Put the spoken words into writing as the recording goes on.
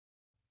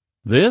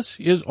This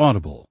is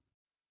Audible.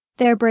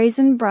 Their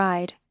Brazen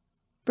Bride,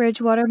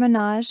 Bridgewater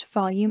Menage,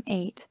 Volume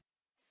 8.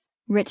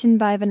 Written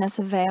by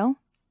Vanessa Vale.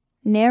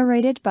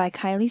 Narrated by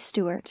Kylie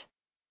Stewart.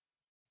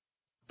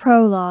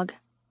 Prologue.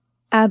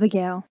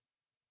 Abigail.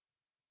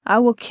 I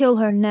will kill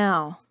her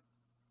now.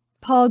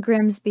 Paul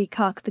Grimsby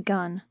cocked the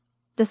gun,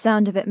 the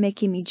sound of it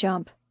making me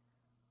jump.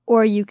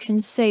 Or you can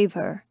save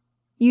her.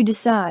 You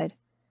decide.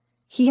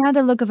 He had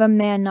the look of a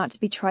man not to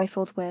be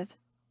trifled with.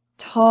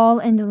 Tall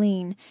and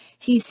lean,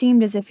 he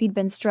seemed as if he'd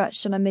been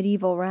stretched on a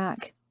medieval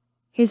rack.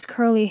 His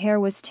curly hair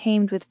was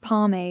tamed with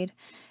pomade,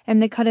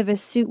 and the cut of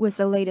his suit was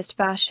the latest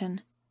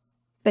fashion.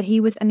 But he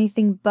was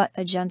anything but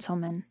a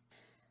gentleman,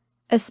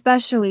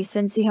 especially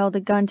since he held a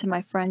gun to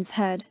my friend's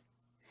head.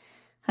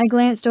 I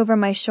glanced over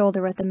my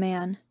shoulder at the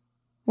man,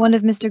 one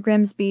of Mr.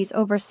 Grimsby's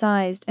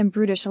oversized and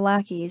brutish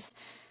lackeys,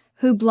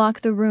 who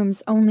blocked the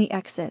room's only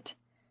exit.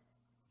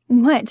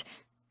 What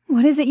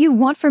is it you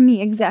want from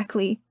me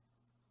exactly?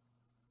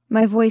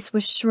 My voice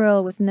was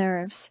shrill with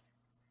nerves.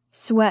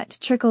 Sweat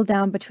trickled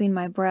down between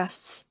my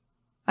breasts.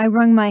 I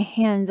wrung my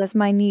hands as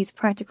my knees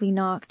practically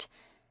knocked.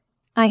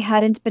 I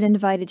hadn't been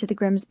invited to the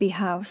Grimsby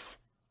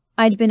house.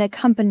 I'd been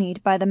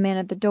accompanied by the man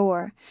at the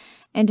door,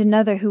 and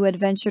another who had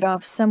ventured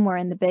off somewhere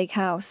in the big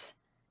house.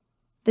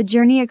 The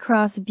journey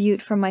across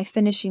Butte from my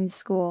finishing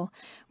school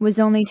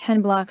was only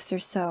 10 blocks or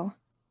so,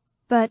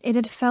 but it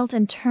had felt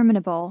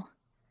interminable.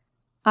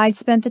 I'd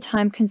spent the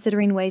time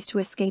considering ways to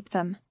escape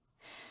them.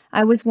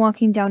 I was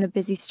walking down a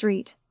busy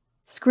street.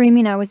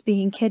 Screaming I was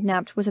being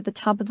kidnapped was at the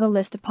top of the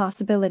list of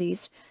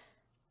possibilities,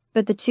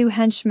 but the 2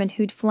 henchmen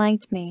who'd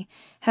flanked me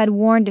had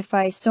warned if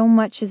I so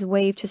much as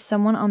waved to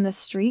someone on the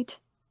street,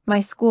 my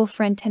school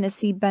friend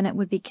Tennessee Bennett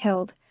would be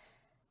killed.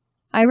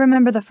 I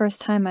remember the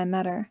first time I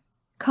met her,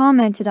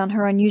 commented on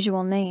her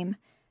unusual name.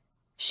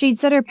 She'd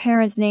said her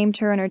parents named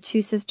her and her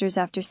 2 sisters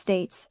after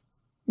states.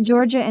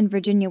 Georgia and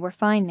Virginia were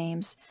fine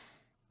names,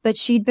 but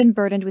she'd been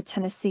burdened with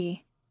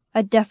Tennessee,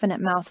 a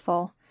definite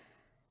mouthful.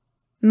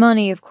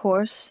 Money, of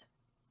course,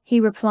 he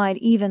replied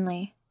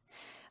evenly.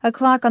 A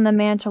clock on the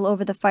mantel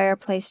over the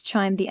fireplace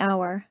chimed the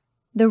hour.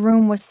 The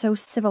room was so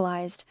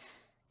civilized,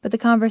 but the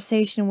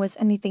conversation was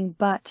anything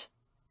but.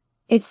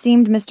 It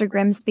seemed Mr.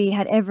 Grimsby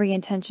had every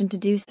intention to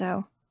do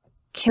so.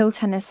 Kill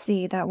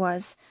Tennessee, that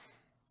was.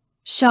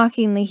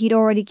 Shockingly, he'd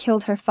already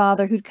killed her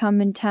father, who'd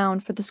come in town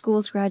for the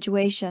school's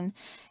graduation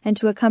and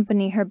to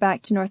accompany her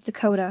back to North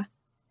Dakota.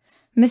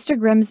 Mr.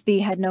 Grimsby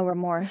had no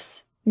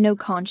remorse, no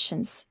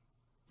conscience.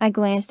 I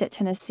glanced at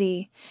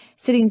Tennessee,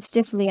 sitting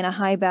stiffly in a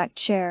high-backed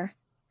chair.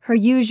 Her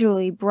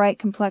usually bright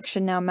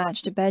complexion now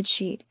matched a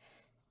bedsheet.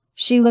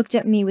 She looked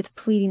at me with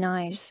pleading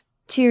eyes,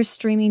 tears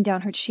streaming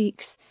down her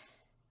cheeks.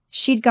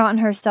 She'd gotten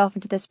herself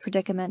into this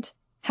predicament,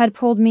 had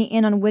pulled me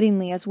in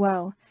unwittingly as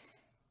well.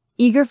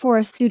 Eager for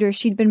a suitor,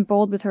 she'd been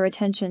bold with her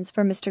attentions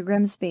for Mr.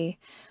 Grimsby,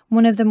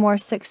 one of the more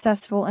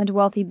successful and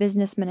wealthy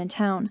businessmen in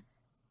town.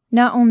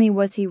 Not only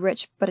was he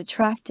rich but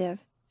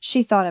attractive,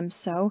 she thought him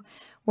so,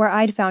 where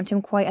I'd found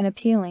him quite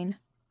unappealing,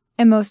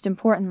 and most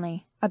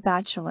importantly, a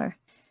bachelor.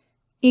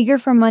 Eager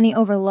for money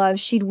over love,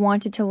 she'd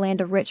wanted to land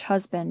a rich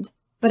husband,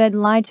 but had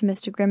lied to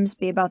Mr.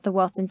 Grimsby about the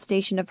wealth and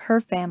station of her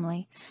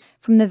family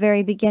from the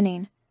very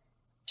beginning.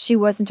 She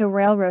wasn't a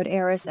railroad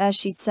heiress, as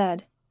she'd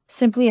said,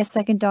 simply a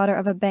second daughter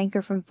of a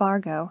banker from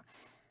Fargo.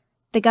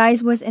 The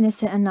guise was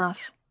innocent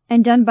enough,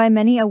 and done by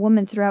many a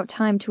woman throughout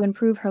time to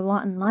improve her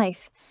lot in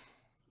life.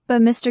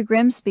 But Mr.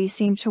 Grimsby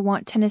seemed to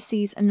want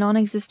Tennessee's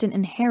non-existent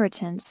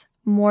inheritance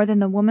more than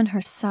the woman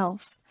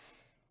herself.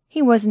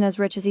 He wasn't as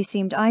rich as he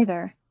seemed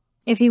either.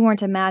 If he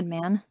weren't a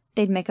madman,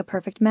 they'd make a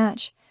perfect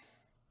match.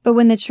 But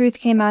when the truth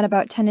came out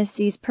about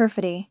Tennessee's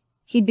perfidy,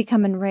 he'd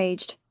become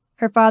enraged.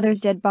 Her father's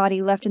dead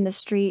body left in the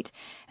street,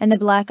 and the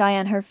black eye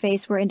on her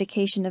face were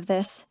indication of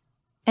this,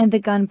 and the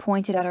gun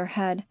pointed at her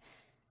head.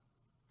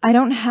 I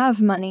don't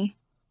have money,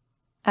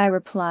 I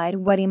replied,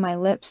 wetting my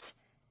lips.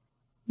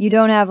 You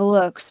don't have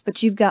looks,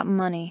 but you've got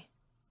money.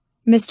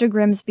 Mr.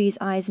 Grimsby's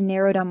eyes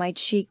narrowed on my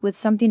cheek with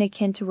something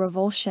akin to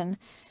revulsion,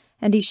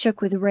 and he shook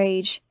with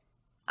rage.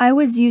 I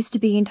was used to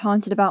being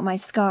taunted about my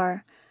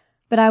scar,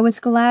 but I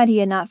was glad he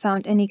had not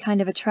found any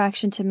kind of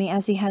attraction to me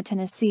as he had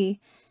Tennessee.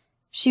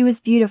 She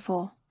was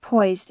beautiful,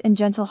 poised, and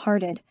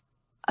gentle-hearted.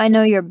 I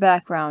know your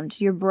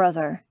background, your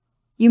brother.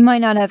 You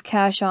might not have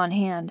cash on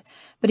hand,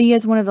 but he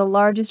has one of the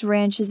largest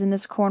ranches in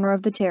this corner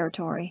of the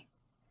territory.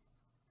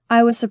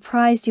 I was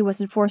surprised he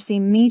wasn't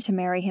forcing me to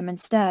marry him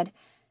instead.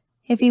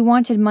 If he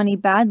wanted money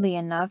badly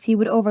enough, he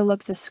would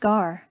overlook the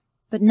scar.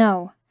 But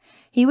no,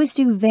 he was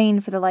too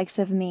vain for the likes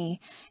of me,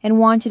 and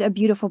wanted a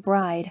beautiful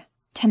bride,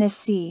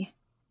 Tennessee,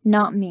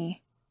 not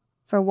me.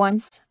 For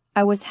once,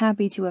 I was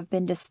happy to have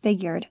been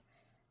disfigured.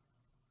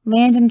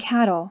 Land and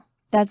cattle,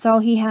 that's all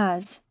he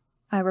has,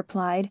 I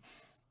replied.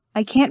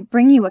 I can't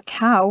bring you a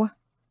cow.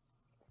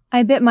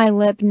 I bit my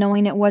lip,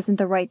 knowing it wasn't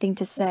the right thing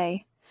to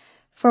say.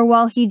 For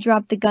while he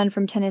dropped the gun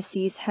from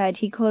Tennessee's head,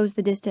 he closed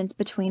the distance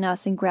between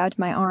us and grabbed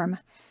my arm.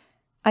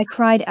 I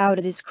cried out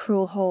at his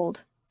cruel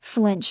hold,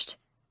 flinched.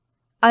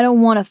 I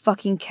don't want a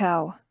fucking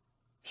cow,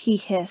 he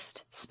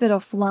hissed, spittle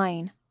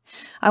flying.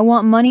 I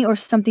want money or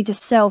something to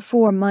sell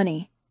for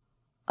money."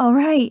 "All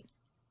right,"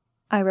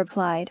 I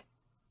replied.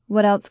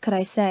 What else could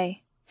I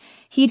say?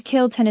 He'd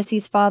killed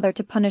Tennessee's father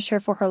to punish her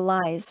for her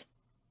lies.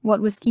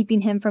 What was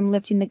keeping him from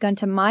lifting the gun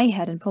to my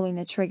head and pulling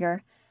the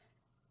trigger?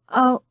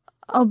 I'll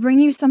bring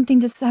you something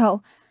to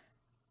sell."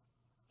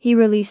 He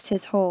released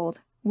his hold,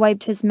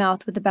 wiped his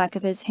mouth with the back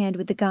of his hand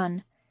with the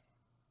gun.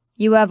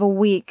 "You have a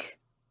week."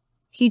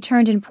 He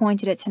turned and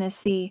pointed at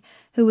Tennessee,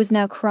 who was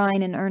now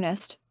crying in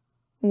earnest.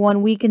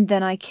 "1 week and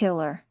then I kill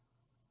her."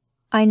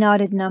 I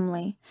nodded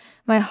numbly,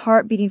 my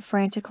heart beating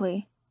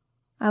frantically.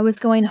 I was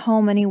going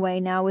home anyway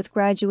now with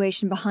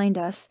graduation behind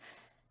us.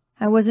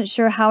 I wasn't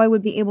sure how I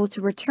would be able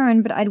to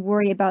return, but I'd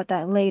worry about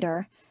that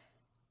later.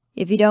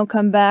 "If you don't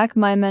come back,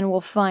 my men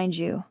will find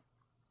you."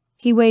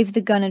 He waved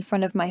the gun in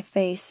front of my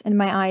face, and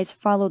my eyes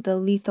followed the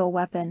lethal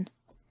weapon.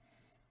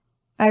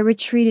 I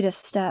retreated a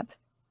step.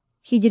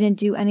 He didn't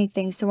do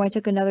anything, so I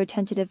took another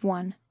tentative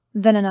one,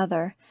 then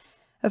another,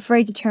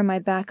 afraid to turn my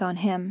back on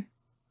him.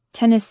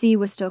 Tennessee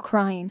was still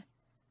crying.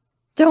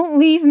 "Don't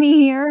leave me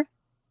here,"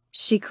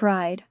 she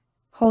cried,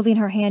 holding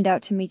her hand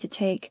out to me to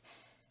take.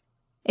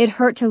 It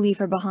hurt to leave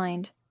her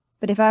behind,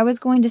 but if I was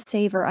going to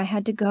save her, I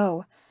had to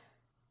go.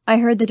 I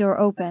heard the door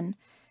open,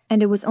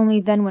 and it was only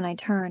then when I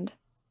turned.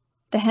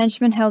 The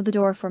henchman held the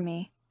door for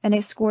me and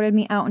escorted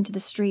me out into the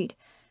street,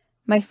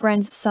 my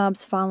friend's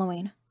sobs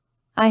following.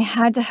 I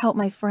had to help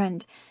my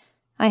friend.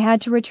 I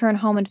had to return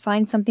home and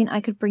find something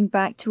I could bring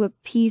back to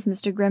appease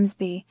Mr.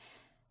 Grimsby,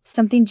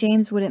 something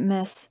James wouldn't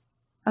miss.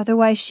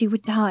 Otherwise she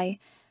would die.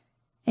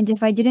 And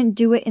if I didn't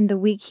do it in the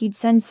week, he'd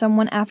send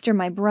someone after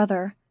my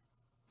brother.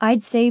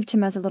 I'd saved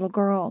him as a little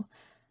girl.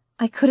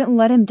 I couldn't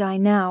let him die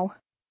now.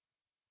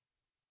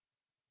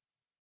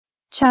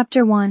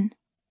 Chapter 1.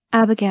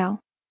 Abigail.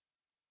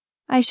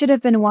 I should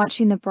have been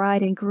watching the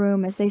bride and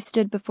groom as they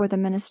stood before the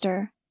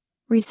minister,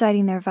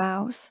 reciting their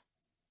vows.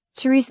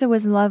 Teresa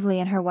was lovely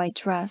in her white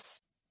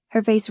dress,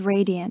 her face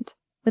radiant,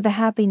 with a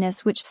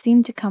happiness which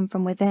seemed to come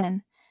from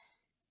within.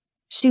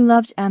 She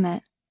loved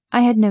Emmett,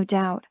 I had no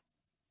doubt.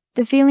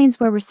 The feelings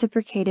were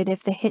reciprocated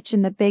if the hitch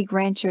in the big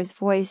rancher's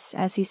voice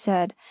as he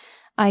said,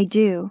 "I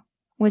do,"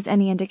 was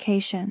any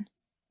indication.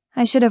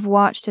 I should have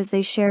watched as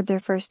they shared their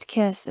first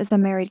kiss as a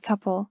married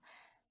couple,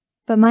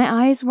 but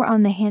my eyes were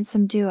on the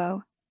handsome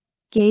duo,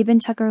 Gabe and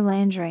Tucker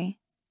Landry.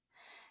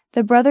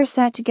 The brothers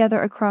sat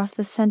together across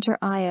the center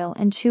aisle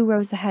and 2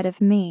 rows ahead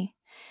of me,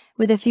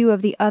 with a few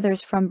of the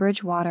others from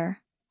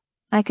Bridgewater.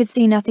 I could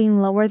see nothing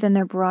lower than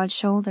their broad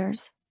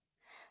shoulders,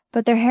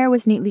 but their hair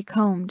was neatly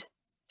combed,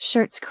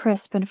 shirts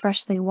crisp and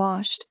freshly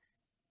washed.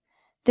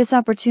 This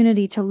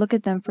opportunity to look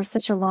at them for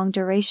such a long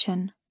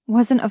duration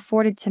wasn't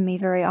afforded to me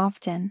very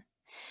often,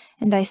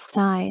 and I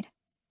sighed,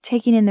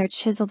 taking in their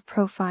chiseled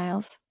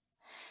profiles.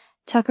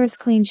 Tucker's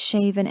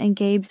clean-shaven and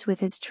Gabe's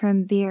with his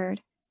trim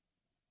beard.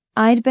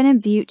 I'd been in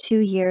Butte 2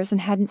 years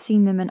and hadn't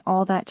seen them in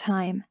all that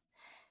time,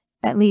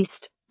 at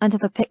least until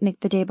the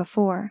picnic the day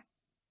before.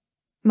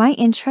 My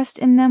interest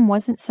in them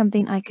wasn't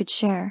something I could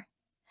share.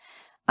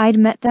 I'd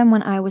met them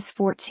when I was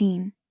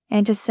 14,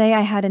 and to say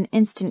I had an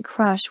instant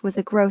crush was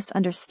a gross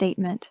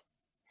understatement.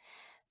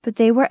 But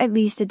they were at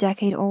least a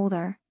decade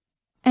older,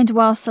 and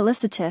while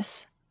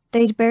solicitous,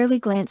 they'd barely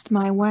glanced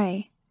my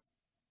way.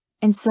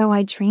 And so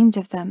I dreamed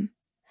of them,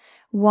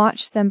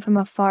 watched them from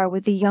afar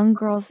with the young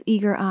girl's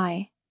eager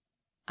eye.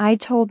 I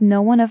told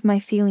no one of my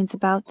feelings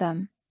about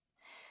them.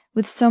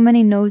 With so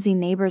many nosy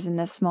neighbors in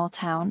this small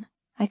town,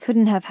 I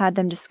couldn't have had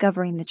them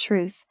discovering the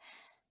truth.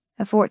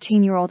 A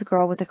 14-year-old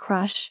girl with a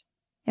crush,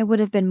 it would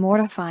have been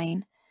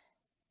mortifying.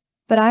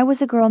 But I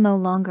was a girl no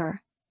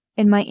longer,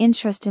 and my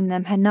interest in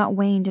them had not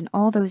waned in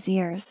all those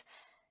years.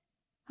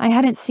 I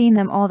hadn't seen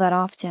them all that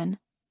often,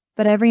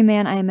 but every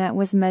man I met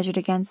was measured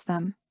against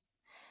them.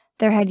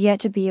 There had yet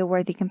to be a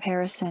worthy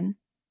comparison.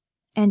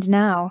 And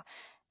now,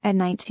 at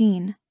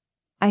 19,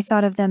 I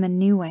thought of them in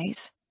new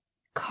ways,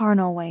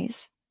 carnal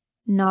ways,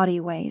 naughty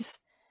ways.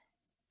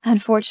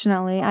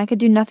 Unfortunately, I could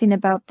do nothing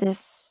about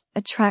this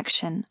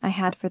attraction I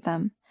had for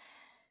them.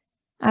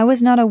 I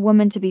was not a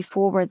woman to be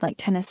forward like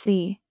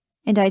Tennessee,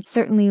 and I'd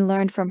certainly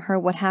learned from her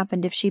what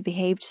happened if she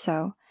behaved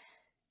so.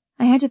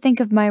 I had to think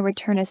of my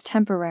return as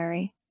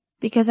temporary,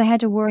 because I had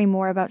to worry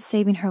more about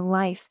saving her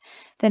life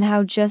than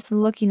how just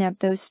looking at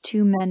those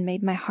 2 men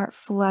made my heart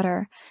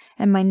flutter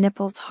and my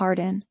nipples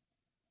harden.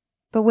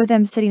 But with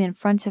them sitting in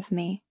front of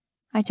me,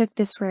 I took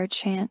this rare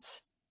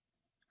chance.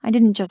 I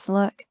didn't just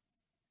look.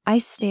 I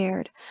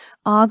stared,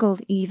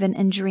 ogled even,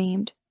 and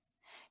dreamed.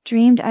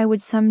 Dreamed I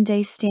would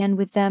someday stand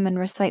with them and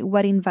recite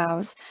wedding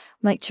vows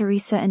like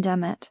Teresa and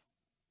Emmett.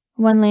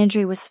 One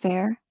Landry was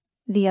fair,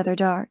 the other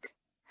dark.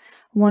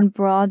 One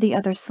broad, the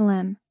other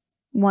slim.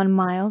 One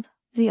mild,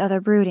 the other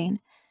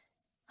brooding.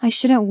 I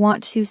shouldn't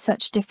want 2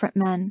 such different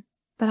men,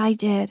 but I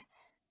did.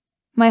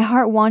 My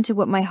heart wanted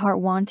what my heart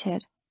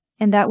wanted,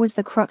 and that was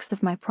the crux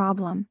of my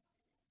problem.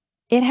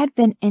 It had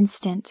been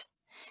instant,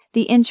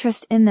 the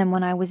interest in them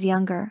when I was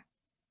younger.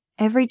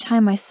 Every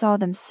time I saw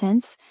them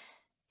since,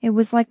 it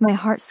was like my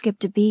heart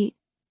skipped a beat.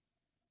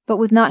 But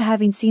with not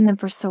having seen them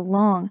for so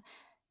long,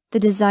 the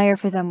desire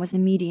for them was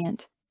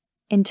immediate.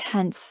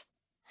 intense.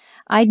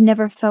 I'd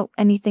never felt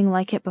anything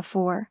like it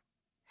before.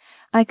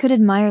 I could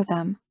admire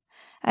them,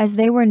 as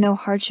they were no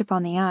hardship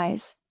on the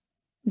eyes.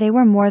 They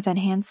were more than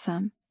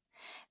handsome.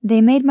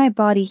 They made my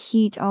body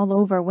heat all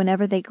over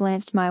whenever they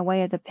glanced my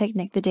way at the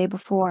picnic the day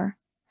before.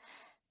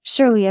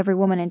 Surely every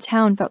woman in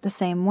town felt the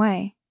same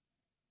way.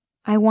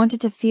 I wanted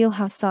to feel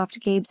how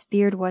soft Gabe's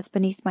beard was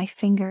beneath my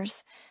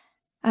fingers.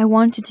 I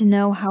wanted to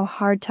know how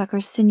hard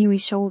Tucker's sinewy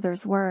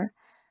shoulders were.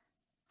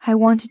 I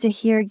wanted to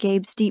hear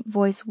Gabe's deep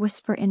voice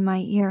whisper in my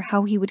ear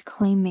how he would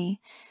claim me.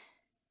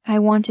 I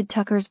wanted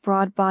Tucker's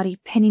broad body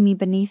pinning me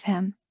beneath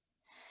him.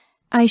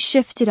 I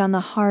shifted on the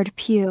hard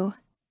pew,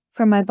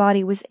 for my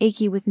body was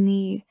achy with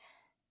need,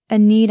 a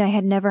need I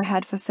had never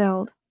had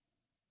fulfilled.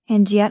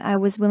 And yet I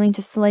was willing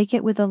to slake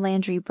it with the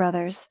Landry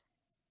brothers.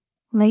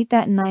 Late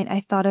that night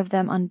I thought of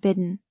them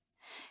unbidden.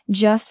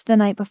 Just the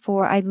night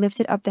before I'd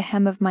lifted up the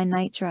hem of my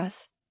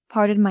nightdress,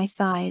 parted my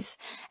thighs,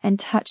 and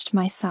touched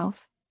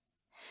myself.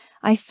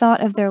 I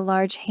thought of their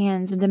large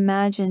hands and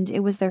imagined it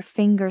was their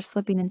fingers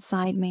slipping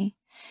inside me,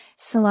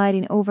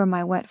 sliding over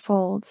my wet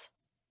folds.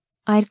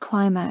 I'd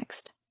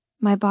climaxed,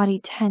 my body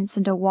tense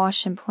and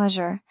awash in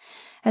pleasure,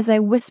 as I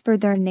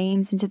whispered their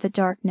names into the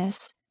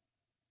darkness.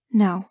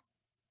 No,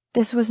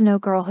 this was no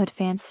girlhood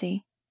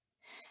fancy.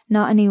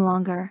 Not any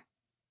longer.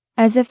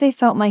 As if they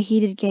felt my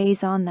heated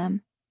gaze on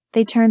them,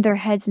 they turned their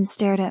heads and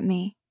stared at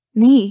me.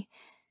 Me!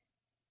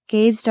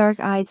 Gabe's dark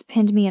eyes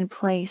pinned me in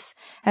place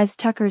as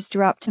Tucker's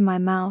dropped to my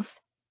mouth.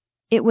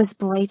 It was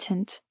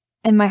blatant,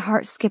 and my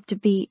heart skipped a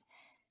beat.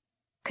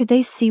 Could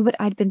they see what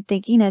I'd been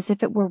thinking as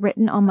if it were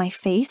written on my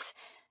face?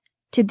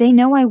 Did they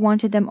know I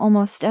wanted them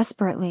almost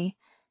desperately?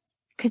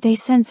 Could they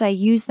sense I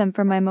used them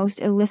for my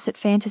most illicit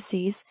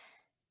fantasies?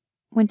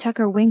 When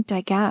Tucker winked,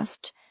 I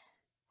gasped.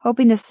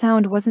 Hoping the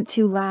sound wasn't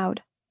too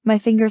loud, my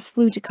fingers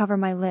flew to cover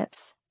my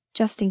lips,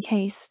 just in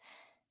case.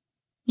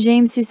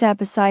 James, who sat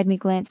beside me,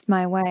 glanced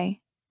my way.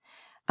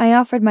 I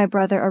offered my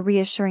brother a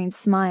reassuring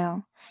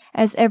smile,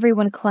 as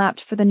everyone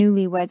clapped for the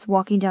newlyweds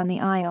walking down the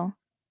aisle.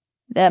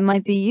 "That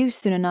might be you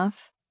soon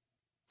enough,"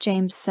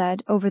 James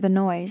said over the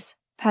noise,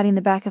 patting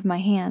the back of my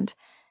hand.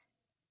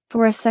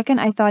 For a second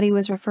I thought he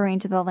was referring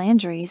to the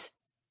Landrys,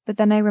 but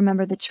then I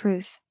remembered the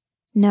truth.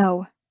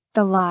 No,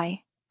 the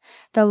lie.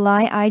 The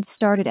lie I'd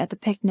started at the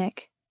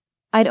picnic.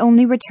 I'd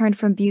only returned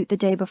from Butte the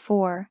day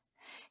before.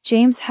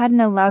 James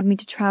hadn't allowed me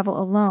to travel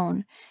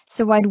alone,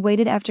 so I'd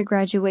waited after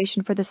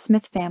graduation for the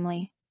Smith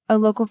family, a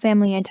local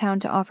family in town,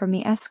 to offer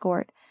me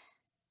escort.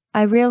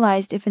 I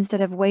realized if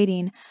instead of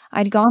waiting,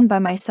 I'd gone by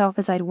myself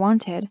as I'd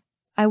wanted,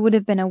 I would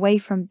have been away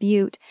from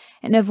Butte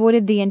and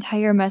avoided the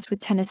entire mess with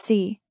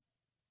Tennessee.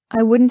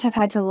 I wouldn't have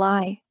had to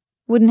lie,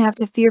 wouldn't have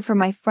to fear for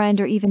my friend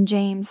or even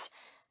James.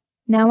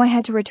 Now I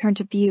had to return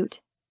to Butte,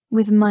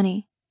 with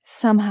money,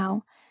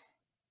 somehow.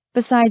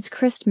 Besides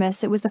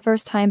Christmas, it was the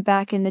first time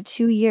back in the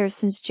 2 years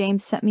since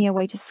James sent me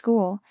away to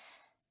school.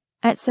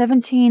 At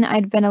 17,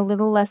 I'd been a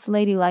little less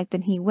ladylike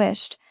than he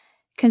wished,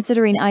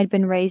 considering I'd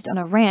been raised on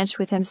a ranch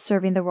with him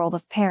serving the role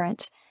of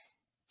parent.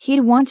 He'd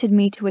wanted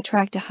me to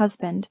attract a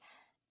husband,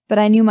 but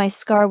I knew my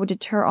scar would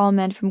deter all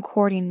men from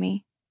courting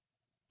me.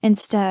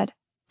 Instead,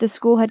 the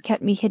school had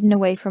kept me hidden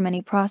away from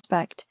any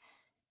prospect.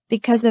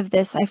 Because of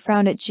this, I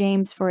frowned at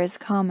James for his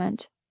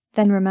comment,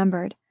 then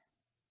remembered.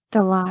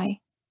 The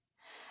lie.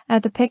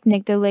 At the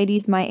picnic, the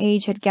ladies my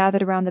age had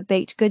gathered around the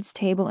baked goods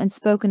table and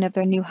spoken of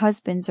their new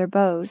husbands or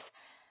beaux.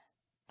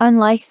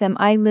 Unlike them,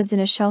 I lived in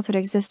a sheltered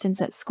existence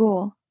at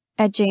school,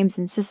 at James'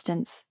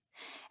 insistence,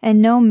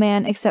 and no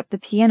man except the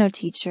piano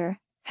teacher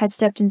had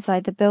stepped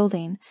inside the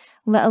building,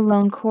 let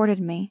alone courted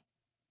me.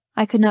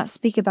 I could not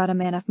speak about a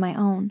man of my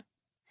own.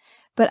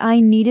 But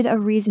I needed a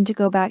reason to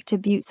go back to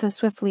Butte so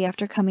swiftly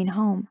after coming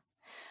home.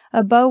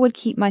 A beau would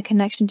keep my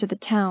connection to the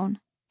town,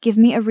 give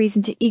me a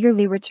reason to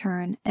eagerly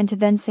return and to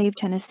then save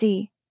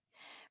Tennessee.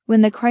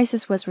 When the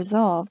crisis was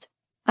resolved,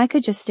 I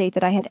could just state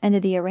that I had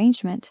ended the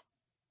arrangement.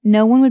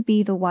 No one would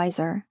be the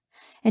wiser,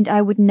 and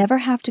I would never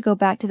have to go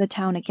back to the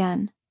town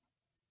again.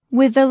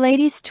 With the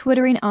ladies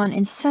twittering on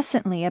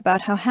incessantly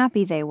about how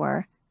happy they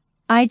were,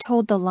 I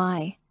told the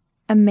lie.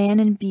 A man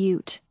in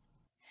Butte.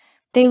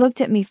 They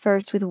looked at me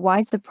first with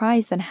wide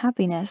surprise, then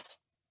happiness.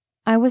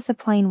 I was the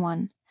plain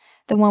one,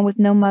 the one with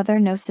no mother,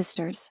 no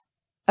sisters.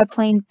 A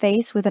plain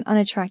face with an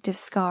unattractive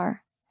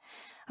scar.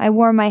 I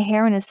wore my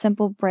hair in a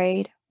simple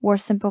braid, wore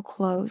simple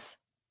clothes.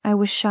 I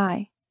was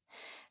shy.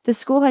 The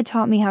school had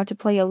taught me how to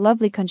play a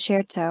lovely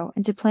concerto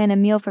and to plan a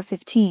meal for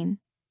 15.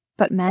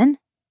 But men?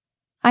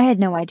 I had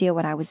no idea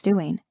what I was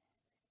doing.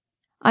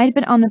 I'd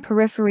been on the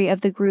periphery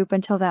of the group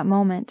until that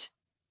moment,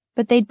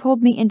 but they'd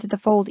pulled me into the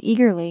fold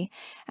eagerly,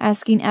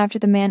 asking after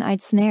the man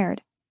I'd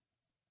snared.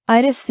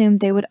 I'd assumed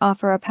they would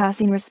offer a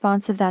passing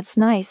response of "that's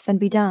nice," then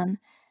be done.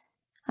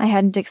 I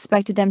hadn't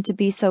expected them to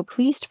be so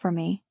pleased for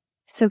me,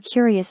 so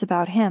curious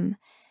about him.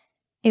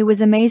 It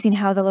was amazing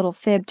how the little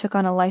fib took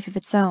on a life of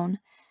its own.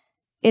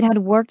 It had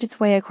worked its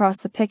way across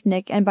the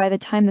picnic, and by the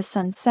time the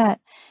sun set,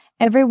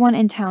 everyone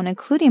in town,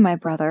 including my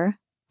brother,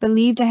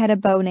 believed I had a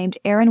beau named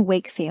Aaron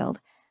Wakefield.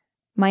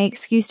 My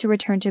excuse to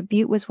return to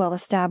Butte was well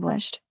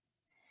established.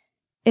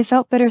 It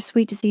felt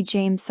bittersweet to see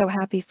James so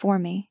happy for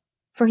me,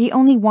 for he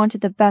only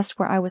wanted the best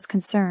where I was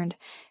concerned,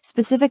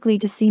 specifically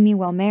to see me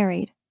well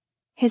married.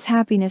 His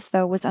happiness,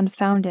 though, was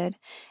unfounded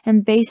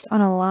and based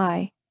on a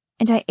lie,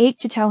 and I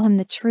ached to tell him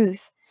the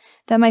truth,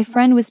 that my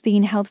friend was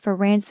being held for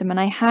ransom and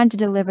I had to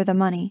deliver the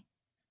money.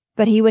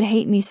 But he would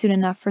hate me soon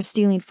enough for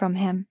stealing from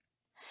him.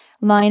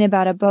 Lying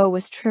about a beau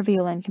was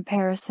trivial in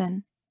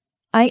comparison.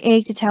 I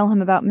ached to tell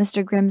him about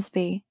Mr.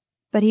 Grimsby,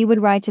 but he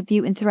would ride to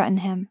Butte and threaten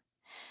him.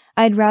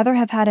 I'd rather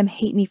have had him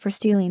hate me for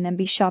stealing than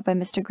be shot by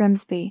Mr.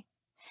 Grimsby.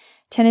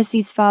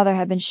 Tennessee's father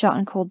had been shot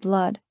in cold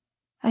blood.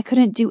 I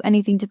couldn't do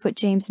anything to put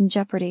James in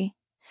jeopardy.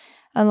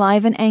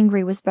 Alive and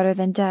angry was better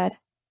than dead.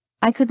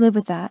 I could live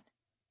with that.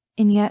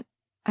 And yet,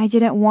 I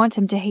didn't want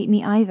him to hate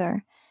me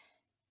either.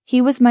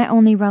 He was my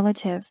only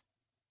relative.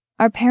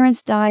 Our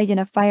parents died in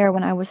a fire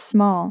when I was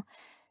small,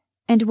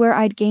 and where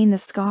I'd gained the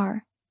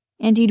scar,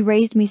 and he'd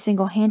raised me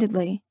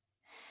single-handedly.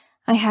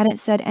 I hadn't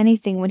said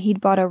anything when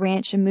he'd bought a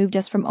ranch and moved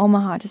us from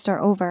Omaha to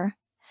start over.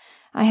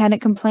 I hadn't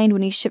complained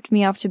when he shipped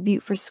me off to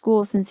Butte for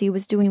school, since he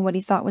was doing what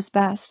he thought was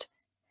best.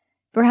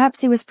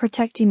 Perhaps he was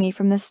protecting me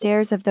from the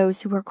stares of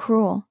those who were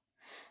cruel,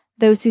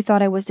 those who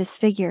thought I was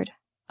disfigured,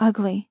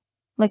 ugly,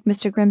 like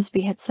Mr.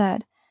 Grimsby had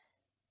said.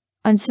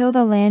 Until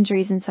the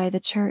Landrys inside the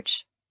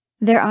church,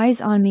 their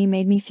eyes on me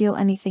made me feel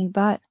anything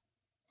but.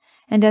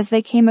 And as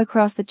they came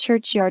across the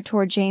churchyard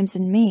toward James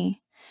and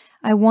me,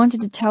 I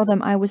wanted to tell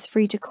them I was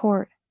free to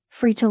court,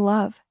 free to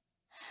love.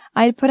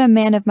 I had put a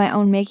man of my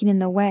own making in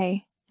the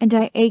way, and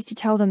I ached to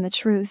tell them the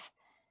truth.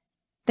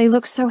 They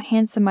looked so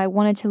handsome I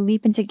wanted to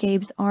leap into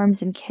Gabe's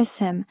arms and kiss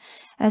him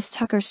as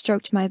Tucker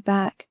stroked my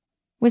back,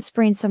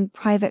 whispering some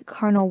private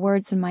carnal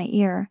words in my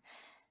ear.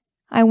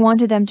 I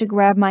wanted them to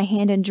grab my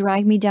hand and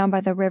drag me down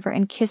by the river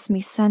and kiss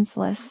me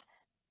senseless.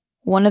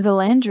 "One of the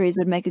Landrys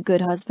would make a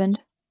good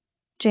husband,"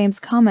 James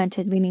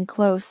commented, leaning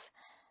close.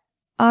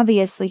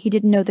 Obviously, he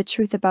didn't know the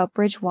truth about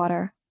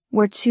Bridgewater,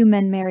 where 2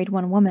 men married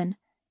 1 woman.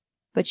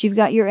 "But you've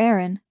got your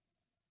Aaron."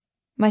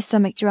 My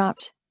stomach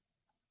dropped.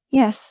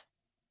 "Yes,"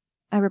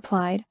 I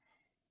replied.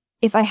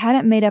 If I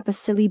hadn't made up a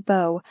silly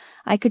bow,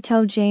 I could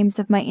tell James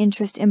of my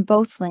interest in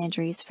both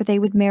Landrys, for they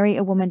would marry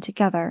a woman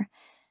together.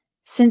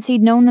 Since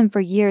he'd known them for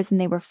years and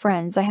they were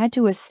friends, I had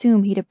to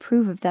assume he'd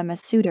approve of them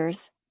as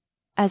suitors.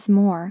 As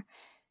more.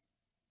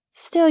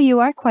 "Still,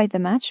 you are quite the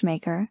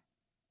matchmaker,"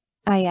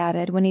 I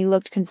added when he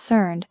looked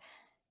concerned.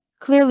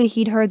 Clearly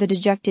he'd heard the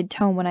dejected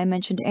tone when I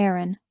mentioned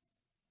Aaron.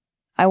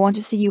 "I want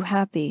to see you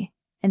happy,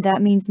 and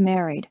that means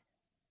married."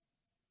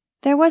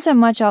 There wasn't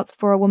much else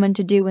for a woman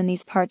to do in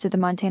these parts of the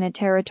Montana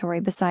Territory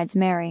besides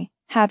marry,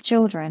 have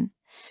children,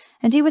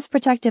 and he was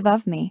protective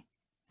of me,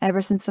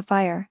 ever since the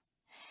fire.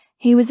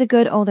 He was a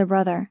good older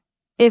brother,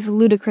 if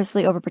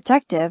ludicrously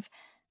overprotective,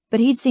 but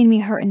he'd seen me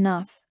hurt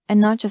enough, and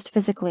not just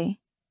physically.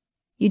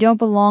 "You don't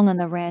belong on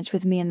the ranch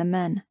with me and the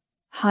men.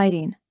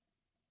 Hiding."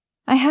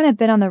 I hadn't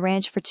been on the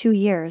ranch for 2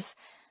 years.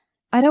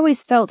 I'd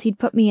always felt he'd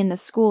put me in the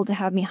school to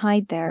have me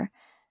hide there,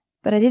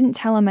 but I didn't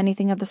tell him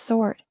anything of the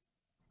sort.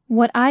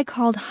 What I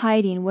called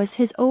hiding was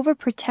his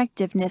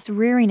overprotectiveness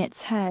rearing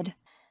its head.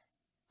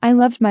 I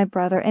loved my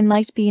brother and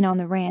liked being on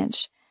the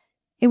ranch.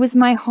 It was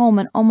my home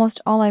and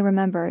almost all I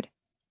remembered,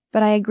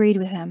 but I agreed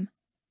with him.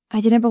 I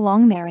didn't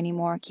belong there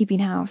anymore, keeping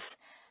house.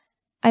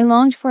 I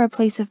longed for a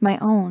place of my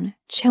own,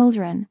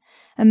 children,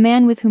 a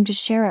man with whom to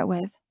share it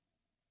with.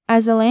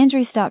 As the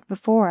Landry stopped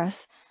before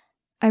us,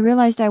 I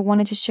realized I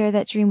wanted to share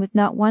that dream with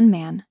not 1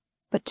 man,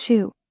 but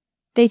 2.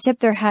 They tipped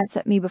their hats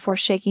at me before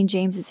shaking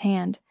James's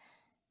hand.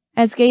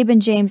 As Gabe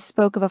and James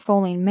spoke of a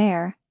foaling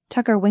mare,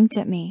 Tucker winked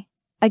at me.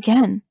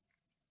 Again.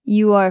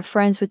 "You are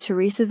friends with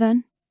Teresa,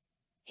 then?"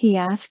 he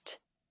asked.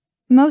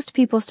 Most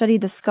people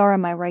studied the scar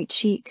on my right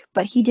cheek,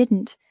 but he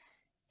didn't.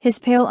 His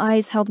pale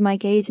eyes held my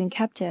gaze and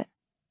kept it.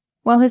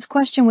 While his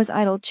question was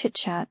idle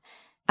chit-chat,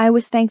 I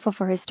was thankful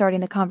for his starting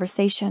the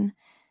conversation.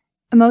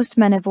 Most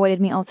men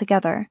avoided me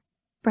altogether,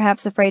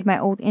 perhaps afraid my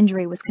old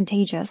injury was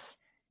contagious.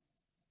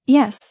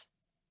 "Yes,"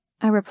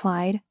 I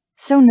replied,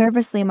 so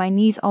nervously my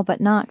knees all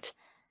but knocked.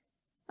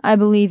 "I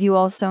believe you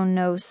also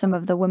know some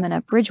of the women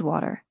at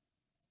Bridgewater."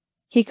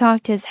 He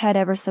cocked his head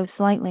ever so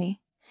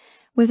slightly.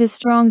 With his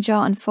strong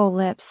jaw and full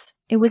lips,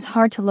 it was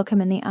hard to look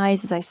him in the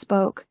eyes as I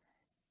spoke.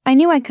 I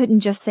knew I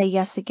couldn't just say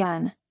yes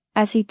again,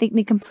 as he'd think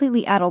me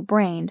completely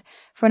addle-brained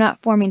for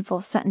not forming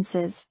full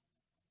sentences.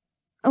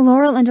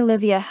 Laurel and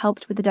Olivia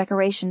helped with the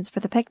decorations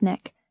for the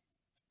picnic.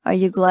 "Are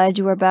you glad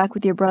you are back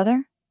with your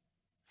brother?"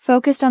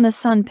 Focused on the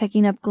sun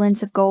picking up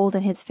glints of gold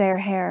in his fair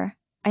hair,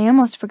 I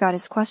almost forgot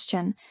his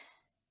question.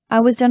 I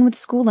was done with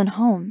school and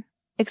home,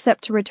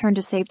 except to return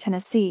to save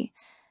Tennessee.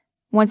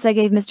 Once I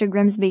gave Mr.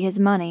 Grimsby his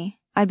money,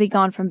 I'd be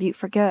gone from Butte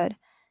for good.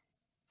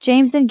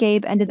 James and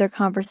Gabe ended their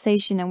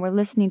conversation and were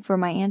listening for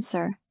my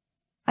answer.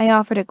 I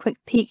offered a quick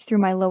peek through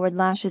my lowered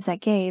lashes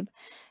at Gabe,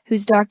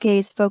 whose dark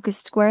gaze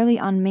focused squarely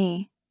on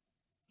me.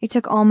 It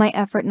took all my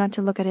effort not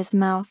to look at his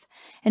mouth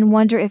and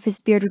wonder if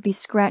his beard would be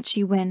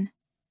scratchy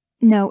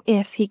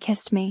if he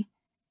kissed me.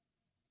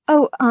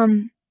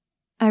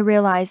 I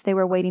realized they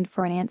were waiting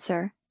for an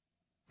answer.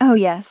 "Oh,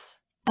 yes,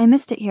 I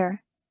missed it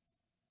here."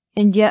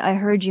 And yet I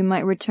heard you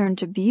might return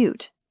to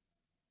Butte,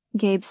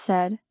 Gabe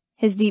said,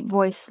 his deep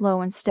voice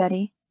slow and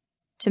steady.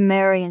 To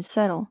marry and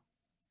settle.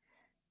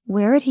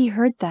 Where had he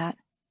heard that?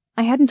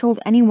 I hadn't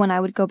told anyone I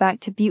would go back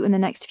to Butte in the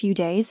next few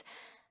days,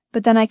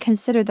 but then I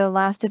considered the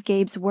last of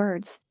Gabe's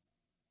words.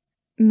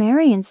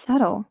 Marry and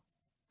settle,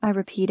 I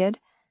repeated.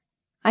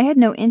 I had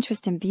no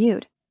interest in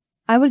Butte.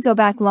 I would go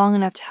back long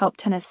enough to help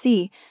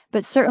Tennessee,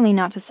 but certainly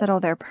not to settle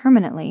there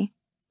permanently.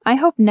 I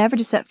hoped never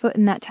to set foot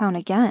in that town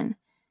again.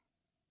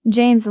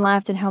 James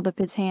laughed and held up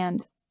his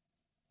hand.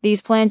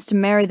 These plans to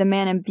marry the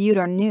man in Butte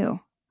are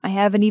new. I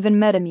haven't even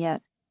met him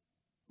yet.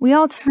 We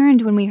all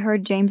turned when we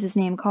heard James's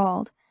name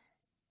called.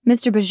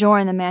 Mr.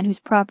 Bajorn, the man whose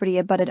property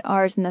abutted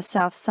ours in the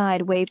south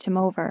side, waved him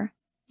over.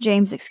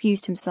 James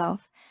excused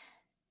himself.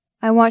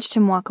 I watched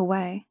him walk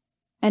away,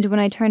 and when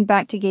I turned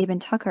back to Gabe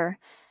and Tucker,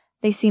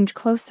 they seemed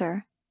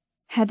closer.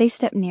 Had they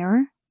stepped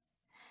nearer?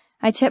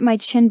 I tipped my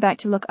chin back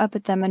to look up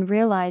at them and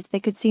realized they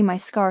could see my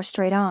scar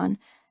straight on.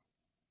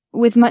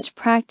 With much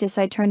practice,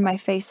 I turned my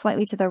face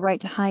slightly to the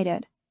right to hide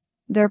it.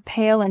 Their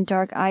pale and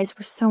dark eyes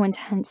were so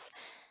intense,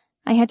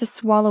 I had to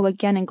swallow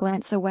again and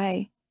glance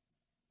away.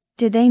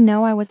 Did they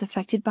know I was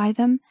affected by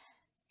them?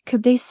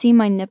 Could they see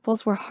my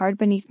nipples were hard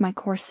beneath my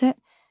corset?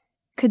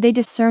 Could they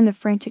discern the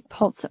frantic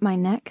pulse at my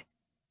neck?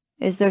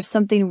 Is there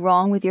something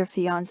wrong with your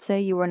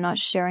fiancé you are not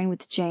sharing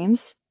with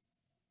James?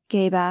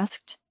 Gabe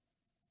asked.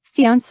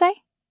 Fiancé?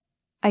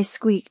 I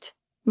squeaked,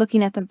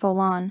 looking at them full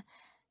on.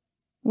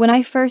 When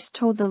I first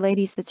told the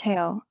ladies the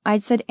tale,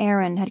 I'd said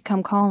Aaron had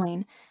come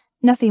calling,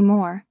 nothing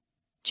more,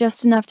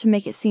 just enough to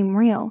make it seem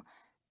real.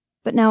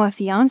 But now a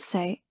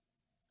fiancé.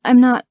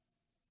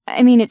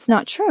 It's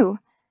not true.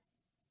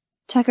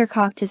 Tucker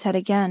cocked his head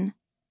again.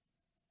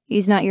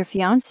 He's not your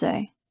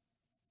fiancé.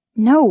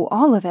 No,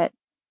 all of it.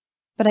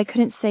 But I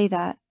couldn't say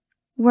that.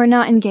 We're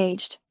not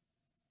engaged.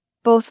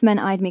 Both men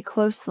eyed me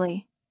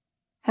closely.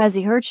 Has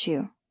he hurt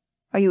you?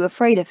 Are you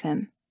afraid of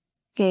him?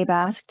 Gabe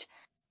asked.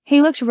 He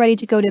looked ready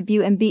to go to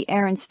Butte and beat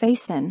Aaron's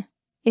face in,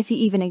 if he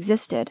even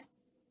existed.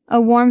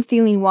 A warm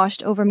feeling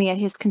washed over me at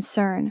his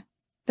concern.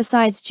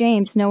 Besides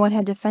James, no one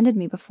had defended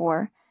me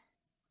before.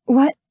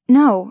 What?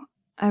 No,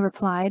 I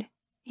replied.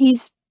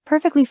 He's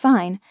perfectly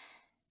fine.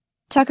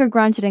 Tucker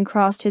grunted and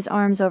crossed his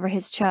arms over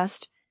his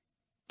chest.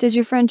 Does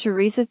your friend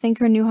Teresa think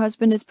her new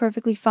husband is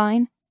perfectly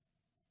fine?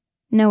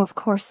 No, of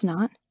course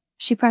not.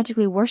 She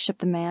practically worshipped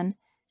the man.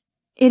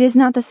 It is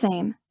not the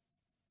same.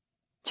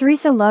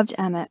 Teresa loved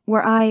Emmett,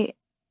 where I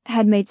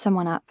had made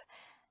someone up.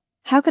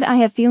 How could I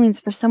have feelings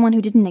for someone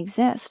who didn't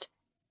exist?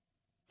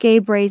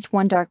 Gabe raised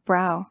one dark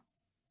brow.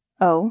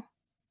 Oh?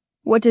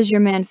 What does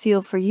your man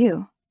feel for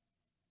you?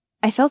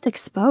 I felt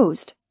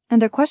exposed,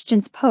 and their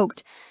questions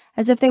poked,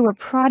 as if they were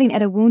prodding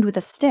at a wound with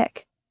a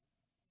stick.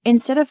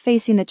 Instead of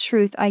facing the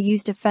truth, I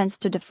used defense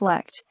to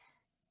deflect.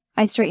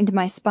 I straightened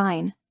my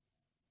spine.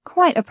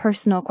 Quite a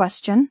personal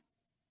question.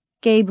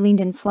 Gabe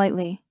leaned in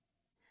slightly.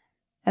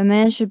 A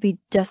man should be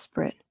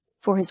desperate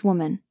for his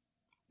woman,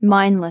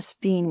 mindless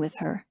being with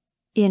her,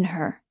 in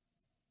her,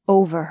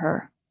 over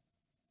her.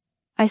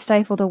 I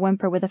stifled a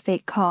whimper with a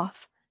fake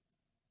cough.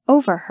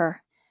 Over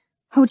her.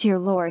 Oh, dear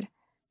Lord.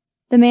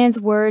 The man's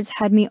words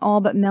had me all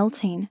but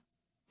melting.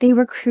 They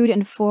were crude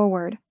and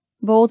forward,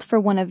 bold for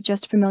one of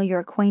just familiar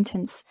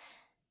acquaintance.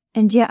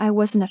 And yet I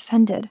wasn't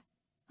offended.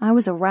 I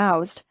was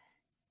aroused.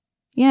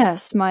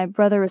 Yes, my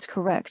brother is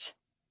correct,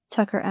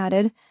 Tucker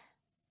added.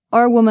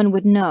 Our woman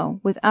would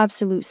know, with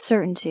absolute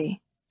certainty,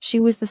 she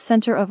was the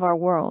center of our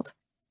world,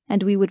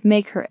 and we would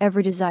make her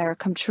every desire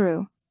come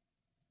true.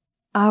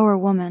 Our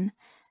woman.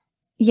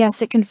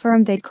 Yes, it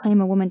confirmed they'd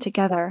claim a woman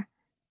together.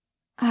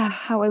 Ah,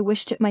 how I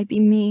wished it might be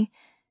me.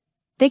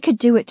 They could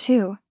do it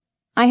too.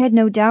 I had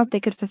no doubt they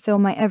could fulfill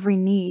my every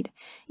need,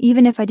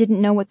 even if I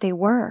didn't know what they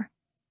were.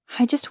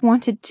 I just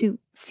wanted to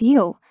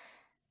feel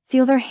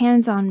their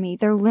hands on me,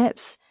 their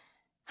lips.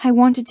 I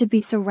wanted to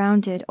be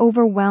surrounded,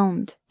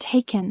 overwhelmed,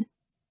 taken.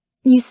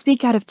 You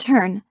speak out of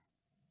turn,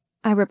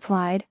 I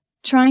replied,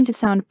 trying to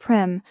sound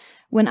prim,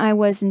 when I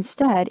was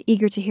instead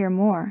eager to hear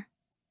more.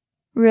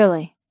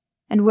 Really?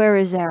 And where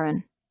is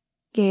Aaron?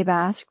 Gabe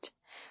asked,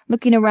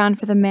 looking around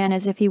for the man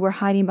as if he were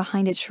hiding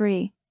behind a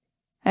tree.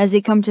 Has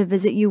he come to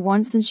visit you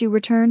once since you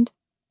returned?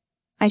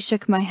 I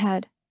shook my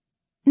head.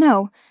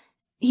 No,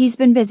 he's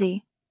been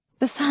busy.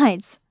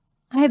 Besides,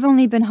 I have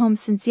only been home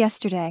since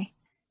yesterday.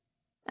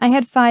 I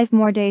had 5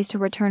 more days to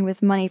return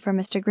with money for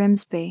Mr.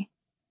 Grimsby.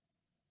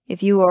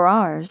 If you were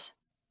ours,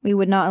 we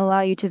would not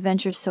allow you to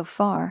venture so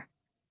far.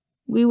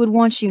 We would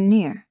want you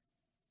near,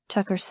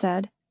 Tucker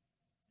said.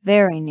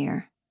 Very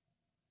near.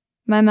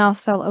 My mouth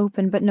fell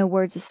open, but no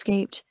words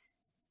escaped.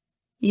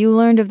 You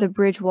learned of the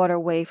Bridgewater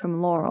way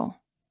from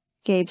Laurel,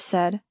 Gabe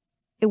said.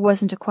 It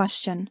wasn't a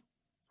question.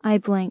 I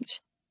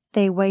blinked.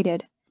 They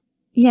waited.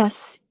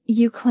 Yes,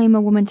 you claim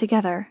a woman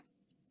together,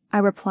 I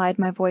replied,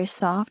 my voice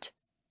soft.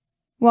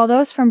 While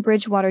those from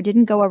Bridgewater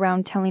didn't go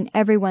around telling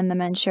everyone the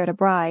men shared a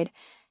bride,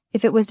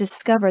 if it was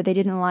discovered they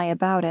didn't lie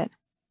about it.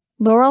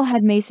 Laurel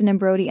had Mason and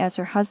Brody as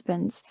her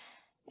husbands,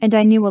 and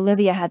I knew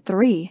Olivia had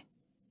 3.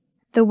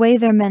 The way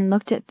their men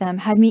looked at them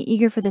had me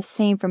eager for the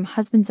same from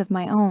husbands of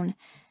my own,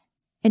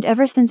 and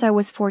ever since I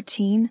was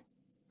 14,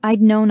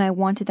 I'd known I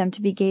wanted them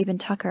to be Gabe and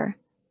Tucker.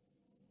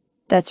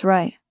 That's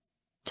right.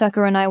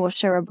 Tucker and I will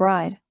share a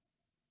bride.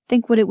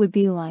 Think what it would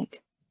be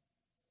like.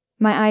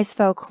 My eyes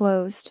fell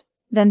closed,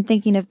 then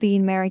thinking of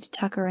being married to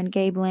Tucker and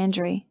Gabe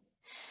Landry.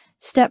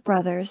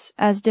 Stepbrothers,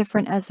 as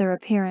different as their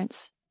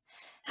appearance.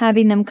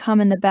 Having them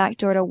come in the back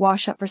door to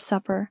wash up for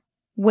supper,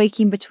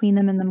 waking between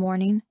them in the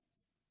morning.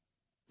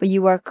 But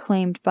you are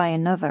claimed by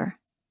another,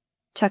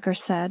 Tucker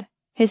said,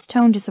 his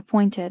tone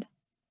disappointed.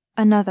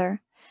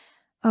 Another.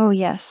 Oh,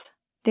 yes,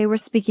 they were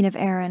speaking of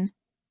Aaron.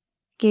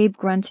 Gabe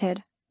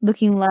grunted,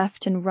 looking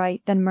left and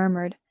right, then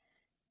murmured,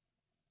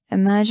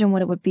 Imagine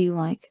what it would be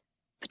like,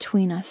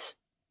 between us.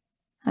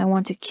 I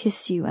want to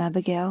kiss you,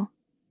 Abigail.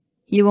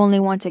 You only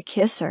want to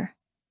kiss her?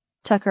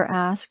 Tucker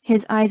asked,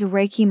 his eyes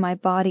raking my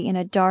body in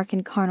a dark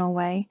and carnal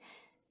way.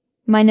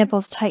 My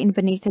nipples tightened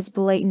beneath his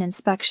blatant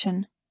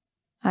inspection.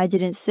 I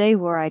didn't say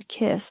where I'd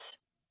kiss,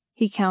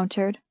 he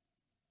countered.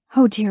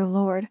 Oh, dear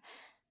Lord,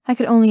 I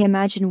could only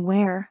imagine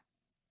where.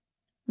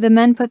 The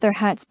men put their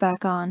hats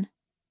back on.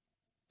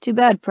 Too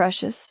bad,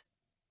 precious,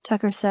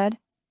 Tucker said.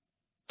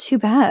 Too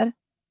bad,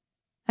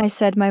 I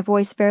said, my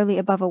voice barely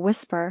above a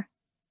whisper.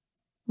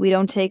 We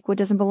don't take what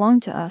doesn't belong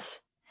to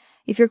us.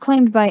 If you're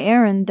claimed by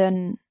Aaron,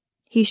 then...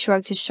 He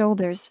shrugged his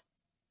shoulders.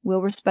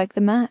 We'll respect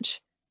the match.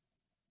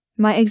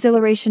 My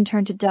exhilaration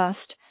turned to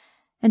dust,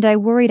 and I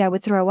worried I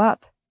would throw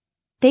up.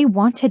 They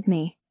wanted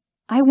me.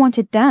 I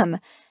wanted them.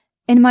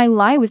 And my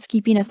lie was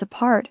keeping us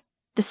apart.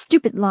 The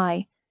stupid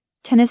lie.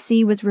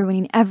 Tennessee was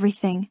ruining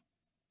everything.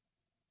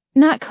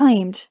 Not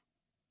claimed,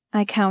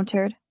 I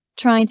countered,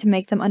 trying to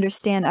make them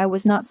understand I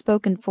was not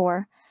spoken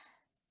for.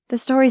 The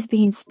stories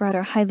being spread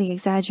are highly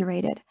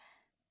exaggerated.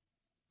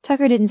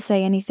 Tucker didn't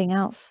say anything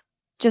else,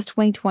 just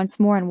winked once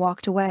more and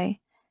walked away.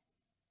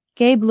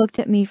 Gabe looked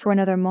at me for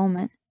another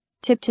moment,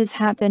 tipped his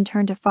hat, then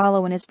turned to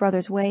follow in his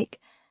brother's wake.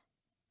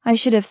 I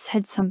should have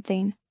said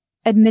something,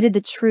 admitted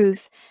the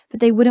truth, but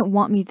they wouldn't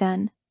want me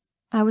then.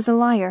 I was a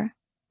liar,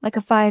 like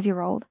a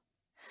 5-year-old.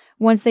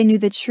 Once they knew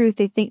the truth,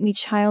 they'd think me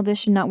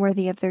childish and not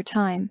worthy of their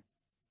time.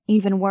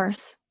 Even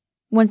worse,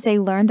 once they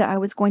learned that I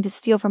was going to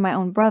steal from my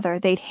own brother,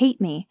 they'd hate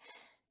me.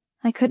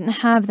 I couldn't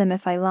have them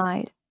if I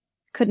lied.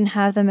 Couldn't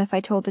have them if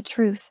I told the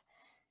truth.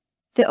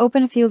 The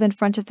open field in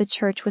front of the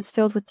church was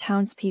filled with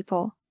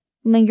townspeople,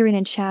 lingering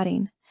and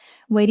chatting,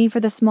 waiting for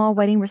the small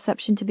wedding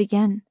reception to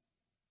begin.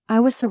 I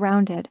was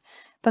surrounded,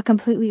 but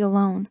completely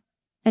alone,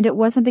 and it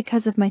wasn't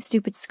because of my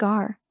stupid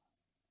scar.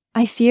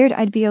 I feared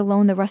I'd be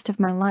alone the rest of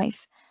my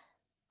life.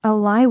 A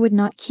lie would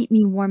not keep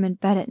me warm in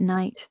bed at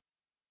night.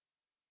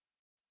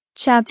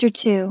 Chapter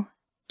 2.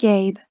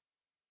 Gabe.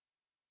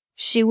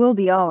 She will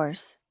be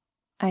ours,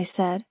 I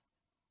said.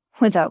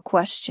 Without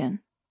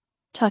question,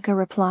 Tucker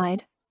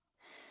replied.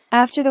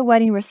 After the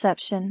wedding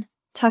reception,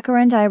 Tucker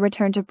and I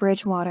returned to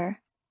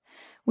Bridgewater.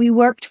 We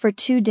worked for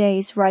 2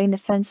 days writing the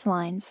fence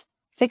lines,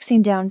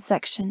 fixing down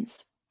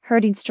sections,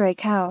 herding stray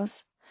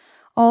cows,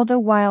 all the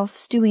while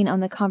stewing on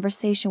the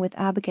conversation with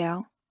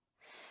Abigail.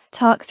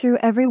 Talked through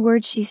every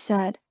word she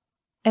said,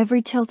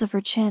 every tilt of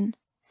her chin,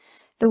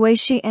 the way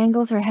she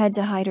angled her head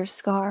to hide her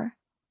scar,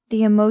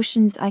 the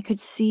emotions I could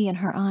see in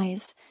her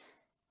eyes.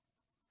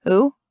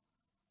 Who?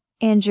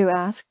 Andrew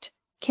asked,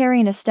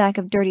 carrying a stack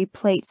of dirty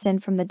plates in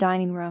from the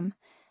dining room.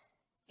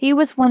 He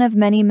was one of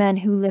many men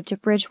who lived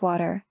at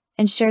Bridgewater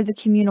and shared the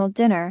communal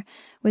dinner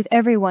with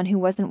everyone who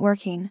wasn't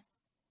working.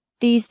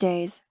 These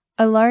days,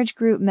 a large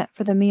group met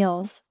for the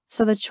meals,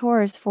 so the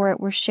chores for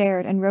it were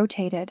shared and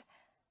rotated.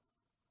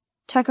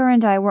 Tucker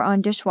and I were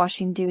on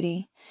dishwashing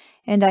duty,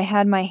 and I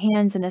had my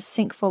hands in a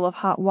sink full of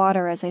hot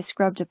water as I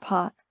scrubbed a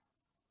pot.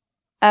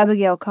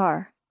 Abigail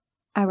Carr,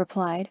 I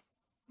replied.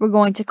 We're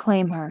going to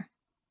claim her.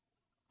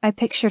 I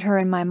pictured her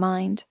in my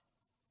mind.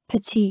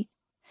 Petite.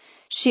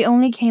 She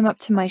only came up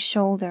to my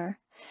shoulder,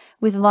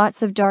 with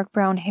lots of dark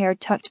brown hair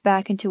tucked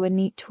back into a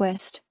neat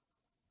twist.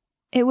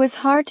 It was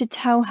hard to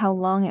tell how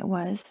long it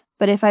was,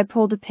 but if I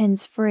pulled the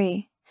pins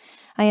free,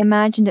 I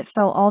imagined it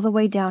fell all the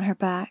way down her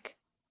back.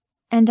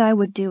 And I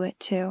would do it,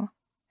 too.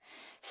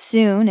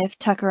 Soon, if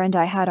Tucker and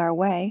I had our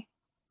way.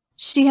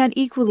 She had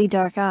equally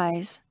dark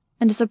eyes,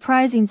 and a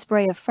surprising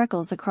spray of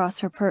freckles across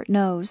her pert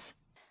nose.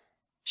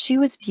 She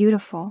was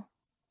beautiful.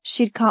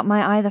 She'd caught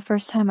my eye the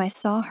first time I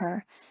saw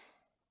her.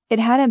 It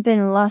hadn't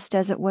been lust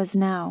as it was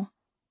now.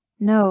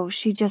 No,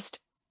 she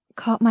just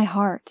caught my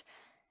heart.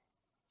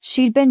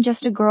 She'd been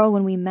just a girl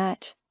when we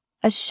met,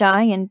 a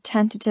shy and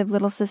tentative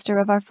little sister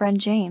of our friend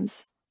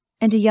James,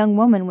 and a young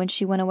woman when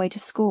she went away to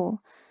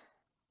school.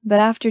 But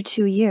after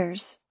 2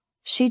 years,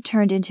 she'd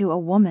turned into a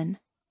woman.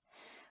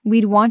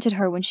 We'd wanted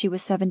her when she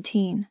was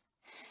 17,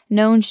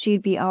 known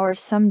she'd be ours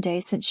someday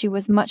since she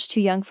was much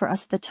too young for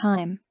us at the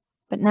time,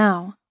 but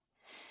now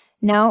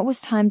it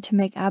was time to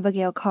make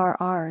Abigail Carr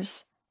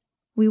ours.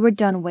 We were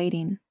done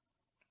waiting.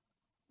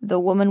 The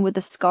woman with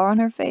the scar on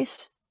her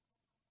face?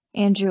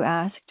 Andrew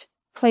asked,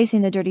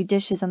 placing the dirty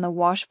dishes on the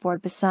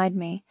washboard beside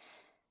me.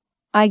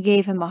 I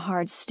gave him a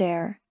hard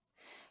stare.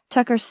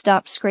 Tucker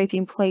stopped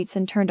scraping plates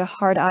and turned a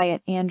hard eye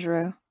at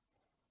Andrew.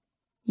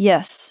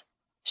 Yes,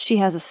 she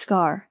has a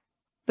scar,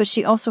 but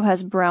she also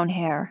has brown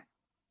hair,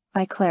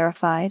 I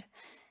clarified.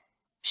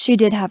 She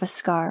did have a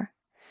scar.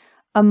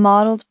 A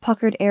mottled,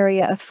 puckered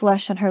area of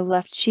flesh on her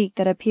left cheek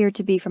that appeared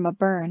to be from a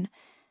burn.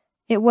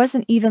 It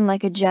wasn't even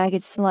like a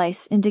jagged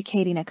slice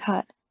indicating a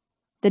cut.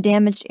 The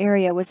damaged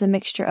area was a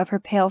mixture of her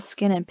pale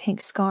skin and pink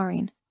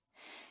scarring.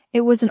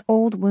 It was an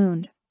old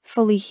wound,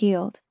 fully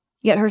healed,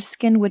 yet her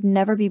skin would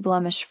never be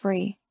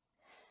blemish-free.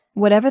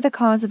 Whatever the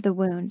cause of the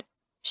wound,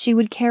 she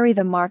would carry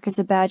the mark as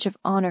a badge of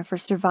honor for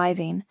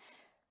surviving.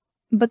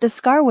 But the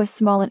scar was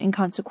small and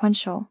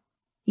inconsequential.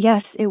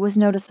 Yes, it was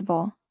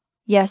noticeable.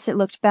 Yes, it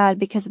looked bad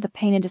because of the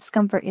pain and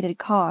discomfort it had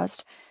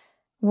caused.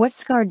 What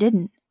scar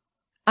didn't?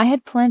 I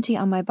had plenty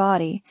on my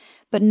body,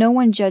 but no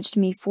one judged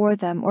me for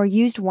them or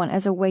used one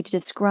as a way to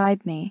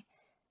describe me.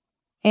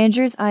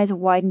 Andrew's eyes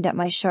widened at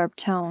my sharp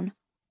tone,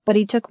 but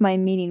he took my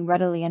meaning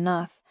readily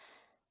enough.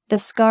 The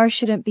scar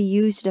shouldn't be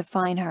used to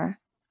define her.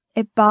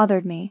 It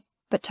bothered me,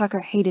 but Tucker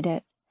hated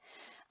it.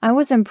 I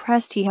was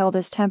impressed he held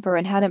his temper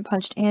and hadn't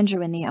punched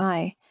Andrew in the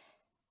eye.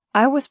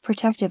 I was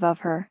protective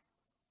of her.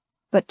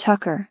 But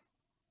Tucker.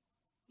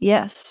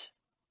 Yes,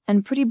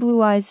 and pretty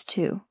blue eyes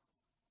too,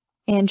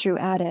 Andrew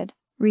added,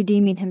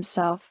 redeeming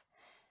himself.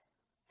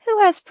 Who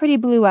has pretty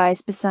blue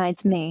eyes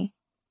besides me?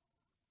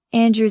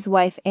 Andrew's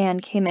wife Anne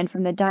came in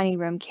from the dining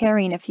room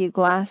carrying a few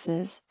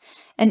glasses,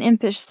 an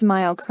impish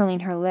smile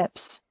curling her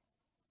lips.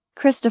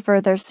 Christopher,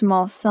 their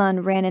small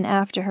son, ran in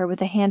after her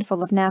with a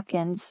handful of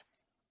napkins.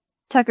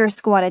 Tucker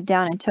squatted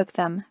down and took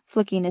them,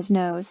 flicking his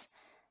nose.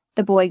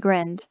 The boy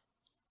grinned.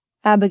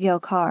 Abigail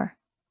Carr,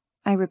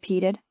 I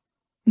repeated.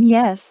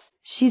 Yes,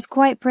 she's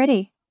quite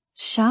pretty.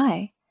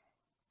 Shy,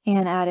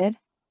 Anne added.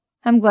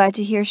 I'm glad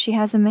to hear she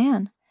has a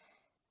man.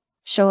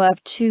 She'll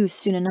have two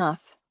soon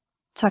enough,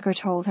 Tucker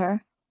told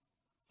her.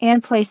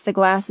 Anne placed the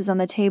glasses on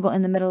the table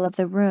in the middle of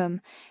the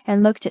room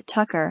and looked at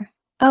Tucker.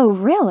 Oh,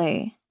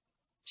 really?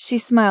 She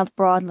smiled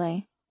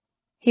broadly.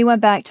 He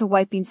went back to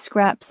wiping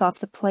scraps off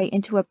the plate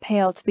into a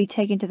pail to be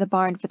taken to the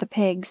barn for the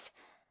pigs.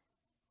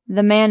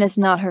 The man is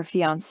not her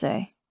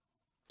fiancé,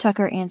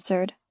 Tucker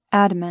answered,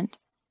 adamant.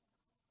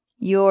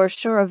 You're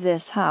sure of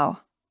this,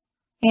 how?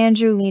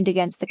 Andrew leaned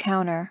against the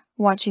counter,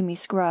 watching me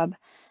scrub.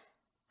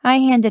 I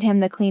handed him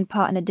the clean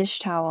pot and a dish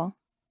towel.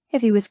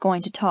 If he was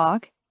going to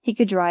talk, he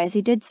could dry as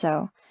he did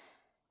so.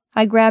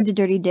 I grabbed a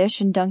dirty dish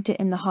and dunked it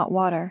in the hot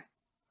water.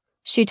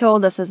 She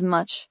told us as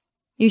much.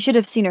 You should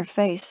have seen her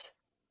face.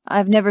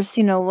 I've never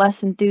seen a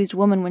less enthused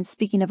woman when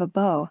speaking of a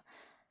beau,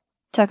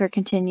 Tucker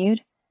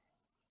continued.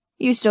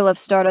 You still have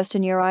stardust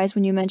in your eyes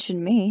when you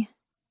mention me,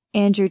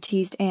 Andrew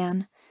teased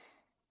Anne.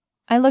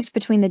 I looked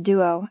between the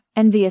duo,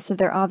 envious of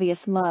their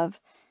obvious love.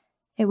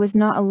 It was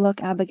not a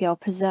look Abigail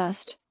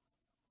possessed.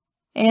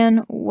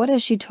 Anne, what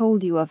has she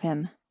told you of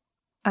him?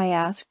 I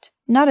asked,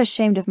 not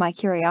ashamed of my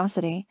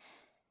curiosity.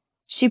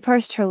 She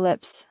pursed her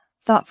lips,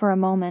 thought for a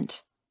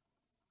moment.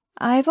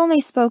 I've only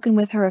spoken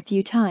with her a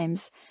few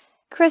times.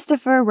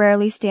 Christopher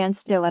rarely stands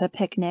still at a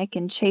picnic,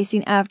 and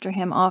chasing after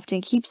him often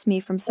keeps me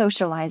from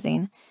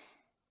socializing.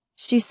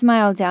 She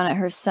smiled down at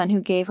her son, who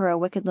gave her a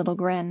wicked little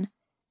grin.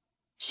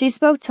 She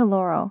spoke to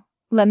Laurel.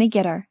 Let me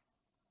get her.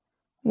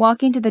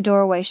 Walking to the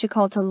doorway, she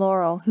called to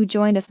Laurel, who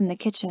joined us in the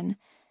kitchen.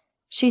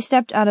 She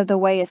stepped out of the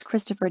way as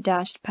Christopher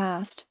dashed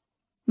past.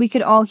 We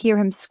could all hear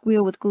him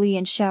squeal with glee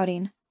and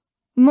shouting,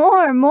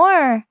 More,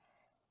 more!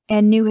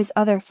 And knew his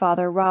other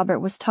father, Robert,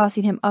 was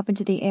tossing him up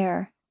into the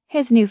air,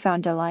 his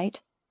newfound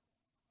delight.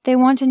 They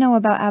want to know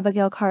about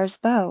Abigail Carr's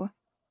beau.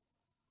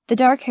 The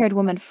dark-haired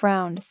woman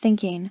frowned,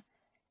 thinking,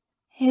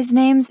 His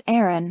name's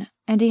Aaron,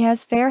 and he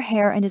has fair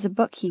hair and is a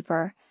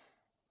bookkeeper.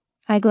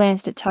 I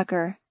glanced at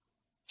Tucker.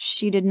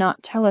 She did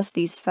not tell us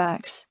these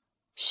facts.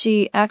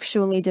 She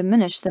actually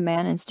diminished the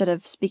man instead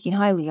of speaking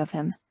highly of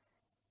him.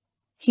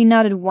 He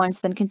nodded once,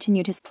 then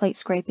continued his plate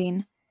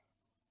scraping.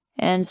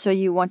 And so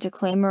you want to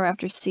claim her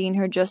after seeing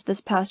her just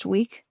this past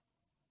week?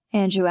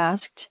 Andrew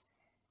asked.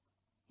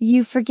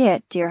 You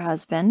forget, dear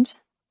husband,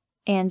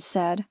 Anne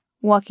said,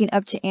 walking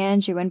up to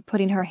Andrew and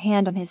putting her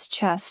hand on his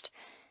chest.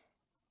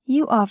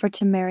 You offered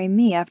to marry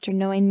me after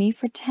knowing me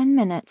for 10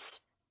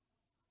 minutes.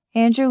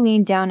 Andrew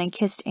leaned down and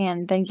kissed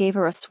Anne, then gave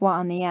her a swat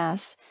on the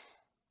ass.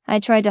 I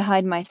tried to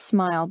hide my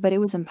smile, but it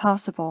was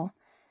impossible.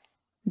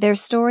 Their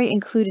story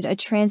included a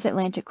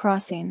transatlantic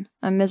crossing,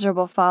 a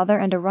miserable father,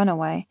 and a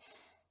runaway.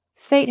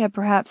 Fate had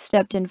perhaps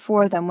stepped in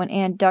for them when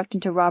Anne ducked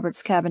into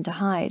Robert's cabin to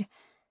hide.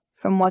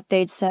 From what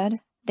they'd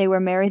said, they were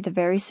married the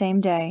very same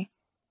day.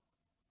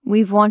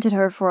 We've wanted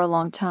her for a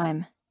long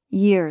time,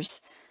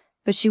 years,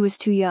 but she was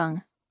too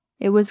young.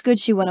 It was good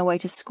she went away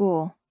to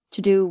school,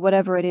 to do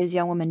whatever it is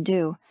young women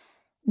do,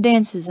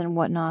 dances and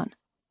whatnot.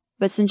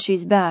 But since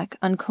she's back,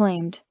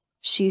 unclaimed,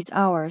 she's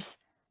ours.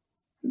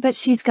 But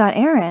she's got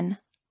Aaron,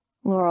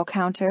 Laurel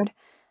countered.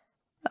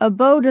 A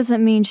beau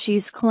doesn't mean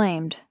she's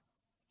claimed.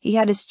 He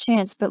had his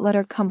chance but let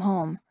her come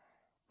home.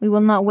 We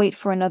will not wait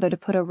for another to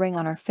put a ring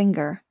on her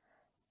finger.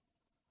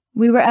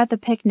 We were at the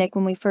picnic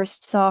when we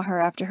first saw her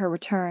after her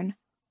return.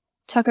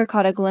 Tucker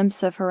caught a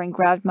glimpse of her and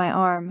grabbed my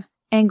arm,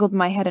 angled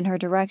my head in her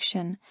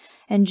direction,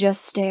 and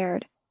just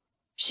stared.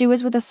 She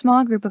was with a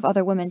small group of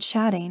other women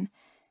chatting.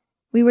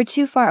 We were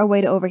too far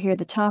away to overhear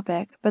the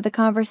topic, but the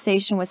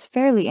conversation was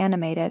fairly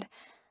animated.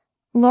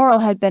 Laurel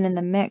had been in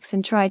the mix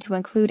and tried to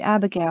include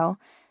Abigail,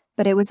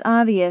 but it was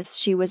obvious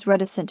she was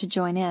reticent to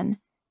join in.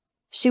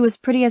 She was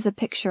pretty as a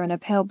picture in a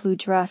pale blue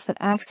dress that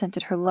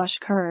accented her lush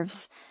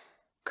curves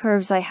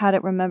I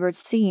hadn't remembered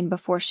seeing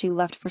before she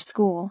left for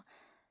school.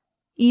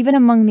 Even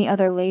among the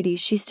other ladies,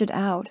 she stood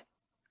out.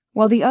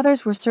 While the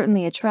others were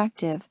certainly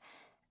attractive,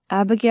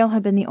 Abigail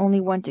had been the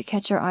only one to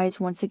catch our eyes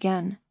once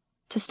again,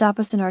 to stop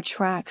us in our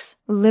tracks,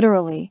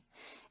 literally,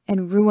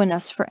 and ruin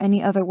us for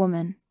any other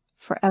woman,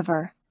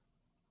 forever.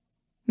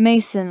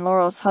 Mason,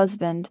 Laurel's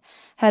husband,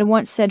 had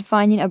once said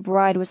finding a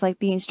bride was like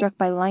being struck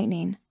by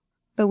lightning,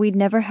 but we'd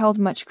never held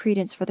much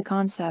credence for the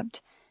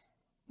concept.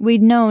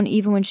 We'd known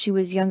even when she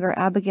was younger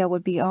Abigail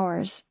would be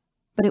ours,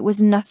 but it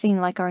was nothing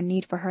like our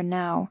need for her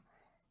now.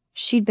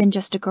 She'd been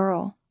just a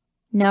girl.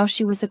 Now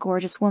she was a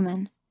gorgeous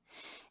woman.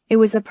 It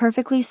was a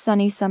perfectly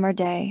sunny summer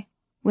day,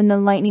 when the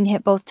lightning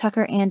hit both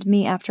Tucker and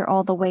me after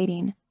all the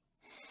waiting.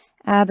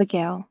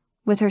 Abigail,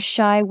 with her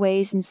shy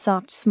ways and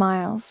soft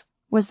smiles,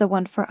 was the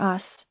one for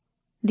us,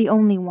 the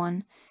only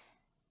one.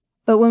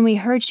 But when we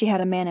heard she had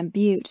a man in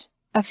Butte,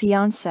 a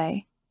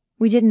fiancé,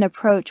 we didn't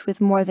approach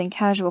with more than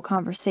casual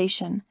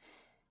conversation.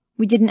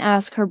 We didn't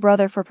ask her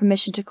brother for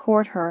permission to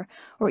court her,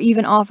 or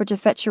even offer to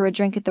fetch her a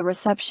drink at the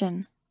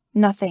reception.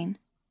 Nothing.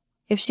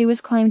 If she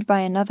was claimed by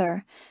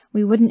another,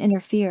 we wouldn't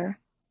interfere.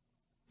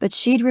 But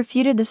she'd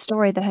refuted the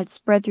story that had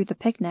spread through the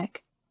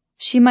picnic.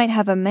 She might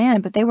have a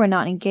man, but they were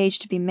not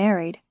engaged to be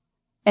married.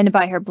 And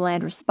by her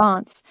bland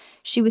response,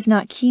 she was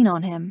not keen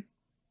on him.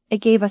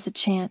 It gave us a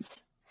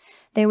chance.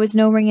 There was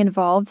no ring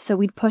involved, so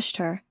we'd pushed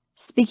her,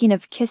 speaking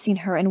of kissing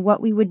her and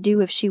what we would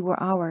do if she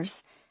were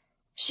ours.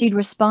 She'd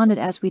responded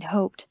as we'd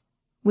hoped,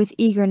 with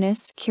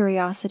eagerness,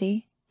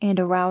 curiosity, and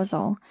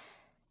arousal.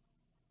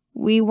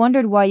 "We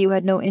wondered why you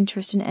had no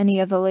interest in any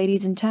of the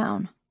ladies in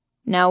town.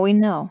 Now we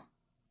know,"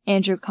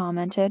 Andrew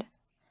commented.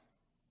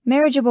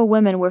 Marriageable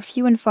women were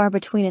few and far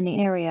between in the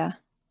area.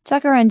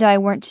 Tucker and I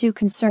weren't too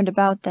concerned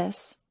about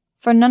this,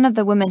 for none of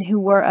the women who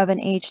were of an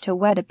age to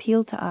wed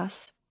appealed to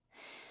us.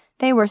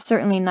 They were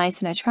certainly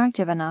nice and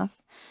attractive enough,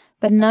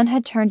 but none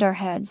had turned our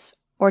heads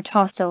or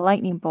tossed a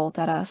lightning bolt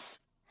at us.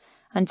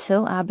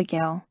 Until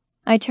Abigail.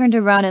 I turned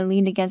around and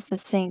leaned against the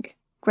sink,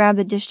 grabbed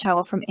the dish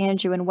towel from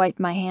Andrew and wiped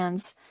my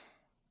hands.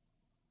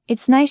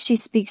 "It's nice she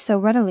speaks so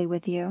readily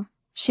with you.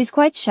 She's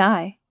quite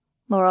shy,"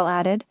 Laurel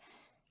added.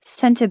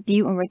 "Sent to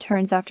Butte and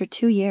returns after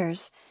 2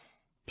 years.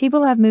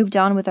 People have moved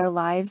on with their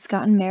lives,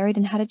 gotten married,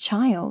 and had a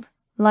child,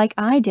 like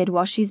I did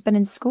while she's been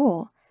in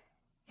school.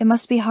 It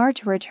must be hard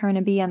to return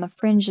and be on the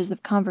fringes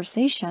of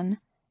conversation."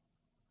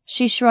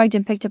 She shrugged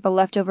and picked up a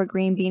leftover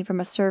green bean from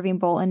a serving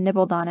bowl and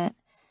nibbled on it.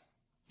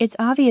 "It's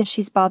obvious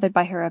she's bothered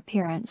by her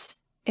appearance.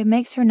 It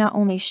makes her not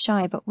only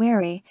shy but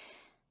wary.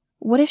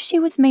 What if she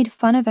was made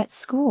fun of at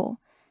school?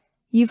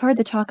 You've heard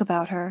the talk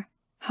about her,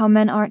 how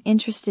men aren't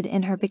interested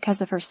in her because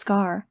of her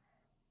scar."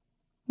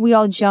 We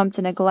all jumped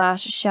and a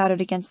glass shattered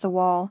against the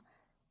wall.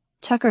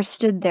 Tucker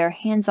stood there,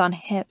 hands on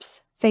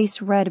hips,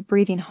 face red,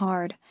 breathing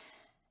hard.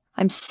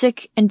 "I'm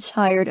sick and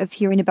tired of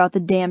hearing about the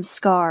damn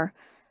scar.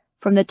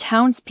 From the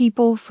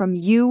townspeople, from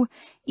you,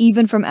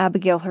 even from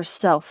Abigail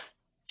herself.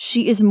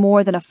 She is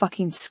more than a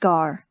fucking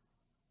scar."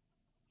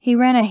 He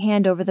ran a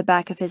hand over the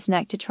back of his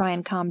neck to try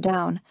and calm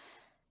down.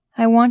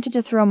 I wanted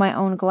to throw my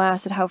own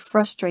glass at how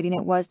frustrating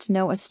it was to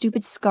know a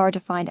stupid scar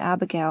defined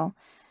Abigail,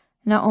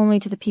 not only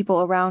to the people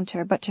around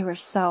her, but to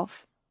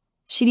herself.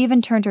 She'd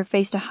even turned her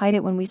face to hide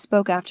it when we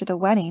spoke after the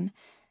wedding.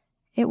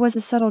 It was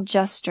a subtle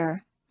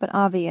gesture, but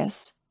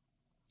obvious.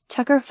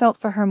 Tucker felt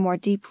for her more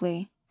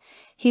deeply.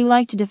 He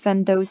liked to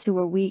defend those who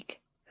were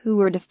weak, who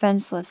were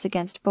defenseless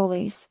against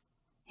bullies.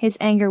 His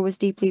anger was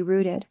deeply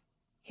rooted,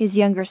 his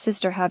younger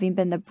sister having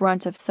been the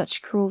brunt of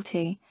such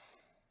cruelty.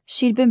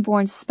 She'd been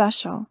born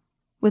special,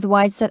 with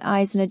wide-set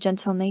eyes and a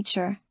gentle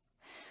nature.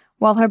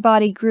 While her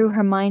body grew,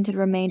 her mind had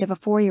remained of a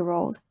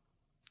 4-year-old.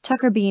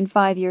 Tucker, being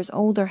 5 years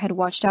older, had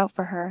watched out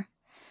for her,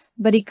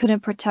 but he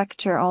couldn't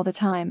protect her all the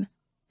time,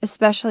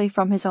 especially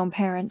from his own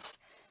parents.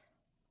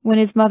 When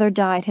his mother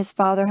died, his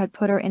father had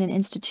put her in an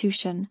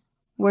institution,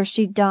 where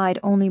she died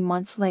only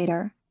months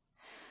later.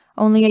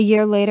 Only a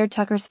year later,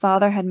 Tucker's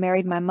father had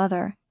married my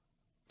mother.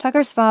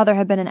 Tucker's father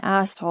had been an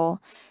asshole,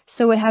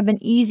 so it had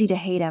been easy to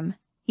hate him,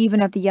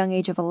 even at the young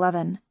age of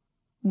 11.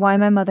 Why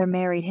my mother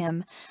married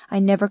him, I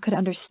never could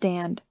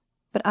understand,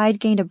 but I'd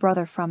gained a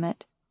brother from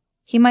it.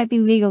 He might be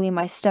legally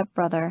my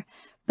stepbrother,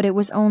 but it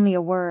was only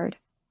a word.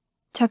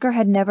 Tucker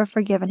had never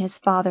forgiven his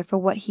father for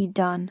what he'd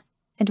done,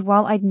 and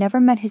while I'd never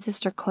met his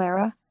sister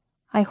Clara,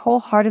 I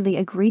wholeheartedly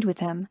agreed with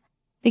him.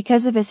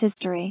 Because of his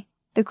history,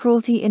 the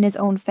cruelty in his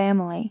own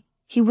family,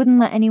 he wouldn't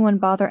let anyone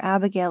bother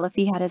Abigail if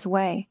he had his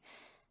way.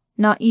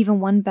 Not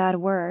even one bad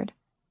word.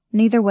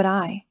 Neither would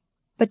I.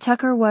 But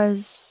Tucker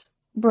was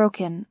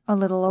broken a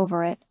little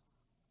over it.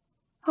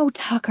 "Oh,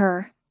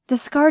 Tucker, the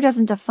scar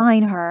doesn't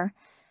define her."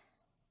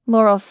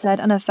 Laurel said,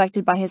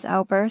 unaffected by his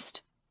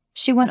outburst.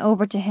 She went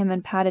over to him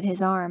and patted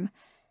his arm.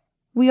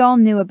 We all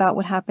knew about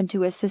what happened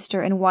to his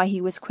sister and why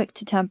he was quick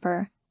to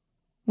temper.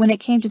 When it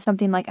came to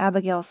something like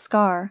Abigail's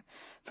scar,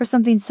 for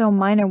something so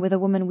minor with a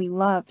woman we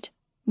loved,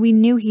 we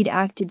knew he'd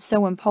acted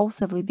so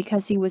impulsively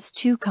because he was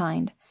too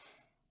kind.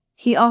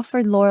 He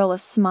offered Laurel a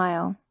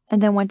smile,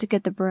 and then went to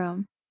get the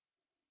broom.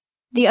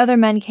 The other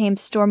men came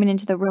storming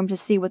into the room to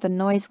see what the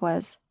noise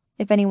was,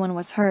 if anyone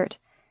was hurt.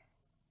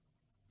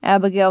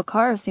 "Abigail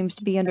Carr seems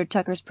to be under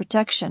Tucker's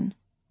protection,"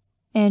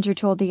 Andrew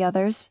told the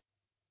others.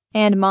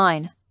 "And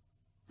mine,"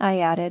 I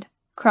added,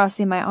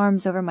 crossing my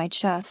arms over my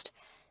chest.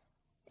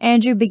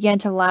 Andrew began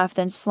to laugh,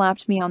 then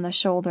slapped me on the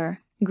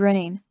shoulder,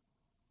 grinning.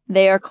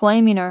 "They are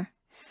claiming her.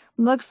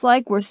 Looks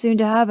like we're soon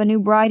to have a new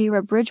bride here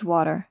at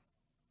Bridgewater."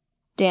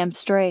 "Damn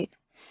straight.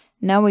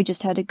 Now we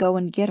just had to go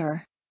and get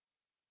her."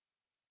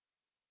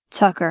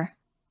 Tucker.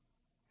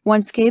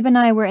 Once Gabe and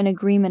I were in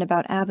agreement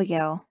about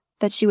Abigail,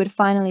 that she would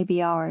finally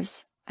be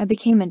ours, I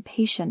became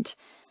impatient.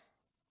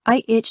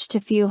 I itched to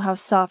feel how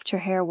soft her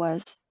hair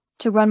was,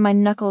 to run my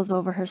knuckles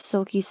over her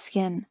silky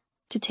skin,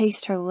 to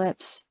taste her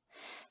lips,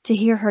 to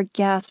hear her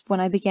gasp when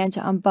I began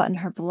to unbutton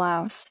her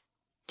blouse,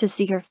 to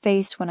see her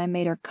face when I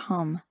made her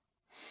come.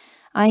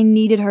 I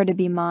needed her to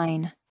be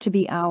mine, to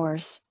be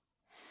ours.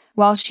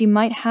 While she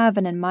might have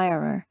an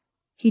admirer,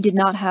 he did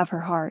not have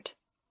her heart.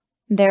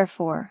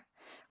 Therefore,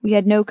 we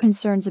had no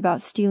concerns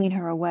about stealing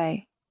her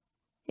away.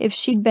 If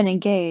she'd been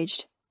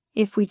engaged,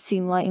 if we'd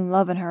seen light and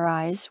love in her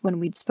eyes when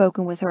we'd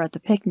spoken with her at the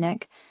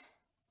picnic,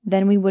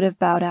 then we would have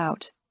bowed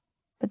out.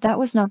 But that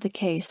was not the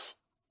case.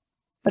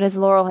 But as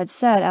Laurel had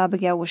said,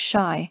 Abigail was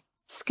shy,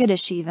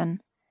 skittish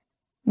even.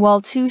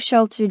 While 2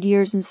 sheltered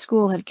years in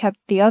school had kept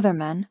the other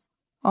men,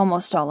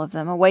 almost all of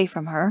them, away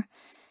from her,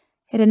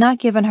 it had not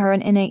given her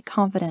an innate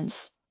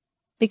confidence.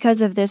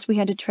 Because of this, we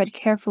had to tread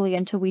carefully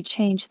until we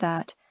changed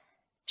that.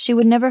 She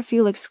would never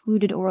feel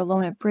excluded or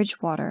alone at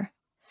Bridgewater.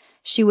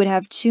 She would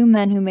have 2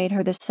 men who made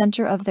her the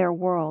center of their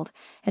world,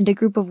 and a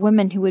group of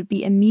women who would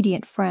be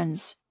immediate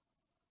friends.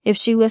 If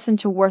she listened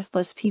to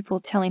worthless people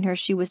telling her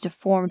she was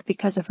deformed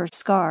because of her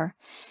scar,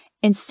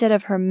 instead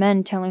of her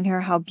men telling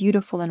her how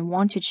beautiful and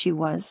wanted she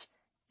was,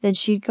 then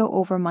she'd go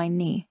over my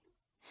knee.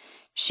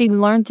 She'd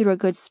learn through a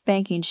good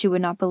spanking she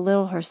would not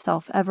belittle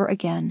herself ever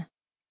again.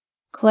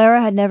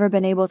 Clara had never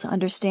been able to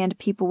understand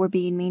people were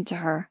being mean to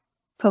her,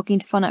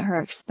 poking fun at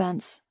her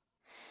expense.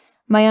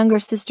 My younger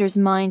sister's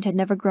mind had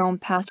never grown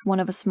past one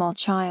of a small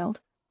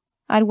child.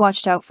 I'd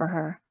watched out for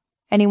her.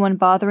 Anyone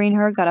bothering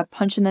her got a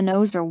punch in the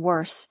nose or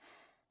worse.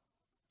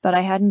 But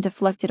I hadn't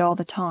deflected all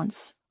the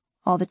taunts,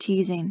 all the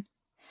teasing.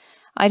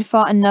 I'd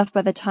fought enough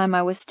by the time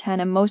I was 10,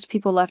 and most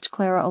people left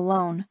Clara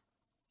alone.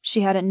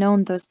 She hadn't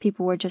known those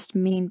people were just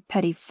mean,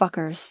 petty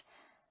fuckers.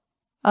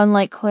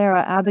 Unlike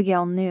Clara,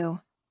 Abigail knew,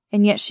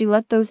 and yet she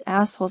let those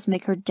assholes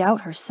make her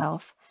doubt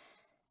herself.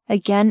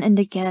 Again and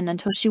again,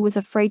 until she was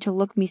afraid to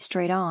look me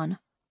straight on,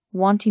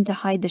 wanting to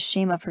hide the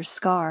shame of her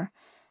scar.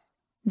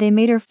 They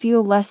made her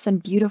feel less than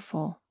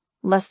beautiful,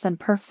 less than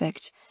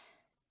perfect.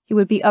 It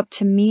would be up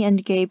to me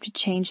and Gabe to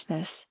change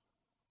this.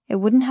 It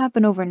wouldn't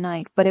happen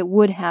overnight, but it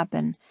would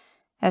happen,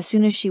 as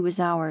soon as she was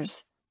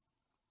ours.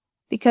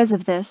 Because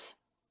of this,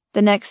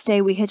 the next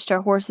day we hitched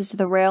our horses to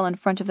the rail in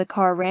front of the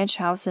Carr ranch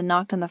house and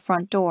knocked on the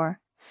front door,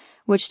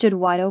 which stood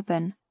wide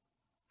open.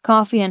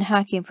 Coughing and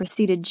hacking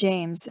preceded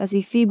James as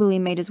he feebly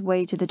made his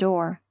way to the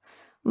door,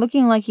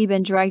 looking like he'd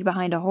been dragged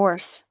behind a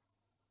horse.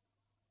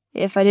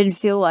 "If I didn't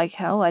feel like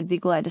hell, I'd be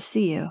glad to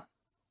see you,"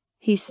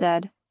 he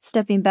said,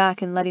 stepping back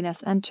and letting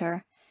us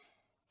enter.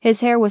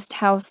 His hair was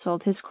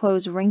tousled, his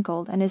clothes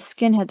wrinkled, and his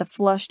skin had the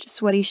flushed,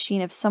 sweaty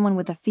sheen of someone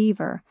with a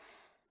fever.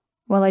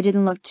 While I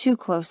didn't look too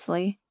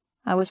closely,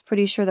 I was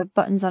pretty sure the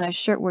buttons on his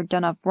shirt were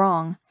done up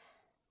wrong.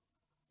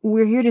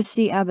 "We're here to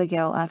see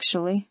Abigail,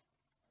 actually."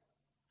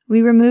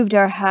 We removed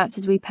our hats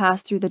as we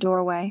passed through the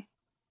doorway.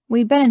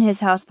 We'd been in his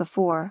house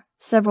before,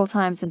 several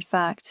times in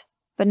fact,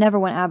 but never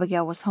when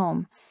Abigail was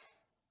home.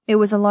 It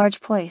was a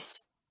large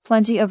place,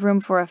 plenty of room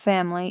for a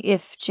family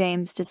if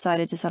James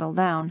decided to settle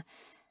down.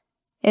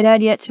 It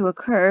had yet to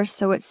occur,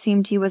 so it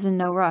seemed he was in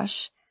no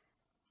rush.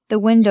 The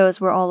windows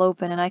were all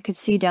open, and I could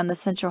see down the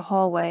central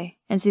hallway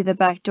and see the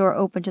back door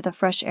open to the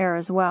fresh air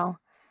as well.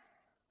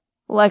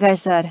 "Like I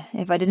said,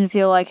 if I didn't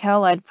feel like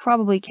hell, I'd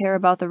probably care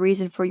about the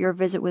reason for your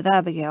visit with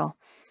Abigail.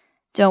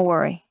 Don't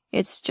worry,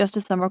 it's just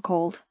a summer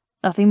cold,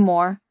 nothing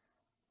more."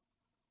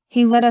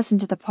 He led us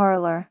into the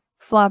parlor,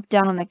 flopped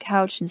down on the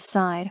couch and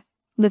sighed,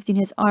 lifting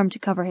his arm to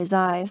cover his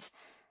eyes.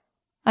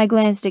 I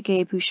glanced at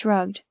Gabe, who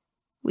shrugged.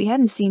 We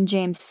hadn't seen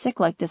James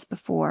sick like this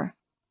before.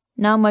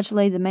 Not much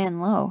laid the man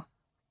low.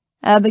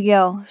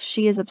 "Abigail,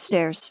 she is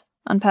upstairs,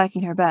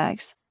 unpacking her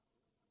bags,"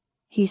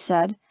 he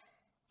said.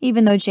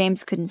 Even though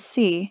James couldn't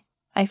see,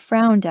 I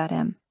frowned at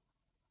him.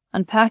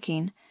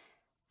 "Unpacking?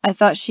 I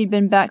thought she'd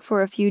been back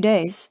for a few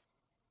days."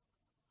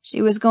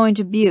 "She was going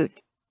to Butte,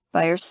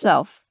 by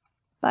herself,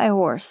 by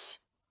horse."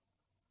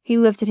 He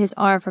lifted his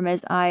arm from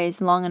his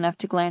eyes long enough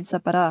to glance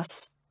up at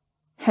us.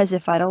 As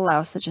if I'd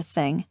allow such a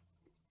thing.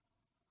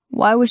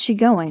 "Why was she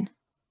going?"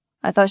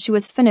 I thought she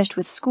was finished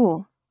with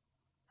school,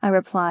 I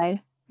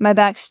replied, my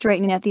back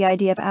straightening at the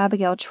idea of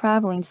Abigail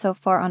traveling so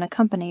far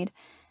unaccompanied.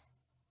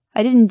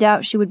 I didn't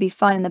doubt she would be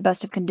fine in the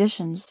best of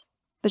conditions,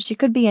 but she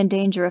could be in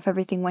danger if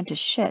everything went to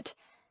shit.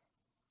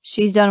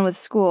 She's done with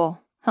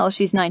school. Hell,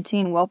 she's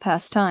 19, well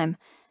past time.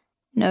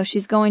 No,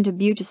 she's going to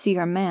Butte to see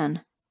her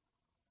man.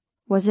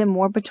 Was it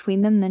more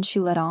between them than she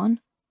let on?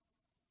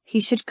 He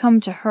should come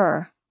to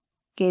her,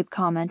 Gabe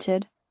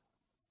commented.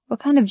 What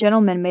kind of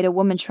gentleman made a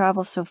woman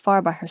travel so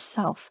far by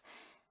herself?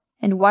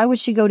 And why would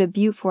she go to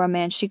Butte for a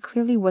man she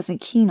clearly wasn't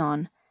keen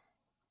on?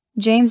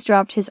 James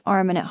dropped his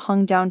arm and it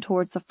hung down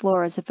towards the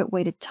floor as if it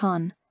weighed a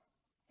ton.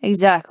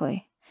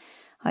 Exactly.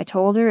 I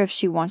told her if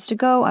she wants to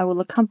go, I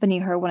will accompany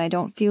her when I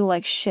don't feel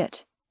like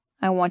shit.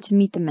 I want to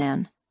meet the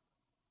man.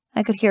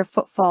 I could hear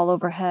footfall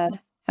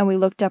overhead, and we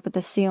looked up at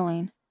the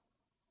ceiling.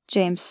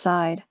 James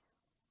sighed.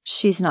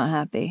 She's not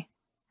happy.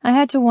 I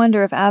had to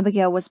wonder if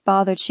Abigail was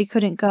bothered she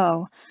couldn't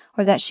go,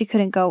 or that she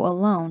couldn't go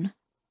alone.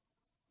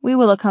 We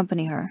will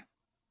accompany her,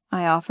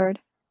 I offered.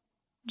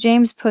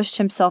 James pushed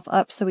himself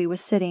up so he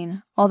was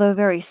sitting, although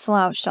very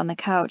slouched, on the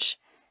couch.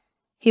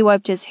 He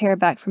wiped his hair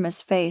back from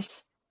his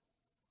face.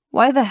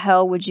 Why the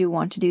hell would you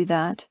want to do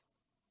that?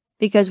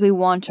 Because we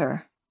want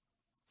her.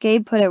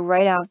 Gabe put it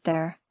right out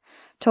there,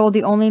 told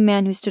the only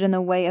man who stood in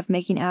the way of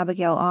making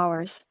Abigail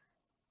ours.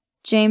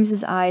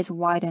 James's eyes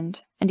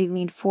widened, and he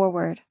leaned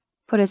forward,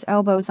 put his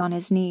elbows on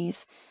his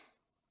knees.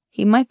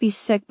 He might be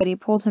sick, but he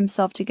pulled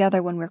himself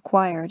together when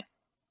required.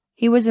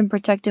 He was in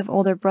protective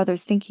older brother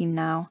thinking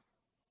now.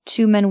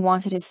 2 men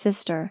wanted his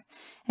sister,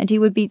 and he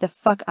would beat the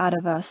fuck out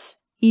of us,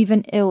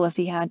 even ill if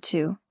he had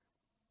to.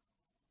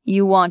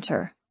 You want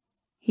her,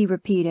 he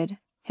repeated,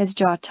 his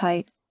jaw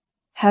tight.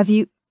 Have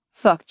you—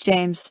 Fuck,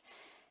 James.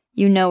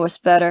 You know us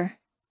better.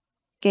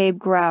 Gabe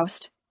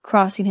groused,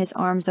 crossing his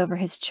arms over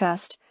his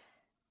chest.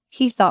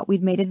 He thought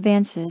we'd made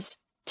advances,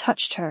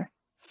 touched her,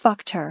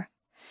 fucked her.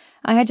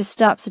 I had to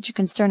stop such a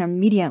concern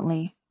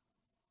immediately.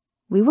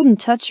 We wouldn't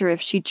touch her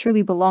if she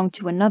truly belonged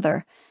to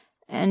another,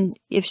 and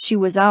if she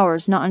was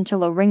ours not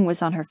until a ring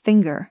was on her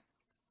finger.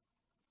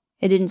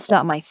 It didn't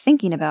stop my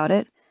thinking about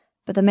it,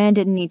 but the man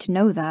didn't need to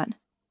know that.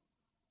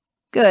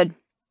 Good,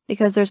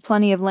 because there's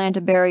plenty of land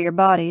to bury your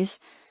bodies,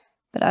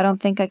 but I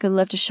don't think I could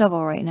lift a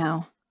shovel right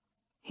now.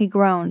 He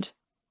groaned.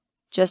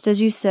 Just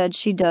as you said,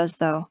 she does,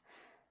 though.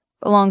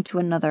 Belong to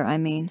another, I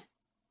mean.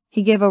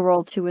 He gave a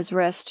roll to his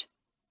wrist.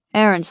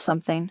 Aaron's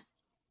something.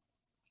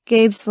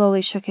 Gabe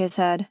slowly shook his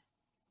head.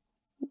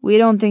 We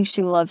don't think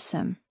she loves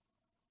him.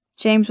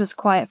 James was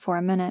quiet for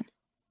a minute.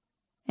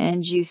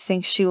 And you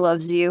think she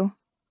loves you?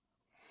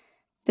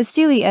 The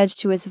steely edge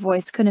to his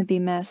voice couldn't be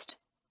missed.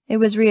 It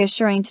was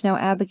reassuring to know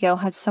Abigail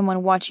had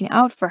someone watching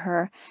out for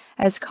her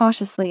as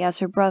cautiously as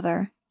her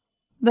brother.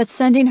 But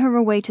sending her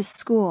away to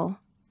school,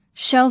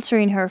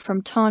 sheltering her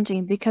from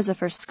taunting because of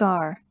her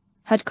scar,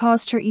 had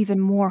caused her even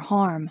more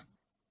harm.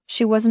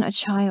 She wasn't a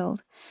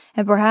child,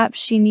 and perhaps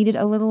she needed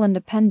a little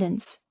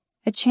independence,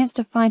 a chance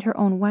to find her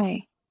own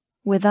way,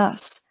 with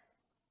us.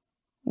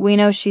 We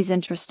know she's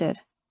interested,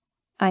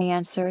 I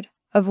answered,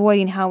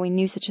 avoiding how we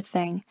knew such a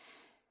thing.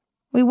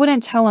 We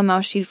wouldn't tell him how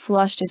she'd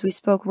flushed as we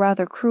spoke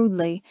rather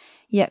crudely,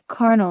 yet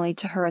carnally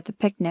to her at the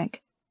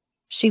picnic.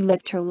 She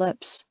licked her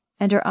lips,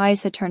 and her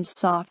eyes had turned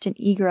soft and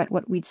eager at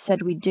what we'd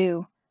said we'd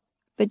do.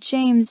 But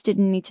James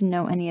didn't need to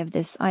know any of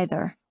this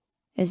either.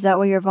 Is that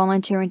why you're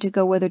volunteering to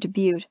go with her to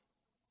Butte?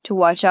 To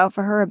watch out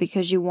for her or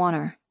because you want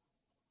her?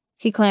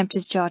 He clamped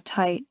his jaw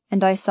tight,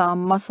 and I saw a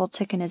muscle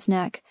tick in his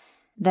neck.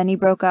 Then he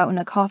broke out in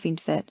a coughing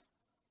fit.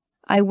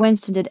 I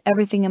winced and did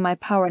everything in my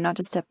power not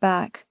to step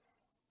back.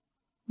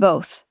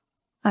 Both,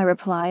 I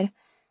replied.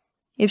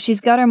 If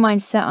she's got her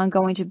mind set on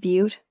going to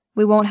Butte,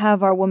 we won't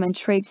have our woman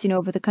traipsing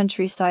over the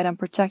countryside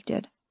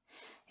unprotected.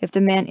 If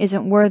the man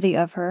isn't worthy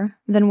of her,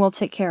 then we'll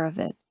take care of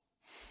it.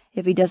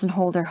 If he doesn't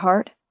hold her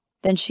heart,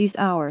 then she's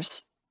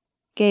ours.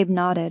 Gabe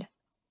nodded.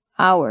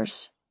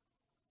 Ours.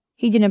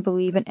 He didn't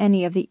believe in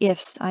any of the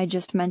ifs I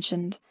just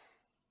mentioned.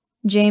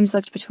 James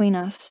looked between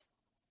us.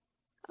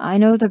 I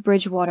know the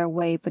Bridgewater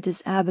way, but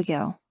does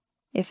Abigail?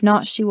 If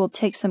not, she will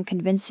take some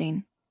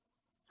convincing.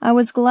 I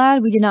was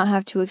glad we did not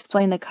have to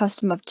explain the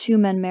custom of 2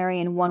 men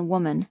marrying 1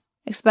 woman,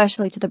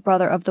 especially to the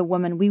brother of the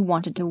woman we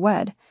wanted to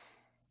wed.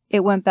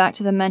 It went back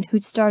to the men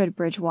who'd started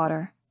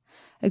Bridgewater,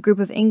 a group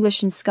of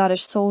English and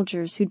Scottish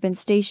soldiers who'd been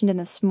stationed in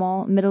the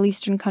small Middle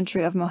Eastern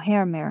country of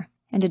Mohermer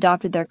and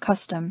adopted their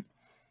custom.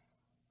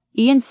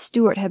 Ian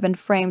Stewart had been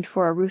framed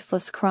for a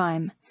ruthless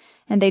crime,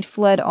 and they'd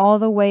fled all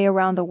the way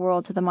around the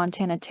world to the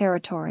Montana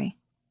Territory,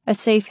 a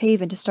safe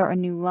haven to start a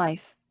new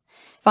life,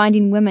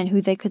 finding women who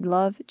they could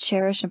love,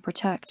 cherish, and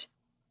protect.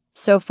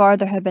 So far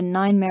there had been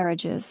 9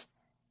 marriages.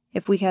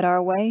 If we had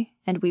our way,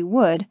 and we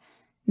would,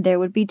 there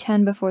would be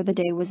 10 before the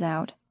day was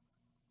out.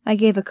 I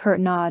gave a curt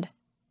nod.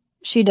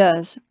 She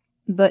does,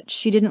 but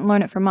she didn't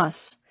learn it from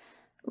us.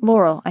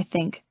 Laurel, I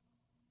think.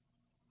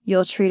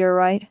 You'll treat her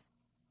right?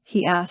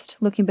 He asked,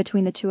 looking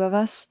between the 2 of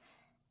us.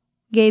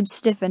 Gabe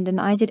stiffened, and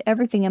I did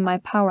everything in my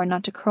power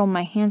not to curl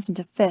my hands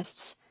into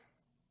fists.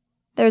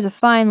 There's a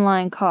fine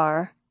line,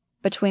 Carr.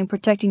 between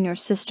protecting your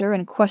sister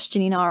and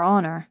questioning our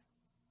honor.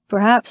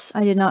 Perhaps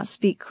I did not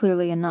speak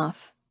clearly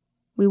enough.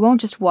 We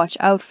won't just watch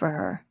out for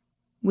her.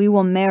 We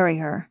will marry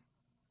her."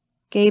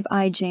 Gabe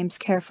eyed James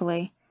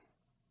carefully.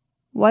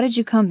 "Why did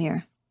you come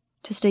here?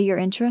 To state your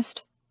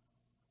interest?"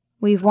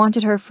 "We've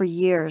wanted her for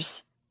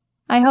years."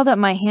 I held up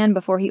my hand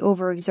before he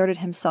overexerted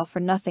himself for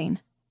nothing.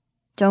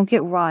 "Don't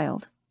get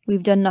riled.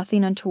 We've done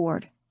nothing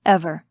untoward.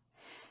 Ever.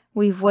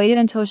 We've waited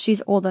until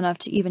she's old enough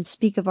to even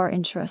speak of our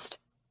interest.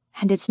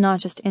 And it's not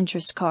just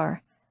interest,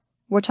 Carr.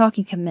 We're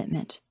talking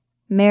commitment.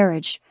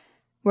 Marriage.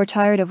 We're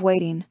tired of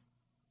waiting."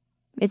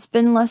 "It's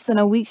been less than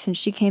a week since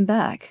she came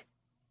back,"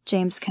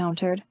 James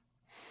countered.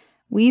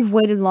 "We've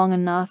waited long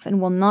enough and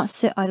will not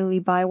sit idly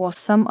by while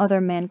some other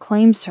man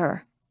claims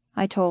her,"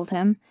 I told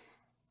him.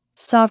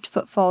 Soft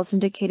footfalls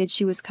indicated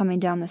she was coming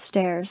down the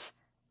stairs.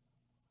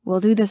 "We'll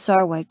do this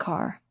our way,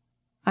 Carr,"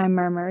 I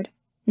murmured,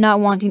 not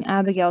wanting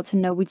Abigail to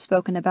know we'd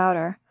spoken about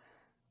her.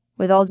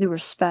 "With all due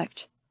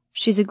respect,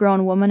 she's a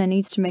grown woman and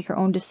needs to make her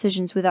own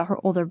decisions without her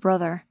older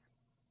brother."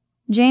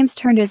 James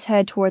turned his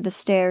head toward the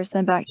stairs,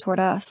 then back toward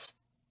us.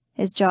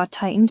 His jaw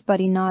tightened, but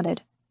he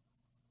nodded.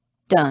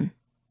 "Done."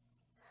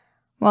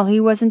 While he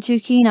wasn't too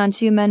keen on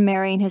two men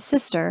marrying his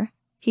sister,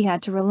 he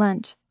had to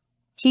relent.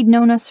 He'd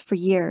known us for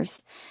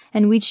years,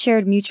 and we'd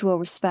shared mutual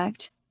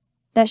respect.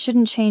 That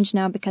shouldn't change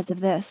now because of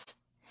this.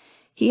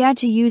 He had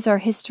to use our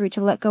history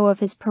to let go of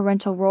his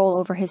parental role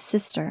over his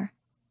sister.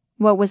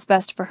 What was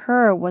best for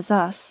her was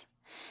us,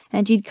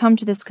 and he'd come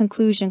to this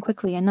conclusion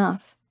quickly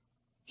enough.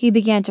 He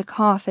began to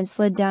cough and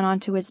slid down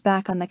onto his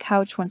back on the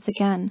couch once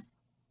again.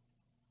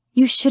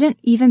 "You shouldn't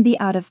even be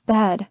out of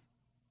bed,"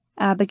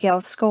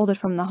 Abigail scolded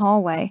from the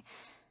hallway.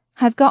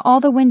 "I've got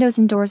all the windows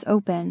and doors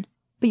open,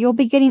 but you'll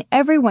be getting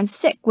everyone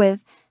sick with—"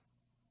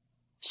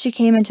 She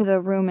came into the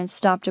room and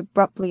stopped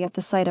abruptly at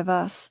the sight of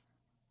us.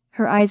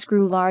 Her eyes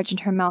grew large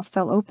and her mouth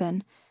fell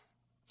open.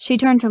 She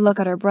turned to look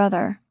at her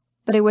brother,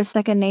 but it was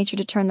second nature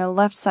to turn the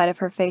left side of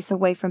her face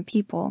away from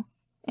people,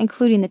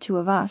 including the two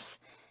of us.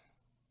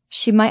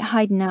 She might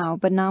hide now,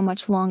 but not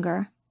much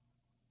longer.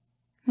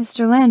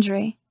 "Mr.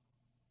 Landry,"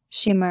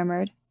 she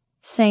murmured,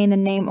 saying the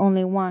name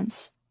only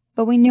once,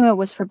 but we knew it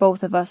was for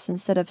both of us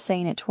instead of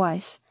saying it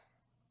twice.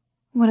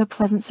 "What a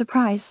pleasant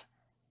surprise."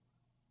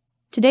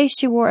 Today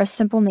she wore a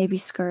simple navy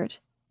skirt,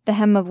 the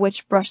hem of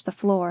which brushed the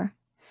floor.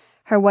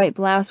 Her white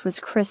blouse was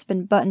crisp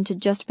and buttoned to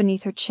just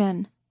beneath her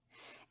chin.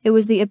 It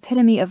was the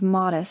epitome of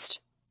modest,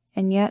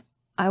 and yet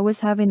I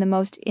was having the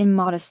most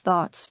immodest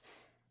thoughts.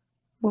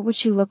 What would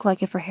she look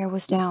like if her hair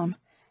was down?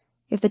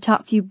 If the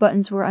top few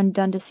buttons were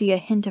undone to see a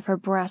hint of her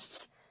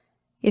breasts?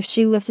 If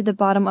she lifted the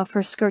bottom of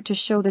her skirt to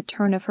show the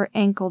turn of her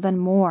ankle, then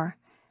more?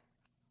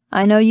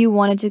 "I know you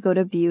wanted to go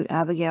to Butte,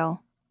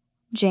 Abigail,"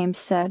 James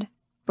said,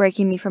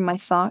 breaking me from my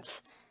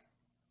thoughts.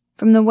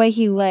 From the way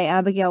he lay,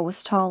 Abigail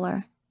was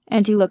taller,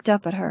 and he looked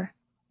up at her.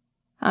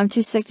 "I'm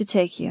too sick to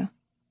take you,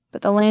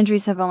 but the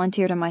Landrys have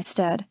volunteered in my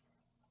stead."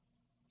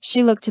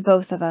 She looked to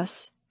both of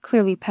us,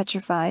 clearly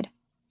petrified.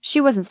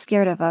 She wasn't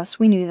scared of us,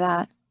 we knew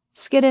that.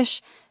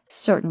 Skittish?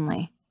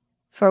 Certainly.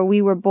 For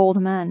we were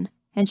bold men,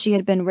 and she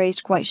had been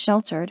raised quite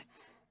sheltered.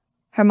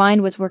 Her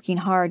mind was working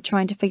hard,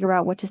 trying to figure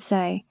out what to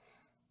say.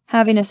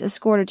 Having us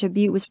escorted to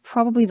Butte was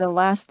probably the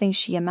last thing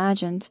she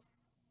imagined.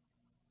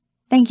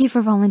 "Thank you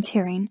for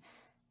volunteering,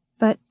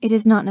 but it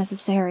is not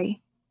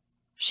necessary,"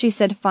 she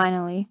said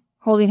finally,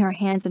 holding her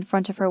hands in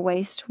front of her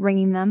waist,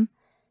 wringing them.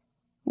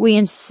 "We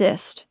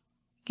insist,"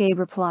 Gabe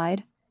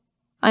replied.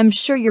 "I'm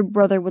sure your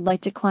brother would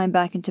like to climb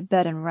back into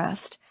bed and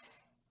rest.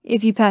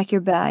 If you pack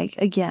your bag,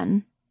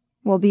 again,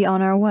 we'll be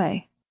on our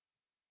way."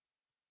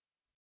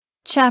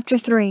 Chapter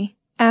 3.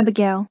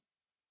 Abigail.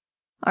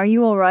 "Are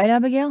you all right,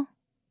 Abigail?"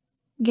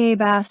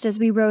 Gabe asked as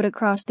we rode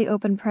across the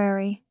open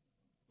prairie.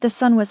 The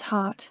sun was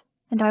hot,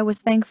 and I was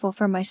thankful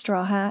for my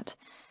straw hat.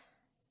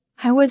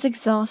 I was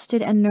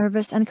exhausted and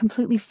nervous and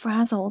completely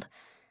frazzled.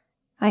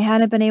 I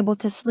hadn't been able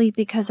to sleep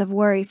because of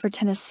worry for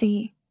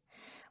Tennessee.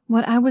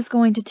 What I was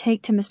going to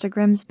take to Mr.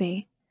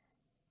 Grimsby.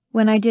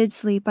 When I did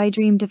sleep, I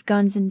dreamed of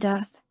guns and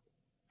death,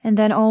 and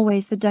then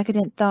always the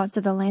decadent thoughts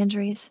of the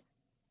Landrys.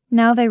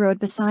 Now they rode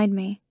beside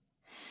me.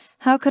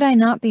 How could I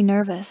not be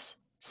nervous,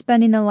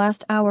 spending the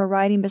last hour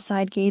riding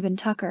beside Gabe and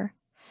Tucker,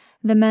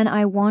 the men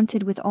I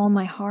wanted with all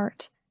my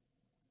heart?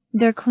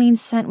 Their clean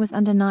scent was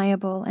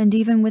undeniable, and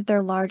even with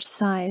their large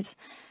size,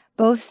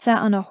 both sat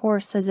on a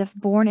horse as if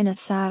born in a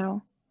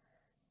saddle.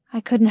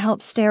 I couldn't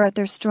help stare at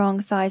their strong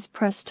thighs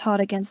pressed taut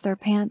against their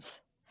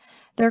pants,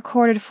 their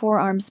corded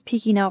forearms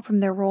peeking out from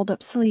their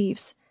rolled-up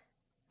sleeves,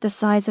 the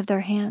size of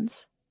their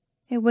hands.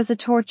 It was a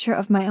torture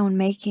of my own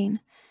making.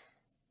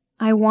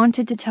 I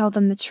wanted to tell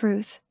them the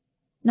truth,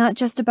 not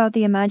just about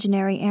the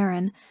imaginary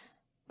Aaron,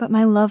 but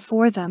my love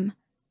for them.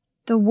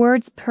 The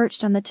words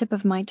perched on the tip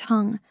of my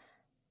tongue.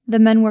 The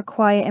men were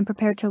quiet and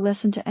prepared to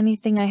listen to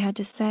anything I had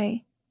to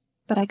say,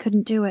 but I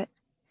couldn't do it.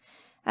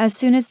 As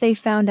soon as they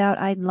found out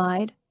I'd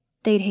lied,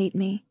 they'd hate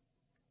me.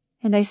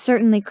 And I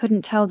certainly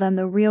couldn't tell them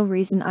the real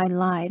reason I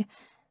lied.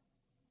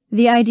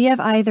 The idea of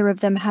either of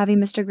them having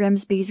Mr.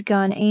 Grimsby's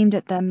gun aimed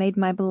at them made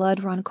my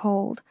blood run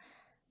cold.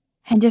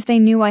 And if they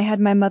knew I had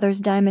my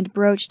mother's diamond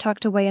brooch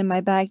tucked away in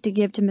my bag to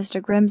give to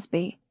Mr.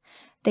 Grimsby,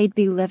 they'd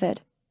be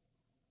livid.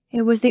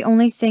 It was the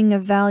only thing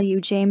of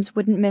value James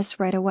wouldn't miss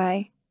right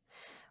away.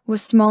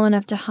 Was small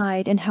enough to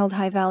hide and held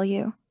high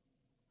value.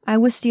 I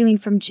was stealing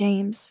from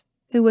James,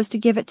 who was to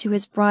give it to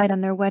his bride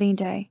on their wedding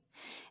day,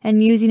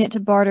 and using it to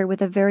barter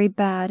with a very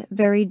bad,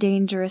 very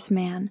dangerous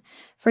man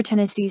for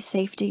Tennessee's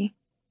safety.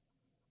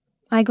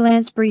 I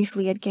glanced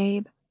briefly at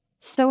Gabe,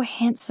 so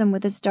handsome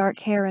with his dark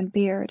hair and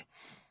beard,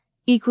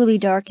 equally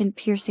dark and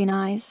piercing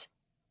eyes.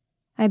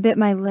 I bit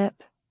my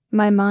lip,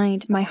 my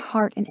mind, my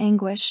heart in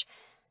anguish.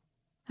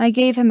 I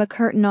gave him a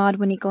curt nod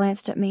when he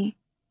glanced at me,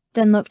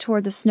 then looked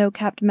toward the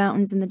snow-capped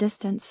mountains in the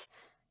distance.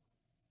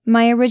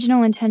 My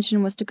original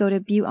intention was to go to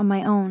Butte on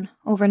my own,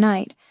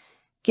 overnight,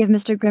 give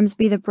Mr.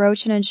 Grimsby the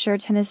brooch and ensure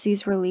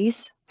Tennessee's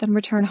release, then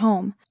return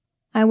home.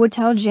 I would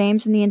tell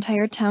James and the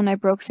entire town I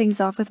broke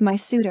things off with my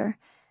suitor.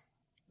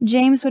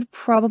 James would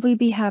probably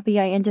be happy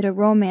I ended a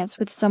romance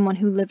with someone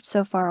who lived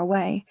so far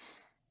away.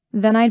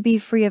 Then I'd be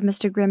free of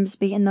Mr.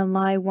 Grimsby and the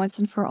lie once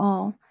and for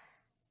all.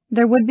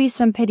 There would be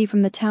some pity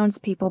from the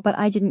townspeople, but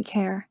I didn't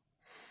care.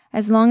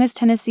 As long as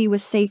Tennessee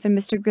was safe and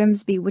Mr.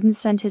 Grimsby wouldn't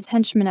send his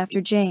henchmen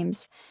after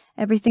James,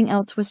 everything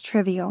else was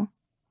trivial.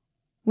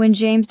 When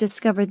James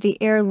discovered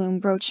the heirloom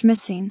brooch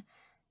missing,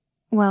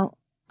 well,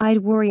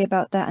 I'd worry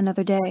about that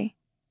another day.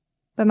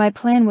 But my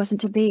plan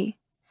wasn't to be.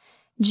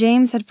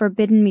 James had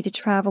forbidden me to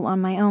travel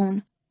on my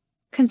own.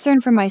 Concern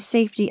for my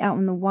safety out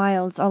in the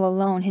wilds all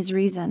alone his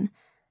reason.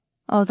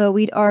 Although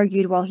we'd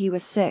argued while he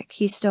was sick,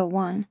 he still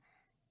won.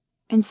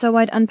 And so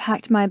I'd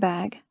unpacked my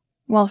bag,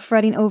 while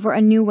fretting over a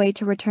new way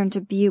to return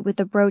to Butte with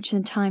the brooch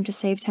in time to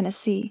save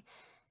Tennessee.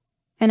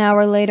 An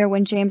hour later,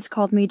 when James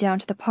called me down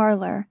to the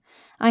parlor,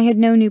 I had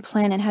no new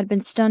plan and had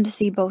been stunned to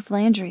see both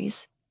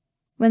Landrys.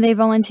 When they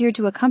volunteered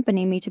to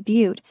accompany me to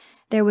Butte,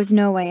 there was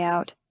no way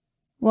out.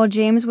 While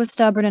James was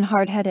stubborn and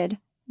hard-headed,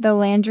 the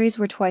Landrys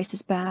were twice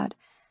as bad.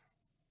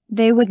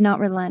 They would not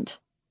relent.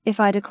 If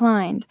I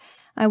declined,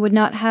 I would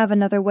not have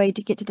another way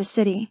to get to the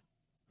city.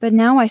 But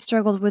now I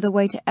struggled with a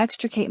way to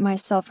extricate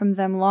myself from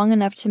them long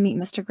enough to meet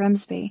Mr.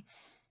 Grimsby.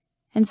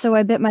 And so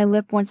I bit my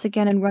lip once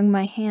again and wrung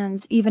my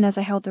hands, even as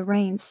I held the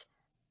reins.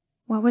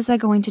 What was I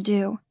going to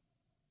do?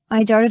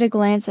 I darted a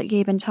glance at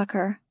Gabe and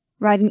Tucker,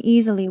 riding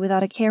easily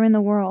without a care in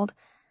the world.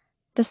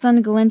 The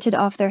sun glinted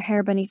off their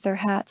hair beneath their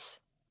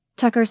hats,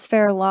 Tucker's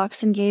fair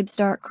locks and Gabe's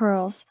dark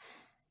curls.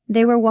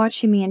 They were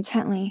watching me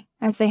intently,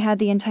 as they had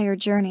the entire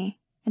journey,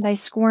 and I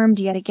squirmed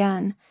yet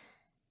again.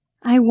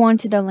 I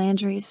wanted the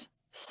Landrys.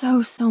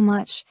 So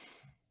much.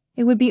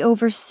 It would be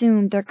over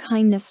soon, their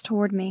kindness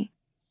toward me.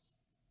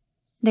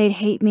 They'd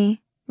hate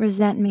me,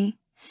 resent me,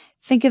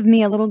 think of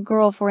me a little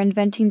girl for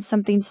inventing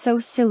something so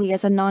silly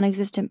as a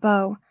non-existent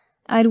beau.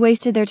 I'd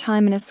wasted their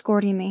time in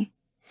escorting me.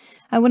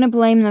 I wouldn't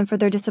blame them for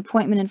their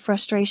disappointment and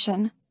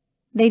frustration.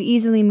 They'd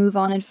easily move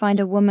on and find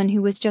a woman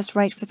who was just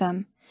right for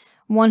them,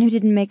 one who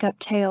didn't make up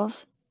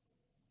tales.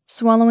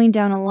 Swallowing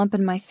down a lump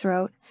in my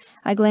throat,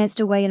 I glanced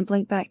away and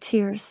blinked back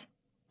tears.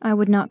 I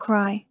would not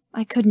cry.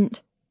 I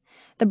couldn't.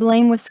 The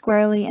blame was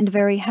squarely and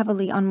very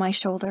heavily on my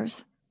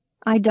shoulders.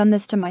 I'd done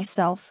this to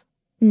myself.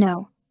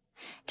 No.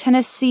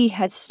 Tennessee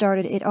had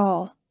started it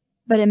all,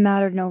 but it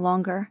mattered no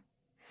longer.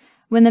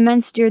 When the men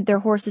steered their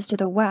horses to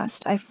the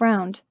west, I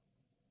frowned.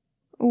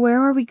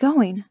 "Where are we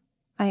going?"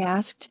 I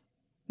asked.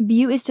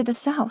 "Butte is to the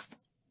south."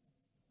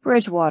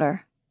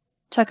 "Bridgewater,"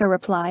 Tucker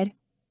replied.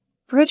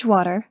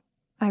 "Bridgewater?"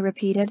 I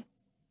repeated.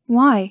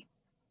 "Why?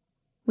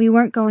 We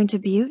weren't going to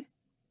Butte?"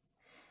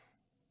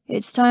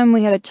 "It's time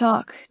we had a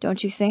talk,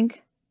 don't you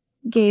think?"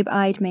 Gabe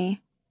eyed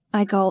me.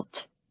 I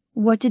gulped.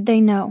 What did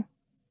they know?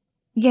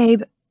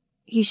 "Gabe,"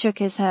 he shook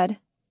his head.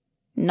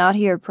 "Not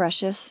here,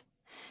 precious.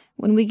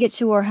 When we get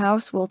to our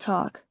house, we'll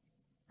talk."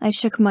 I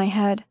shook my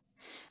head.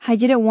 I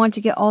didn't want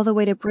to get all the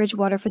way to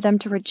Bridgewater for them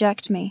to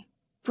reject me.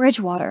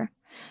 Bridgewater,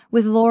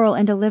 with Laurel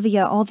and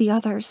Olivia, all the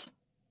others.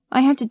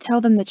 I had to tell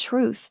them the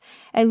truth,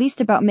 at least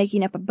about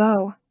making up a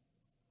beau.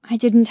 I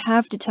didn't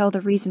have to tell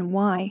the reason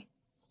why.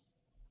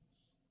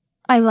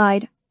 I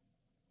lied.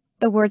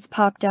 The words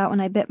popped out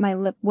and I bit my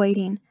lip,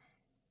 waiting.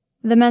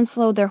 The men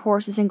slowed their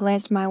horses and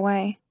glanced my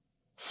way.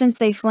 Since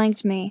they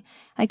flanked me,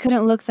 I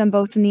couldn't look them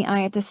both in the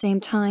eye at the same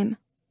time,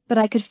 but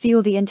I could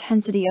feel the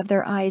intensity of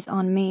their eyes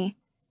on me.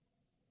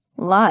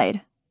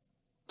 "Lied?"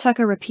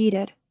 Tucker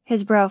repeated,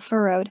 his brow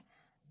furrowed.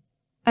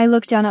 I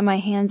looked down at my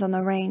hands on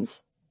the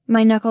reins.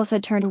 My knuckles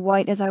had turned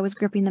white as I was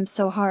gripping them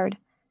so hard.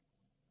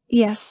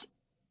 "Yes,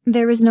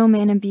 there is no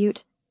man in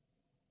Butte."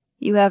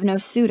 "You have no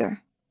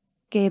suitor?"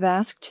 Gabe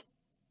asked.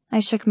 I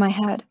shook my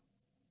head.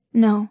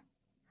 "No."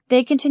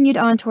 They continued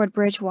on toward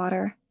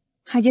Bridgewater.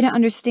 I didn't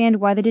understand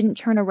why they didn't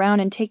turn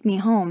around and take me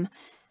home,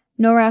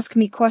 nor ask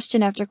me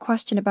question after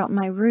question about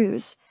my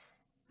ruse.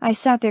 I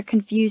sat there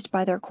confused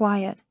by their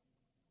quiet.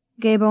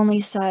 Gabe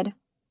only said,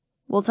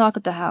 "We'll talk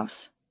at the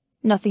house."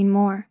 Nothing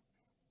more.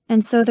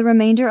 And so the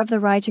remainder of the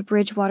ride to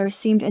Bridgewater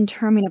seemed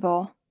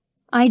interminable.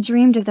 I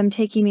dreamed of them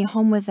taking me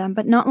home with them,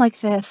 but not like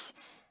this.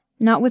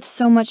 Not with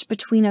so much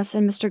between us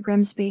and Mr.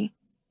 Grimsby.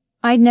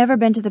 I'd never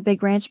been to the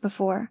big ranch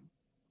before.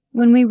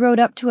 When we rode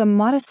up to a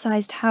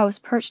modest-sized house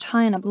perched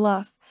high on a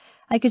bluff,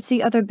 I could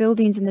see other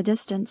buildings in the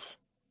distance.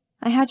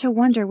 I had to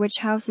wonder which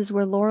houses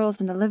were Laurel's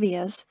and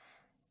Olivia's.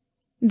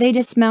 They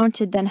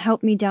dismounted, then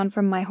helped me down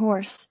from my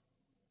horse.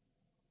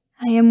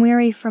 "I am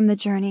weary from the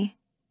journey,"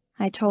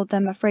 I told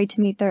them, afraid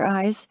to meet their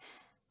eyes.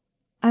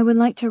 "I would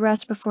like to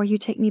rest before you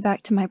take me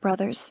back to my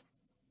brother's."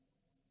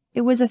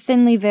 It was a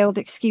thinly veiled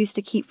excuse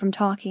to keep from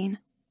talking,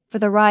 for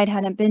the ride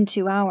hadn't been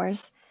 2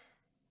 hours.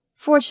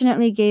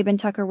 Fortunately, Gabe and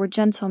Tucker were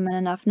gentlemen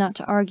enough not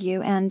to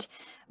argue, and,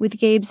 with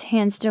Gabe's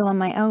hand still on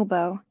my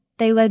elbow,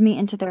 they led me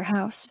into their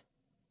house.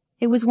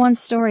 It was 1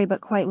 story but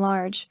quite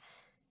large.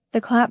 The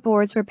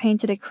clapboards were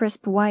painted a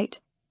crisp white,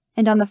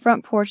 and on the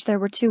front porch there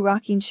were 2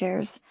 rocking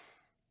chairs.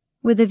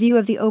 With a view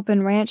of the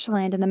open ranch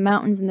land and the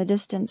mountains in the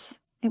distance,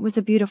 it was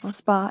a beautiful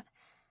spot.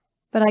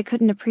 But I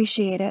couldn't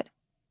appreciate it.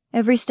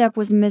 Every step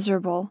was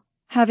miserable,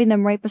 having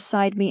them right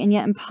beside me and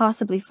yet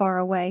impossibly far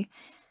away.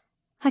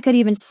 I could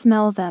even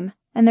smell them,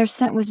 and their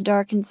scent was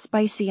dark and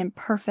spicy and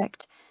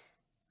perfect.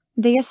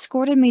 They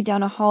escorted me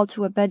down a hall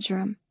to a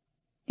bedroom.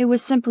 It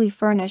was simply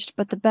furnished,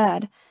 but the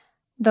bed,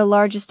 the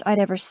largest I'd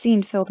ever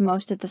seen, filled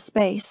most of the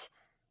space.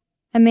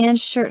 A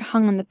man's shirt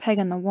hung on the peg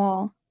on the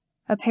wall.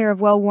 A pair of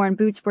well-worn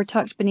boots were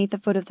tucked beneath the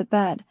foot of the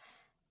bed,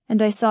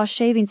 and I saw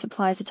shaving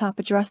supplies atop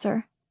a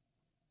dresser.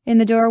 In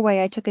the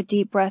doorway I took a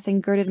deep breath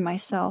and girded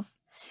myself,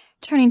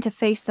 turning to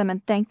face them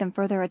and thank them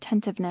for their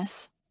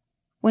attentiveness.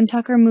 When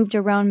Tucker moved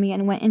around me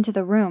and went into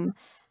the room,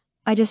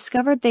 I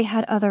discovered they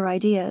had other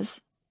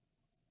ideas.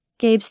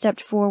 Gabe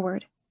stepped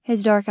forward,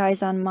 his dark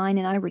eyes on mine,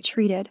 and I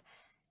retreated.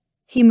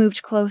 He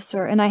moved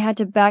closer, and I had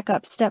to back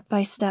up step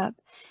by step,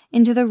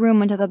 into the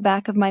room until the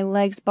back of my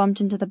legs bumped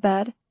into the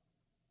bed.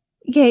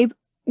 "Gabe,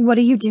 what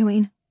are you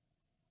doing?"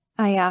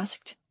 I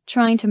asked,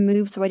 trying to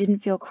move so I didn't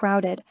feel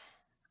crowded.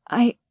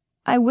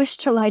 I wish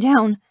to lie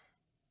down."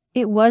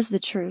 It was the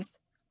truth,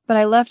 but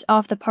I left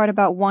off the part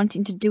about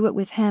wanting to do it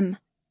with him,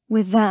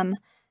 with them.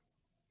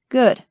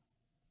 "Good,"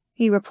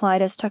 he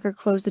replied as Tucker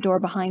closed the door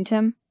behind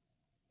him.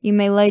 "You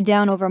may lay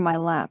down over my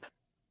lap."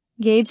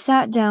 Gabe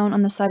sat down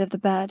on the side of the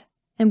bed,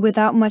 and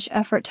without much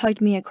effort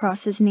tugged me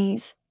across his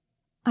knees.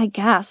 I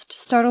gasped,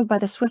 startled by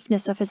the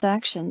swiftness of his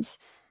actions.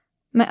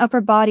 My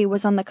upper body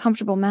was on the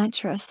comfortable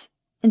mattress,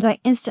 and I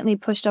instantly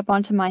pushed up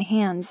onto my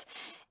hands,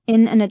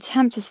 in an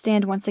attempt to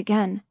stand once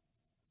again.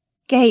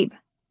 "Gabe!"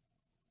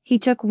 He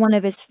took one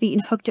of his feet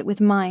and hooked it with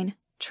mine,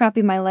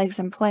 trapping my legs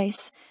in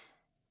place.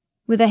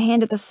 With a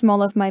hand at the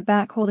small of my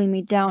back holding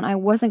me down, I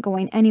wasn't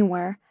going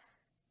anywhere.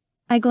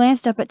 I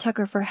glanced up at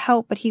Tucker for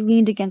help, but he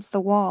leaned against the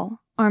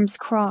wall, arms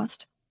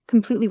crossed,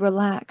 completely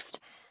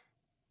relaxed.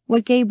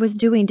 What Gabe was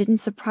doing didn't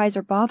surprise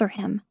or bother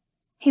him.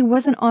 He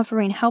wasn't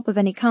offering help of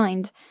any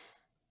kind.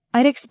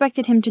 I'd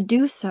expected him to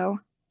do so,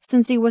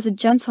 since he was a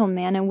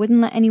gentleman and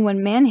wouldn't let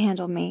anyone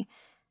manhandle me.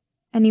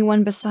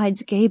 Anyone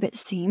besides Gabe, it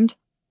seemed.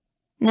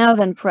 "Now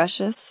then,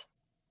 precious,"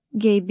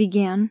 Gabe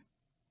began.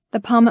 The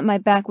palm at my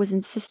back was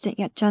insistent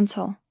yet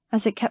gentle,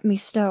 as it kept me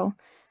still.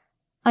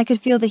 I could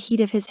feel the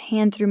heat of his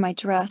hand through my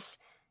dress.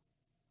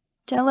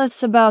 "Tell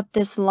us about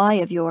this lie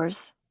of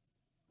yours."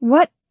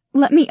 "What?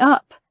 Let me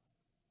up!"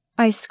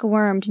 I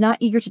squirmed, not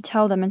eager to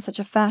tell them in such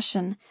a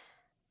fashion.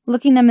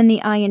 Looking them in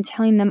the eye and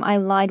telling them I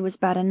lied was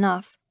bad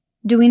enough.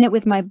 Doing it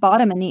with my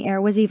bottom in the air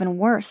was even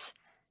worse.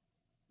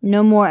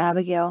 "No more,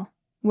 Abigail.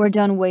 We're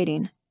done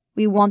waiting.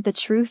 We want the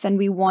truth, and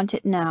we want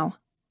it now."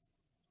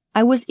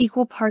 I was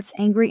equal parts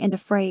angry and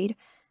afraid.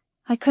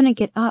 I couldn't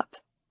get up,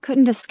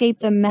 couldn't escape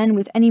the men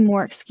with any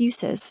more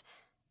excuses.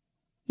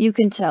 "You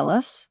can tell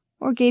us,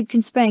 or Gabe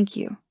can spank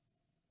you,"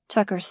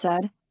 Tucker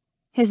said.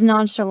 His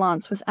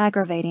nonchalance was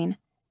aggravating.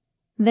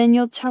 "Then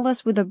you'll tell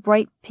us with a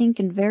bright pink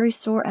and very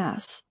sore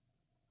ass."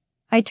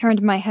 I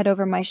turned my head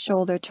over my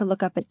shoulder to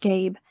look up at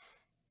Gabe.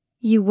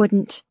 "You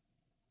wouldn't."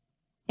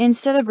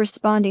 Instead of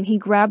responding, he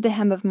grabbed the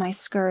hem of my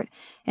skirt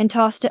and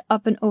tossed it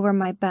up and over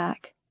my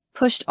back,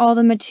 pushed all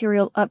the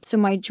material up so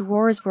my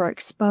drawers were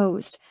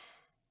exposed.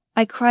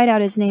 I cried out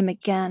his name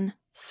again,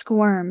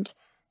 squirmed.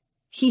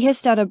 He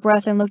hissed out a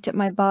breath and looked at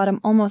my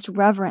bottom almost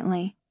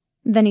reverently.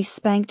 Then he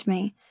spanked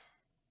me.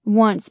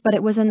 Once, but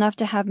it was enough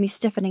to have me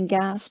stiffen and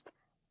gasp.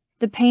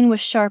 The pain was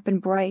sharp and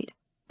bright,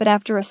 but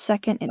after a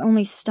second it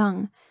only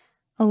stung,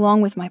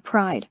 along with my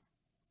pride.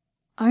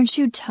 "Aren't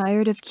you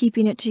tired of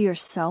keeping it to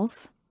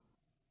yourself?"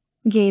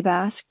 Gabe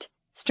asked,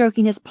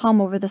 stroking his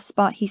palm over the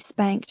spot he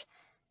spanked.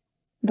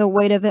 "The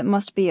weight of it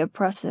must be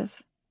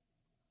oppressive."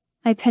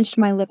 I pinched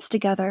my lips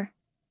together.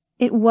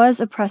 It was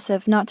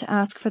oppressive not to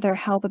ask for their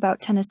help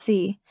about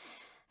Tennessee,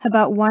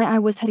 about why I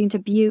was heading to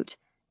Butte,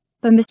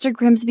 but Mr.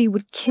 Grimsby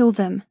would kill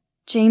them,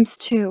 James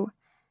too,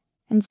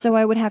 and so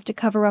I would have to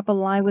cover up a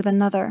lie with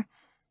another.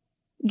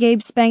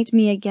 Gabe spanked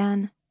me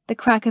again, the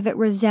crack of it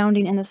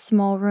resounding in the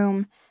small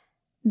room.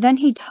 Then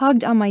he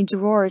tugged on my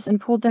drawers and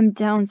pulled them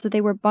down so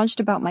they were bunched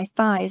about my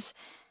thighs.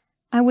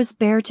 I was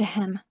bare to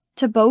him,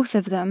 to both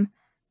of them.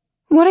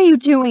 "What are you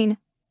doing?"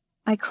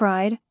 I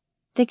cried.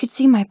 They could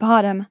see my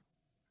bottom.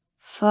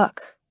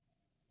 "Fuck,"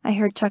 I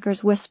heard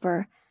Tucker's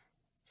whisper.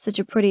 "Such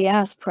a pretty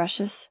ass,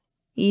 precious,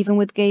 even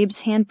with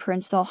Gabe's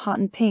handprints all hot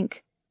and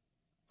pink."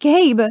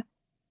 Gabe!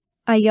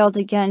 I yelled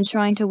again,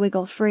 trying to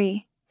wiggle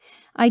free.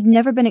 I'd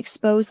never been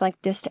exposed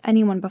like this to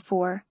anyone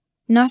before.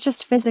 Not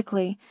just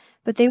physically,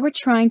 but they were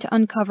trying to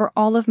uncover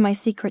all of my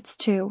secrets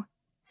too.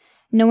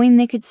 Knowing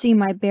they could see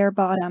my bare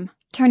bottom,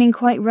 turning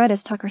quite red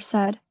as Tucker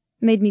said,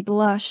 made me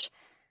blush.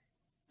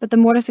 But the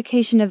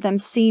mortification of them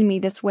seeing me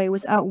this way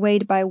was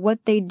outweighed by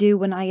what they'd do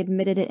when I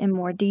admitted it in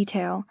more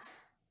detail.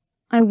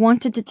 I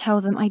wanted to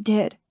tell them I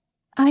did.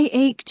 I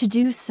ached to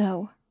do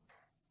so.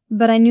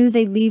 But I knew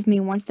they'd leave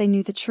me once they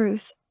knew the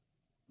truth.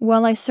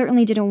 While I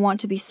certainly didn't want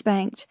to be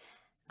spanked,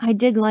 I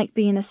did like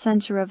being the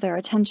center of their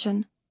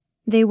attention.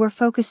 They were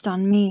focused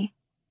on me.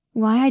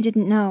 Why, I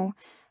didn't know,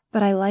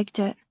 but I liked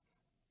it.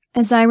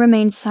 As I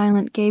remained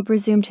silent, Gabe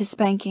resumed his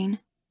spanking.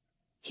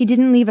 He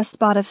didn't leave a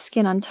spot of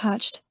skin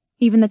untouched,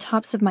 even the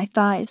tops of my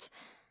thighs.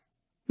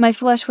 My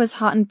flesh was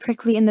hot and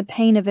prickly, and the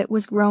pain of it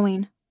was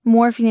growing,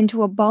 morphing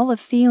into a ball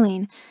of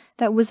feeling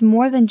that was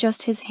more than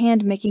just his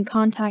hand making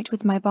contact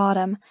with my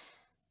bottom.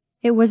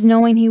 It was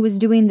knowing he was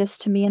doing this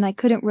to me and I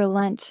couldn't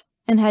relent,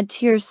 and had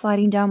tears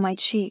sliding down my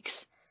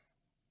cheeks.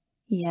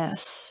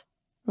 "Yes,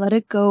 let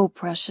it go,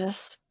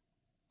 precious,"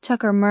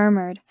 Tucker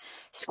murmured,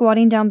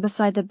 squatting down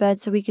beside the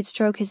bed so he could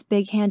stroke his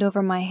big hand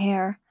over my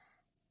hair.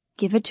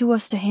 "Give it to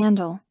us to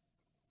handle."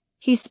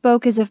 He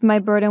spoke as if my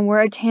burden were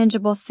a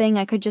tangible thing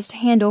I could just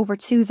hand over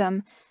to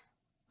them,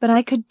 but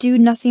I could do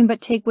nothing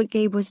but take what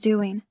Gabe was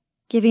doing,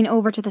 giving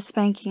over to the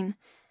spanking.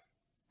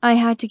 I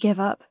had to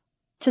give up,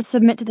 to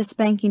submit to the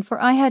spanking, for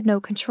I had no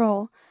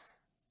control.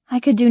 I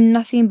could do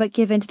nothing but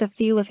give in to the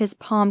feel of his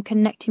palm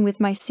connecting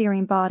with my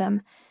searing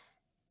bottom.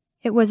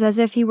 It was as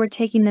if he were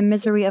taking the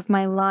misery of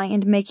my lie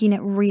and making it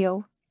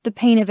real, the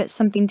pain of it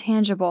something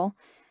tangible.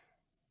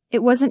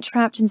 It wasn't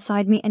trapped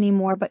inside me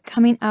anymore, but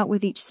coming out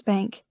with each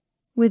spank,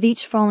 with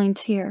each falling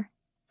tear.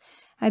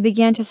 I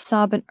began to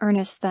sob in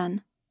earnest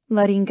then,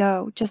 letting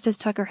go, just as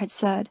Tucker had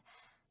said.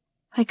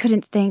 I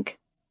couldn't think,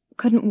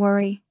 couldn't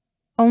worry,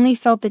 only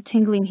felt the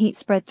tingling heat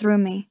spread through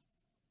me.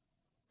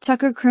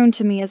 Tucker crooned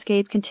to me as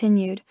Gabe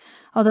continued,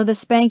 although the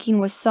spanking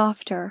was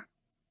softer,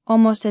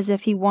 almost as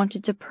if he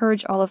wanted to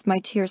purge all of my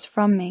tears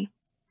from me.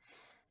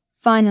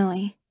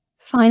 Finally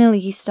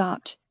he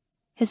stopped,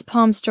 his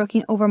palm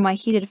stroking over my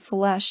heated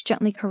flesh,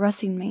 gently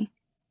caressing me,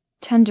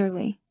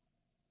 tenderly.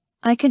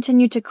 I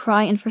continued to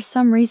cry, and for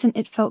some reason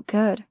it felt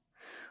good,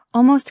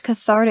 almost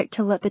cathartic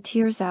to let the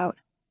tears out.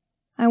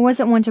 I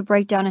wasn't one to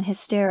break down in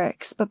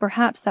hysterics, but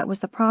perhaps that was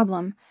the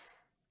problem.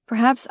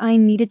 Perhaps I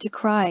needed to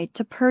cry,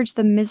 to purge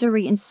the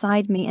misery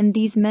inside me, and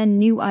these men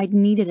knew I'd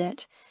needed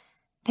it.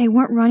 They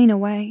weren't running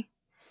away.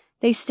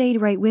 They stayed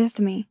right with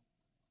me.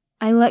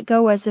 I let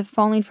go as if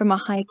falling from a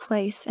high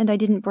place, and I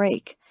didn't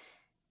break.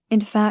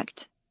 In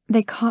fact,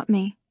 they caught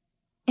me.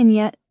 And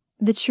yet,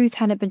 the truth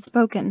hadn't been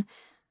spoken.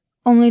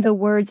 Only the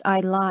words I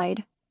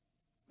lied.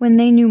 When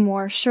they knew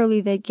more, surely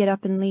they'd get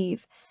up and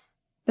leave.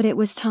 But it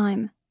was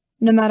time.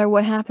 No matter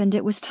what happened,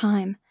 it was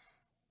time.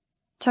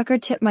 Tucker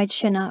tipped my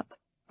chin up,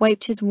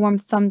 wiped his warm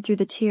thumb through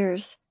the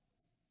tears.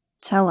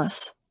 "Tell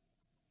us,"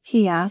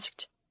 he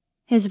asked,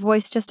 his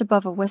voice just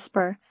above a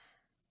whisper.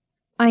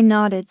 I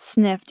nodded,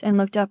 sniffed, and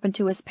looked up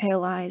into his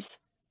pale eyes.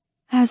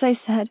 As I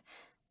said,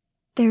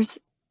 there's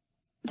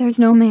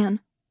no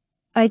man.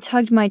 I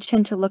tugged my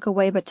chin to look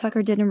away, but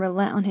Tucker didn't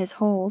relent on his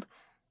hold.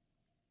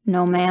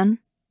 "No man?"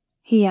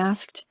 he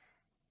asked.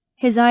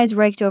 His eyes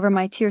raked over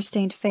my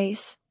tear-stained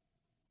face,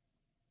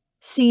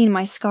 seeing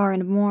my scar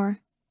and more.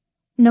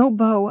 "No,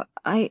 Beau,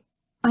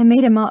 I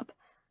made him up.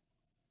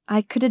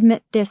 I could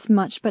admit this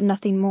much, but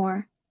nothing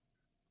more."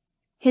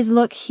 His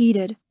look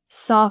heated,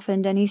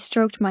 softened, and he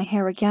stroked my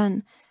hair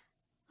again.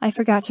 I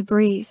forgot to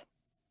breathe.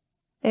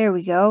 "There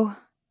we go,"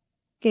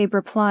 Gabe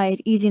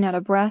replied, easing out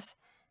a breath.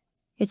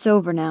 "It's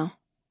over now."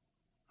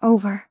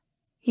 Over.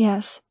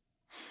 Yes.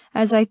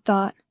 As I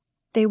thought,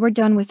 they were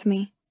done with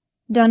me,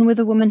 done with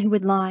a woman who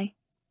would lie,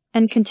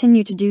 and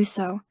continue to do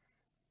so.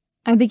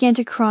 I began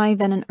to cry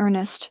then in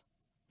earnest.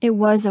 It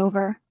was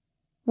over.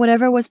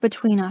 Whatever was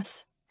between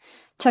us,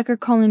 Tucker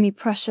calling me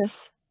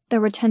precious, their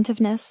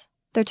retentiveness,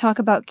 their talk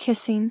about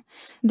kissing,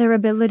 their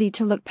ability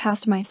to look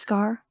past my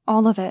scar,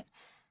 all of it.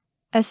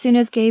 As soon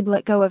as Gabe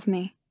let go of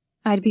me,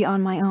 I'd be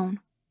on my own.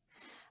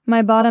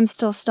 My bottom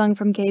still stung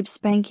from Gabe's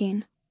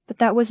spanking, but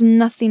that was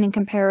nothing in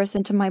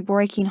comparison to my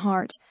breaking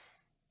heart.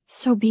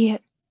 So be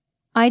it.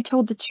 I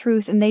told the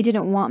truth and they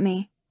didn't want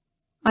me.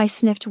 I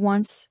sniffed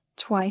once,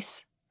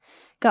 twice,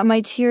 got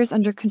my tears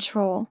under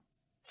control.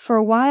 For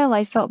a while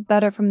I felt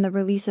better from the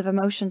release of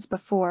emotions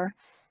before.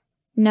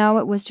 Now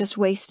it was just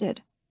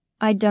wasted.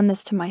 I'd done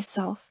this to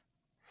myself.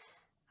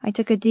 I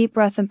took a deep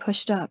breath and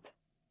pushed up,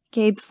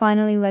 Gabe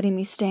finally letting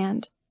me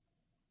stand.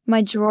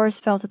 My drawers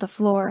fell to the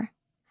floor.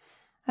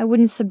 I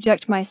wouldn't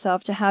subject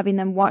myself to having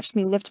them watch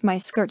me lift my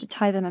skirt to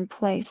tie them in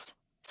place,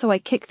 so I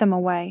kicked them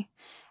away,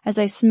 as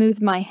I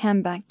smoothed my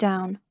hem back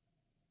down.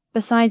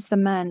 Besides the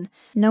men,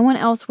 no one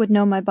else would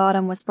know my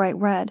bottom was bright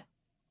red.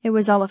 It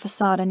was all a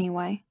facade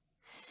anyway.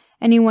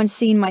 Anyone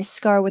seeing my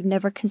scar would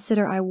never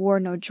consider I wore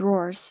no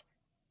drawers.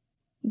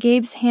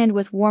 Gabe's hand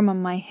was warm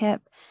on my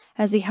hip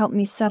as he helped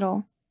me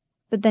settle,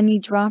 but then he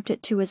dropped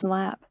it to his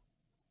lap.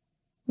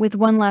 With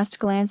one last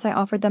glance, I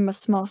offered them a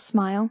small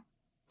smile,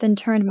 then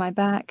turned my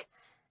back,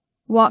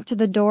 walked to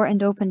the door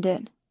and opened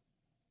it.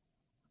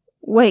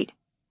 "Wait,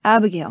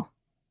 Abigail,"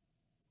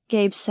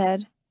 Gabe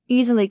said,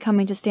 easily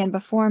coming to stand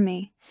before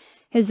me,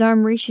 his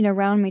arm reaching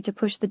around me to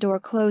push the door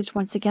closed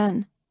once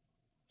again.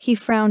 He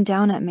frowned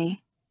down at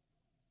me.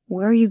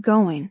 "Where are you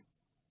going?"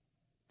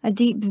 A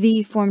deep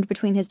V formed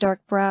between his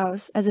dark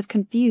brows, as if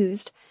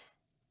confused.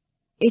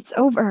 "It's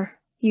over,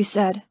 you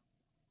said."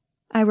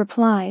 I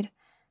replied.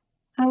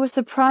 I was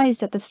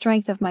surprised at the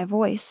strength of my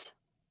voice.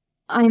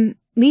 "I'm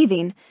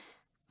leaving.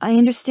 I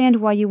understand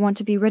why you want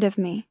to be rid of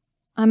me.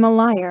 I'm a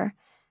liar."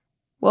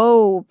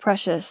 "Whoa,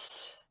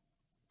 Precious,"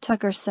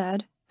 Tucker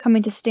said,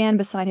 coming to stand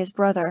beside his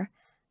brother.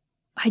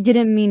 "I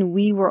didn't mean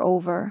we were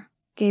over,"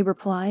 Gabe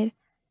replied.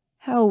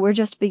 "Hell, we're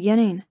just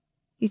beginning.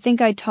 You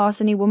think I'd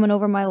toss any woman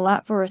over my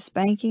lap for a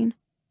spanking?"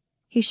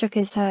 He shook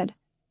his head.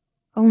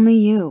 "Only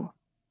you."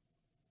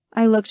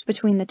 I looked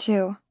between the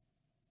two.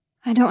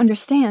 "I don't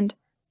understand."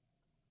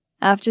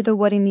 "After the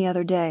wedding the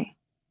other day,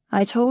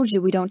 I told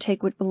you we don't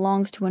take what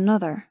belongs to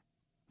another,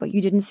 but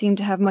you didn't seem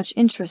to have much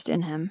interest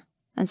in him,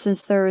 and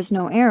since there is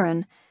no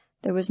Aaron,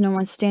 there was no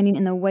one standing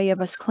in the way of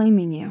us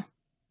claiming you."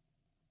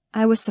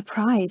 I was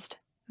surprised,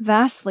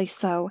 vastly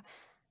so.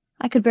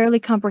 I could barely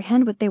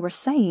comprehend what they were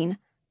saying.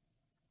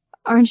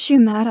 "Aren't you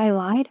mad I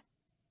lied?"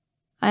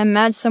 "I'm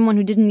mad someone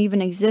who didn't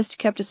even exist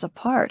kept us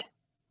apart,"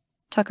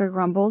 Tucker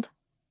grumbled.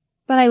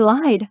 "But I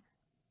lied."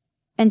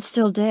 "And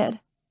still did.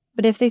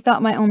 But if they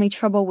thought my only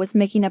trouble was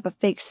making up a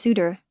fake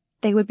suitor,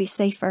 they would be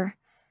safer."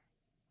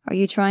 "Are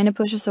you trying to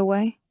push us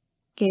away?"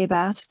 Gabe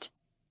asked.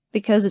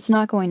 "Because it's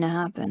not going to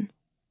happen."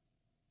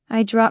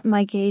 I dropped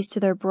my gaze to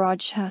their broad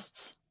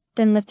chests,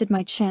 then lifted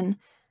my chin.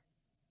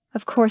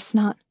 "Of course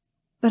not,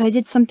 but I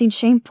did something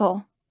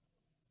shameful."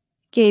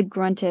 Gabe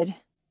grunted.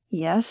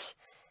 "Yes,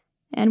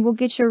 and we'll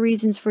get your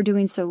reasons for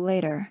doing so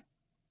later.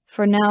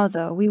 For now,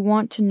 though, we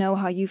want to know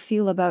how you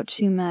feel about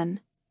 2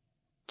 men.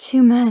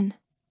 2 men,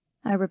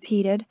 I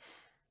repeated.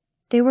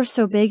 They were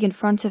so big in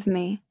front of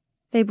me.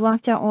 They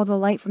blocked out all the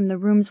light from the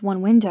room's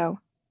one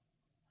window.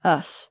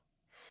 "Us.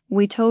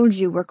 We told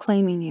you we're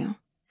claiming you.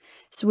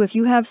 So if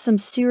you have some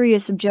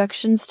serious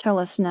objections, tell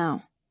us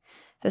now.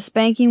 The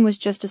spanking was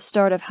just a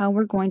start of how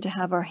we're going to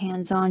have our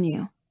hands on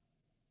you."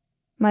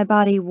 My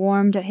body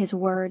warmed at his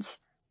words.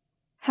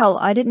 Hell,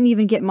 I didn't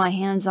even get my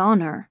hands on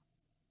her.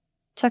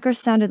 Tucker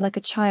sounded like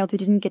a child who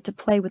didn't get to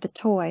play with a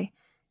toy.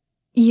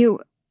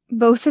 "You,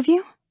 both of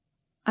you?"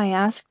 I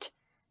asked.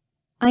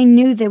 I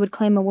knew they would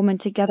claim a woman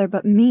together,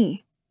 but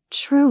me,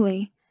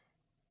 truly.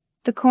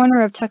 The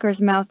corner of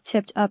Tucker's mouth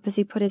tipped up as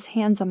he put his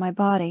hands on my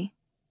body.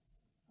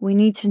 "We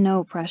need to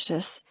know,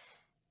 Precious,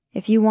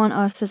 if you want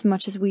us as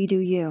much as we do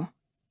you.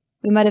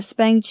 We might have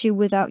spanked you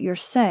without your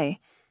say,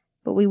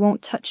 but we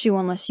won't touch you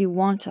unless you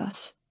want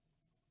us."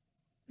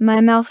 My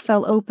mouth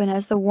fell open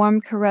as the warm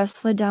caress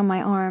slid down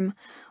my arm,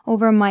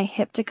 over my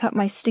hip to cut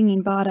my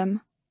stinging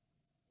bottom.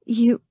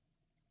 You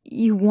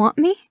want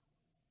me?"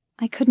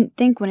 I couldn't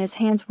think when his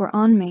hands were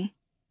on me.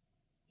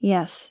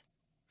 "Yes,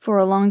 for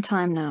a long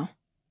time now."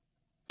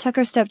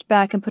 Tucker stepped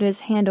back and put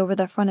his hand over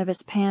the front of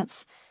his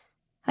pants.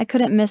 I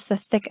couldn't miss the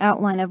thick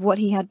outline of what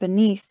he had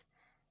beneath.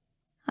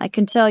 "I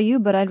can tell you,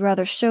 but I'd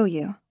rather show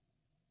you."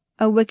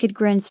 A wicked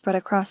grin spread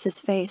across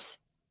his face.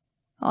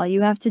 "All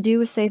you have to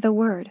do is say the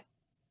word."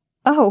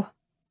 "Oh!"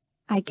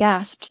 I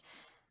gasped.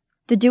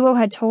 The duo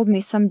had told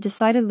me some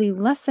decidedly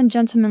less than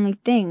gentlemanly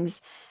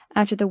things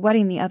after the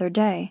wedding the other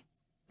day,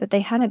 but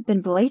they hadn't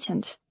been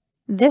blatant.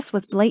 This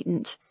was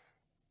blatant.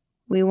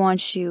 "We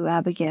want you,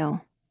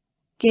 Abigail."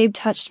 Gabe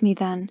touched me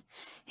then,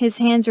 his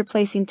hands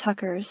replacing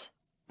Tucker's,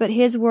 but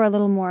his were a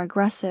little more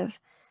aggressive.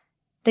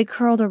 They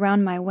curled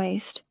around my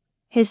waist,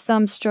 his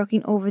thumbs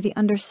stroking over the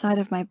underside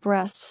of my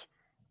breasts.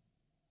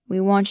 "We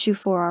want you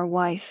for our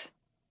wife."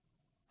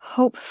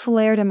 Hope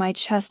flared in my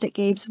chest at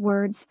Gabe's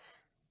words.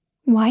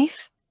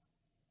 "Wife?"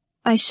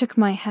 I shook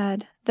my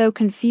head, though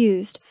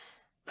confused,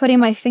 putting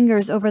my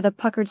fingers over the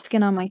puckered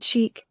skin on my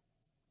cheek.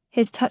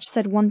 His touch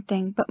said one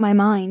thing, but my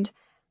mind.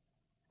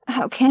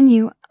 "How can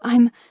you?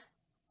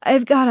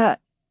 I've gotta—"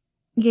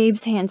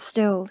 Gabe's hand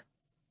stilled.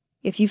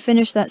 "If you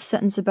finish that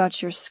sentence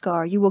about your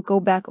scar, you will go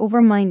back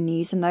over my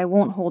knees and I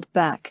won't hold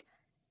back."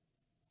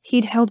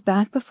 He'd held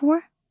back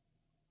before?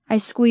 I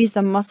squeezed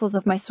the muscles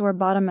of my sore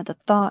bottom at the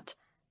thought.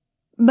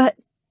 "But—"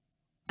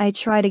 I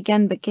tried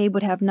again, but Gabe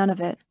would have none of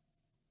it.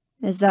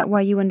 "Is that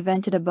why you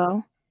invented a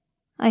bow?"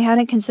 I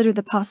hadn't considered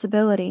the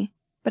possibility,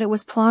 but it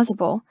was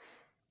plausible.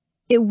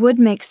 It would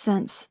make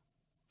sense,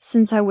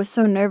 since I was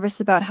so nervous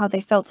about how they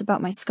felt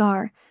about my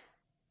scar.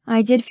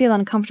 I did feel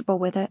uncomfortable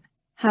with it,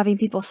 having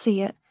people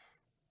see it.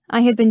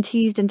 I had been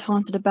teased and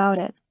taunted about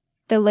it,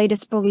 the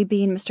latest bully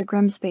being Mr.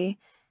 Grimsby.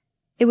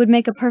 It would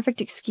make a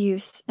perfect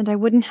excuse, and I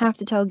wouldn't have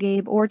to tell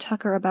Gabe or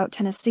Tucker about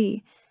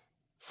Tennessee.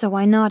 So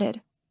I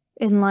nodded,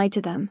 and lied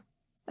to them.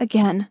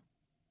 Again.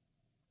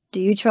 "Do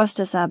you trust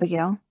us,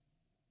 Abigail?"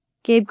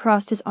 Gabe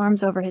crossed his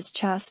arms over his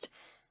chest.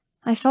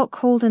 I felt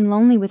cold and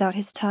lonely without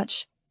his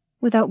touch,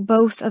 without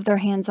both of their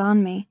hands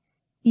on me.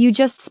 You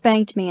just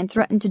spanked me and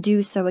threatened to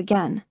do so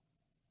again,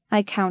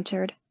 I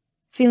countered,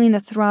 feeling the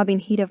throbbing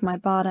heat of my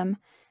bottom.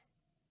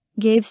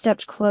 Gabe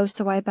stepped close,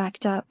 so I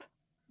backed up,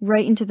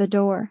 right into the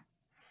door.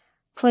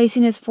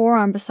 Placing his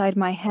forearm beside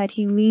my head,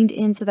 he leaned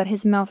in so that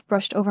his mouth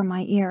brushed over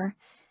my ear.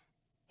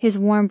 His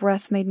warm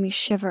breath made me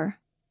shiver.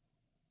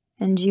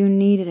 "And you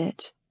needed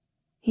it,"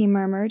 he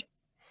murmured.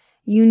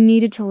 "You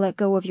needed to let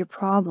go of your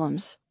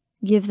problems,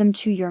 give them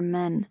to your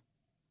men."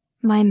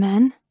 My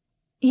men?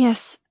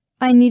 Yes,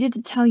 I needed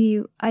to tell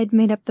you I'd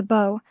made up the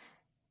bow.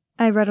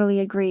 I readily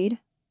agreed.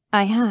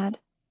 I had.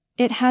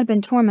 It had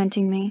been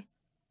tormenting me.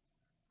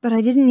 But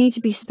I didn't need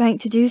to be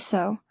spanked to do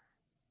so.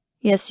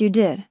 "Yes, you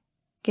did,"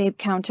 Gabe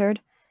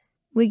countered.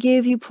 "We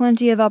gave you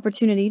plenty of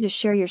opportunity to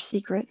share your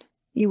secret.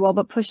 You all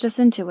but pushed us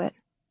into it."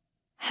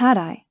 Had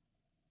I?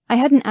 I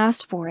hadn't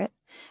asked for it,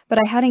 but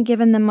I hadn't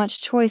given them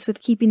much choice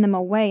with keeping them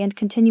away and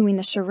continuing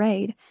the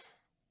charade.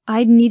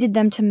 I'd needed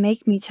them to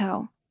make me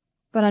tell,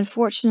 but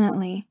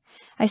unfortunately,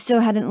 I still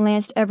hadn't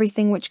lanced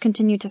everything, which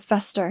continued to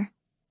fester.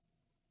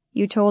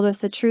 "You told us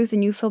the truth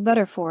and you feel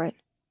better for it,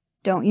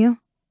 don't you?"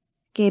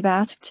 Gabe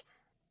asked.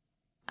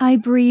 I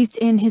breathed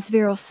in his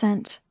virile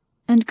scent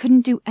and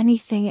couldn't do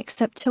anything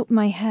except tilt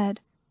my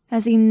head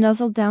as he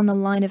nuzzled down the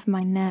line of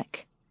my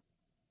neck.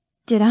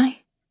 Did I?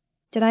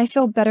 Did I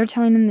feel better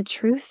telling them the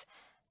truth?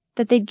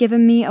 That they'd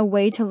given me a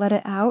way to let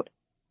it out?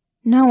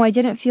 No, I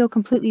didn't feel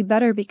completely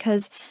better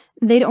because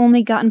they'd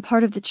only gotten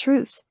part of the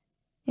truth.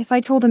 If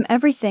I told them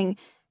everything,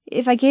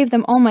 if I gave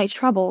them all my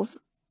troubles,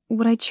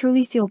 would I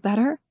truly feel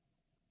better?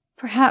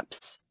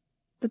 Perhaps,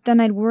 but then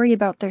I'd worry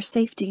about their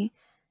safety.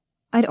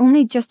 I'd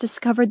only just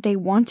discovered they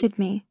wanted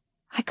me.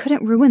 I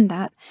couldn't ruin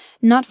that,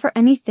 not for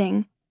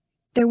anything.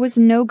 There was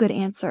no good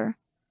answer.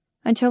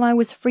 Until I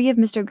was free of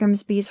Mr.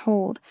 Grimsby's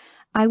hold,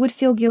 I would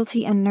feel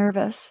guilty and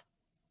nervous.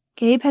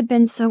 Gabe had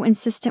been so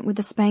insistent with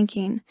the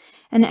spanking,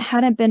 and it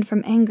hadn't been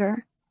from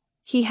anger.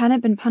 He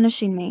hadn't been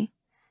punishing me.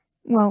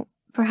 Well,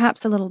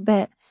 perhaps a little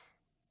bit,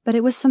 but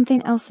it was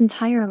something else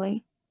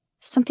entirely,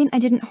 something I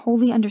didn't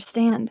wholly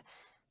understand.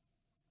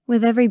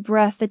 With every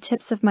breath, the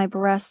tips of my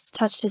breasts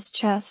touched his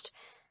chest,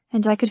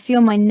 and I could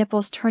feel my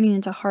nipples turning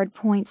into hard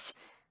points.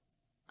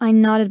 I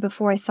nodded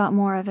before I thought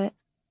more of it.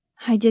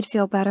 I did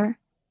feel better.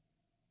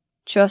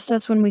 "Trust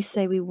us when we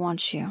say we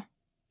want you.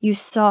 You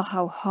saw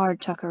how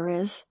hard Tucker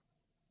is."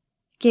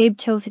 Gabe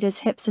tilted his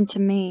hips into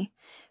me,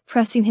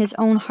 pressing his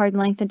own hard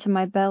length into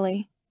my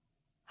belly.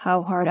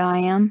 "How hard I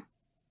am?"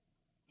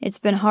 "It's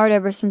been hard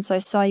ever since I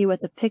saw you at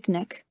the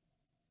picnic,"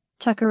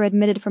 Tucker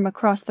admitted from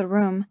across the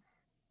room.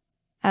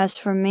 "As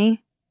for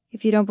me,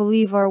 if you don't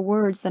believe our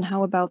words, then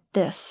how about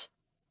this?"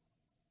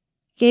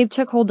 Gabe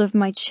took hold of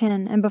my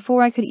chin, and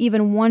before I could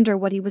even wonder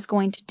what he was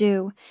going to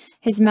do,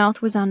 his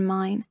mouth was on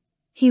mine.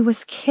 He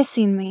was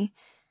kissing me.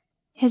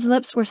 His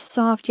lips were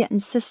soft yet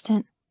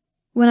insistent.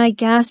 When I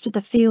gasped at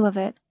the feel of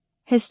it,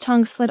 his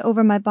tongue slid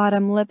over my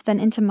bottom lip, then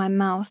into my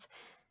mouth.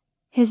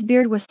 His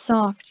beard was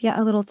soft, yet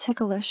a little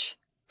ticklish,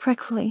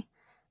 prickly.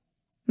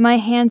 My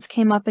hands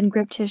came up and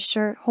gripped his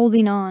shirt,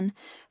 holding on,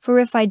 for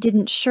if I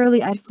didn't,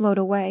 surely I'd float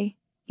away,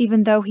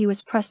 even though he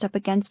was pressed up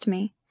against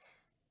me.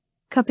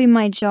 Cupping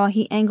my jaw,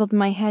 he angled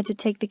my head to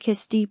take the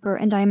kiss deeper,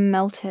 and I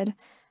melted.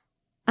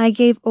 I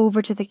gave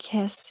over to the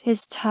kiss,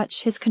 his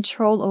touch, his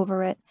control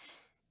over it.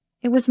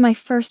 It was my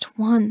first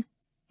one,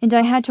 and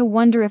I had to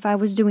wonder if I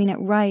was doing it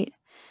right,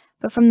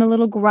 but from the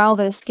little growl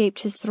that escaped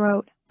his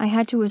throat, I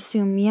had to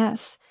assume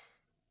yes.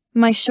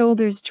 My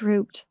shoulders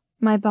drooped,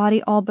 my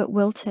body all but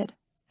wilted,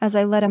 as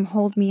I let him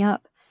hold me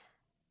up.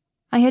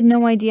 I had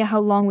no idea how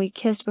long we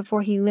kissed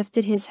before he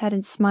lifted his head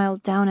and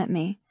smiled down at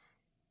me.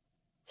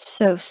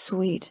 "So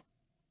sweet.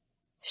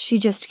 She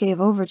just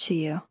gave over to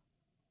you,"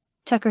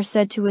 Tucker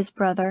said to his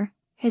brother,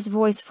 his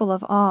voice full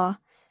of awe.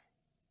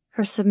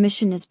 "Her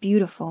submission is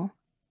beautiful."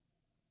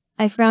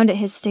 I frowned at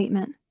his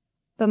statement,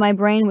 but my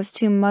brain was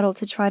too muddled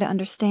to try to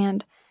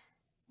understand.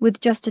 With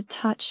just a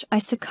touch, I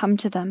succumbed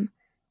to them.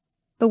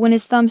 But when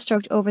his thumb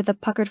stroked over the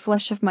puckered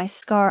flesh of my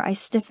scar, I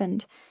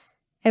stiffened,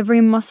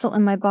 every muscle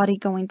in my body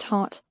going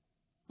taut.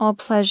 All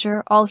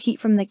pleasure, all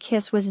heat from the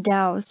kiss was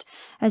doused,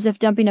 as if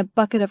dumping a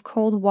bucket of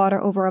cold water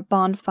over a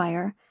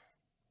bonfire.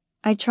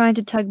 I tried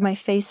to tug my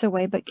face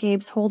away, but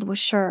Gabe's hold was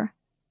sure.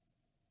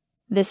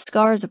 "This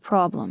scar's a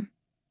problem,"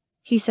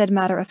 he said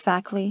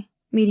matter-of-factly,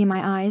 meeting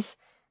my eyes.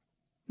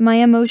 My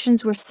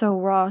emotions were so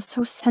raw,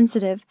 so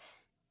sensitive.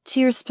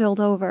 Tears spilled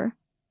over.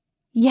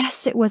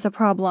 Yes, it was a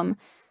problem.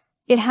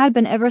 It had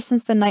been ever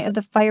since the night of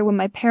the fire when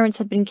my parents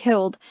had been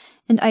killed,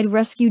 and I'd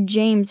rescued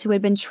James, who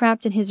had been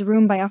trapped in his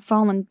room by a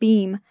fallen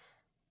beam.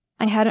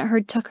 I hadn't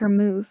heard Tucker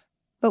move,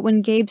 but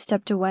when Gabe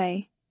stepped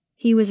away,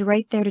 he was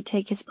right there to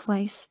take his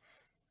place.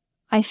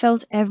 I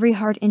felt every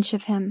hard inch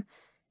of him,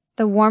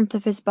 the warmth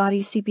of his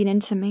body seeping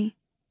into me.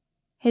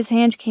 His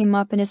hand came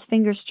up and his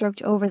fingers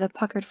stroked over the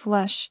puckered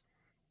flesh.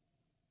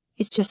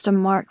 "It's just a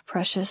mark,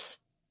 Precious.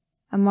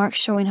 A mark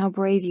showing how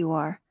brave you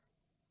are."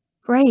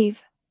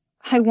 Brave?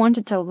 I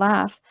wanted to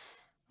laugh.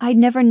 I'd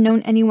never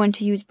known anyone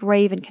to use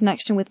brave in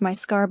connection with my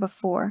scar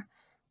before.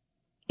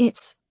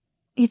 It's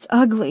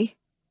ugly."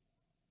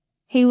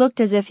 He looked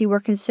as if he were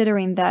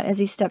considering that as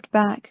he stepped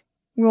back,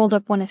 rolled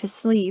up one of his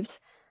sleeves.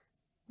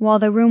 While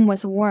the room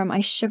was warm, I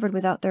shivered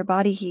without their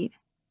body heat.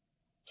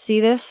 See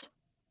this?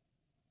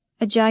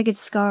 A jagged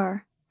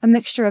scar, a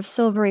mixture of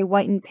silvery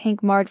white and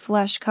pink marred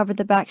flesh, covered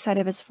the backside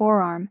of his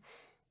forearm.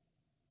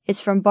 It's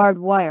from barbed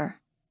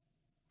wire.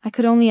 I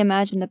could only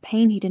imagine the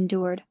pain he'd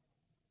endured.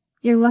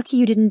 You're lucky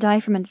you didn't die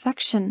from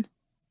infection.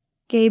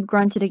 Gabe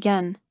grunted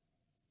again.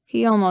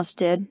 He almost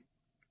did.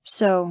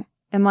 So,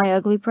 am I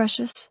ugly,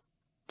 Precious?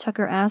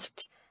 Tucker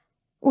asked.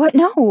 What,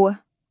 no?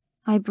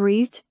 I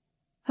breathed.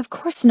 Of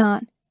course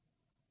not.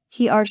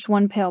 He arched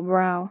one pale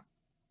brow.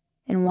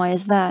 And why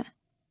is that?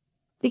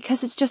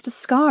 Because it's just a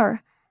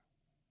scar.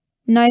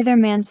 Neither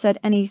man said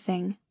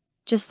anything,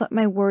 just let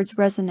my words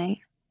resonate.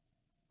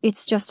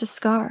 It's just a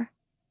scar.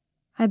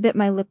 I bit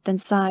my lip then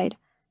sighed.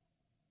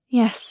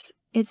 Yes,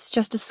 it's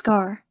just a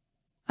scar,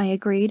 I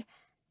agreed,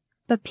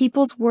 but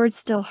people's words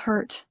still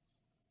hurt.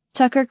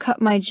 Tucker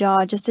cut my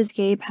jaw just as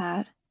Gabe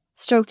had,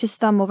 stroked his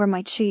thumb over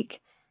my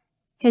cheek.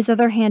 His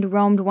other hand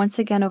roamed once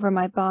again over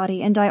my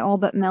body, and I all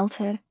but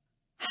melted.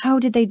 How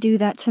did they do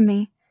that to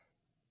me?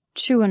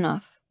 True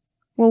enough.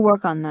 We'll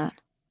work on that.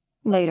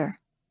 Later.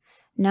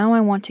 Now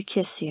I want to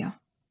kiss you.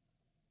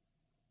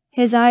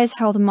 His eyes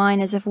held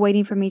mine as if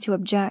waiting for me to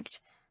object.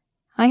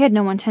 I had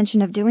no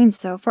intention of doing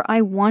so, for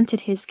I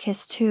wanted his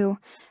kiss too,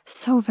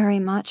 so very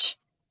much.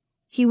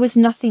 He was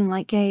nothing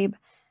like Gabe.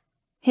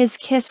 His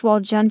kiss, while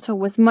gentle,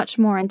 was much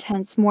more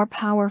intense, more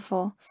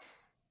powerful.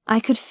 I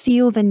could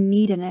feel the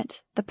need in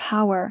it, the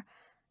power.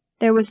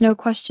 There was no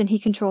question he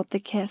controlled the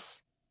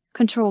kiss,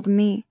 controlled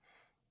me.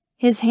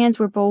 His hands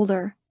were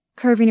bolder,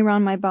 curving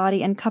around my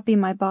body and cupping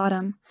my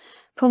bottom,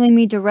 pulling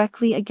me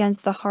directly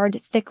against the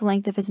hard, thick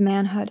length of his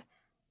manhood.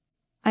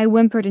 I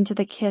whimpered into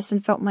the kiss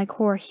and felt my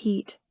core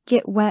heat,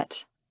 get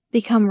wet,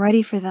 become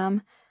ready for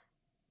them.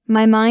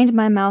 My mind,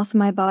 my mouth,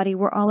 my body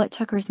were all at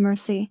Tucker's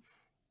mercy.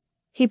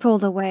 He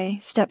pulled away,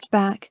 stepped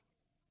back.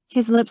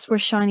 His lips were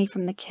shiny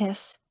from the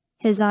kiss,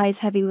 his eyes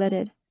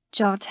heavy-lidded,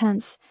 jaw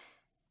tense.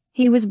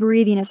 He was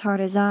breathing as hard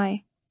as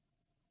I.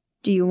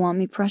 Do you want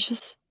me,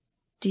 Precious?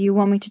 Do you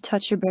want me to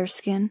touch your bare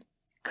skin,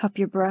 cup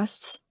your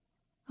breasts?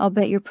 I'll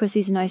bet your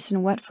pussy's nice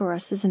and wet for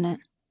us, isn't it?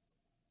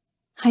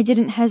 I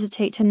didn't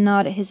hesitate to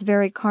nod at his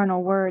very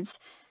carnal words.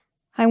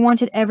 I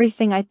wanted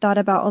everything I'd thought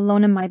about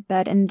alone in my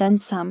bed and then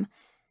some.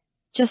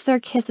 Just their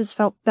kisses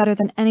felt better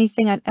than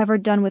anything I'd ever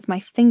done with my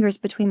fingers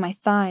between my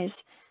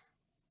thighs.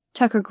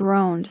 Tucker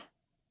groaned.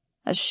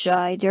 A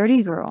shy,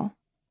 dirty girl.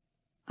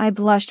 I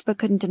blushed but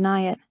couldn't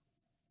deny it.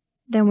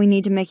 Then we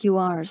need to make you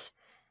ours.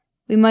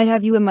 We might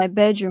have you in my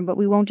bedroom, but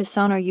we won't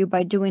dishonor you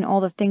by doing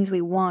all the things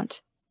we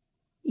want.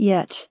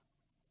 Yet.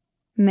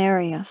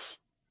 Marry us.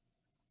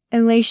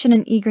 Elation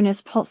and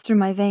eagerness pulsed through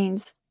my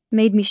veins,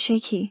 made me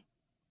shaky.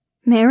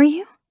 Marry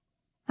you?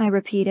 I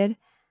repeated.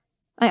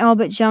 I all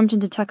but jumped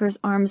into Tucker's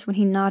arms when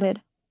he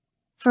nodded.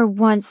 For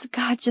once,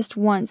 God, just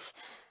once,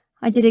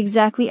 I did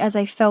exactly as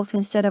I felt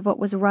instead of what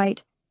was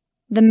right.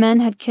 The men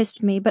had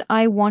kissed me, but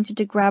I wanted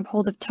to grab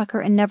hold of Tucker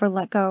and never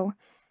let go.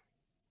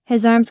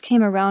 His arms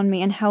came around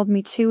me and held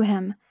me to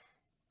him.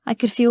 I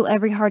could feel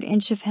every hard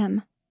inch of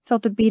him,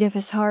 felt the beat of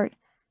his heart.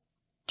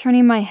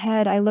 Turning my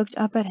head, I looked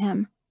up at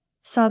him,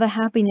 saw the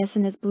happiness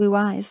in his blue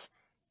eyes.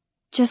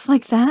 Just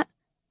like that?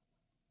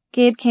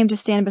 Gabe came to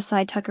stand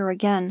beside Tucker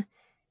again.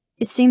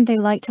 It seemed they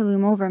liked to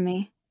loom over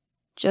me.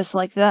 Just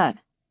like that,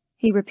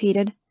 he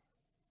repeated.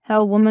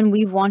 Hell, woman,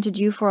 we've wanted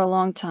you for a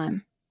long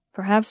time.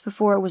 Perhaps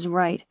before it was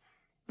right.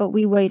 But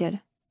we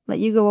waited, let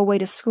you go away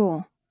to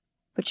school.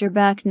 But you're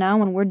back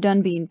now and we're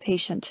done being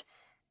patient.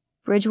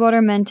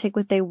 Bridgewater men take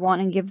what they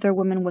want and give their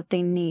women what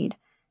they need.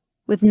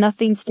 With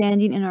nothing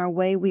standing in our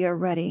way, we are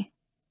ready.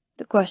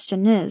 The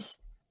question is,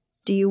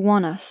 do you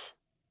want us?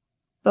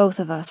 Both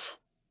of us.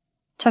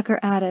 Tucker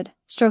added,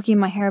 stroking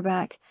my hair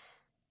back.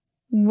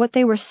 What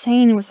they were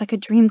saying was like a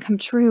dream come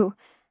true.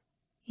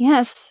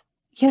 Yes,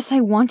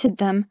 I wanted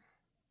them.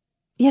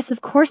 Yes,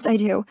 of course I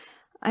do.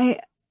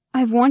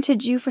 I've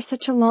wanted you for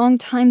such a long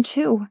time,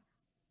 too.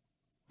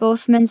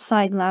 Both men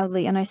sighed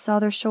loudly, and I saw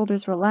their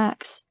shoulders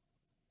relax.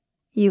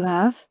 You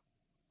have?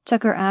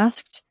 Tucker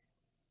asked.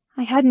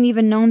 I hadn't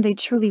even known they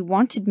truly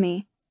wanted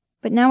me,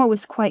 but now it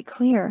was quite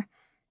clear.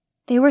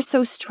 They were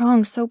so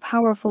strong, so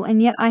powerful,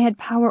 and yet I had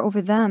power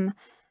over them.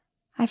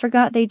 I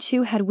forgot they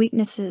too had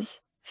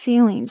weaknesses,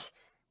 feelings.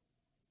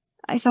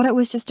 I thought it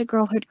was just a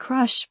girlhood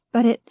crush,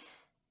 but it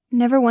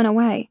never went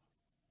away,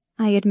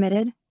 I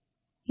admitted.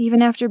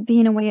 Even after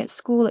being away at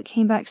school, it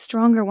came back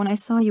stronger when I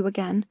saw you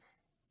again.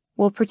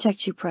 We'll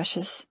protect you,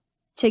 Precious.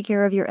 Take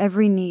care of your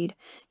every need.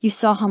 You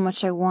saw how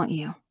much I want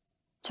you,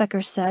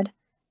 Tucker said.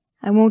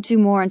 I won't do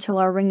more until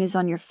our ring is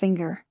on your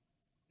finger.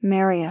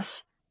 Marry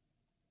us.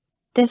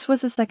 This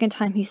was the second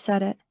time he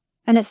said it,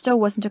 and it still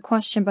wasn't a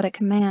question but a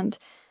command.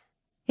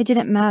 It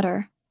didn't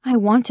matter. I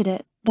wanted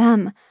it,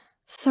 them,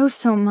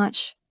 so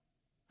much.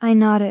 I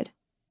nodded.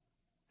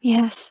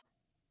 Yes.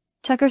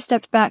 Tucker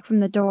stepped back from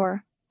the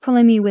door,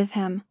 pulling me with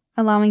him,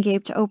 allowing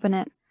Gabe to open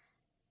it.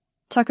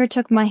 Tucker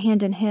took my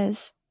hand in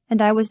his,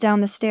 and I was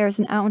down the stairs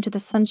and out into the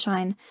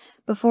sunshine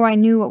before I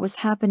knew what was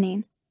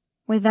happening,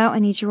 without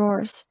any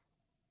drawers.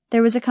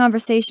 There was a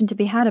conversation to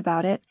be had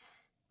about it,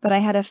 but I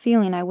had a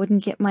feeling I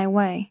wouldn't get my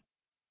way.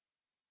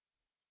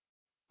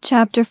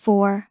 Chapter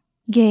 4.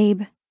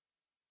 Gabe.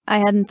 I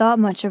hadn't thought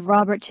much of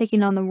Robert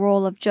taking on the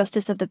role of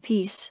Justice of the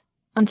Peace,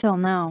 until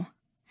now.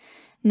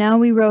 Now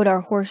we rode our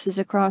horses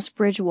across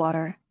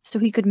Bridgewater so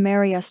he could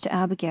marry us to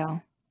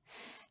Abigail.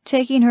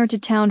 Taking her to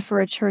town for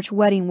a church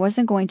wedding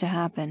wasn't going to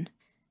happen.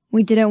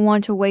 We didn't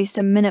want to waste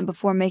a minute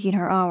before making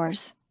her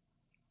ours.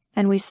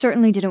 And we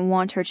certainly didn't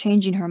want her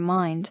changing her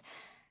mind.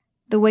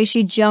 The way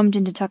she jumped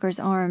into Tucker's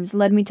arms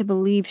led me to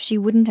believe she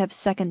wouldn't have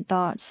second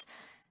thoughts,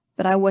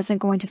 but I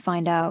wasn't going to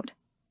find out.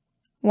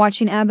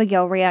 Watching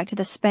Abigail react to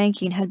the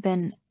spanking had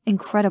been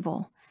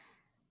incredible.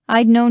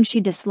 I'd known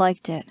she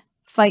disliked it,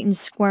 fight and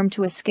squirm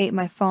to escape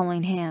my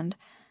falling hand,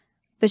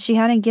 but she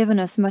hadn't given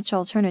us much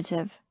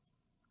alternative.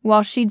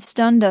 While she'd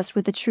stunned us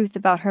with the truth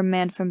about her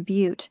man from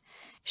Butte,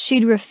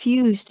 she'd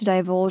refused to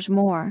divulge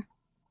more,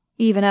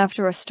 even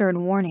after a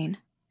stern warning.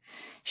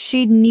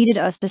 She'd needed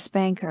us to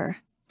spank her,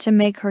 to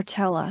make her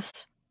tell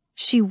us.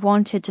 She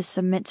wanted to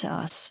submit to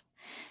us,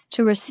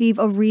 to receive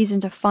a reason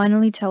to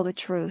finally tell the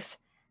truth.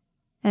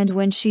 And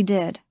when she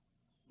did,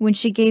 when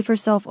she gave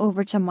herself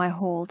over to my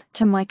hold,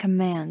 to my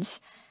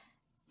commands,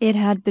 it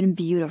had been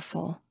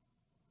beautiful.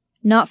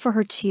 Not for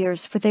her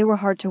tears, for they were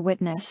hard to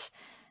witness,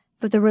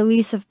 but the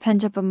release of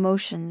pent-up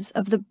emotions,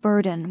 of the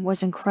burden,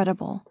 was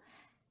incredible.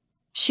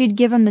 She'd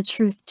given the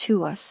truth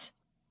to us,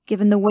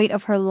 given the weight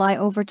of her lie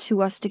over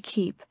to us to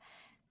keep,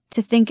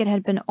 to think it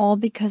had been all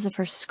because of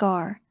her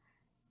scar.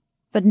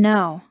 But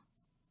now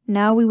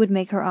we would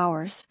make her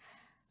ours.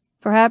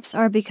 Perhaps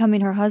our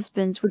becoming her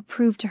husbands would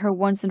prove to her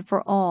once and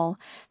for all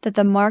that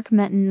the mark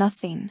meant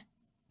nothing.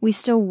 We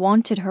still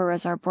wanted her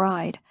as our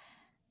bride.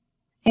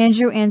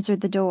 Andrew answered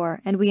the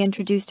door, and we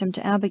introduced him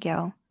to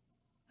Abigail.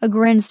 A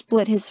grin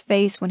split his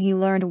face when he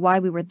learned why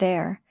we were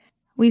there.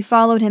 We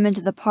followed him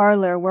into the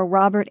parlor where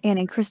Robert, Anne,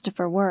 and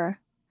Christopher were.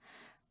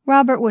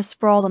 Robert was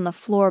sprawled on the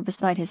floor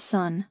beside his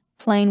son,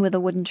 playing with a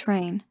wooden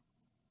train.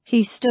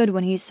 He stood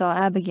when he saw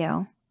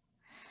Abigail.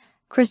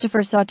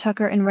 Christopher saw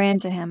Tucker and ran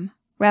to him,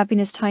 wrapping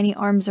his tiny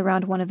arms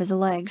around one of his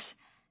legs.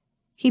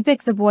 He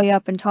picked the boy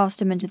up and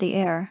tossed him into the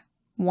air,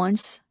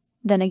 once,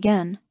 then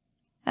again.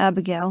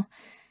 Abigail,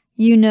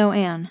 you know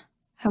Anne.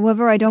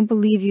 However, I don't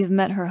believe you've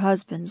met her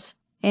husbands,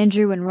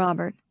 Andrew and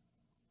Robert.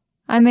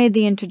 I made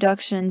the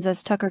introductions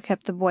as Tucker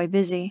kept the boy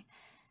busy.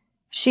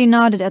 She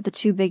nodded at the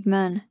two big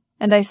men,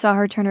 and I saw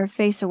her turn her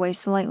face away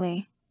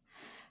slightly.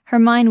 Her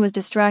mind was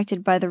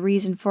distracted by the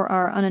reason for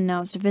our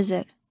unannounced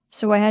visit,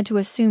 so I had to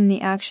assume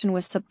the action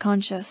was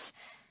subconscious.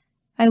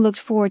 I looked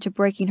forward to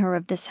breaking her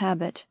of this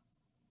habit.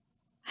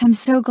 I'm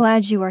so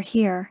glad you are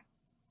here.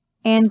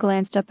 Anne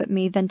glanced up at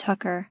me, then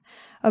Tucker,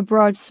 a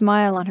broad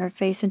smile on her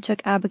face, and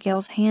took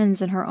Abigail's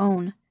hands in her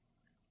own.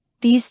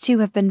 These two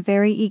have been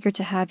very eager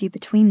to have you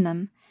between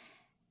them.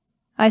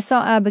 I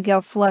saw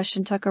Abigail flush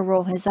and Tucker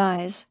roll his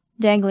eyes,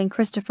 dangling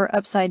Christopher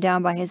upside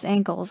down by his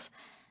ankles.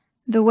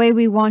 The way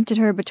we wanted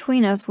her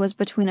between us was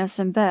between us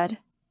in bed,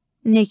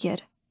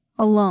 naked,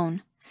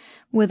 alone,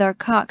 with our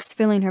cocks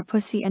filling her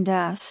pussy and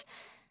ass.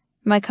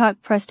 My cock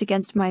pressed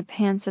against my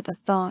pants at the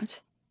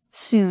thought.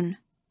 Soon,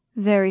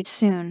 very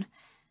soon.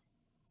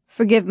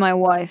 Forgive my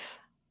wife,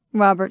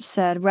 Robert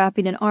said,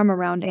 wrapping an arm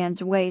around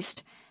Anne's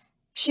waist.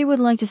 She would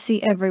like to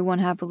see everyone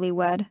happily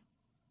wed.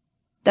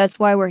 That's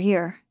why we're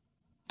here,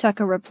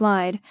 Tucker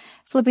replied,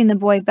 flipping the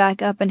boy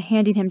back up and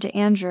handing him to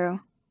Andrew.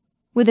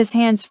 With his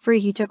hands free,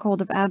 he took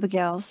hold of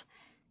Abigail's.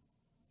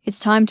 It's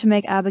time to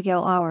make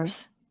Abigail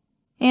ours.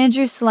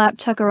 Andrew slapped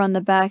Tucker on the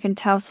back and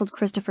tousled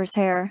Christopher's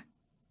hair.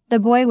 The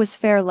boy was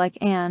fair like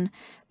Anne,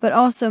 but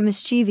also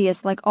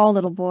mischievous like all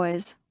little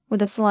boys,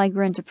 with a sly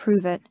grin to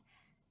prove it.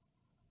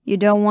 You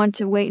don't want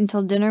to wait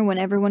until dinner when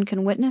everyone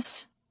can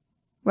witness?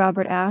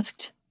 Robert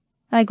asked.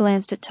 I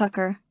glanced at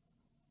Tucker.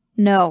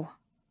 No,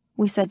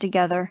 we said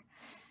together.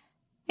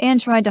 Anne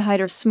tried to hide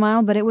her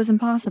smile, but it was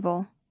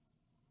impossible.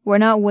 We're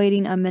not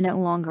waiting a minute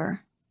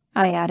longer,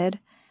 I added.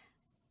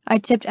 I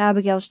tipped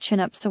Abigail's chin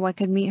up so I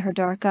could meet her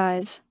dark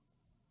eyes.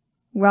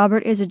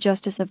 Robert is a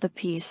justice of the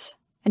peace,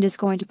 and is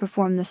going to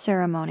perform the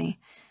ceremony.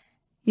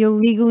 You'll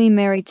legally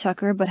marry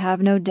Tucker, but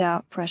have no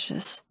doubt,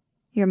 precious,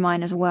 you're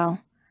mine as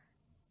well.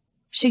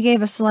 She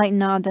gave a slight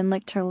nod, then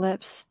licked her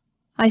lips.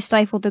 I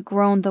stifled the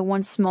groan the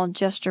one small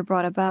gesture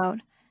brought about.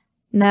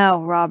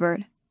 Now,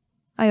 Robert,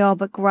 I all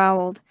but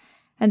growled,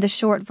 and the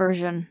short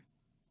version.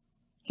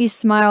 He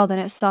smiled,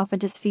 and it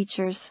softened his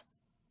features.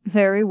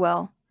 Very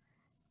well.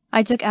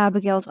 I took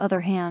Abigail's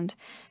other hand,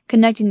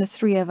 connecting the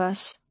three of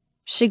us.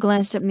 She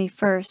glanced at me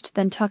first,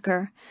 then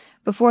Tucker,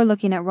 before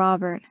looking at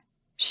Robert.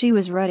 She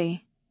was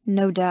ready,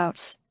 no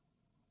doubts.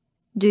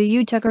 Do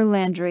you, Tucker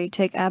Landry,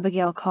 take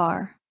Abigail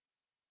Carr?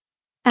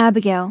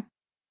 Abigail.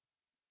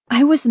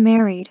 I was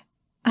married.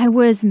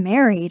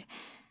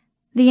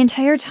 The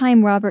entire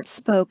time Robert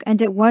spoke,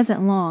 and it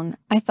wasn't long,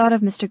 I thought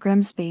of Mr.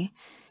 Grimsby.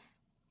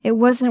 It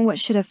wasn't what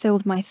should have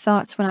filled my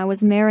thoughts when I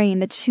was marrying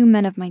the two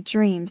men of my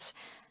dreams,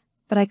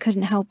 but I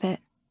couldn't help it.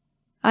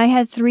 I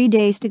had 3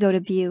 days to go to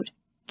Butte,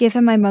 give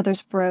him my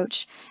mother's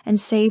brooch, and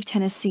save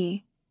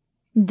Tennessee.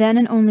 Then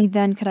and only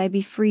then could I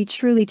be free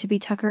truly to be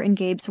Tucker and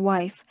Gabe's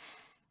wife,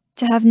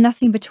 to have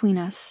nothing between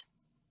us.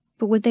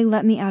 But would they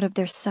let me out of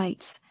their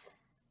sights?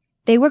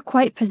 They were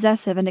quite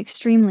possessive and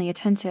extremely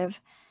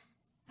attentive.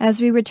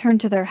 As we returned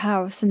to their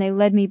house and they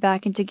led me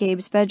back into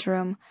Gabe's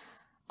bedroom,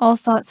 all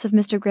thoughts of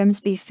Mr.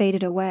 Grimsby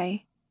faded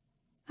away.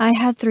 I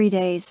had 3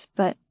 days,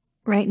 but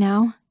right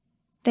now,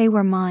 they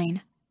were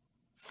mine.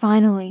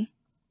 Finally.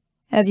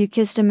 "Have you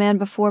kissed a man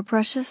before,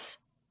 Precious?"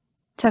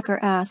 Tucker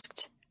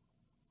asked.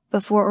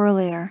 "Before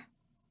earlier."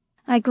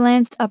 I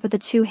glanced up at the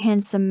 2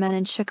 handsome men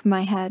and shook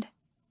my head.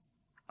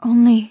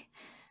 Only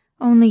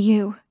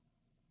you."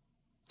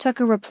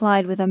 Tucker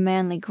replied with a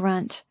manly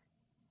grunt.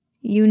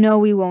 "You know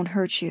we won't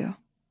hurt you?"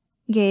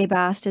 Gabe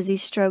asked as he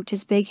stroked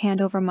his big hand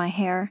over my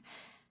hair.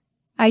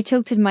 I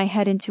tilted my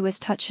head into his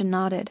touch and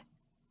nodded.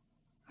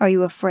 "Are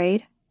you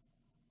afraid?"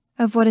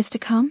 "Of what is to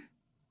come?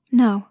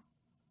 No."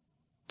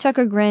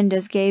 Tucker grinned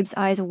as Gabe's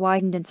eyes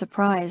widened in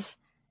surprise.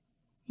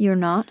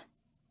 "You're not?"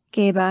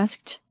 Gabe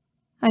asked.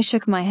 I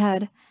shook my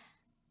head.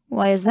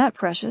 "Why is that,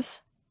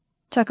 Precious?"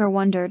 Tucker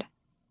wondered.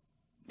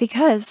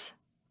 "Because,"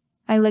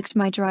 I licked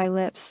my dry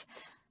lips,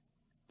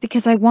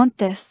 "because I want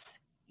this.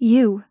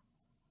 You."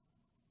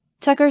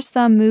 Tucker's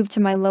thumb moved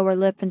to my lower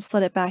lip and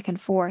slid it back and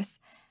forth.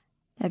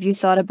 "Have you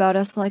thought about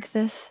us like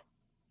this?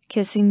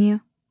 Kissing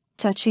you?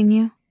 Touching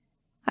you?"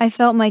 I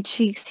felt my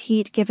cheeks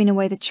heat, giving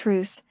away the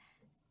truth.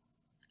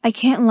 "I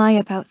can't lie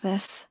about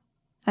this,"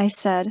 I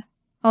said,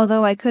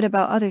 although I could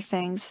about other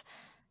things.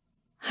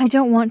 "I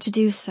don't want to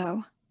do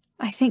so.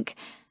 I think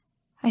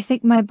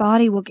my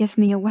body will give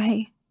me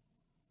away."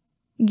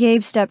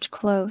 Gabe stepped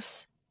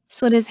close,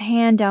 slid his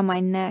hand down my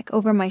neck,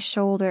 over my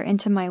shoulder,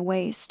 into my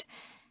waist.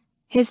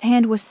 His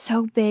hand was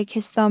so big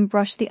his thumb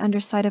brushed the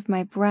underside of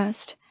my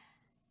breast.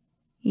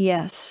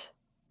 "Yes,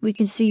 we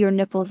can see your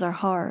nipples are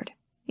hard,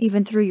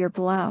 even through your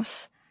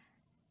blouse."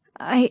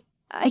 I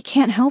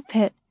can't help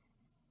it."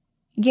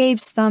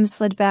 Gabe's thumb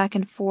slid back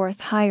and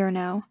forth, higher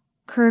now,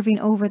 curving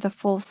over the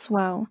full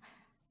swell.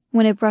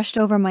 When it brushed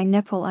over my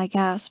nipple, I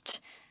gasped,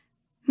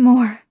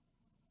 "More."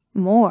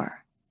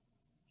 "More?"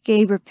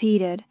 Gabe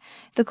repeated,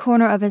 the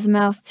corner of his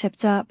mouth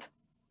tipped up.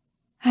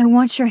 "I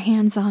want your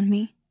hands on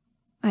me,"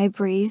 I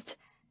breathed,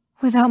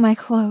 "without my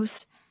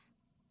clothes."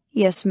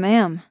 "Yes,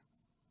 ma'am,"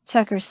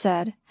 Tucker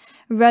said,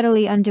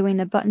 readily undoing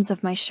the buttons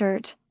of my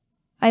shirt.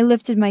 I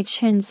lifted my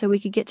chin so we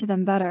could get to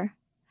them better.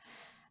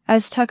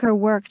 As Tucker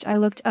worked, I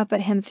looked up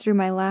at him through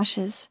my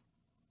lashes.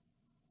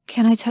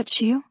 "Can I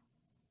touch you?"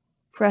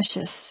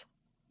 "Precious,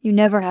 you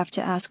never have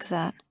to ask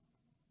that."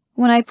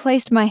 When I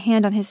placed my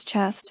hand on his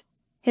chest,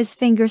 his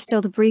fingers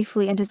stilled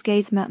briefly and his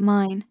gaze met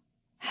mine,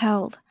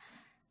 held.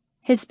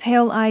 His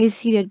pale eyes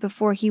heated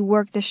before he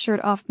worked the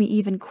shirt off me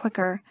even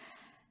quicker.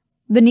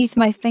 Beneath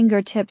my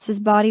fingertips,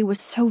 his body was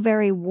so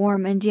very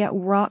warm and yet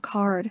rock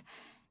hard.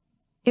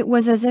 It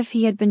was as if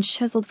he had been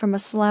chiseled from a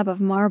slab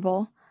of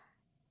marble.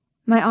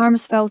 My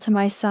arms fell to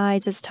my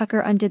sides as Tucker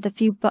undid the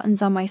few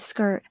buttons on my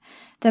skirt,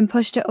 then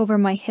pushed it over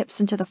my hips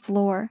into the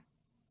floor.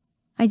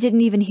 I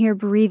didn't even hear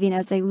breathing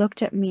as they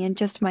looked at me in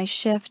just my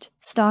shift,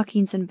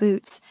 stockings, and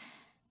boots.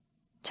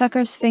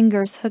 Tucker's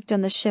fingers hooked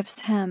on the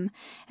shift's hem,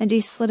 and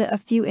he slid it a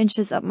few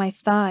inches up my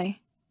thigh.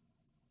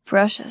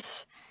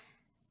 "Precious,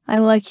 I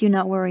like you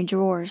not wearing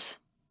drawers."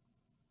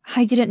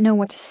 I didn't know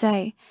what to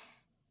say.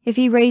 If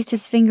he raised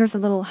his fingers a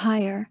little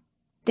higher,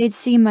 they'd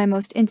see my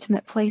most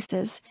intimate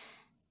places,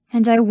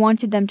 and I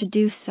wanted them to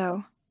do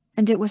so,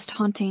 and it was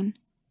taunting.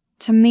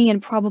 To me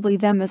and probably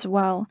them as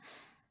well.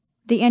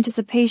 The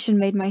anticipation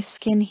made my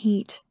skin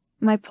heat,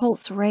 my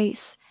pulse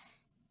race.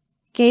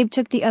 Gabe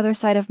took the other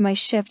side of my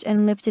shift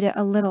and lifted it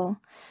a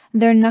little,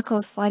 their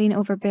knuckles sliding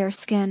over bare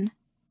skin.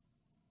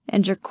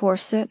 "And your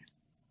corset?"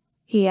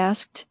 he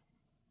asked.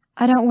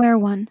 "I don't wear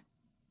one.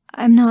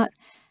 I'm not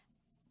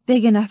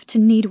big enough to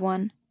need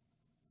one."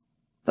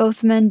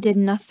 Both men did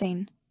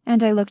nothing,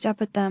 and I looked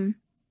up at them,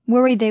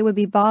 worried they would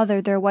be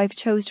bothered their wife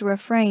chose to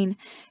refrain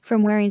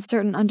from wearing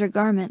certain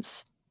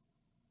undergarments.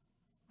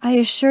 "I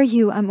assure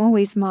you I'm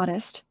always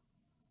modest,"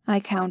 I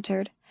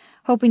countered,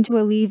 hoping to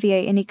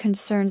alleviate any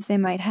concerns they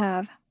might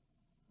have.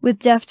 With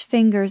deft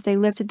fingers they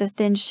lifted the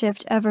thin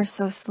shift ever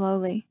so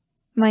slowly,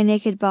 my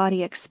naked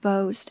body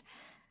exposed.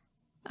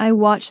 I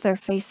watched their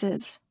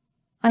faces.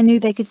 I knew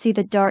they could see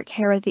the dark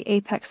hair at the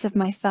apex of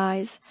my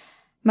thighs,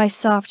 my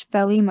soft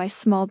belly, my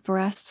small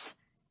breasts.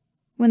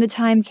 When the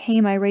time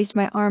came, I raised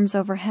my arms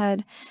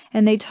overhead,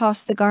 and they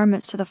tossed the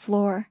garments to the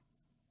floor.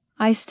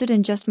 I stood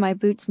in just my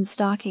boots and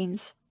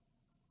stockings.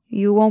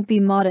 "You won't be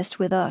modest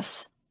with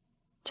us,"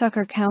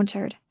 Tucker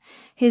countered,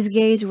 his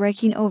gaze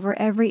raking over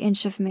every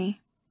inch of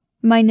me.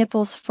 My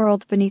nipples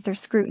furled beneath their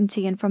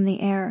scrutiny and from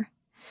the air.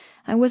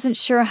 I wasn't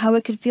sure how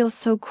it could feel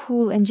so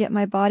cool and yet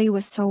my body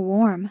was so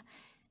warm.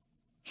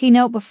 He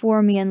knelt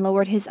before me and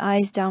lowered his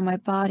eyes down my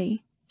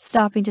body,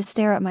 stopping to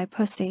stare at my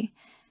pussy.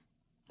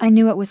 I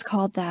knew it was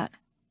called that.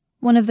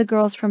 One of the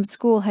girls from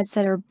school had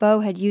said her beau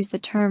had used the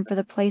term for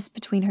the place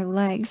between her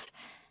legs.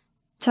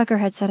 Tucker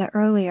had said it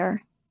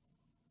earlier.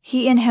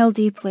 He inhaled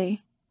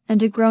deeply,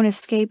 and a groan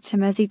escaped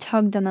him as he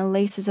tugged on the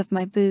laces of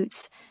my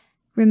boots,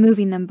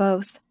 removing them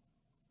both.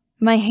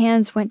 My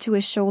hands went to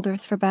his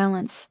shoulders for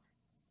balance.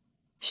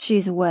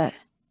 "She's wet,"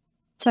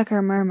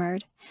 Tucker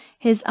murmured,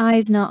 his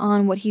eyes not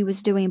on what he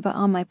was doing but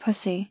on my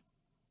pussy.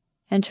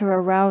 "And her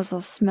arousal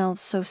smells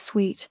so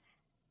sweet.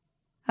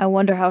 I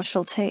wonder how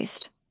she'll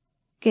taste,"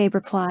 Gabe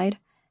replied.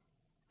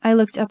 I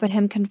looked up at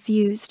him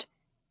confused.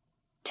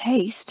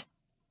 Taste?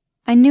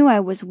 I knew I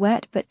was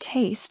wet, but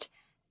taste?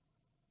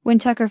 When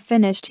Tucker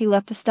finished, he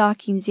left the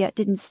stockings yet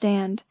didn't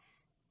stand.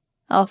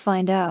 "I'll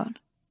find out."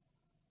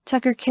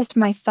 Tucker kissed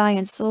my thigh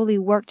and slowly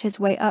worked his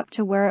way up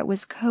to where it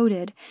was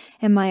coated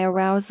in my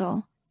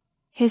arousal.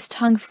 His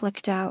tongue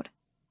flicked out.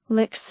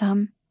 "Lick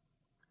some."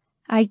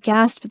 I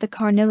gasped at the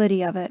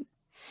carnality of it.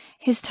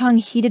 His tongue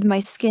heated my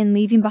skin,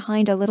 leaving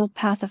behind a little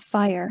path of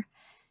fire.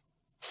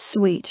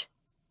 "Sweet,"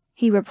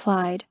 he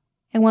replied,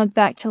 and went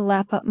back to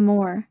lap up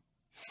more.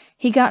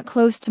 He got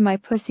close to my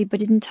pussy but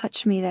didn't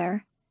touch me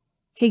there.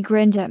 He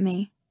grinned at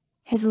me,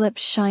 his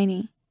lips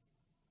shiny.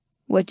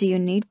 "What do you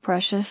need,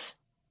 precious?"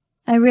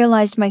 I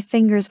realized my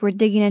fingers were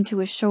digging into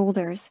his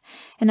shoulders,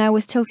 and I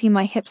was tilting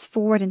my hips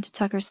forward into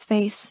Tucker's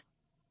face.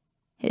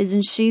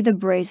 "Isn't she the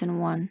brazen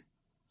one?"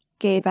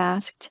 Gabe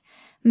asked,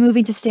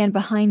 moving to stand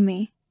behind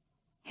me.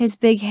 His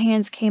big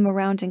hands came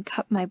around and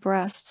cupped my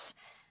breasts.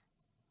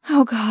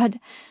 "Oh God,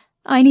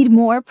 I need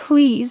more,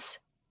 please,"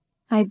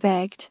 I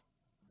begged.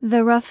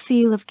 The rough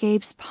feel of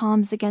Gabe's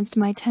palms against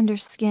my tender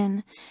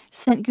skin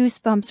sent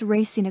goosebumps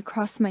racing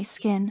across my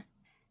skin.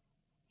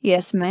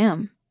 "Yes,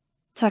 ma'am,"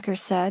 Tucker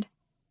said.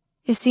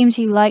 It seemed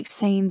he liked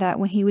saying that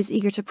when he was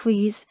eager to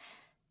please.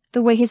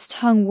 The way his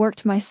tongue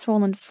worked my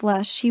swollen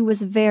flesh, he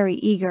was very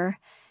eager.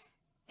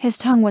 His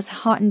tongue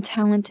was hot and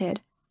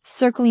talented,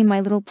 circling my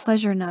little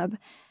pleasure nub.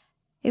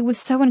 It was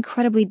so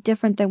incredibly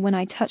different than when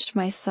I touched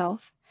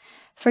myself,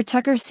 for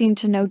Tucker seemed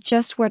to know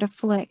just where to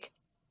flick,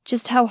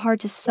 just how hard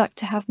to suck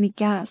to have me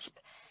gasp.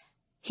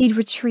 He'd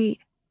retreat,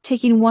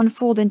 taking one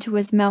fold into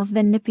his mouth,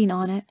 then nipping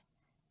on it.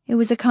 It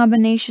was a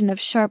combination of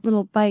sharp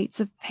little bites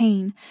of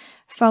pain,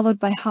 followed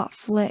by hot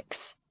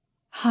flicks.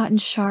 Hot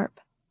and sharp,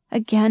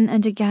 again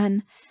and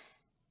again.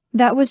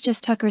 That was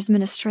just Tucker's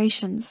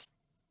ministrations.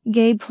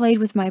 Gabe played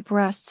with my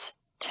breasts,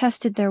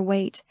 tested their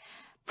weight,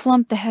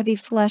 plumped the heavy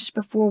flesh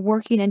before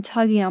working and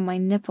tugging on my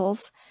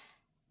nipples.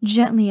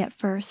 Gently at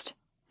first,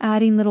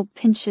 adding little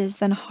pinches,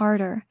 then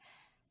harder.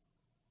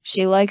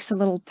 "She likes a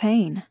little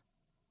pain,"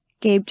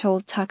 Gabe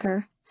told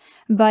Tucker,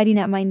 biting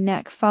at my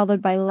neck,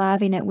 followed by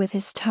laving it with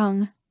his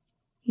tongue.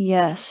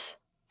 "Yes,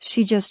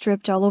 she just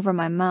dripped all over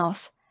my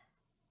mouth.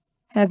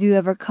 Have you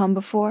ever come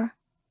before?"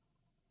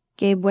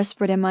 Gabe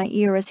whispered in my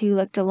ear as he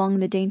looked along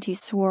the dainty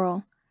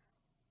swirl.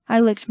 I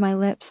licked my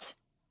lips.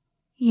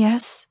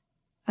 "Yes,"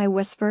 I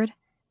whispered.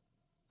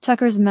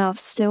 Tucker's mouth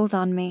stilled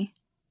on me.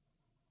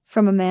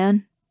 "From a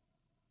man?"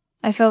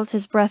 I felt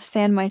his breath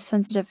fan my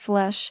sensitive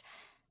flesh.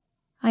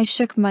 I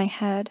shook my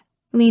head,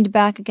 leaned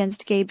back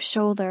against Gabe's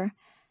shoulder.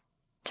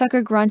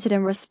 Tucker grunted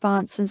in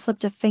response and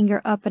slipped a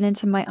finger up and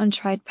into my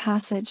untried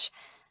passage.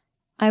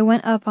 I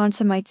went up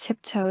onto my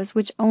tiptoes,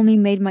 which only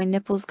made my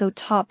nipples go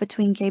taut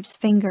between Gabe's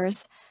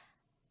fingers.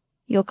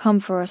 "You'll come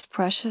for us,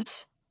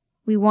 precious.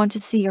 We want to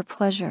see your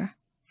pleasure.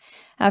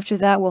 After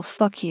that, we'll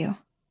fuck you."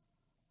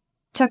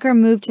 Tucker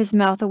moved his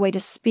mouth away to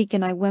speak,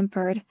 and I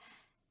whimpered.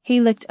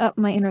 He licked up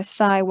my inner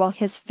thigh while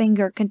his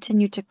finger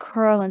continued to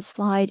curl and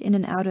slide in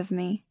and out of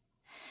me.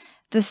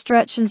 The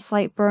stretch and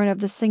slight burn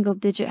of the single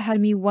digit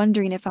had me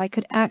wondering if I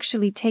could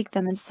actually take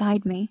them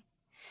inside me.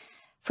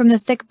 From the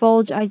thick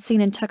bulge I'd seen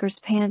in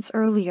Tucker's pants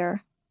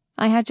earlier,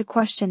 I had to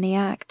question the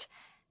act.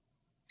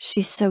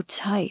 "She's so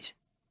tight,"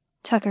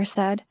 Tucker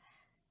said.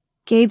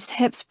 Gabe's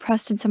hips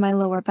pressed into my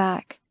lower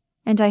back,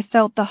 and I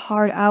felt the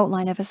hard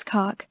outline of his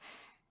cock.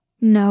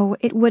 No,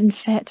 it wouldn't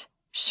fit.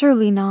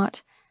 Surely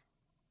not.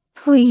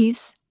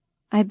 "Please,"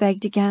 I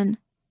begged again.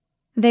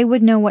 They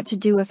would know what to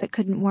do if it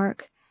couldn't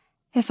work.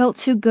 It felt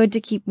too good to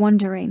keep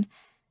wondering.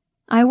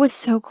 I was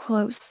so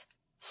close,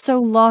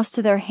 so lost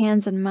to their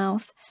hands and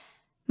mouth.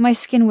 My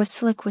skin was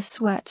slick with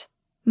sweat.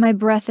 My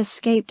breath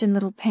escaped in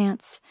little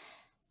pants.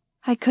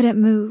 I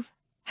couldn't move,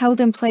 held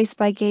in place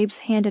by Gabe's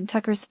hand and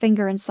Tucker's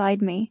finger inside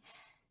me.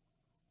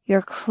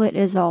 "Your clit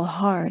is all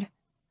hard.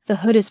 The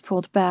hood is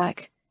pulled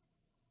back."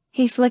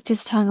 He flicked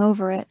his tongue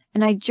over it,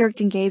 and I jerked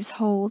in Gabe's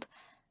hold.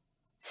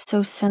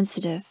 "So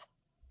sensitive.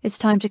 It's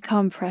time to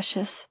come,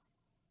 precious."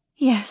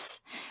 "Yes,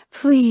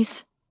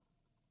 please."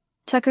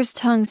 Tucker's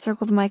tongue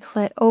circled my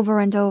clit over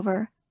and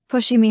over,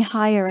 pushing me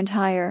higher and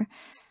higher.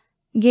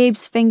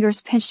 Gabe's fingers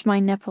pinched my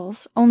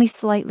nipples, only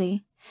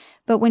slightly,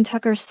 but when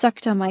Tucker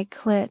sucked on my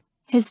clit,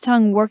 his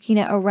tongue working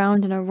it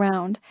around and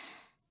around,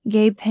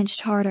 Gabe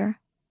pinched harder.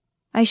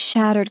 I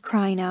shattered,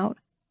 crying out,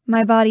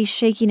 my body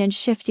shaking and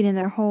shifting in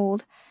their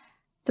hold.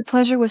 The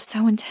pleasure was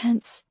so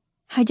intense.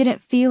 I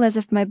didn't feel as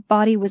if my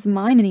body was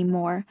mine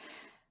anymore.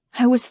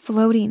 I was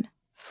floating,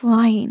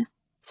 flying,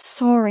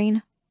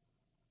 soaring.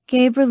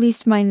 Gabe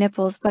released my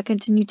nipples but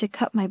continued to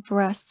cup my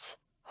breasts,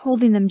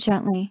 holding them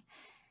gently.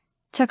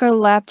 Tucker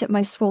lapped at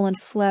my swollen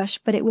flesh,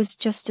 but it was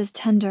just as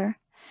tender.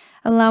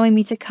 allowing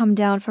me to come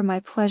down for my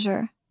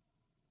pleasure.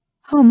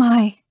 "Oh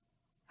my,"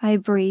 I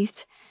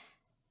breathed.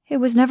 "It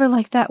was never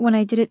like that when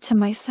I did it to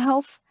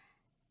myself."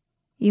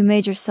 "You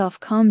made yourself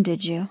come,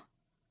 did you?"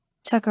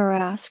 Tucker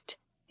asked,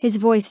 his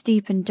voice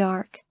deep and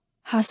dark,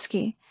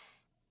 husky.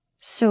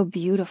 "So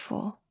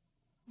beautiful,"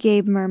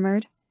 Gabe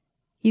murmured.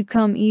 "You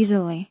come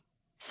easily,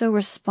 so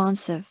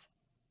responsive.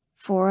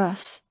 For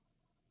us."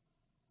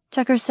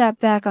 Tucker sat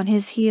back on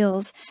his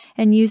heels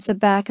and used the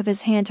back of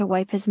his hand to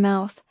wipe his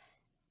mouth.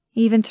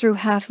 Even through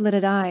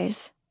half-lidded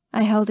eyes,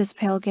 I held his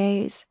pale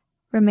gaze,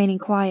 remaining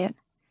quiet.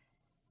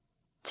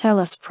 "Tell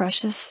us,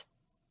 precious.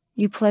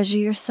 You pleasure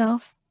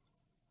yourself?"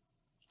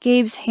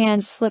 Gabe's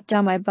hand slipped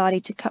down my body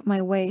to cup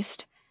my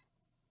waist.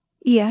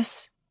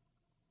 "Yes."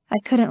 I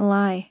couldn't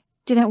lie,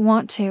 didn't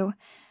want to.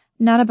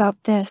 Not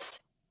about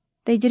this.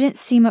 They didn't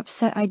seem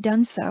upset I'd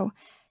done so,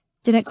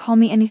 didn't call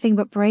me anything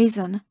but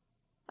brazen.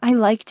 I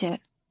liked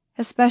it,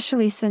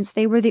 especially since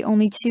they were the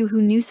only two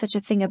who knew such a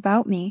thing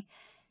about me.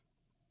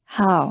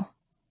 "How?"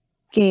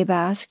 Gabe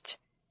asked.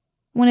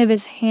 One of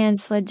his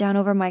hands slid down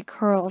over my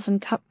curls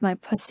and cupped my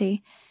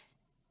pussy.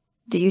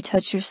 "Do you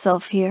touch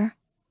yourself here?"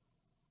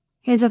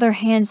 His other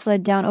hand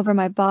slid down over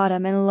my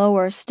bottom and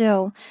lower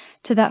still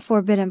to that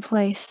forbidden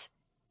place.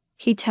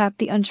 He tapped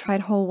the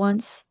untried hole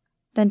once,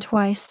 then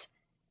twice.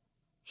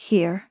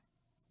 "Here."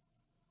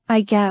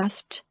 I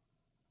gasped.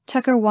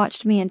 Tucker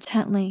watched me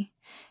intently.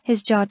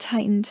 His jaw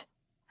tightened.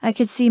 I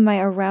could see my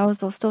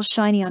arousal still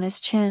shiny on his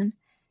chin.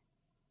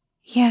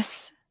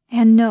 "Yes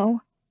and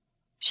no."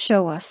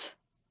 "Show us,"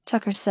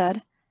 Tucker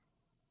said.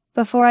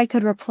 Before I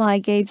could reply,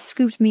 Gabe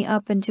scooped me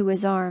up into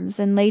his arms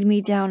and laid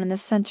me down in the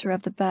center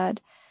of the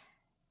bed.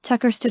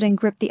 Tucker stood and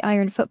gripped the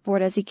iron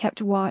footboard as he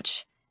kept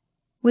watch.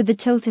 With the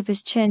tilt of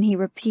his chin, he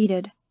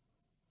repeated,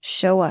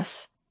 "Show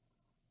us."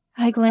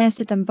 I glanced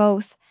at them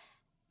both.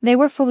 They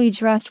were fully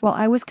dressed while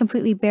I was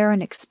completely bare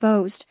and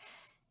exposed.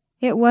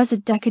 It was a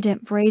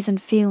decadent, brazen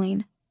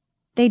feeling.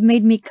 They'd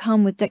made me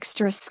come with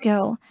dexterous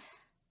skill.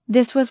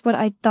 This was what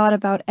I'd thought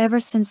about ever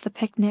since the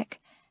picnic.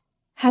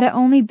 Had it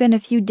only been a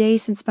few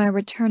days since my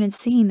return and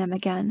seeing them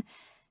again,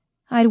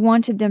 I'd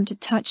wanted them to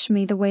touch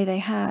me the way they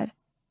had,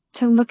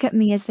 to look at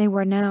me as they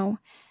were now.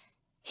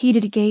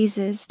 Heated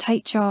gazes,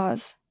 tight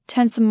jaws,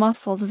 tense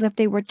muscles as if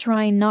they were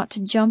trying not to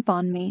jump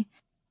on me.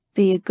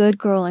 "Be a good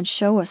girl and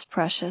show us,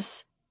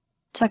 precious,"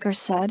 Tucker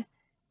said.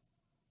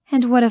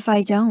 "And what if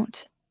I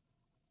don't?"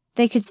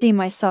 They could see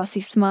my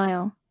saucy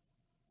smile.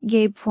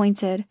 Gabe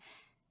pointed.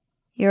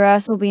 "Your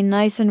ass will be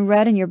nice and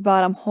red and your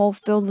bottom hole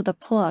filled with a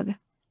plug.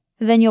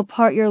 Then you'll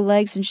part your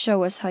legs and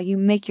show us how you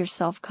make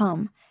yourself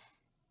come."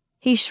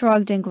 He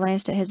shrugged and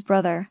glanced at his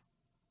brother.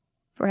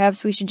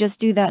 "Perhaps we should just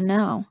do that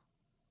now."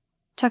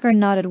 Tucker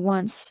nodded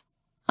once.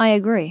 "I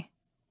agree."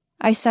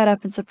 I sat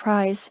up in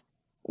surprise.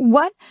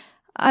 "What?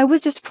 I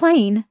was just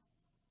playing."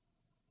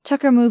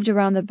 Tucker moved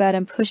around the bed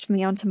and pushed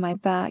me onto my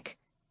back.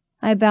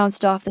 I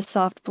bounced off the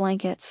soft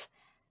blankets.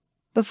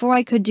 Before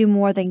I could do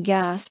more than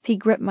gasp, he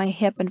gripped my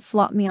hip and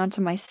flopped me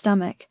onto my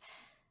stomach.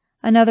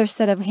 Another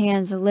set of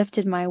hands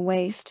lifted my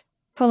waist,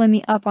 pulling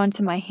me up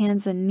onto my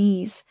hands and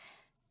knees.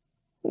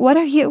 "What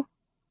are you—"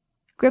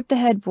 "Grip the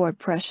headboard,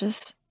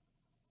 precious."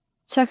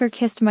 Tucker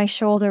kissed my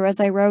shoulder as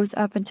I rose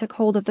up and took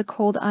hold of the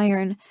cold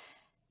iron.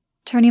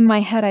 Turning my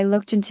head, I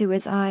looked into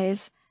his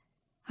eyes.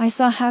 I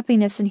saw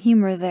happiness and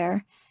humor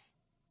there.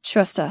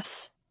 "Trust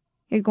us.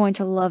 You're going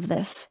to love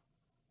this."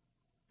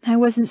 I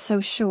wasn't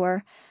so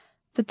sure,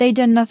 but they'd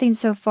done nothing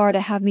so far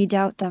to have me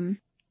doubt them.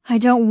 "I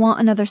don't want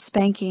another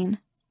spanking,"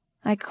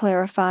 I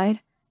clarified.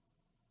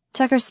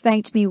 Tucker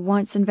spanked me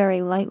once and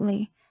very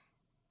lightly.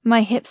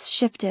 My hips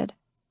shifted,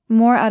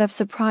 more out of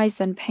surprise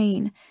than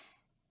pain.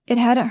 It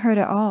hadn't hurt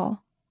at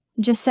all,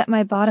 just set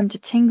my bottom to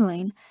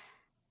tingling.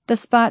 The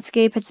spots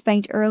Gabe had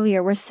spanked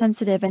earlier were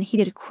sensitive and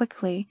heated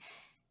quickly.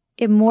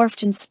 It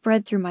morphed and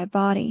spread through my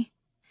body.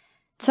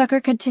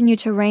 Tucker continued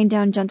to rain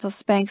down gentle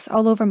spanks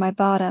all over my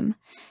bottom,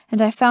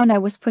 and I found I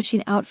was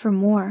pushing out for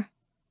more.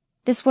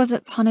 This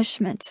wasn't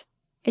punishment.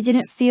 It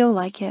didn't feel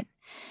like it,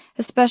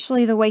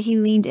 especially the way he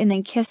leaned in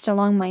and kissed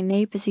along my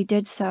nape as he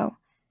did so.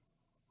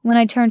 When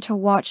I turned to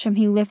watch him,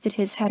 he lifted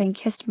his head and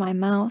kissed my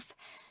mouth.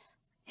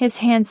 His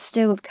hands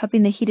stilled,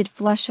 cupping the heated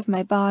flesh of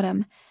my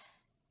bottom.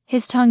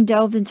 His tongue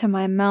delved into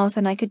my mouth,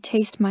 and I could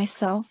taste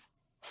myself,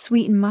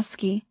 sweet and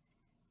musky.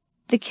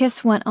 The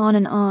kiss went on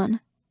and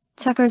on,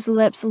 Tucker's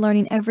lips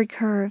learning every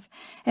curve,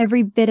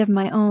 every bit of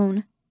my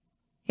own.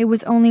 It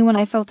was only when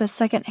I felt a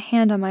second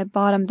hand on my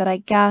bottom that I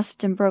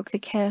gasped and broke the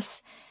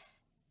kiss.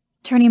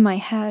 Turning my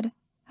head,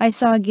 I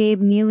saw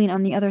Gabe kneeling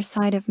on the other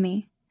side of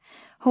me,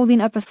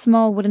 holding up a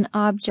small wooden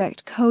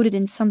object coated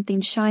in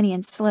something shiny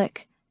and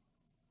slick.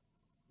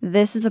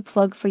 "This is a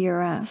plug for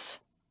your ass.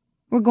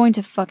 We're going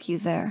to fuck you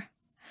there.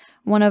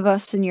 One of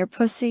us in your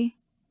pussy,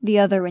 the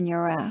other in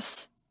your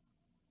ass."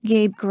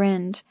 Gabe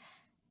grinned.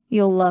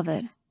 "You'll love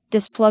it.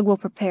 This plug will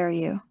prepare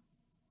you."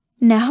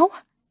 "Now?"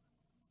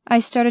 I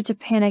started to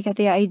panic at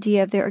the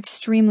idea of their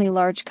extremely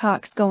large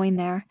cocks going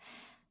there.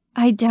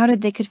 I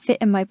doubted they could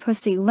fit in my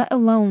pussy, let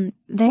alone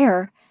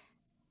there.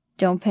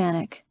 "Don't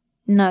panic.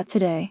 Not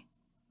today.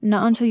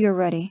 Not until you're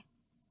ready.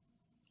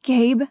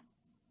 Gabe?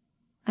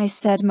 I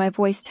said, my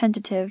voice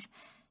tentative.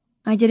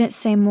 I didn't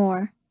say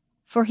more,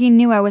 for he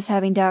knew I was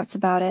having doubts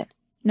about it,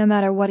 no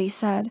matter what he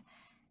said.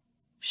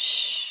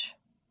 Shh,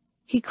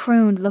 he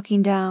crooned,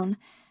 looking down.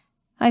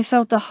 I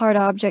felt the hard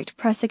object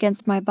press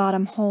against my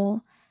bottom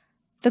hole.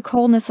 The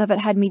coldness of it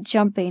had me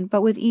jumping,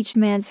 but with each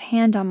man's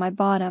hand on my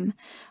bottom,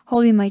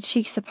 holding my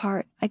cheeks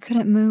apart, I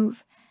couldn't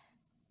move.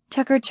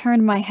 Tucker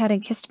turned my head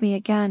and kissed me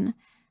again.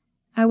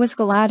 I was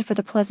glad for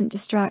the pleasant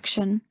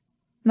distraction.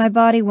 My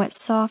body went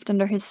soft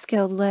under his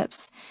skilled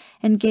lips,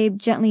 and Gabe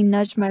gently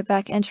nudged my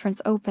back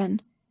entrance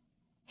open.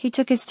 He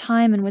took his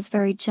time and was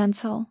very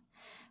gentle,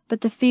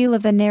 but the feel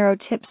of the narrow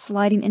tip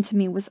sliding into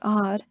me was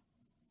odd.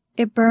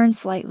 It burned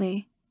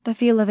slightly, the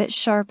feel of it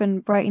sharp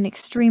and bright and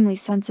extremely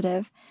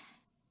sensitive.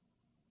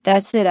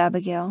 That's it,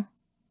 Abigail.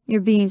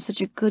 You're being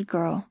such a good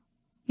girl.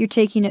 You're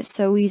taking it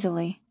so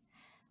easily.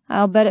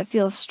 I'll bet it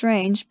feels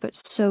strange, but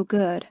so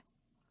good.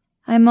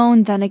 I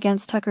moaned then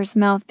against Tucker's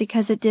mouth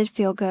because it did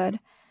feel good.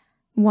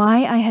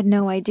 Why, I had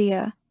no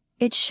idea.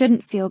 It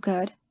shouldn't feel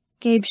good.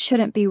 Gabe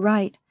shouldn't be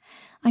right.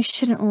 I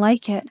shouldn't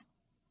like it.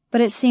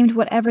 But it seemed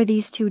whatever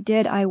these two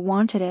did, I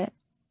wanted it.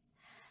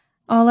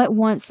 All at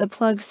once the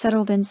plug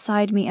settled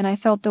inside me and I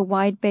felt the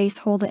wide base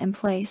hold it in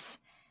place.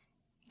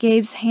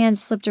 Gabe's hand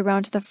slipped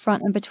around to the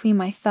front and between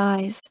my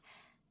thighs.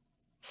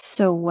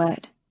 So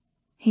wet,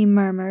 he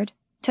murmured,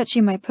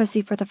 touching my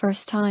pussy for the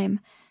first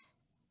time.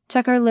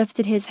 Tucker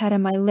lifted his head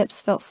and my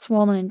lips felt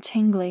swollen and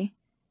tingly.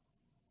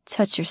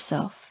 Touch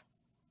yourself,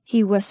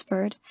 he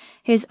whispered,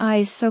 his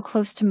eyes so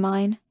close to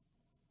mine.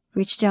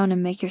 Reach down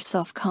and make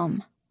yourself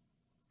come.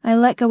 I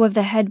let go of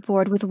the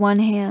headboard with one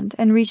hand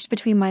and reached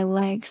between my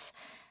legs,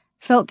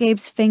 felt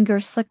Gabe's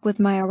fingers slick with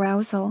my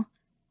arousal.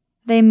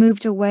 They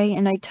moved away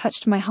and I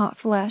touched my hot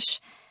flesh.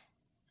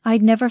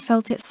 I'd never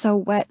felt it so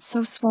wet,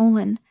 so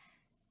swollen.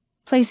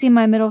 Placing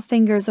my middle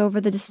fingers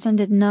over the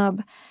distended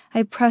nub,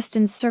 I pressed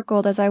and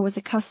circled as I was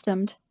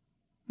accustomed.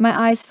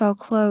 My eyes fell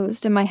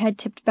closed and my head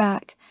tipped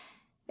back.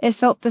 It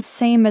felt the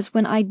same as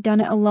when I'd done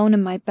it alone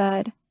in my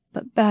bed,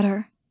 but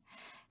better.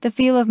 The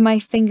feel of my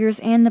fingers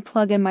and the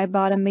plug in my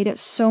bottom made it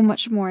so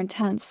much more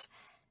intense.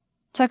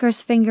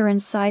 Tucker's finger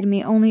inside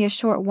me only a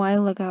short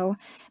while ago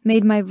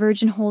made my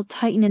virgin hole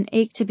tighten and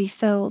ache to be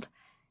filled.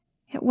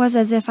 It was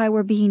as if I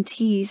were being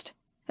teased,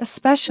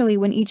 especially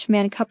when each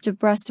man cupped a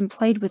breast and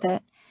played with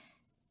it.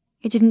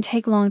 It didn't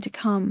take long to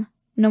come,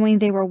 knowing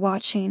they were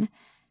watching.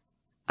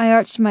 I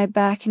arched my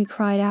back and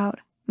cried out,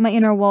 my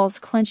inner walls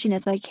clenching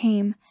as I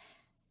came.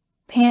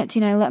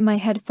 Panting, I let my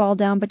head fall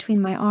down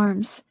between my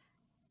arms.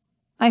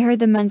 I heard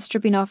the men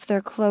stripping off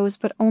their clothes,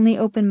 but only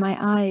opened my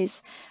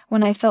eyes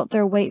when I felt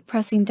their weight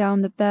pressing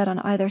down the bed on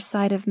either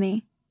side of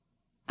me.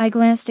 I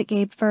glanced at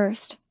Gabe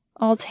first,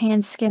 all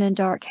tan skin and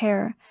dark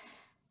hair.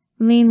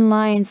 Lean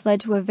lines led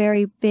to a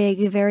very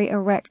big, very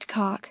erect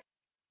cock.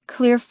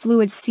 Clear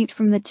fluid seeped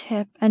from the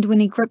tip, and when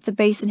he gripped the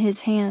base in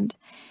his hand,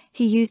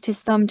 he used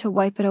his thumb to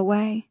wipe it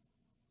away.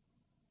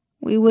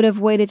 We would have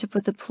waited to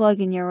put the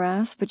plug in your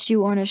ass, but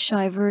you aren't a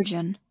shy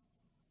virgin.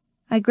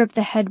 I gripped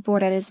the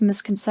headboard at his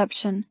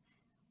misconception.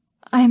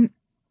 I'm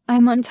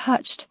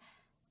untouched,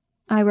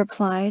 I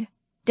replied,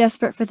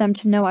 desperate for them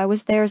to know I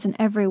was theirs in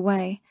every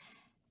way.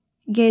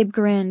 Gabe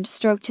grinned,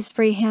 stroked his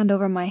free hand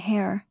over my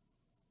hair.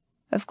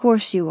 Of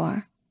course you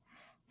are,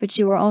 but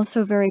you are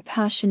also very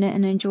passionate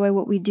and enjoy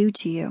what we do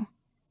to you.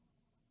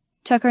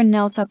 Tucker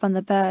knelt up on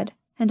the bed,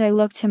 and I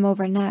looked him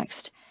over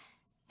next.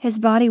 His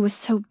body was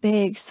so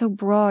big, so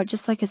broad,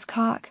 just like his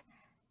cock.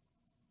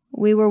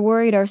 We were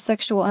worried our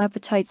sexual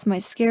appetites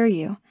might scare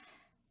you,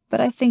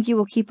 but I think you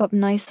will keep up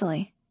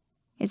nicely.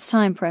 It's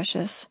time,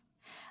 precious.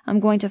 I'm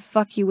going to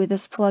fuck you with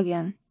this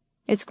plug-in.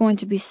 It's going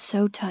to be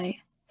so tight,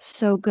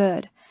 so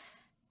good.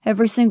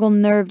 Every single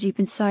nerve deep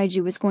inside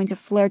you is going to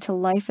flare to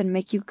life and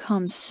make you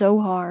come so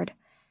hard.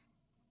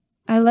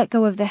 I let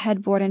go of the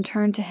headboard and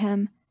turned to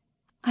him.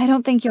 I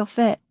don't think you'll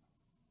fit,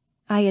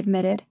 I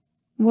admitted,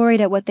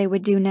 worried at what they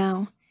would do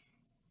now.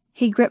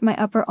 He gripped my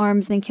upper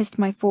arms and kissed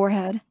my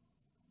forehead.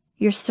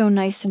 You're so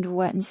nice and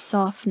wet and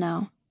soft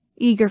now,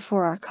 eager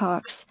for our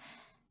cocks.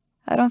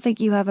 I don't think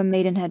you have a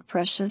maidenhead,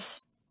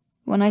 precious.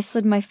 When I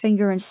slid my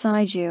finger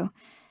inside you,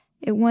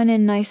 it went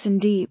in nice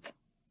and deep.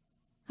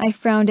 I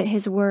frowned at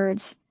his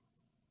words.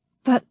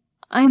 But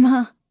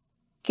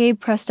Gabe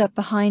pressed up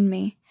behind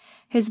me,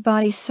 his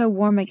body so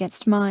warm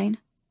against mine.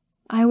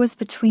 I was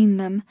between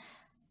them.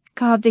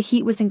 God, the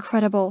heat was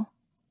incredible.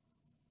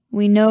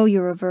 We know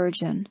you're a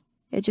virgin.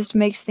 It just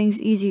makes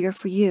things easier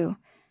for you,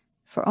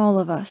 for all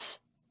of us.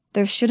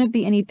 There shouldn't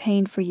be any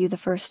pain for you the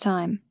first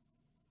time.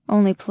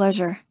 Only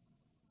pleasure.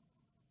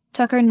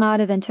 Tucker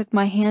nodded and took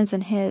my hands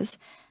in his,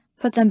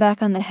 put them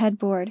back on the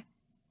headboard.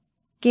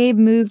 Gabe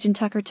moved and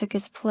Tucker took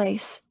his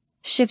place,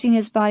 shifting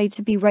his body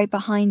to be right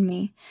behind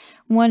me,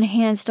 one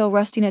hand still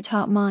resting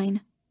atop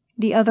mine,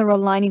 the other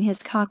aligning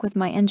his cock with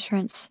my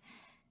entrance.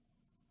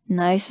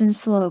 Nice and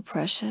slow,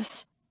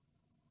 precious.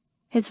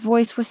 His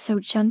voice was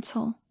so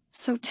gentle,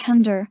 so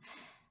tender,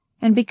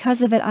 and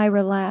because of it I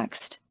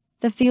relaxed,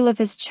 the feel of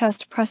his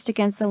chest pressed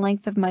against the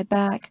length of my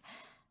back,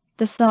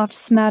 The soft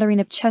smattering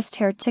of chest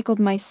hair tickled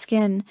my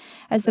skin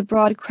as the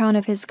broad crown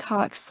of his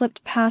cock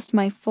slipped past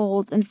my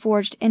folds and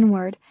forged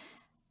inward,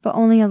 but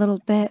only a little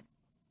bit.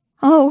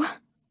 "Oh!"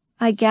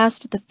 I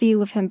gasped at the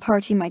feel of him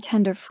parting my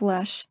tender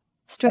flesh,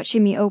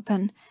 stretching me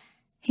open.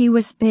 He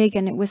was big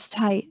and it was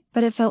tight,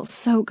 but it felt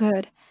so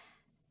good.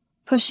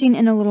 Pushing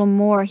in a little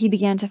more, he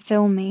began to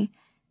fill me,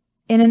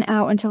 in and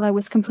out until I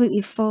was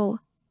completely full.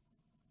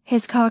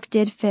 His cock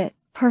did fit,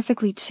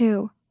 perfectly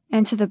too,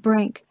 and to the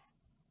brink.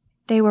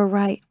 They were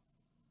right.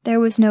 There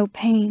was no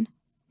pain,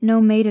 no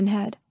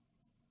maidenhead.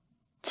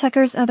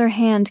 Tucker's other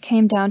hand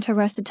came down to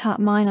rest atop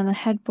mine on the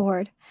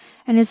headboard,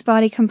 and his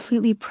body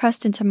completely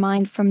pressed into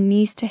mine from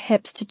knees to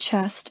hips to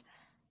chest.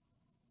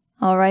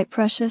 "All right,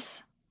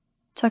 precious?"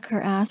 Tucker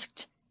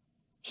asked.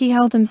 He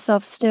held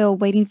himself still,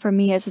 waiting for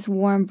me as his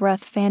warm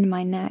breath fanned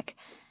my neck.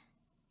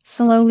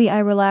 Slowly I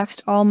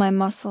relaxed all my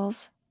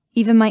muscles,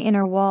 even my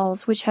inner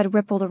walls, which had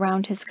rippled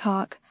around his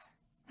cock,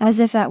 as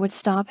if that would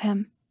stop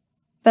him.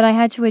 But I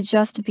had to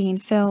adjust to being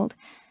filled.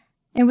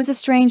 It was a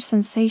strange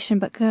sensation,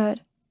 but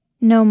good.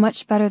 No,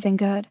 much better than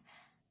good.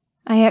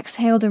 I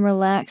exhaled and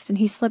relaxed, and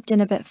he slipped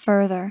in a bit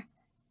further.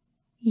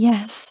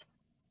 "Yes,"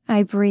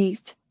 I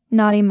breathed,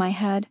 nodding my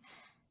head.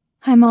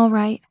 "I'm all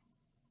right."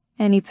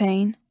 "Any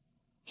pain?"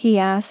 he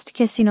asked,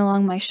 kissing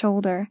along my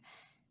shoulder.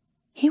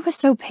 He was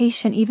so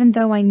patient even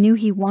though I knew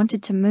he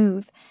wanted to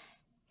move.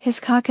 His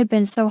cock had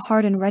been so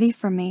hard and ready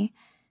for me.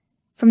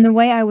 From the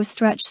way I was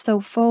stretched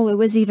so full, it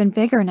was even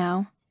bigger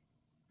now.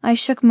 I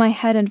shook my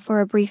head, and for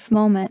a brief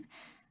moment,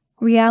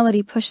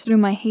 reality pushed through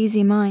my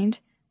hazy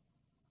mind.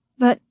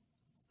 "But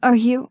are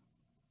you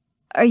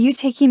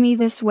taking me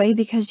this way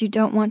because you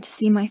don't want to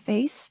see my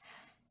face?"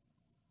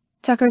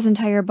 Tucker's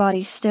entire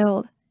body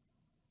stilled.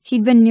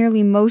 He'd been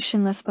nearly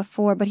motionless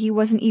before, but he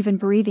wasn't even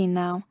breathing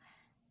now.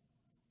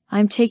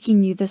 "I'm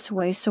taking you this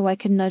way so I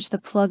can nudge the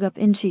plug up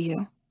into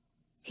you."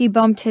 He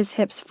bumped his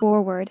hips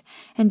forward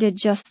and did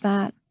just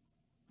that.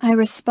 I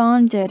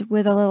responded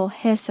with a little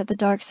hiss at the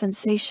dark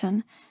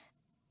sensation.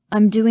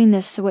 "I'm doing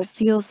this so it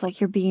feels like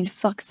you're being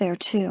fucked there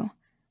too.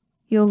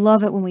 You'll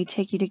love it when we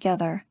take you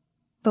together,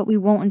 but we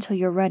won't until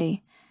you're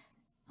ready.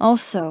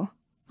 Also,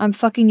 I'm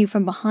fucking you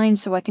from behind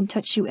so I can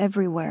touch you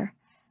everywhere."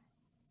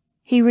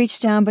 He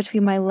reached down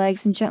between my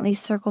legs and gently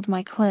circled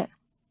my clit.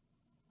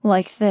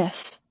 "Like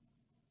this."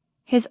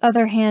 His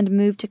other hand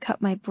moved to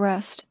cup my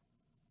breast.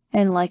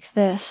 "And like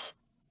this."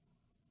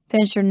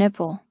 "Pinch her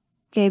nipple,"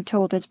 Gabe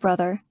told his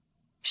brother.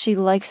 "She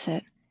likes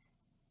it."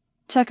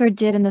 Tucker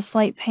did, and the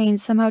slight pain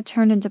somehow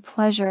turned into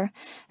pleasure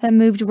that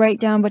moved right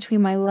down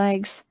between my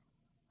legs.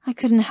 I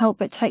couldn't help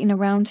but tighten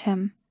around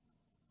him.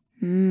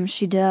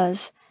 She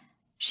does.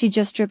 She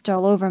just dripped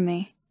all over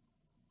me."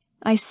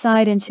 I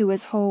sighed into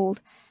his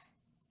hold.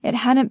 It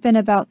hadn't been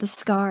about the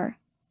scar.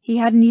 He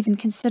hadn't even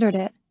considered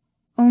it.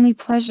 Only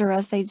pleasure,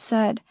 as they'd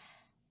said.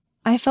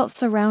 I felt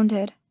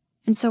surrounded,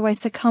 and so I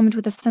succumbed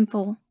with a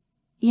simple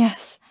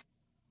yes.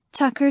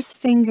 Tucker's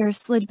fingers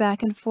slid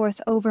back and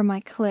forth over my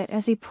clit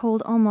as he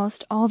pulled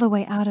almost all the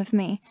way out of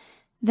me,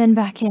 then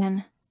back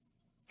in.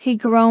 He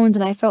groaned,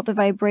 and I felt the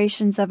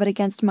vibrations of it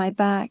against my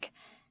back.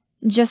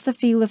 Just the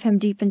feel of him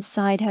deep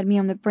inside had me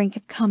on the brink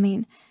of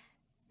coming.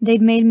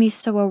 They'd made me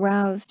so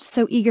aroused,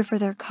 so eager for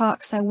their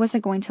cocks, I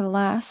wasn't going to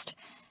last.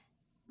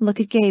 "Look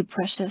at Gabe,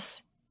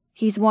 precious.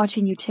 He's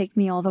watching you take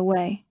me all the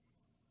way."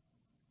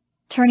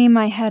 Turning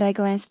my head, I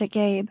glanced at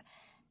Gabe.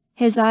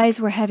 His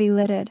eyes were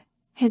heavy-lidded,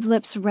 his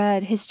lips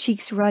red, his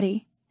cheeks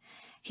ruddy.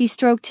 He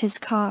stroked his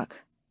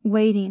cock,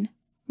 waiting,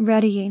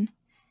 readying.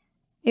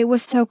 It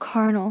was so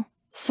carnal,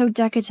 so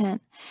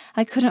decadent.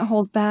 I couldn't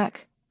hold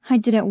back. I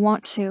didn't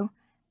want to.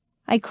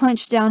 I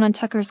clenched down on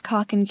Tucker's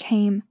cock and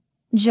came,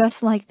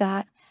 just like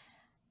that.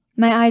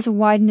 My eyes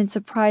widened in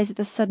surprise at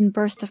the sudden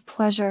burst of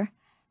pleasure.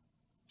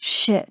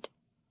 "Shit.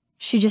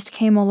 She just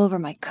came all over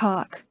my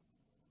cock."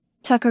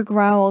 Tucker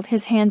growled,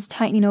 his hands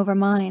tightening over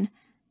mine.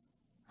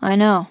 "I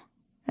know,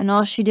 and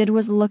all she did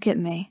was look at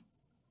me,"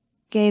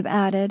 Gabe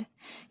added,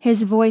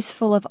 his voice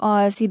full of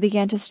awe as he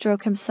began to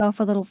stroke himself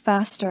a little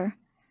faster.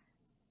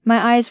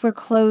 My eyes were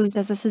closed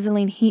as the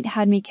sizzling heat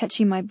had me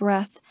catching my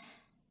breath.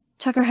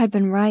 Tucker had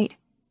been right.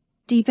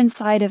 Deep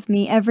inside of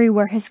me,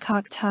 everywhere his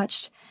cock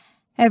touched,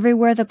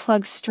 everywhere the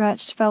plug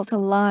stretched, felt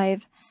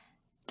alive.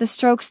 The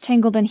strokes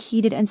tingled and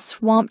heated and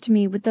swamped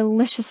me with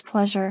delicious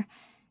pleasure.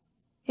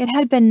 It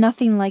had been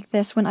nothing like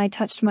this when I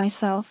touched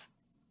myself.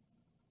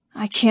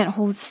 "I can't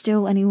hold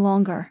still any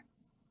longer."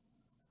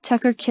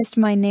 Tucker kissed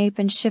my nape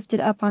and shifted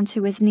up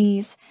onto his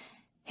knees,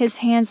 his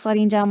hand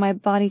sliding down my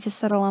body to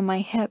settle on my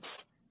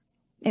hips.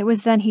 It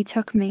was then he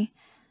took me.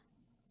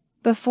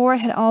 Before,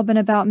 it had all been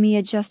about me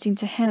adjusting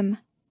to him.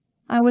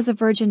 I was a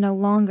virgin no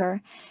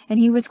longer, and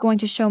he was going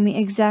to show me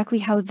exactly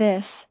how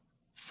this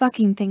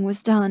fucking thing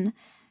was done.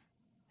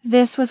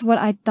 This was what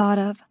I'd thought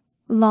of,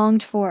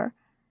 longed for.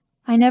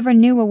 I never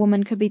knew a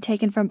woman could be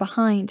taken from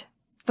behind,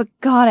 but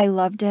God, I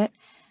loved it.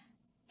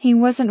 He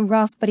wasn't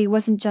rough, but he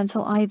wasn't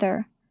gentle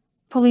either,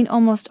 pulling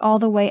almost all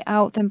the way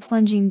out, then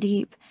plunging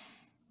deep,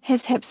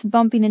 his hips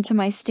bumping into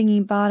my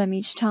stinging bottom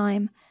each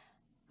time.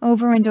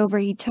 Over and over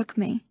he took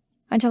me,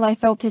 until I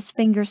felt his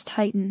fingers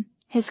tighten,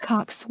 his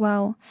cock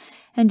swell,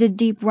 and a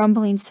deep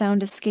rumbling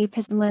sound escape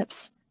his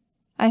lips.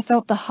 I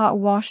felt the hot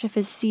wash of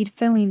his seed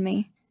filling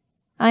me.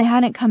 I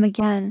hadn't come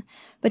again,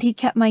 but he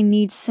kept my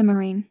needs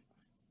simmering.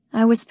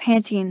 I was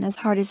panting as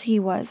hard as he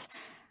was,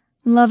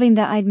 loving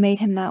that I'd made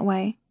him that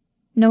way,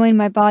 knowing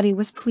my body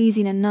was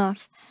pleasing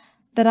enough,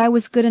 that I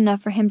was good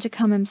enough for him to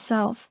come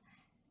himself.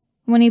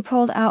 When he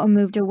pulled out and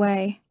moved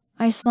away,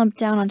 I slumped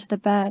down onto the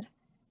bed,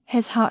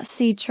 his hot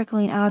seed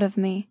trickling out of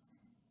me.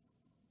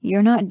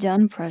 "You're not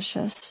done,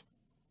 precious,"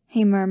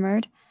 he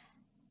murmured.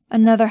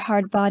 Another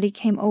hard body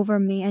came over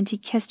me and he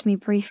kissed me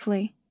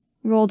briefly,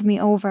 rolled me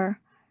over.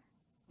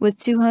 "With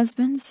 2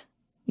 husbands,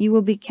 you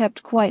will be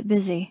kept quite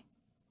busy."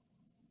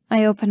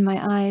 I opened my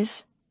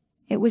eyes.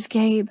 It was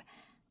Gabe.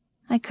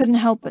 I couldn't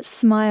help but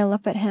smile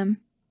up at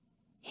him.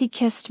 He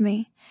kissed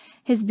me,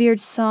 his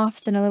beard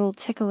soft and a little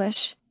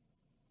ticklish.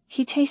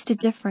 He tasted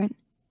different.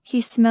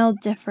 He smelled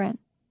different.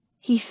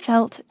 He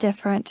felt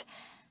different.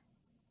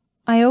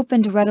 I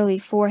opened readily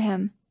for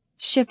him,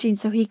 shifting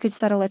so he could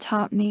settle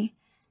atop me.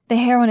 The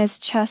hair on his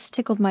chest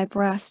tickled my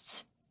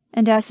breasts,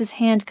 and as his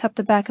hand cupped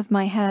the back of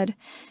my head,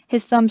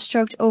 his thumb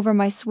stroked over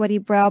my sweaty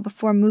brow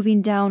before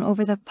moving down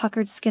over the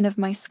puckered skin of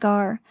my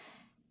scar.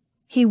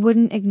 He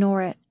wouldn't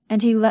ignore it,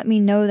 and he let me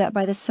know that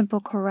by the simple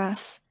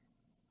caress.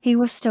 He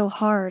was still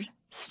hard,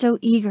 still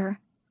eager.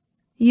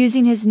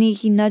 Using his knee,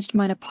 he nudged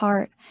mine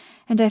apart,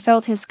 and I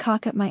felt his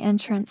cock at my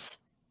entrance.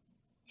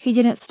 He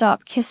didn't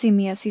stop kissing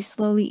me as he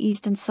slowly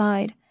eased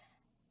inside.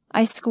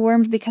 I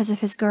squirmed because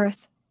of his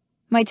girth.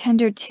 My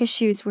tender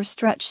tissues were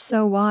stretched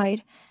so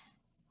wide.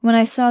 When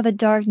I saw the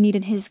dark need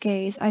in his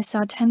gaze, I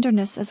saw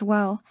tenderness as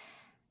well.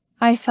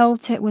 I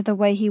felt it with the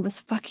way he was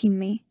fucking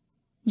me,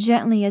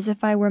 gently as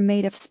if I were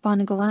made of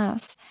spun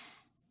glass.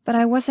 But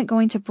I wasn't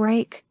going to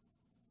break.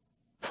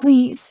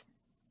 "Please."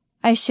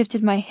 I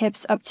shifted my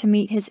hips up to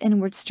meet his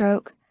inward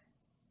stroke.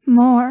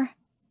 "More."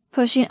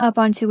 Pushing up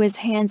onto his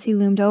hands, he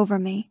loomed over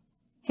me.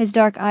 His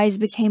dark eyes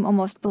became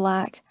almost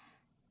black.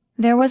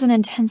 There was an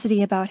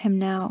intensity about him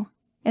now,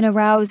 an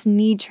aroused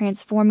need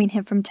transforming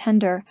him from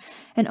tender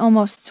and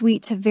almost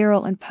sweet to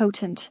virile and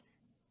potent.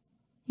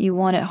 "You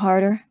want it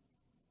harder?"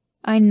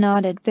 I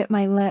nodded, bit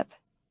my lip.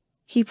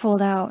 He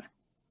pulled out.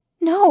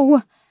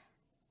 "No!"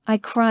 I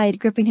cried,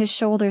 gripping his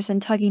shoulders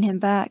and tugging him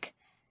back.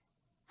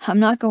 "I'm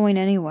not going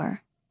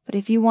anywhere, but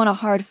if you want a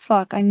hard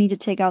fuck, I need to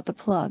take out the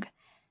plug."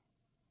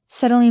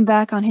 Settling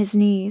back on his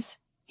knees,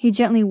 he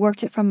gently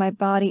worked it from my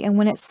body, and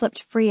when it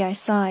slipped free, I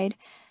sighed.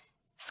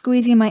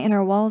 Squeezing my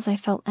inner walls, I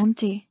felt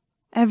empty,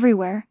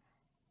 everywhere.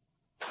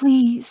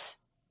 "Please,"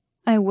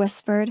 I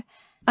whispered.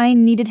 I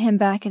needed him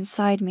back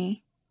inside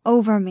me,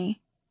 over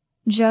me,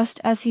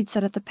 just as he'd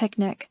said at the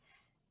picnic.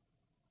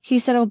 He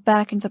settled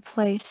back into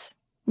place,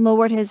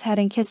 lowered his head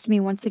and kissed me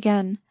once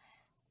again.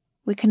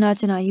 "We cannot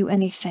deny you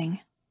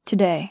anything,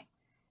 today.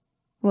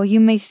 While you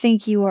may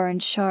think you are in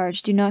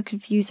charge, do not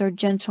confuse our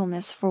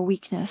gentleness for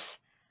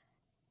weakness."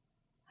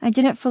 I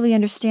didn't fully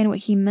understand what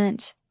he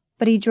meant,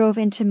 but he drove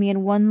into me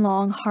in one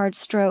long, hard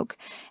stroke,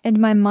 and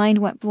my mind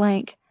went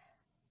blank.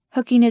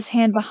 Hooking his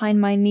hand behind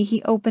my knee,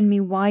 he opened me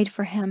wide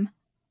for him.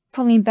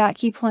 Pulling back,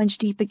 he plunged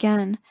deep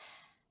again.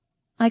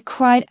 I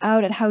cried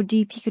out at how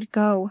deep he could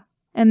go,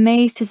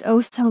 amazed his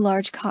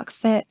oh-so-large cock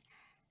fit.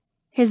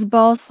 His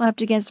balls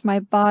slapped against my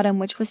bottom,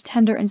 which was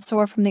tender and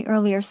sore from the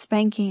earlier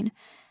spanking.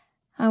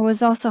 I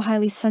was also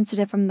highly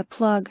sensitive from the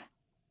plug.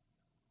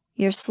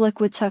 "You're slick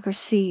with Tucker's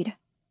seed,"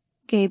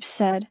 Gabe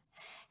said.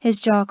 His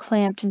jaw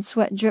clamped and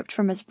sweat dripped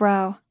from his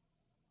brow.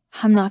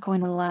 "I'm not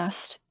going to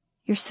last.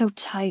 You're so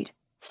tight,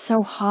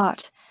 so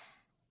hot."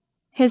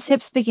 His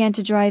hips began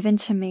to drive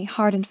into me,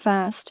 hard and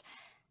fast.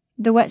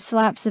 The wet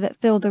slaps of it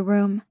filled the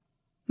room.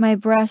 My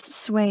breasts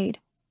swayed,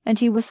 and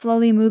he was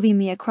slowly moving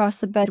me across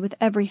the bed with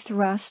every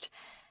thrust.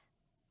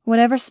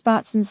 Whatever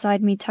spots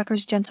inside me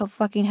Tucker's gentle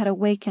fucking had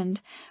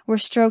awakened were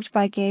stroked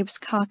by Gabe's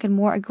cock in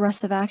more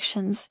aggressive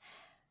actions.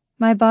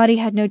 My body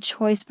had no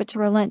choice but to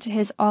relent to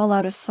his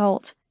all-out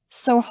assault,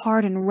 so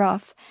hard and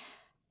rough.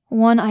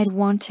 One I'd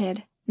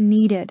wanted,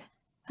 needed.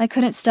 I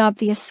couldn't stop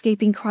the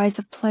escaping cries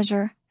of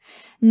pleasure,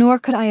 nor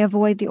could I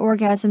avoid the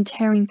orgasm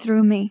tearing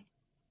through me.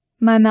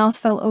 My mouth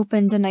fell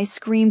open and I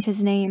screamed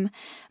his name.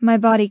 My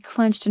body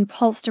clenched and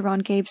pulsed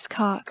around Gabe's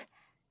cock.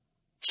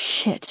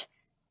 Shit.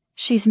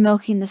 She's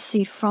milking the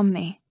seed from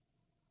me.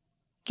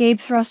 Gabe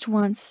thrust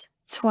once,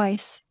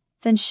 twice,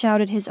 then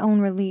shouted his own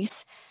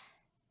release.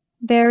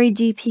 Buried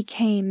deep he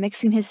came,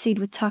 mixing his seed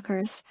with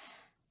Tucker's.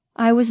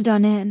 I was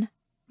done in,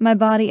 my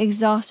body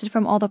exhausted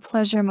from all the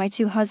pleasure my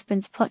 2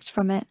 husbands plucked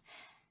from it.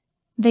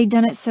 They'd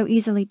done it so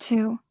easily,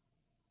 too.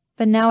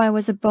 But now I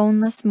was a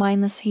boneless,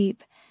 mindless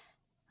heap.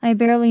 I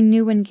barely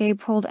knew when Gabe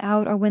pulled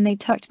out or when they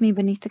tucked me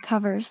beneath the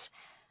covers.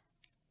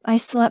 I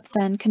slept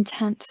then,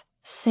 content,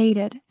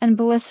 sated, and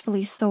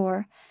blissfully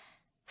sore,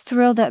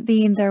 thrilled that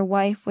being their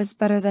wife was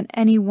better than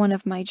any one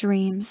of my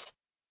dreams.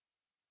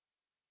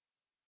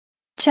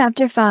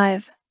 Chapter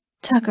 5.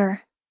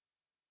 Tucker.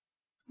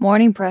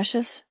 "Morning,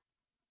 precious."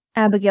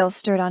 Abigail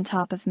stirred on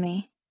top of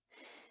me.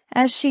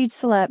 As she'd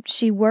slept,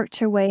 she worked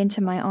her way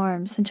into my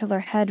arms until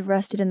her head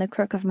rested in the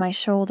crook of my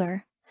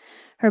shoulder,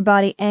 her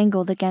body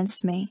angled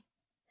against me.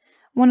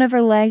 One of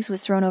her legs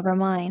was thrown over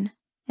mine,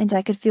 and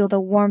I could feel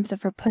the warmth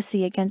of her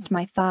pussy against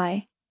my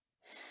thigh.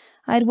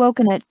 I'd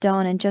woken at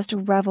dawn and just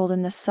reveled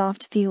in the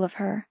soft feel of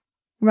her,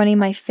 running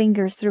my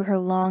fingers through her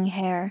long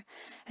hair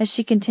as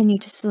she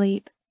continued to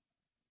sleep.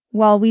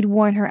 While we'd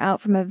worn her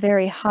out from a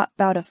very hot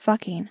bout of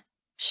fucking,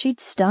 she'd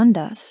stunned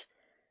us.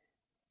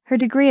 Her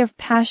degree of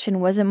passion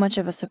wasn't much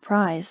of a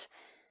surprise,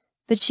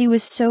 but she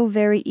was so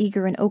very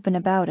eager and open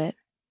about it.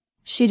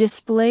 She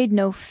displayed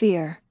no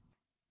fear,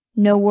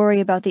 no worry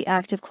about the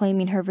act of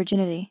claiming her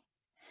virginity.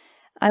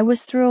 I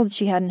was thrilled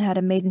she hadn't had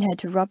a maidenhead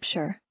to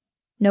rupture.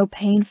 No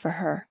pain for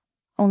her,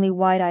 only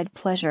wide-eyed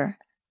pleasure.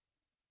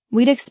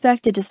 We'd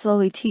expected to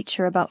slowly teach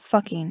her about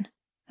fucking,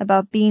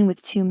 about being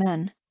with two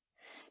men,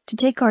 to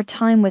take our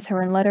time with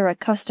her and let her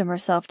accustom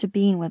herself to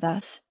being with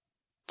us,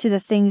 to the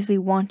things we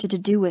wanted to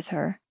do with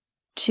her,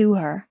 to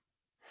her.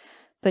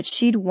 But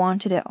she'd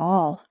wanted it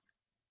all,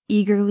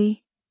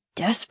 eagerly,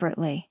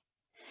 desperately.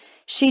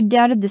 She'd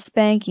doubted the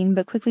spanking,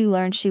 but quickly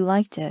learned she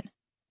liked it,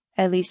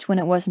 at least when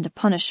it wasn't a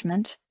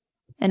punishment,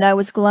 and I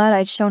was glad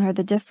I'd shown her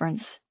the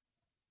difference.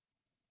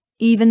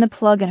 Even the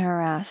plug in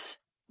her ass.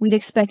 We'd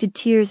expected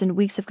tears and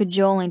weeks of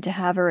cajoling to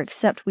have her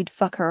accept we'd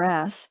fuck her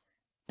ass,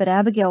 but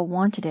Abigail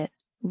wanted it,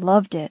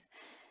 loved it.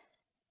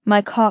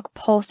 My cock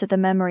pulsed at the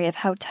memory of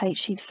how tight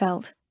she'd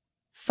felt,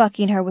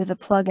 fucking her with the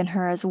plug in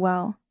her as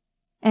well,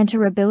 and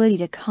her ability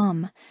to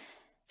come.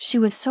 She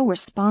was so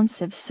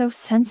responsive, so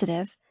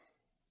sensitive.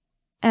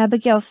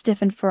 Abigail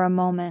stiffened for a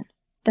moment,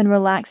 then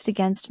relaxed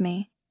against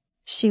me.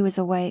 She was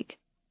awake.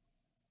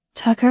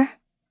 "Tucker?"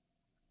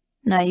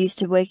 "Not used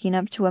to waking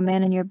up to a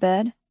man in your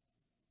bed?"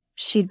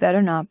 "She'd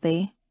better not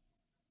be."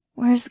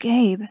 "Where's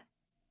Gabe?"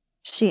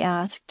 she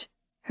asked,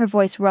 her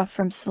voice rough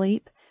from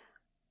sleep.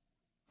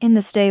 "In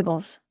the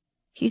stables.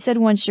 He said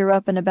once you're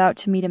up and about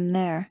to meet him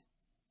there."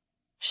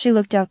 She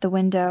looked out the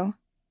window.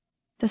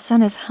 "The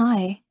sun is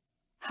high.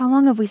 How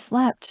long have we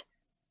slept?"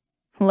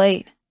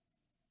 "Late,"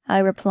 I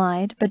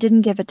replied, but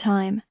didn't give a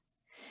time.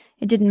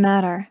 It didn't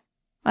matter.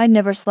 I'd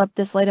never slept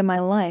this late in my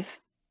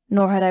life,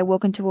 nor had I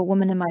woken to a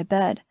woman in my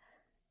bed.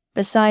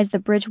 Besides the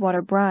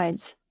Bridgewater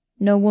brides,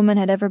 no woman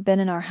had ever been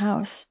in our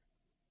house.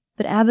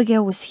 But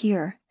Abigail was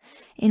here,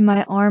 in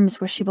my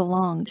arms where she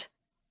belonged.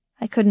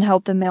 I couldn't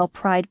help the male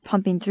pride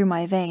pumping through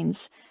my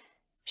veins.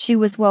 She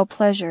was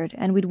well-pleasured,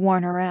 and we'd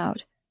worn her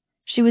out.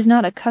 She was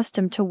not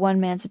accustomed to one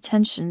man's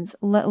attentions,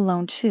 let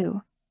alone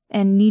two,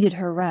 and needed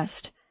her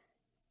rest.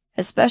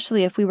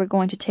 Especially if we were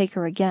going to take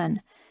her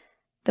again.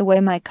 The way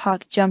my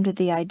cock jumped at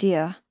the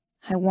idea,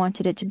 I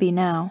wanted it to be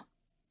now.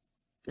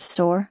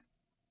 "Sore?"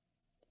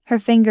 Her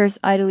fingers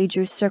idly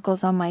drew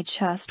circles on my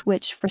chest,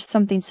 which, for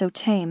something so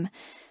tame,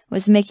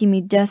 was making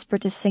me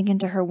desperate to sink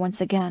into her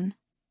once again.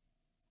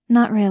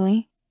 "Not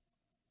really."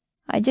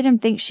 I didn't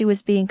think she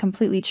was being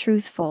completely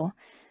truthful,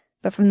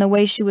 but from the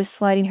way she was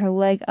sliding her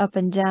leg up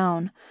and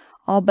down,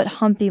 all but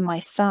humping my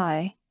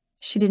thigh,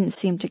 she didn't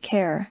seem to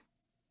care.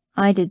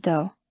 I did,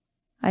 though.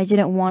 I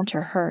didn't want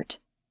her hurt.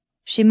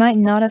 She might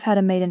not have had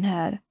a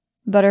maidenhead,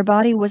 but her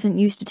body wasn't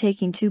used to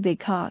taking two big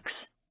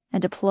cocks,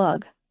 and a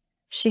plug.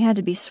 She had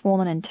to be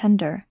swollen and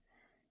tender.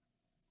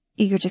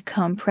 "Eager to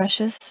come,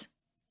 precious?"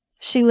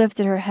 She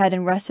lifted her head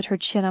and rested her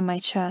chin on my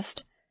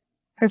chest.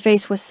 Her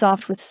face was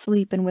soft with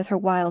sleep, and with her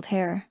wild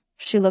hair,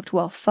 she looked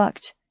well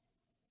fucked.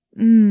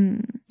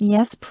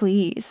 Yes,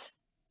 please."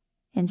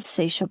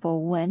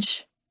 "Insatiable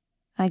wench,"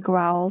 I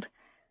growled.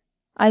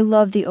 I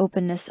loved the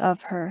openness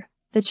of her,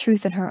 the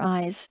truth in her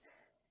eyes.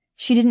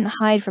 She didn't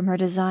hide from her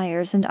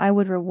desires, and I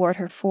would reward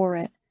her for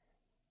it.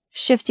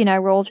 Shifting, I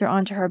rolled her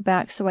onto her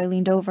back, so I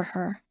leaned over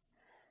her.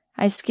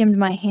 I skimmed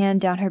my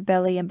hand down her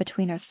belly and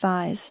between her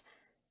thighs.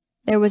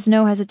 There was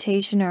no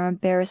hesitation or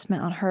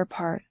embarrassment on her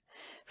part,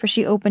 for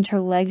she opened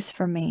her legs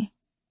for me.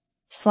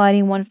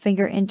 Sliding one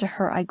finger into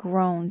her, I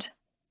groaned.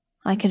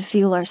 "I can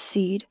feel our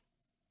seed.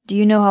 Do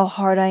you know how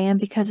hard I am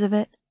because of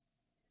it?"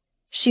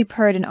 She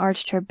purred and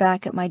arched her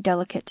back at my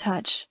delicate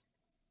touch.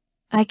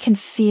 "I can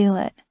feel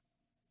it."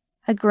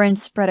 A grin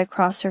spread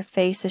across her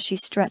face as she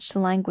stretched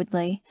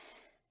languidly.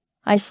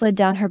 I slid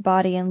down her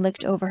body and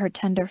licked over her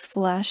tender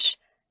flesh.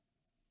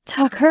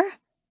 "Tucker?"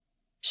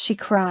 she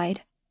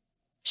cried.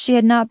 She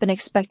had not been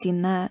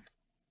expecting that.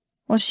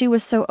 While she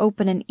was so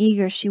open and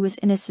eager, she was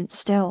innocent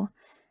still.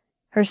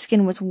 Her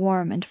skin was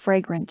warm and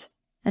fragrant,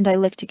 and I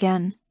licked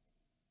again.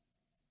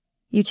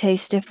 "You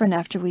taste different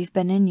after we've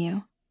been in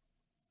you."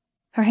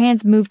 Her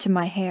hands moved to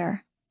my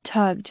hair,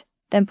 tugged,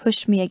 then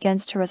pushed me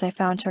against her as I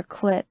found her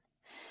clit,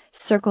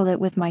 circled it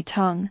with my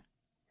tongue.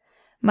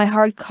 My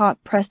hard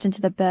cock pressed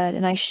into the bed,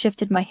 and I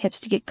shifted my hips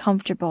to get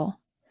comfortable.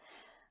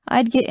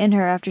 I'd get in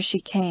her after she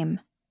came,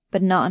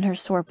 but not on her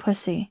sore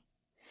pussy.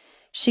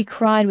 She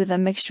cried with a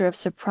mixture of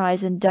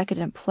surprise and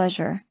decadent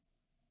pleasure,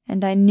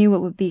 and I knew it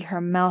would be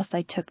her mouth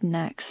I took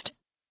next.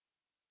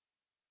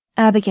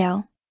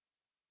 "Abigail."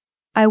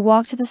 I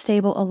walked to the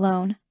stable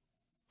alone.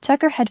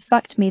 Tucker had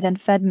fucked me, then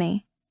fed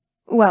me.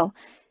 Well,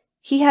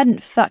 he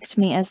hadn't fucked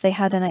me as they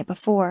had the night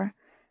before.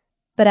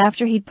 But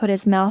after he'd put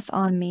his mouth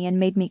on me and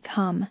made me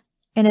come,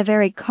 in a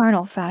very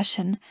carnal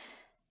fashion,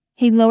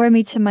 he'd lower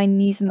me to my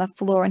knees on the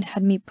floor and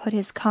had me put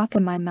his cock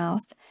in my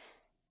mouth.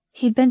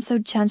 He'd been so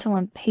gentle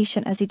and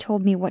patient as he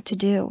told me what to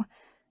do.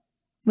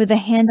 With a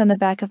hand on the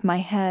back of my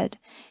head,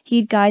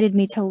 he'd guided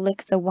me to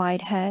lick the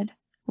wide head,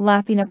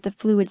 lapping up the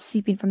fluid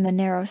seeping from the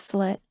narrow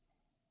slit.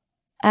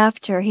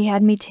 After, he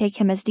had me take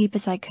him as deep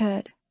as I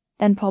could,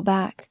 then pull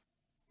back,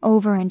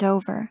 over and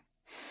over,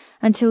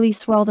 until he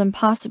swelled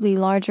impossibly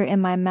larger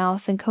in my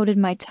mouth and coated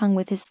my tongue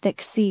with his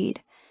thick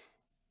seed.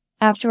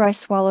 After I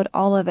swallowed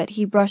all of it,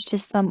 he brushed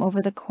his thumb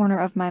over the corner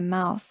of my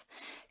mouth,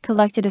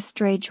 collected a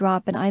stray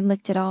drop, and I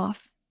licked it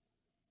off.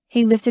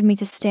 He lifted me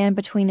to stand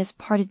between his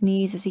parted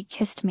knees as he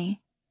kissed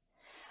me.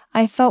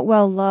 I felt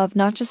well loved,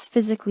 not just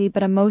physically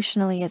but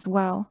emotionally as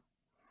well.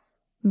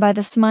 By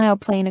the smile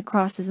playing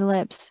across his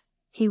lips,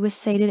 he was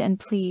sated and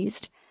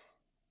pleased.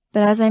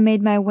 But as I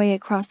made my way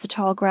across the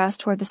tall grass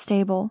toward the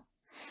stable,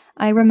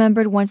 I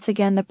remembered once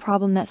again the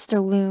problem that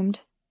still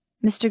loomed.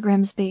 Mr.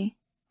 Grimsby.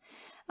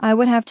 I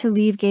would have to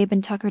leave Gabe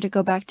and Tucker to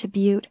go back to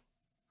Butte.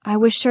 I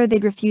was sure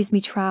they'd refuse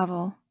me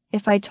travel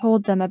if I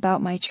told them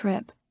about my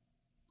trip,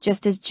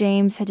 just as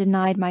James had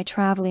denied my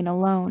traveling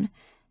alone.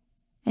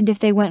 And if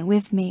they went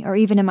with me, or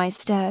even in my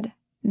stead,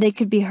 they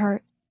could be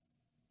hurt.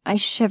 I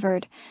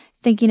shivered,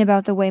 thinking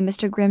about the way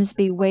Mr.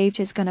 Grimsby waved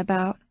his gun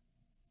about,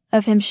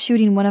 of him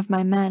shooting one of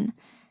my men.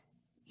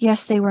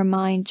 Yes, they were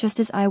mine, just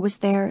as I was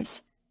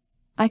theirs.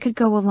 I could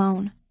go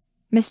alone.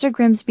 Mr.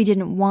 Grimsby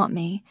didn't want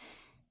me.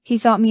 He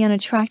thought me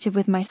unattractive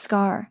with my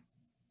scar.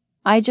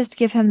 I'd just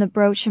give him the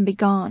brooch and be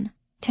gone,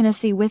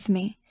 Tennessee with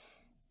me.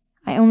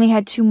 I only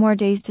had 2 more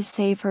days to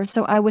save her,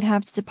 so I would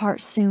have to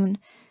depart soon.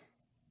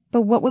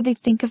 But what would they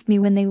think of me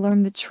when they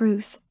learned the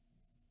truth?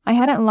 I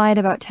hadn't lied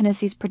about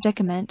Tennessee's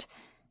predicament,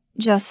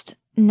 just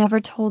never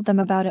told them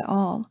about it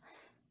all.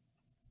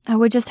 I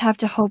would just have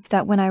to hope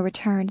that when I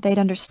returned, they'd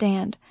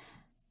understand.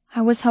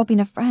 I was helping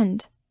a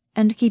friend,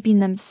 and keeping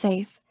them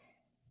safe.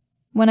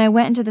 When I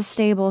went into the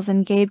stables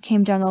and Gabe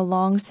came down the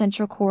long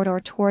central corridor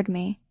toward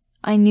me,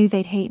 I knew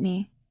they'd hate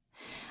me.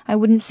 I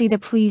wouldn't see the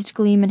pleased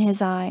gleam in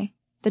his eye,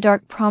 the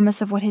dark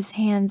promise of what his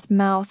hands,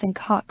 mouth, and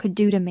cock could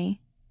do to me.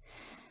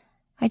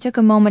 I took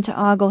a moment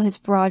to ogle his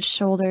broad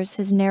shoulders,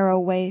 his narrow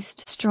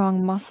waist,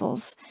 strong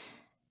muscles.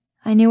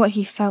 I knew what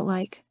he felt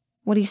like,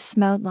 what he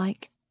smelled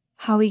like,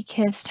 how he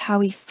kissed,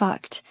 how he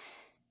fucked.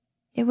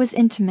 It was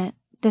intimate,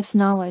 this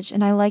knowledge,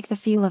 and I liked the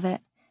feel of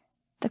it,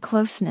 the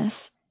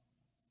closeness.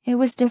 It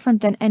was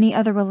different than any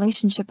other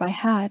relationship I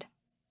had.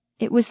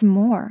 It was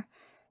more.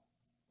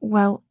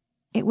 Well,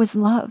 it was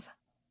love.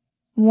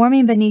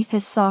 Warming beneath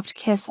his soft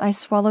kiss, I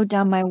swallowed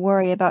down my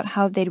worry about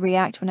how they'd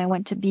react when I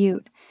went to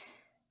Butte.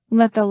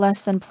 Let the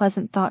less than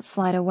pleasant thoughts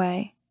slide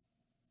away.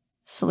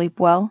 "Sleep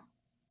well?"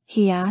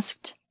 he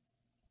asked.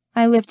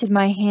 I lifted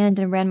my hand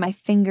and ran my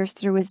fingers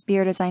through his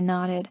beard as I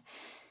nodded.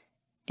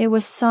 It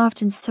was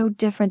soft and so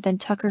different than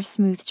Tucker's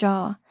smooth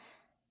jaw.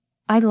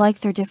 I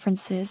liked their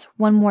differences,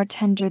 one more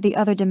tender, the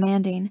other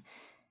demanding.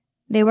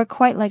 They were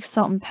quite like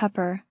salt and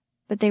pepper,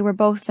 but they were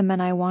both the men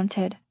I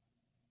wanted.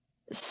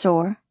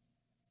 "Sore?"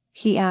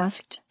 he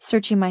asked,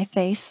 searching my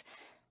face.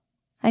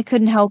 I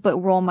couldn't help but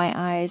roll my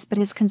eyes, but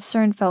his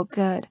concern felt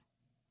good.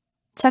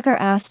 Tucker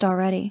asked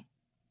already.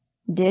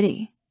 Did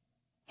he?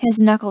 His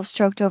knuckles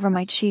stroked over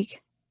my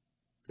cheek.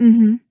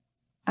 "Mm-hmm,"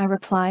 I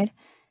replied,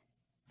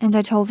 and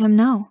I told him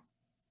no.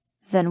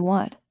 "Then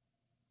what?"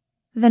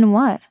 "Then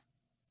what?"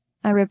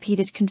 I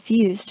repeated,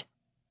 confused.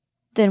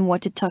 "Then what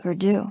did Tucker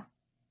do?"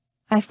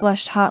 I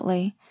flushed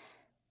hotly.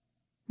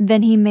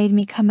 Then he made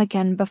me come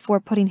again before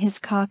putting his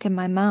cock in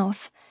my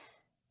mouth.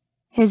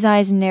 His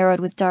eyes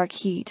narrowed with dark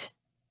heat.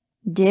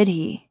 "Did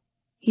he?"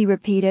 he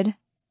repeated.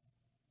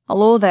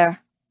 "Hello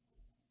there."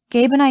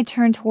 Gabe and I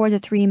turned toward the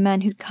 3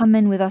 men who'd come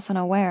in with us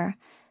unaware.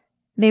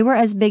 They were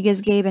as big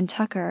as Gabe and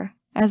Tucker,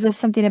 as if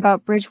something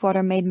about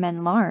Bridgewater made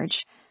men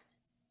large.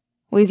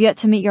 "We've yet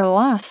to meet your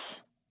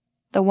lass,"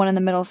 the one in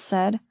the middle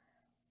said.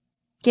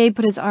 Gabe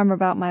put his arm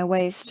about my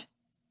waist.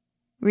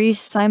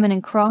 "Reese, Simon,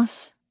 and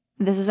Cross,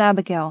 this is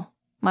Abigail,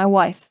 my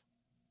wife.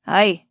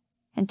 Aye,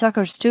 and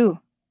Tucker's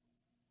too."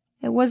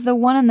 It was the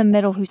one in the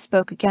middle who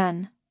spoke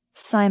again,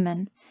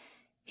 Simon.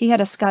 He had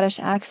a Scottish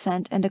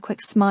accent and a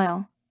quick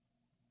smile.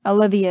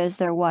 "Olivia is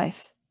their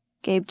wife,"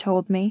 Gabe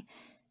told me.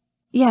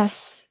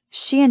 "Yes,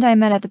 she and I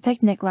met at the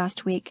picnic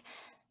last week.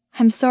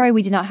 I'm sorry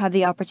we did not have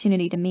the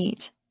opportunity to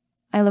meet."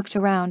 I looked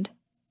around.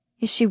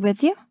 "Is she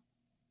with you?"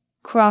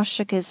 Cross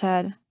shook his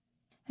head.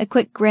 A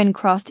quick grin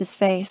crossed his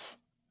face.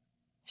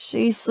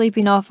 "She's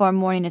sleeping off our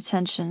morning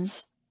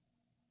attentions."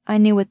 I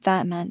knew what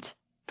that meant,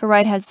 for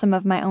I'd had some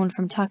of my own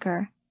from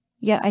Tucker,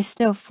 yet I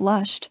still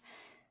flushed.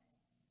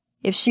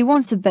 "If she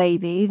wants a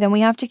baby, then we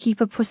have to keep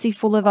a pussy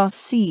full of our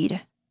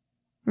seed,"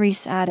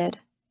 Reese added,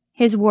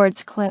 his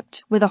words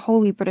clipped, with a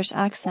wholly British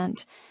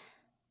accent.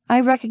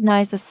 I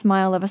recognized the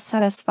smile of a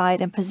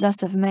satisfied and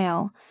possessive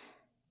male.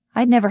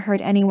 I'd never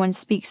heard anyone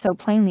speak so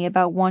plainly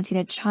about wanting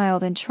a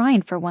child and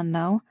trying for one,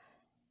 though.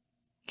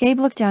 Gabe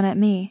looked down at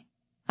me,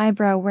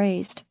 eyebrow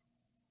raised.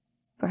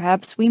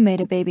 "Perhaps we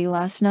made a baby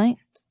last night."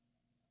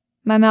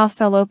 My mouth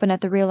fell open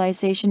at the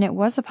realization it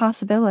was a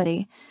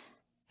possibility.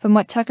 From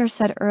what Tucker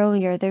said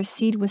earlier, their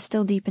seed was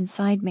still deep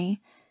inside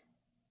me.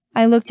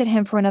 I looked at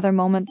him for another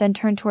moment, then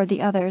turned toward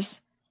the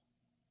others.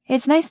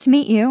 "It's nice to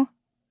meet you."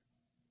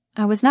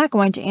 I was not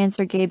going to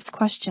answer Gabe's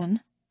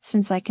question,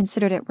 since I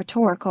considered it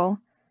rhetorical.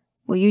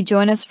 "Will you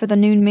join us for the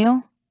noon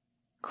meal?"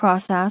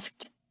 Cross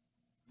asked.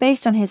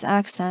 Based on his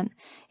accent,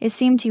 it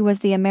seemed he was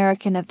the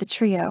American of the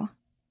trio.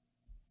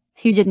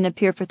 "You didn't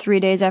appear for 3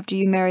 days after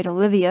you married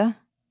Olivia,"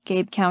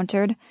 Gabe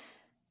countered.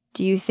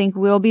 "Do you think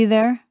we'll be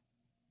there?"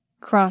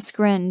 Cross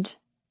grinned.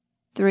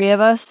 "3 of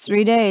us,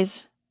 3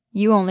 days.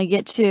 You only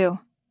get 2.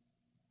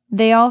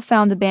 They all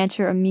found the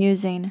banter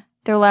amusing,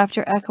 their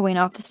laughter echoing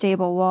off the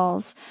stable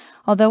walls,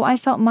 although I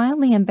felt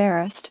mildly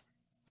embarrassed.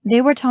 They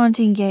were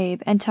taunting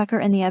Gabe and Tucker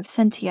in the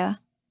absentia,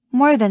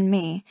 more than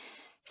me,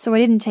 so I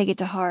didn't take it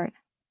to heart.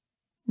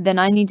 "Then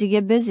I need to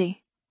get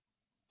busy."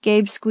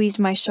 Gabe squeezed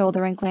my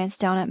shoulder and glanced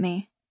down at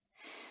me.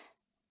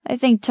 "I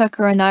think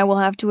Tucker and I will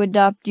have to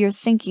adopt your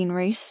thinking,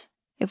 Reese.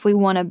 If we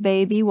want a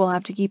baby, we'll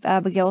have to keep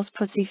Abigail's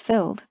pussy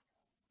filled."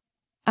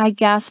 I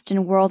gasped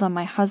and whirled on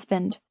my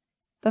husband.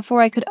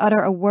 Before I could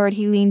utter a word,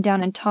 he leaned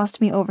down and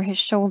tossed me over his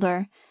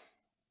shoulder.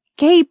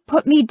 "Gabe,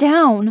 put me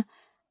down!"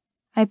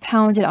 I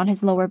pounded on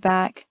his lower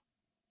back.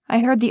 I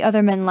heard the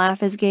other men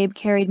laugh as Gabe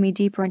carried me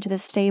deeper into the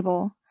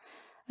stable.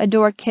 A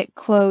door kick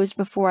closed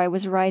before I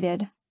was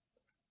righted.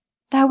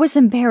 "That was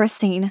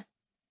embarrassing,"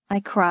 I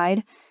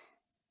cried.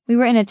 We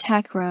were in a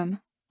tack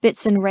room.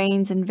 Bits and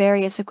reins and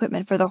various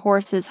equipment for the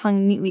horses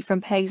hung neatly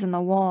from pegs on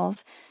the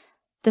walls.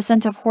 The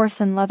scent of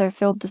horse and leather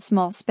filled the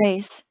small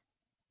space.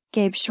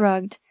 Gabe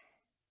shrugged.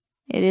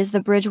 "It is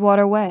the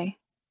Bridgewater way.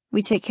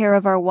 We take care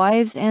of our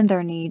wives and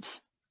their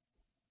needs."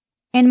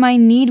 "And my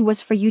need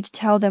was for you to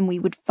tell them we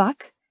would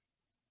fuck?"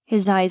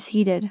 His eyes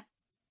heated.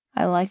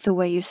 "I like the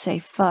way you say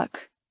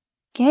fuck."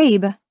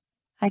 "Gabe,"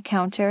 I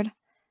countered.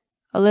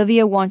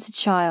 "Olivia wants a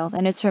child,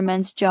 and it's her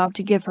men's job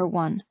to give her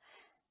one.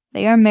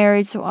 They are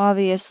married, so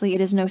obviously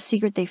it is no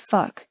secret they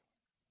fuck.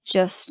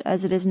 Just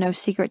as it is no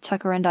secret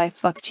Tucker and I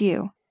fucked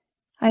you."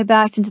 I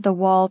backed into the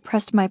wall,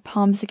 pressed my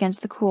palms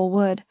against the cool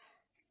wood.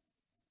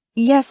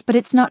 "Yes, but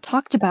it's not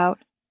talked about."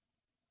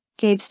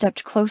 Gabe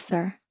stepped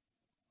closer.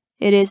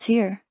 "It is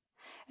here.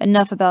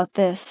 Enough about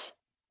this.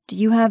 Do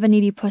you have a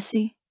needy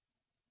pussy?"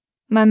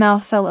 My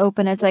mouth fell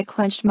open as I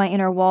clenched my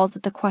inner walls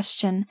at the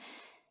question.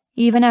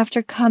 Even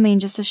after coming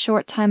just a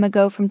short time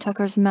ago from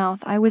Tucker's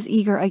mouth, I was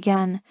eager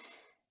again.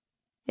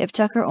 "If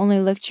Tucker only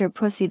licked your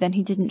pussy, then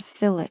he didn't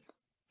fill it,"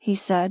 he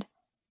said.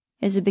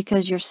 "Is it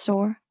because you're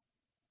sore?"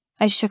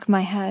 I shook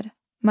my head,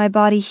 my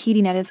body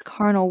heating at his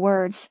carnal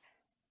words.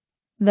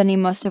 "Then he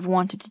must have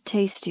wanted to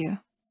taste you.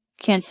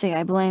 Can't say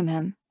I blame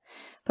him.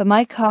 But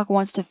my cock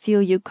wants to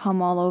feel you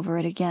come all over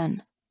it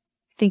again.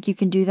 Think you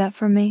can do that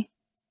for me?"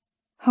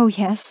 "Oh,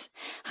 yes,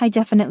 I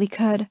definitely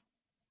could."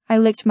 I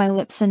licked my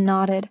lips and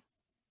nodded.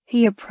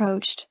 He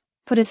approached,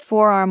 put his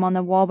forearm on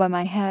the wall by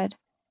my head.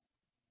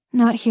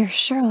 "Not here,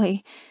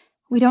 surely.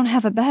 We don't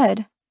have a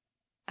bed,"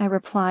 I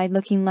replied,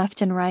 looking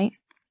left and right.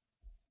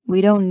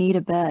 "We don't need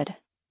a bed,"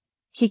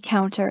 he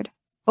countered,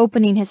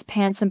 opening his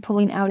pants and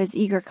pulling out his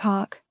eager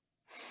cock.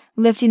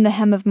 Lifting the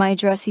hem of my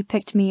dress, he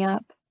picked me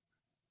up.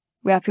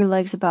 "Wrap your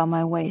legs about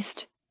my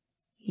waist.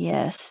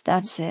 Yes,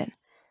 that's it.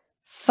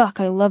 Fuck,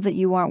 I love that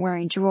you aren't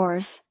wearing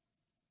drawers."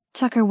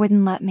 "Tucker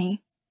wouldn't let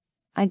me,"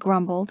 I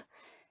grumbled.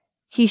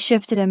 He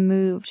shifted and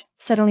moved,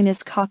 settling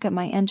his cock at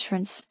my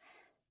entrance.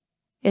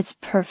 "It's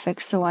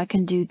perfect so I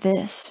can do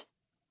this."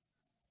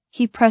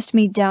 He pressed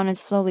me down and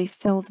slowly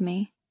filled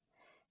me.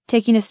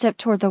 Taking a step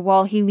toward the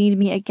wall, he leaned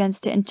me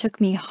against it and took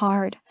me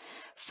hard,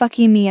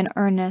 fucking me in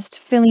earnest,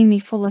 filling me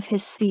full of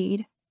his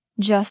seed,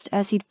 just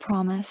as he'd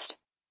promised.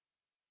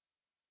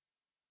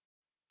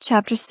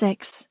 Chapter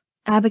 6.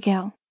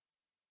 Abigail.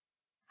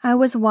 I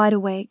was wide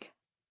awake,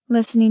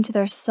 listening to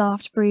their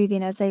soft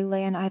breathing as they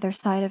lay on either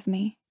side of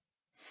me.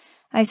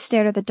 I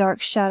stared at the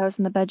dark shadows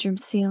in the bedroom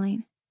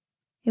ceiling.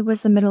 It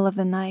was the middle of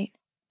the night,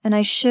 and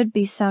I should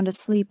be sound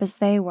asleep as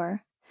they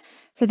were,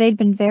 for they'd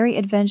been very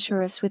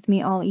adventurous with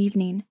me all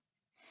evening.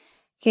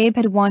 Gabe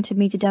had wanted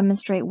me to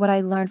demonstrate what I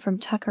learned from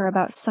Tucker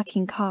about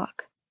sucking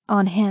cock,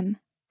 on him.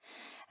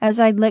 As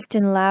I licked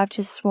and laved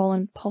his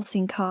swollen,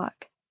 pulsing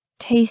cock,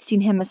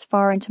 tasting him as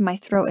far into my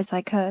throat as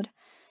I could,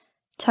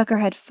 Tucker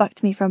had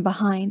fucked me from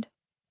behind,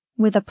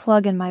 with a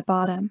plug in my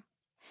bottom.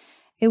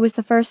 It was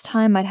the first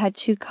time I'd had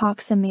 2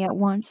 cocks in me at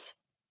once,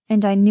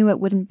 and I knew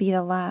it wouldn't be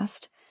the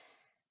last.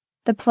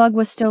 The plug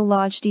was still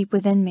lodged deep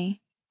within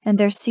me, and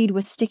their seed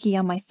was sticky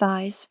on my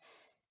thighs.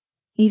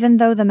 Even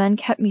though the men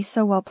kept me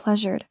so well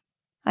pleasured,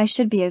 I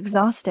should be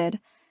exhausted.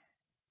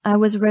 I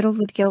was riddled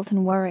with guilt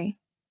and worry.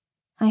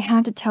 I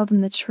had to tell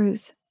them the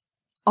truth.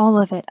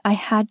 All of it, I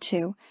had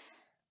to.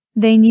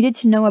 They needed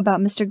to know about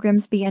Mr.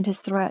 Grimsby and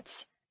his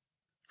threats.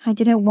 I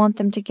didn't want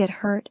them to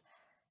get hurt,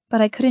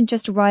 but I couldn't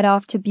just ride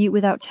off to Butte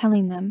without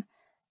telling them.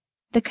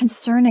 The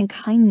concern and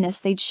kindness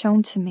they'd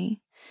shown to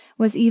me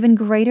was even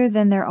greater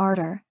than their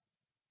ardor.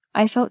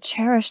 I felt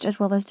cherished as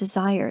well as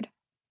desired,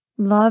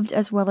 loved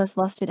as well as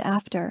lusted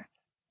after.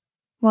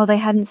 Well, they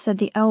hadn't said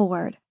the L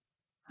word.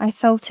 I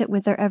felt it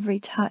with their every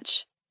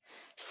touch,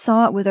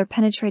 saw it with their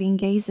penetrating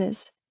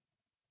gazes.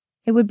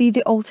 It would be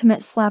the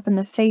ultimate slap in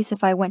the face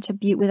if I went to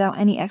Butte without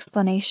any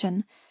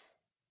explanation.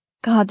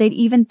 God, they'd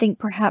even think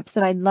perhaps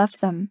that I'd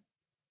left them.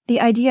 The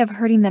idea of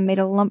hurting them made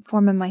a lump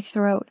form in my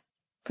throat,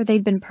 for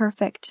they'd been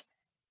perfect.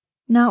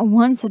 Not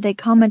once had they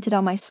commented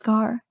on my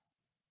scar.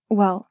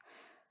 Well,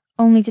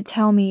 only to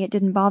tell me it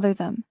didn't bother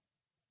them.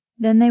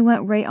 Then they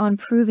went right on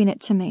proving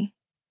it to me.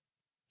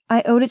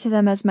 I owed it to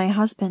them as my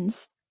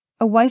husband's.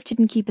 A wife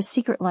didn't keep a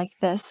secret like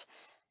this.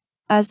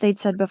 As they'd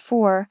said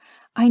before,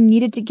 I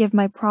needed to give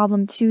my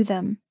problem to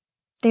them.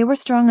 They were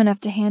strong enough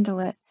to handle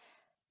it.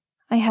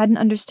 I hadn't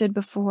understood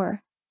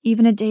before,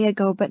 even a day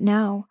ago, but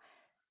now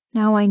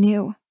I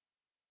knew.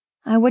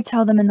 I would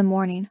tell them in the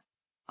morning,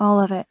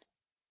 all of it.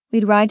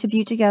 We'd ride to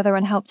Butte together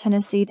and help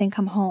Tennessee, then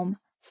come home,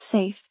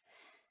 safe.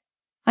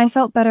 I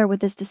felt better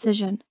with this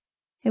decision.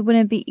 It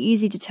wouldn't be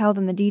easy to tell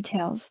them the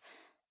details,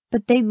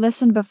 but they'd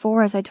listened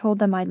before as I told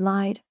them I'd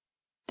lied.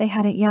 They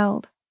hadn't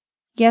yelled.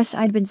 Yes,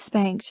 I'd been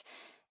spanked,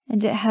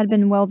 and it had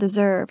been well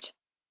deserved,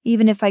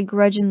 even if I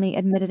grudgingly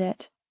admitted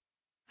it.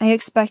 I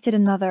expected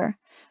another,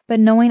 but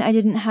knowing I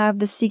didn't have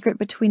the secret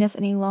between us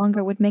any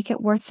longer would make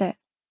it worth it.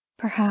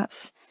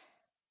 Perhaps.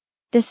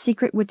 This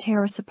secret would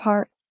tear us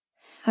apart.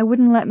 I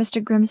wouldn't let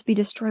Mr. Grimsby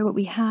destroy what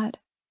we had.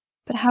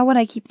 But how would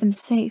I keep them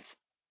safe?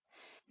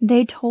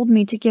 They told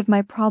me to give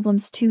my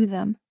problems to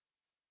them.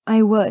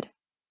 I would,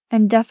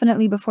 and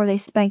definitely before they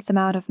spanked them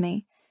out of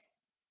me.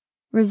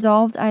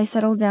 Resolved, I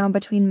settled down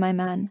between my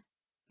men,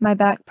 my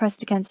back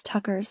pressed against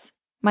Tucker's,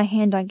 my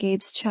hand on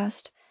Gabe's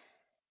chest.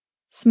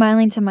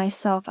 Smiling to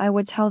myself, I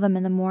would tell them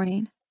in the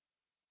morning.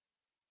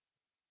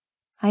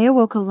 I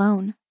awoke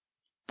alone,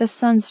 the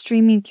sun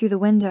streaming through the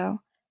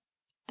window.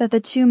 That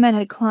the two men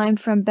had climbed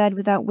from bed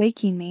without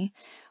waking me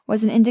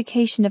was an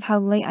indication of how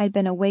late I'd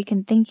been awake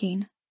and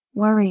thinking,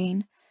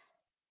 worrying.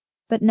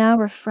 But now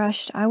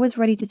refreshed, I was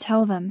ready to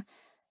tell them.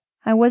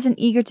 I wasn't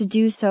eager to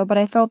do so, but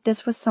I felt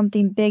this was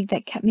something big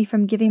that kept me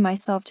from giving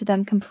myself to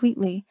them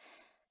completely.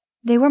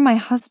 They were my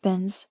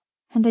husbands,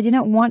 and I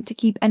didn't want to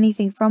keep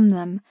anything from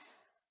them.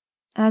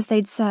 As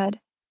they'd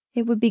said,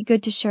 it would be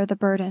good to share the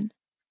burden.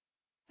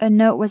 A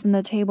note was on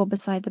the table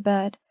beside the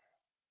bed.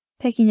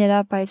 Picking it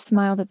up, I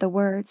smiled at the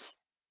words,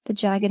 the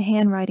jagged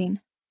handwriting.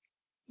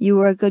 You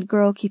were a good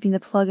girl keeping the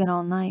plug in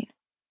all night.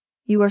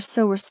 You were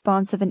so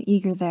responsive and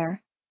eager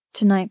there.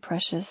 Tonight,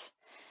 precious.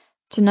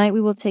 Tonight we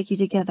will take you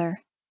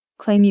together.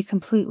 Claim you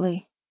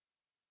completely.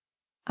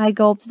 I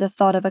gulped the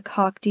thought of a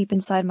cock deep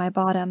inside my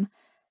bottom.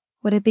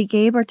 Would it be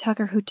Gabe or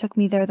Tucker who took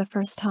me there the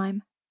first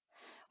time?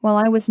 While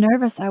I was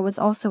nervous, I was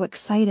also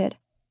excited.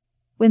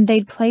 When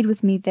they'd played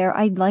with me there,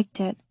 I'd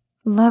liked it,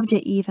 loved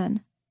it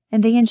even,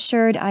 and they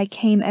ensured I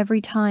came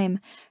every time,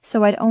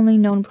 so I'd only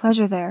known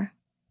pleasure there.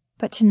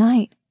 But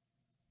tonight,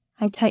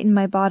 I tightened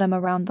my bottom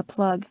around the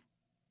plug.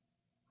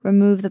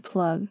 Remove the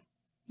plug.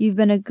 You've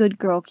been a good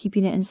girl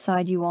keeping it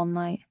inside you all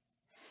night.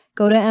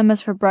 Go to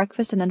Emma's for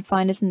breakfast and then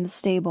find us in the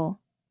stable.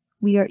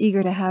 We are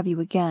eager to have you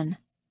again.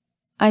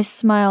 I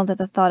smiled at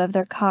the thought of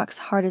their cocks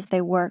hard as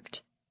they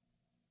worked.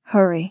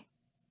 Hurry.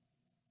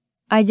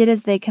 I did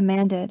as they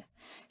commanded,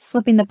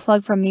 slipping the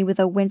plug from me with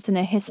a wince and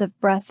a hiss of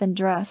breath and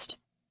dressed.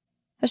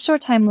 A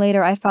short time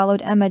later I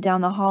followed Emma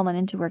down the hall and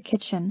into her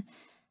kitchen.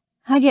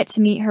 I'd yet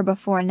to meet her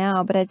before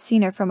now, but I'd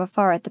seen her from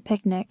afar at the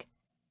picnic.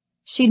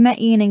 She'd met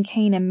Ian and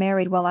Kane and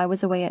married while I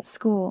was away at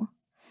school.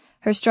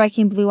 Her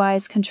striking blue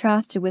eyes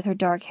contrasted with her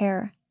dark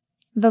hair.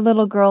 The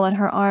little girl in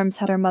her arms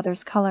had her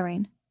mother's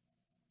coloring.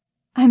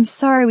 I'm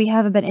sorry we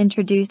haven't been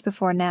introduced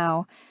before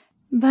now,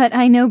 but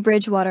I know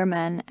Bridgewater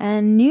men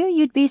and knew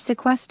you'd be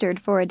sequestered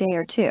for a day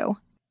or two.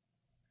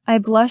 I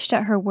blushed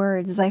at her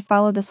words as I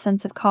followed the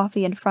scents of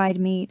coffee and fried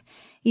meat,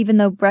 even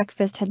though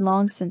breakfast had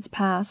long since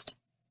passed.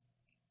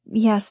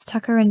 Yes,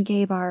 Tucker and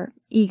Gabe are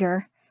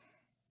eager.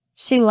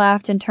 She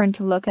laughed and turned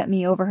to look at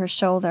me over her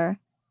shoulder.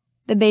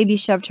 The baby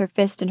shoved her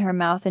fist in her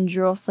mouth and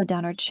drool slid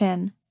down her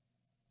chin.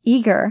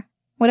 Eager?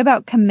 What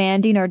about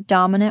commanding or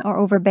dominant or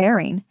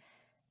overbearing?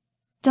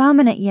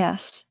 Dominant,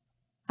 yes,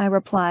 I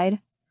replied.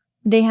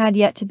 They had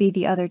yet to be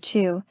the other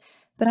two,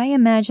 but I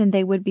imagined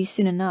they would be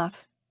soon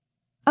enough.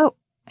 Oh,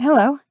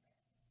 hello.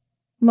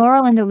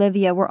 Laurel and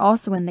Olivia were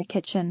also in the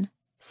kitchen,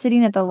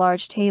 sitting at the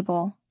large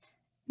table.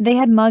 They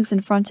had mugs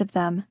in front of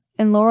them,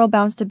 and Laurel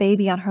bounced a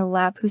baby on her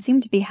lap who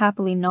seemed to be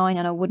happily gnawing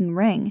on a wooden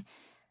ring.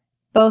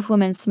 Both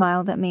women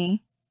smiled at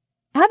me.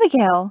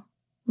 Abigail,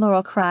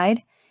 Laurel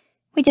cried.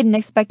 We didn't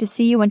expect to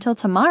see you until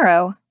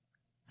tomorrow.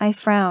 I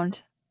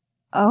frowned.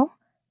 Oh?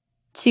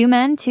 2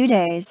 men, 2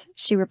 days,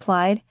 she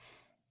replied.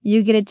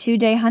 You get a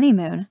 2-day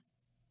honeymoon.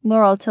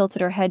 Laurel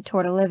tilted her head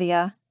toward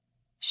Olivia.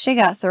 She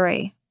got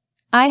 3.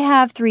 I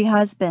have 3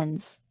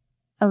 husbands,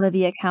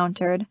 Olivia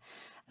countered,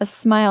 a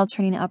smile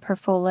turning up her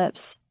full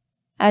lips.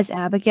 As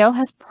Abigail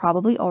has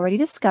probably already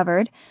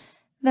discovered,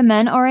 the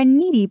men are a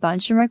needy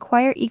bunch and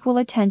require equal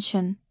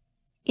attention.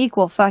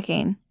 Equal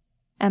fucking,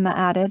 Emma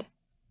added.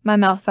 My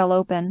mouth fell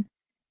open.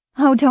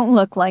 Oh, don't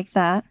look like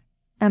that,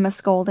 Emma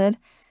scolded.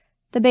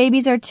 The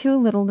babies are too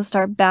little to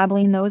start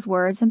babbling those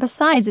words, and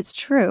besides, it's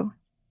true.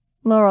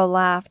 Laurel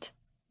laughed.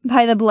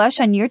 By the blush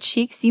on your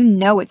cheeks, you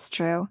know it's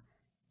true,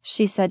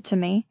 she said to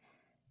me.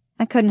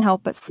 I couldn't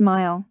help but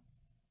smile.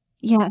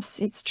 Yes,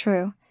 it's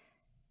true.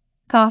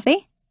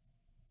 Coffee?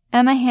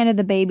 Emma handed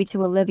the baby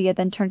to Olivia,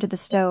 then turned to the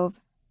stove.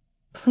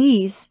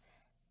 Please.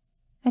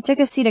 I took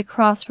a seat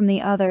across from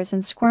the others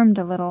and squirmed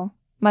a little,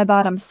 my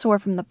bottom sore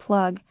from the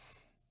plug.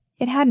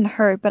 It hadn't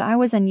hurt, but I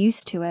was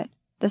unused to it,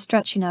 the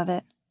stretching of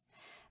it.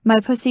 My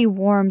pussy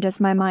warmed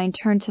as my mind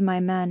turned to my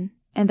men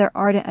and their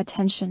ardent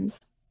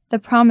attentions, the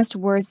promised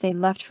words they'd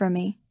left for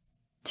me.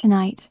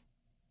 Tonight.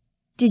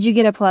 Did you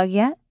get a plug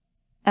yet?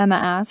 Emma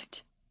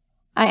asked.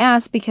 I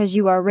asked because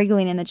you are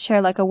wriggling in the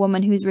chair like a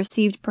woman who's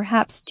received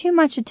perhaps too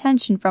much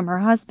attention from her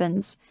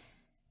husbands.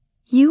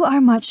 You are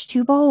much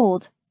too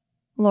bold,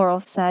 Laurel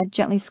said,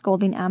 gently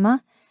scolding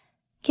Emma.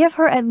 Give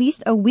her at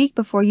least a week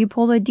before you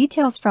pull the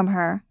details from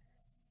her.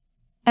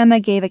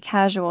 Emma gave a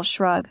casual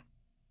shrug.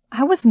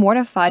 I was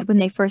mortified when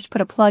they first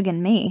put a plug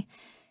in me.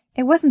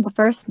 It wasn't the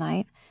first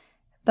night,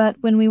 but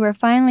when we were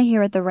finally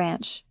here at the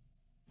ranch.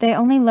 They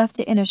only left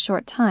it in a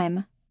short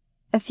time.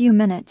 A few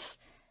minutes.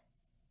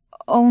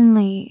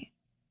 Only...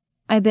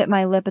 I bit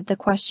my lip at the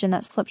question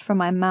that slipped from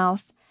my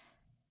mouth.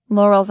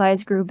 Laurel's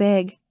eyes grew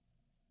big.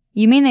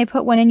 You mean they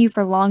put one in you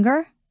for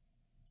longer?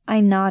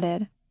 I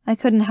nodded. I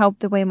couldn't help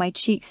the way my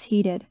cheeks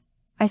heated.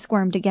 I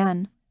squirmed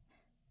again.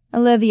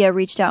 Olivia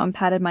reached out and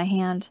patted my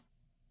hand.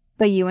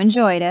 But you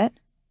enjoyed it?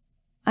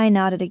 I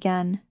nodded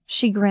again.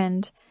 She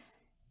grinned.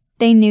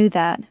 They knew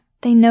that.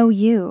 They know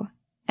you.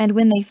 And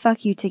when they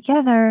fuck you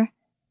together...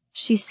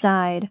 She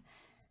sighed.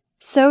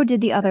 So did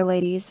the other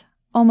ladies,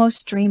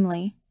 almost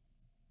dreamily.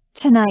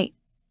 Tonight,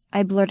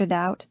 I blurted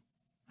out.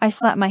 I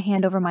slapped my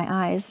hand over my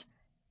eyes.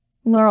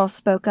 Laurel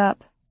spoke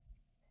up.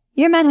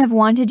 Your men have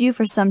wanted you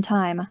for some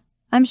time.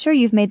 I'm sure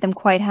you've made them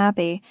quite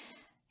happy.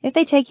 If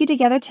they take you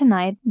together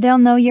tonight, they'll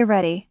know you're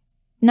ready.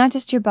 Not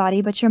just your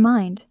body, but your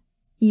mind.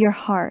 Your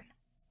heart,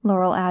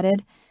 Laurel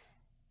added.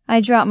 I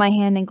dropped my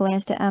hand and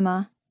glanced at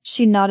Emma.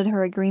 She nodded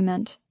her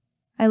agreement.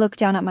 I looked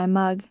down at my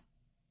mug.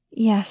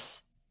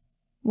 Yes.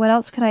 What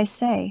else could I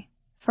say?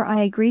 For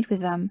I agreed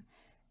with them.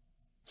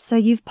 So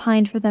you've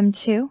pined for them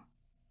too?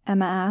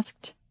 Emma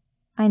asked.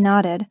 I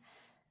nodded.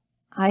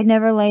 I'd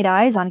never laid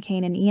eyes on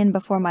Kane and Ian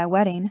before my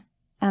wedding,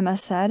 Emma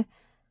said.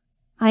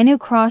 I knew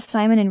Cross,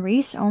 Simon, and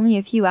Reese only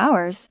a few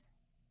hours.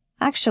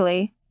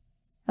 Actually,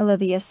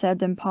 Olivia said,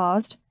 then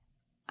paused.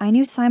 I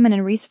knew Simon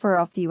and Reese for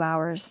a few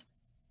hours.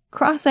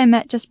 Cross I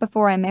met just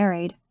before I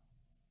married.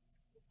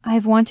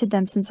 I've wanted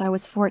them since I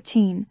was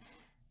 14,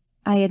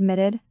 I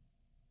admitted.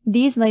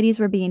 These ladies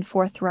were being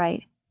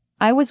forthright.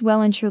 I was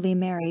well and truly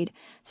married,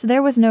 so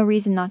there was no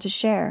reason not to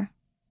share.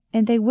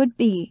 And they would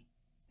be.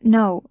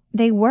 No,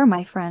 they were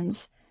my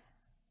friends.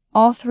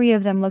 All three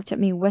of them looked at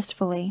me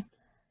wistfully.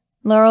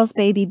 Laurel's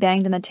baby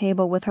banged on the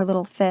table with her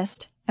little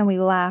fist, and we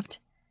laughed.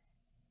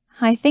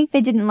 I think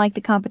they didn't like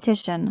the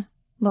competition,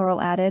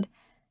 Laurel added.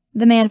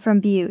 The man from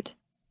Butte.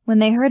 When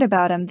they heard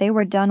about him, they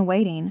were done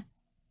waiting.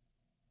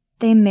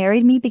 They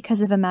married me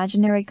because of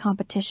imaginary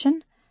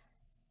competition?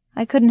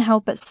 I couldn't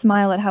help but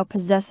smile at how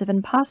possessive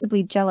and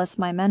possibly jealous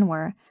my men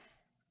were.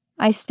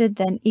 I stood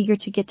then, eager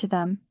to get to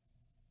them.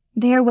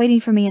 They are waiting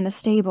for me in the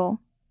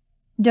stable.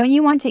 Don't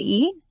you want to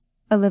eat?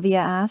 Olivia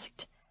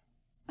asked.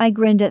 I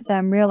grinned at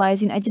them,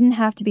 realizing I didn't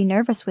have to be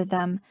nervous with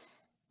them.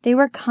 They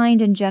were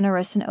kind and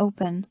generous and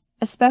open,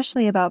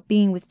 especially about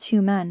being with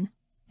two men,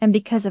 and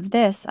because of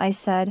this, I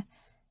said,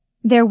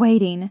 They're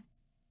waiting.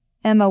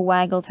 Emma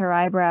waggled her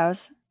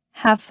eyebrows.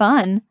 Have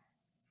fun.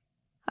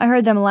 I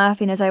heard them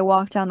laughing as I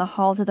walked down the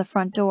hall to the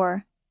front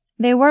door.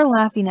 They were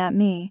laughing at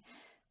me,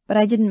 but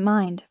I didn't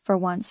mind, for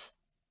once.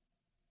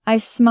 I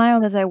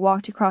smiled as I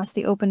walked across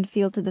the open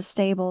field to the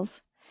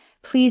stables,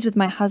 pleased with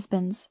my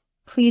husbands,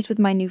 pleased with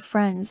my new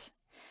friends,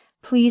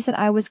 pleased that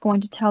I was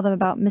going to tell them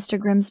about Mr.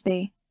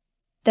 Grimsby,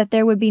 that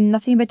there would be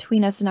nothing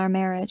between us in our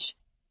marriage,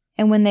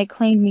 and when they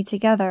claimed me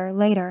together,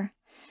 later,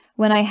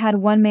 when I had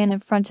one man in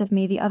front of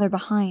me, the other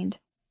behind,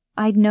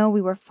 I'd know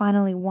we were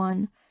finally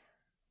one.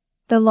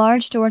 The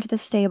large door to the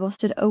stable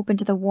stood open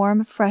to the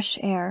warm, fresh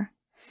air,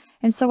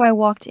 and so I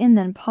walked in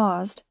then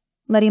paused,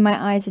 letting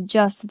my eyes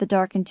adjust to the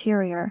dark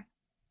interior.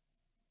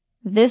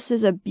 This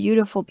is a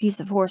beautiful piece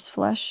of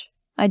horseflesh.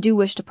 I do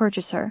wish to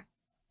purchase her.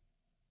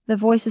 The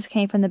voices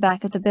came from the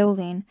back of the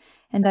building,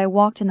 and I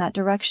walked in that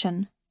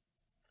direction.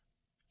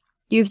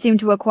 You've seemed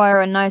to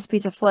acquire a nice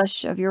piece of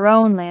flesh of your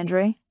own,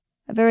 Landry.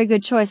 A very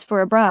good choice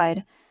for a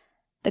bride.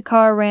 The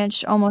Carr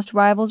Ranch almost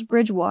rivals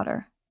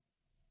Bridgewater.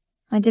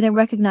 I didn't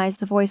recognize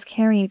the voice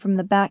carrying from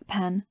the back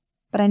pen,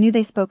 but I knew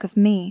they spoke of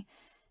me.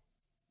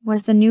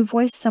 Was the new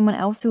voice someone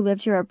else who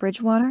lived here at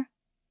Bridgewater?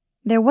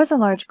 There was a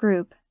large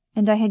group,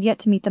 and I had yet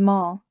to meet them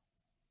all.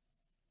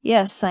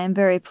 Yes, I am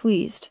very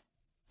pleased,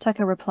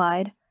 Tucker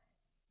replied.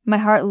 My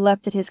heart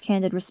leapt at his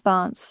candid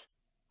response.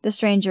 The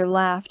stranger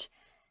laughed.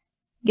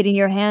 Getting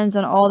your hands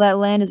on all that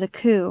land is a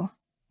coup.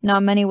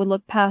 Not many would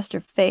look past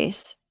your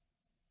face.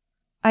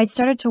 I'd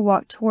started to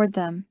walk toward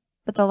them,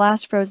 but the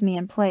last froze me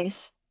in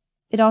place.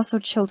 It also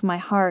chilled my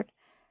heart.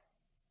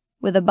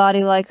 With a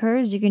body like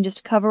hers, you can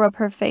just cover up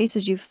her face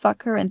as you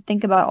fuck her and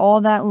think about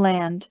all that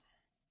land.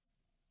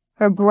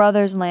 Her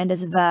brother's land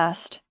is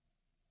vast.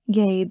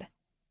 Gabe.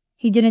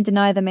 He didn't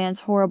deny the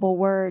man's horrible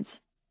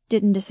words,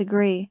 didn't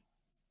disagree.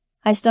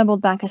 I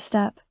stumbled back a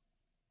step,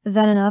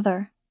 then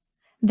another.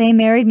 They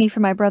married me for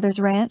my brother's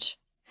ranch.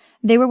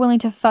 They were willing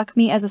to fuck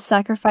me as a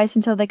sacrifice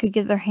until they could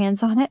get their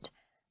hands on it.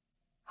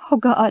 Oh,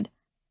 God.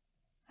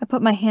 I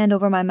put my hand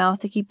over my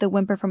mouth to keep the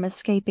whimper from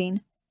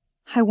escaping.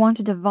 I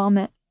wanted to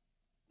vomit.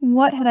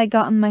 What had I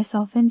gotten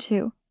myself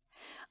into?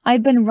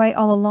 I'd been right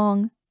all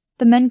along.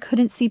 The men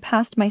couldn't see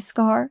past my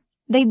scar.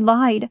 They'd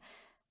lied.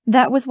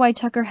 That was why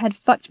Tucker had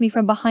fucked me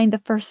from behind the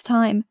first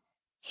time.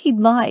 He'd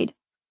lied.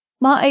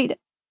 Lied.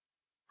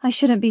 I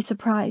shouldn't be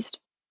surprised.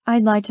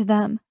 I'd lied to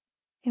them.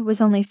 It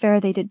was only fair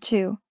they did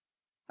too.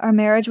 Our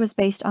marriage was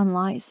based on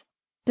lies,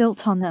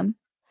 built on them.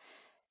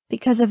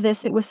 Because of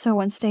this, it was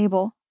so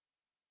unstable.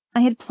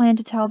 I had planned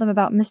to tell them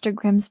about Mr.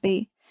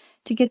 Grimsby,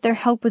 to get their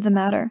help with the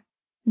matter.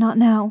 Not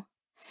now.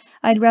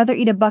 I'd rather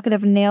eat a bucket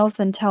of nails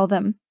than tell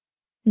them.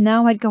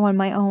 Now I'd go on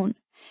my own,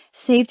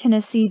 save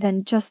Tennessee,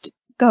 then just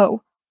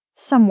go.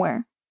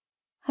 Somewhere.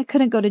 I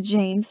couldn't go to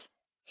James.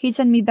 He'd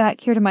send me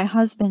back here to my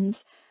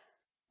husband's.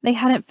 They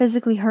hadn't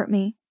physically hurt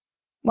me.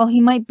 While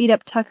he might beat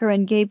up Tucker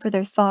and Gabe for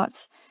their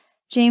thoughts,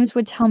 James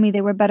would tell me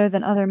they were better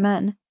than other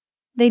men.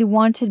 They'd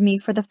wanted me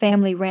for the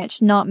family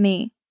ranch, not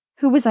me.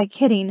 Who was I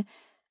kidding?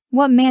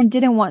 What man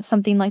didn't want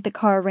something like the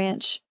Carr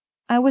Ranch?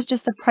 I was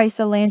just the price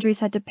the Landrys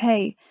had to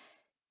pay.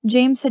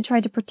 James had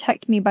tried to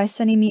protect me by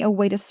sending me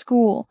away to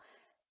school,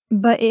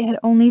 but it had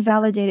only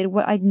validated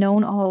what I'd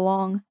known all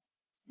along.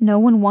 No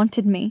one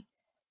wanted me.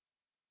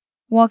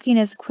 Walking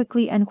as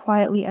quickly and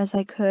quietly as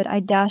I could,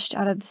 I dashed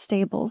out of the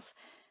stables.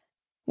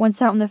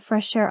 Once out in the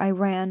fresh air, I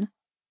ran.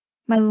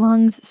 My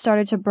lungs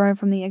started to burn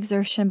from the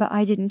exertion, but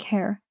I didn't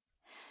care.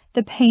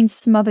 The pain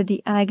smothered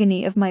the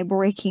agony of my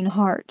breaking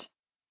heart.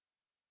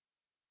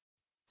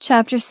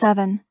 Chapter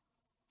 7.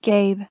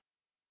 Gabe.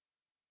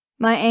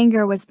 My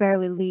anger was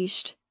barely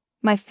leashed.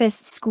 My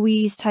fists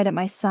squeezed tight at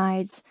my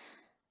sides.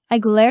 I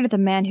glared at the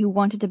man who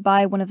wanted to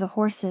buy one of the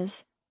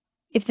horses.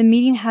 If the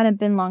meeting hadn't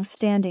been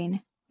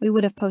long-standing, we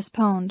would have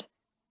postponed.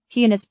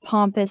 He and his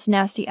pompous,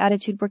 nasty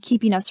attitude were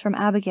keeping us from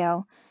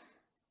Abigail.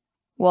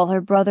 Well,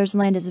 her brother's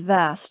land is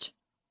vast,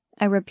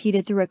 I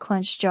repeated through a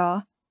clenched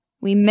jaw.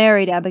 We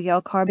married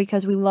Abigail Carr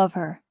because we love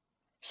her.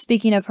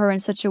 Speaking of her in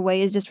such a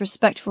way is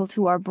disrespectful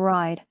to our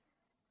bride.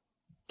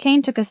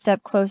 Kane took a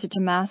step closer to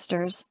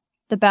Masters,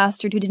 the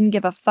bastard who didn't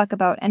give a fuck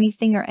about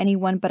anything or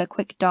anyone but a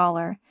quick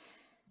dollar.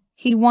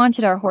 He'd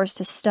wanted our horse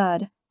to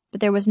stud,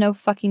 but there was no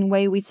fucking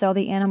way we'd sell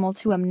the animal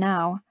to him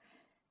now.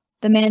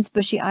 The man's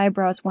bushy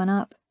eyebrows went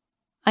up.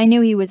 I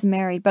knew he was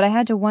married, but I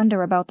had to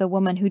wonder about the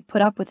woman who'd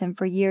put up with him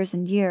for years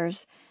and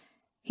years.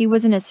 He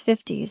was in his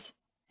 50s,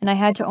 and I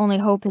had to only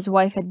hope his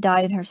wife had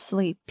died in her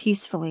sleep,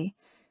 peacefully.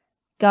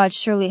 God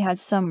surely had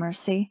some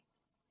mercy.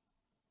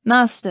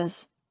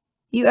 Masters,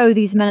 you owe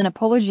these men an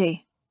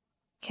apology,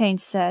 Kane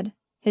said,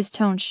 his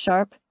tone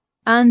sharp,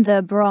 and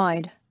their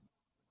bride.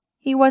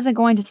 He wasn't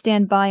going to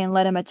stand by and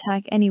let him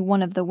attack any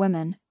one of the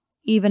women,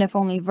 even if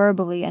only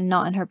verbally and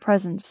not in her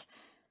presence.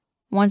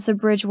 Once a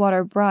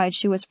Bridgewater bride,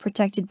 she was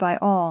protected by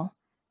all.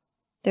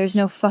 There's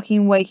no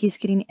fucking way he's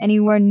getting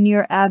anywhere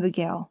near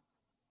Abigail.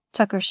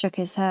 Tucker shook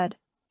his head.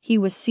 He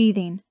was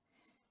seething.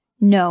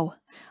 No,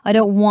 I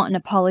don't want an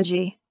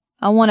apology.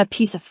 I want a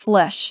piece of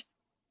flesh.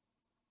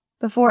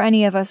 Before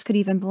any of us could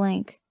even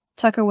blink,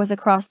 Tucker was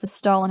across the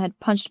stall and had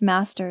punched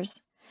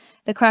Masters.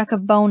 The crack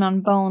of bone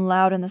on bone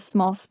loud in the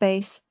small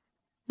space.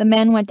 The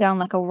man went down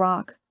like a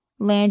rock,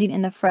 landing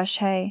in the fresh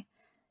hay.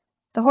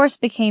 The horse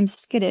became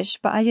skittish,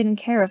 but I didn't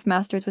care if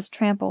Masters was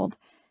trampled.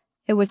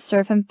 It would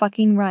serve him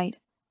fucking right.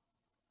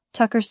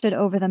 Tucker stood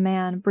over the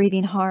man,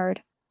 breathing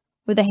hard.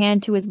 With a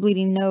hand to his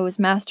bleeding nose,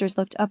 Masters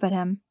looked up at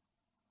him.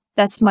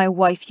 That's my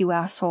wife, you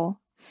asshole.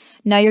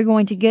 Now you're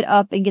going to get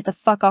up and get the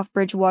fuck off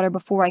Bridgewater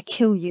before I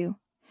kill you.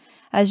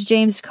 As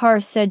James Carr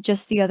said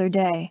just the other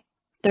day,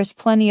 there's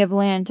plenty of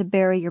land to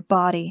bury your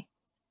body.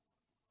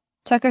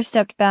 Tucker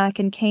stepped back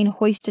and Kane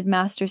hoisted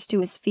Masters to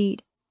his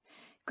feet.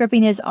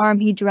 Gripping his arm,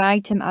 he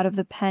dragged him out of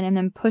the pen and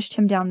then pushed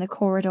him down the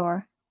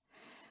corridor.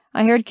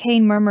 I heard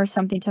Kane murmur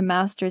something to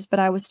Masters, but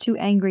I was too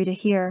angry to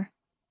hear.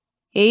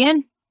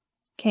 Ian?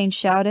 Kane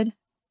shouted.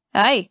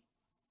 Aye.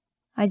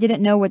 I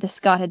didn't know where the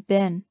Scot had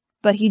been,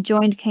 but he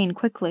joined Kane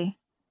quickly.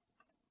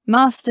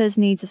 Masters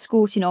needs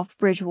escorting off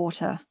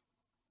Bridgewater.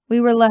 We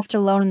were left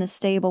alone in the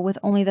stable with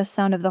only the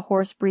sound of the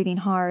horse breathing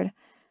hard.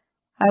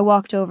 I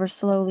walked over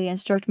slowly and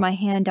stroked my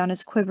hand down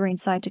his quivering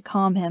side to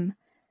calm him.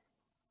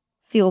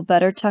 Feel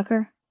better,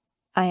 Tucker?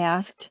 I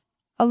asked,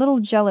 a little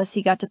jealous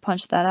he got to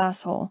punch that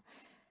asshole.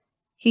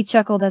 He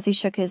chuckled as he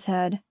shook his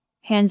head,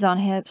 hands on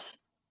hips.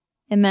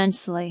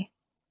 Immensely.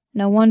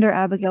 No wonder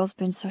Abigail's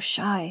been so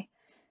shy.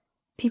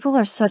 People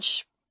are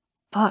such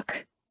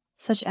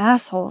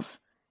assholes.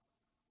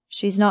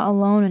 She's not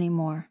alone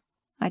anymore,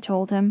 I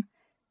told him.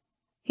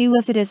 He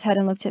lifted his head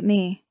and looked at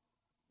me.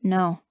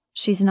 No,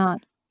 she's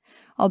not.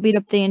 I'll beat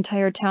up the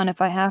entire town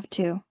if I have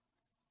to.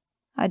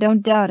 I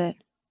don't doubt it.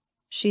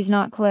 She's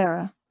not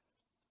Clara.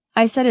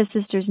 I said his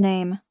sister's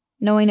name,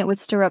 knowing it would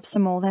stir up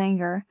some old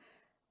anger.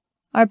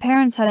 Our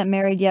parents hadn't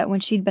married yet when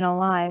she'd been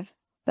alive,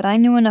 but I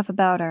knew enough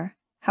about her,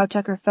 how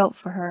Tucker felt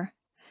for her.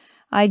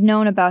 I'd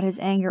known about his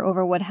anger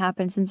over what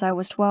happened since I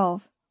was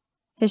 12.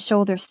 His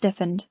shoulders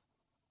stiffened.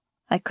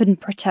 I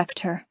couldn't protect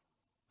her,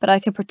 but I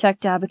could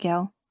protect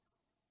Abigail.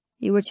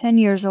 You were 10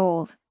 years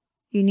old.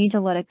 You need to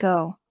let it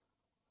go.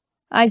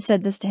 I'd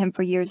said this to him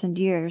for years and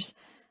years,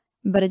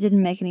 but it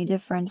didn't make any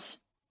difference.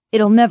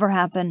 It'll never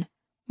happen.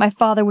 My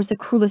father was the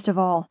cruelest of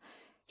all.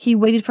 He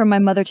waited for my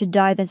mother to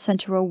die, then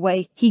sent her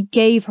away. He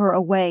gave her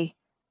away.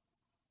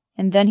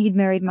 And then he'd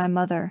married my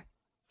mother,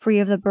 free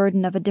of the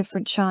burden of a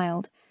different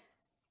child.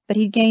 But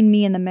he'd gained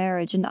me in the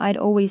marriage, and I'd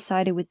always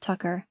sided with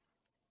Tucker.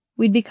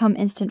 We'd become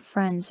instant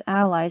friends,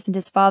 allies, and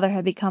his father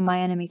had become my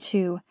enemy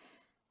too.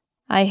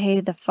 I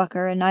hated the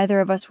fucker, and neither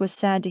of us was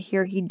sad to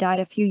hear he'd died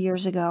a few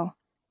years ago.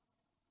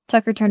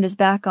 Tucker turned his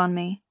back on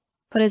me,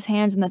 put his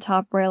hands on the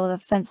top rail of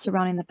the fence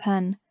surrounding the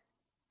pen.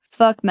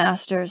 Fuck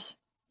Masters.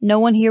 No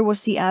one here will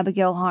see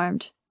Abigail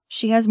harmed.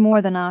 She has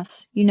more than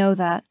us, you know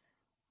that,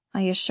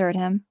 I assured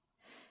him.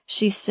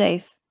 She's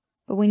safe,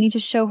 but we need to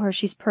show her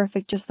she's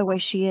perfect just the way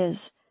she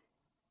is.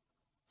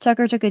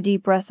 Tucker took a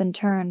deep breath and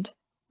turned,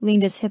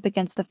 leaned his hip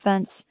against the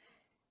fence.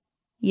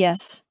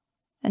 Yes,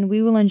 and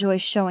we will enjoy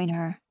showing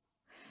her.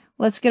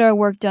 Let's get our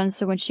work done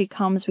so when she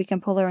comes we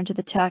can pull her into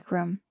the tack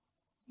room.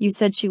 You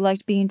said she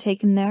liked being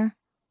taken there?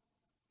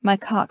 My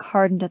cock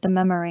hardened at the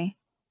memory.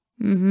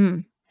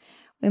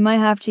 We might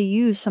have to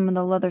use some of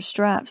the leather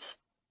straps.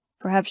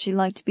 Perhaps she'd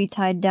like to be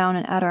tied down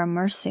and at our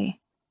mercy.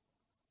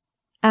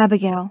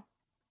 Abigail.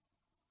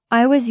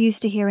 I was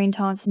used to hearing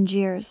taunts and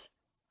jeers.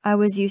 I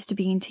was used to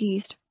being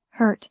teased,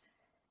 hurt.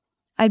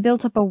 I'd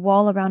built up a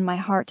wall around my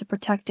heart to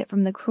protect it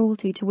from the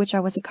cruelty to which I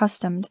was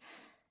accustomed.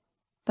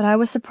 But I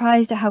was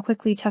surprised at how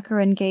quickly Tucker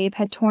and Gabe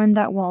had torn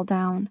that wall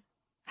down,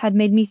 had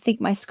made me think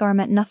my scar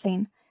meant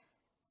nothing.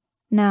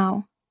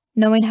 Now,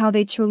 knowing how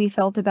they truly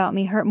felt about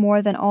me hurt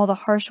more than all the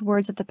harsh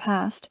words of the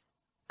past,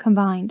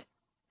 combined.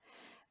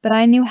 But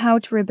I knew how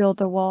to rebuild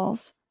the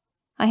walls.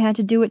 I had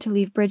to do it to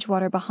leave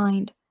Bridgewater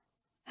behind.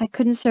 I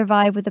couldn't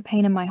survive with the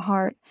pain in my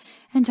heart,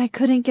 and I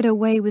couldn't get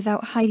away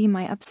without hiding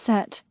my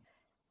upset.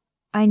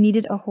 I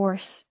needed a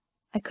horse.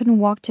 I couldn't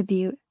walk to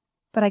Butte,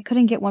 but I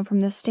couldn't get one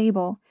from the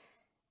stable.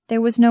 There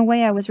was no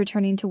way I was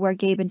returning to where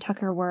Gabe and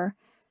Tucker were.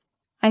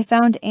 I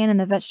found Anne in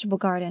the vegetable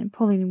garden,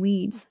 pulling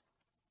weeds.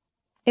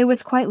 It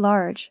was quite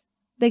large,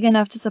 big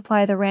enough to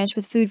supply the ranch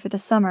with food for the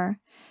summer,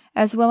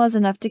 as well as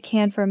enough to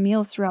can for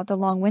meals throughout the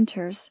long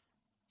winters.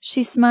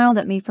 She smiled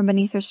at me from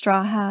beneath her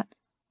straw hat.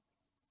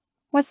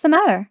 "What's the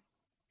matter?"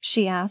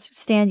 she asked,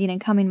 standing and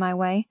coming my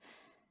way.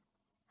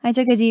 I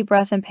took a deep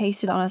breath and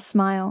pasted on a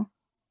smile.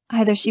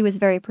 Either she was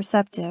very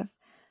perceptive,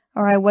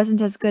 or I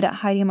wasn't as good at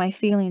hiding my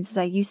feelings as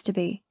I used to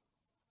be.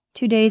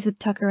 2 days with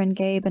Tucker and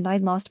Gabe, and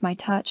I'd lost my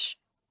touch.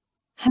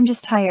 I'm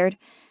just tired.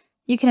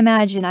 You can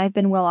imagine I've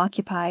been well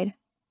occupied.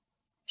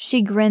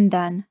 She grinned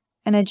then,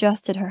 and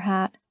adjusted her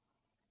hat.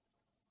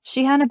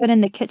 She hadn't been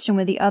in the kitchen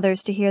with the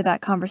others to hear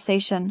that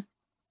conversation.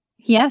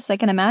 Yes, I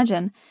can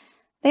imagine.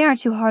 They aren't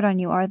too hard on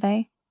you, are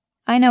they?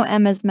 I know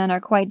Emma's men are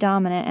quite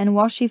dominant, and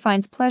while she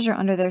finds pleasure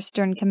under their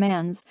stern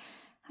commands,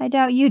 I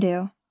doubt you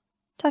do.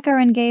 Tucker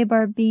and Gabe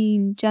are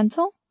being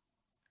gentle?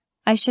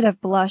 I should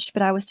have blushed,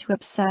 but I was too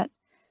upset.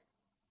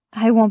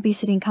 I won't be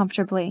sitting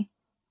comfortably,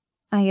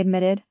 I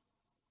admitted.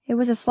 It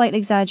was a slight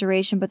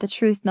exaggeration, but the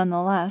truth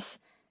nonetheless.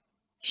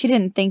 She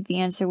didn't think the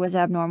answer was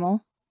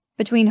abnormal.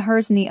 Between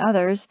hers and the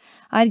others,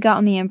 I'd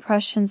gotten the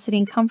impression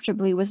sitting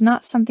comfortably was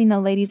not something the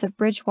ladies of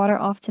Bridgewater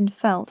often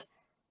felt.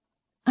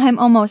 I'm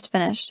almost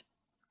finished.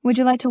 Would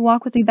you like to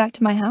walk with me back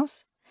to my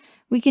house?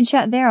 We can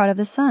chat there out of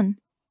the sun.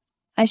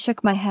 I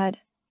shook my head.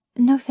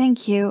 No,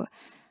 thank you.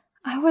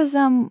 I was,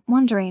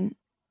 wondering,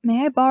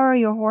 may I borrow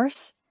your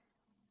horse?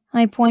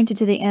 I pointed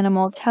to the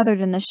animal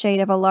tethered in the shade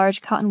of a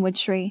large cottonwood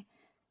tree.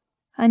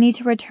 I need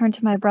to return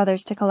to my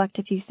brother's to collect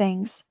a few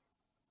things.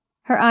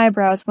 Her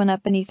eyebrows went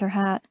up beneath her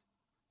hat.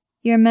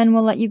 Your men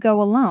will let you go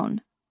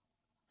alone?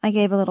 I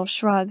gave a little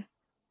shrug.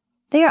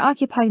 They are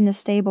occupied in the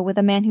stable with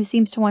a man who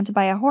seems to want to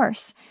buy a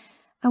horse.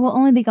 I will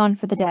only be gone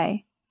for the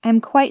day. I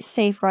am quite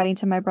safe riding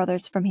to my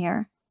brother's from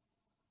here.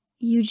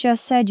 You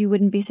just said you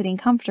wouldn't be sitting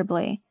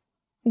comfortably.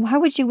 Why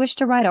would you wish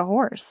to ride a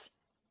horse?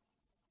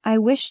 I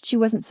wished she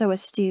wasn't so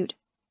astute.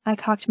 I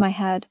cocked my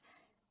head.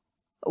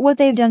 What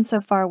they've done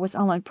so far was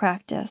all in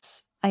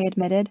practice, I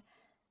admitted.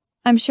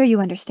 I'm sure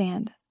you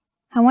understand.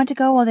 I want to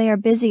go while they are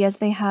busy, as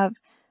they have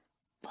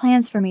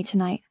plans for me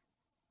tonight.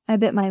 I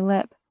bit my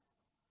lip.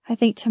 I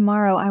think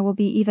tomorrow I will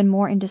be even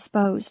more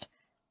indisposed.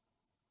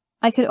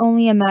 I could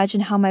only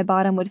imagine how my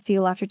bottom would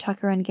feel after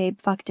Tucker and Gabe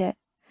fucked it.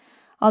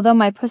 Although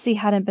my pussy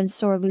hadn't been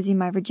sore losing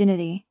my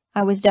virginity,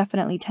 I was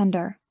definitely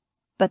tender.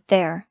 But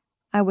there,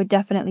 I would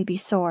definitely be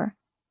sore.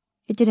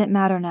 It didn't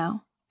matter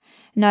now.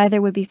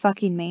 Neither would be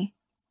fucking me.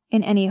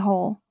 In any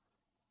hole.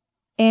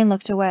 Anne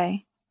looked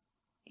away.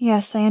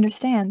 Yes, I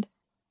understand.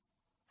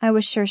 I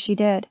was sure she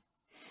did.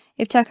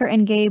 If Tucker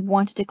and Gabe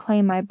wanted to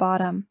claim my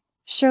bottom,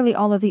 Surely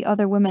all of the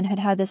other women had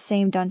had the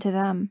same done to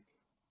them.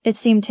 It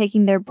seemed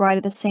taking their bride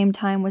at the same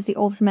time was the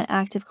ultimate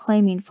act of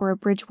claiming for a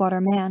Bridgewater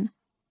man.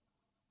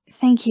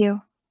 "Thank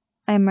you,"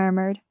 I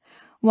murmured,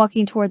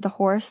 walking toward the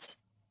horse.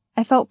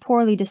 I felt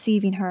poorly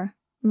deceiving her,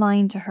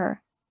 lying to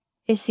her.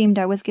 It seemed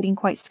I was getting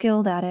quite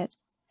skilled at it.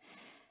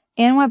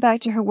 Anne went back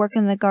to her work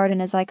in the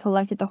garden as I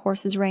collected the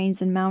horse's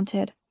reins and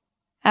mounted.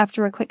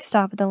 After a quick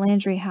stop at the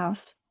Landry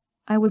house,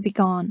 I would be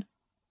gone.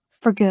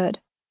 For good.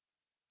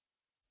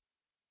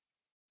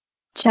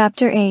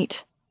 Chapter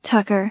 8.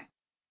 Tucker.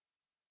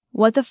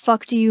 "What the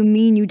fuck do you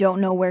mean you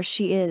don't know where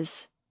she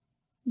is?"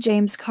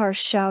 James Carr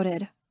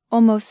shouted,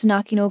 almost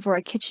knocking over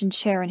a kitchen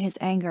chair in his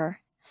anger.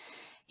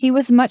 He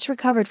was much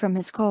recovered from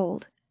his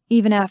cold,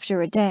 even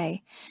after a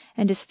day,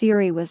 and his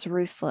fury was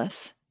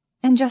ruthless,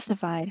 and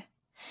justified.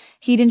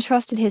 He'd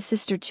entrusted his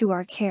sister to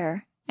our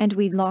care, and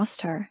we'd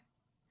lost her.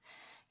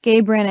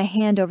 Gabe ran a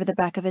hand over the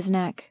back of his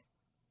neck.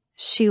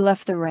 "She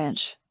left the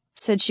ranch,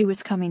 said she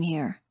was coming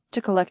here,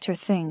 to collect her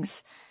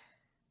things.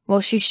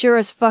 Well, she sure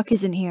as fuck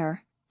isn't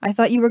here. I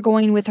thought you were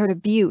going with her to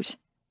Butte,"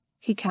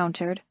 he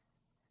countered.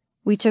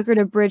 "We took her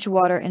to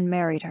Bridgewater and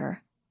married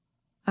her,"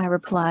 I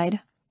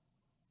replied.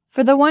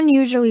 For the one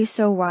usually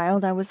so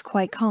wild, I was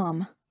quite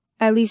calm,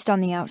 at least on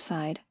the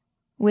outside.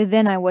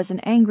 Within, I wasn't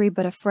angry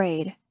but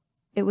afraid.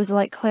 It was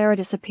like Clara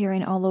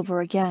disappearing all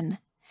over again.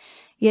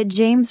 Yet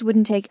James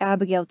wouldn't take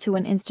Abigail to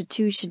an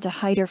institution to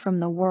hide her from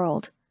the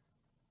world.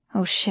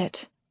 Oh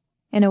shit.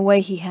 In a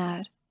way he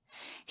had.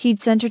 He'd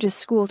sent her to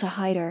school to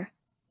hide her,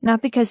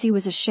 not because he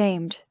was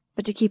ashamed,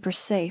 but to keep her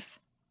safe.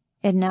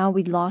 And now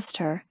we'd lost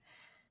her.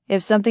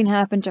 If something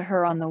happened to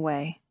her on the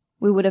way,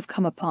 we would have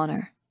come upon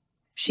her.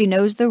 She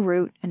knows the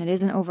route, and it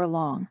isn't over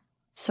long,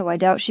 so I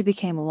doubt she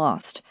became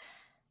lost.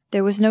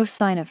 There was no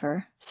sign of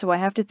her, so I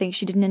have to think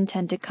she didn't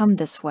intend to come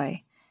this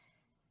way.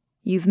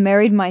 You've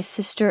married my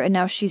sister and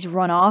now she's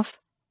run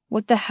off?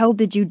 What the hell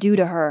did you do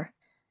to her?"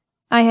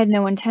 I had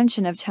no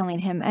intention of telling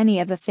him any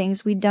of the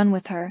things we'd done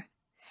with her.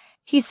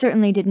 He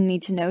certainly didn't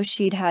need to know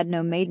she'd had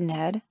no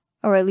maidenhead,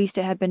 or at least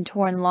it had been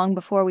torn long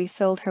before we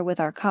filled her with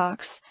our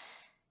cocks.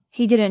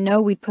 He didn't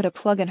know we'd put a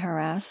plug in her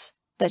ass,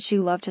 that she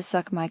loved to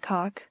suck my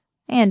cock,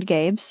 and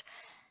Gabe's.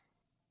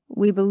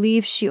 "We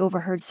believe she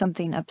overheard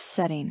something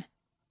upsetting,"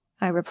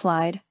 I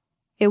replied.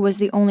 It was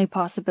the only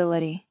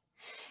possibility.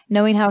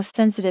 Knowing how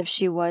sensitive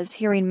she was,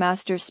 hearing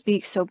Master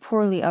speak so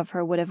poorly of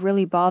her would have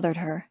really bothered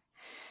her.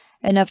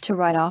 Enough to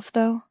ride off,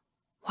 though?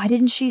 Why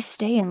didn't she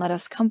stay and let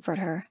us comfort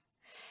her?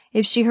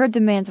 If she heard the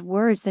man's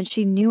words, then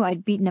she knew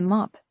I'd beaten him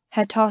up,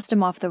 had tossed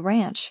him off the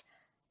ranch.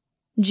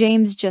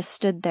 James just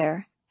stood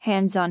there,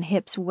 hands on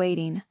hips,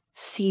 waiting,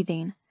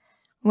 seething.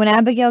 When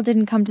Abigail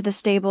didn't come to the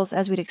stables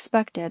as we'd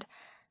expected,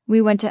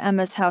 we went to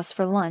Emma's house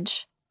for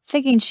lunch,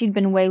 thinking she'd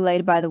been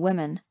waylaid by the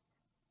women.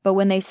 But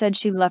when they said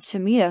she'd left to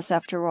meet us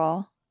after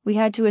all, we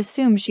had to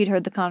assume she'd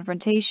heard the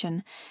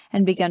confrontation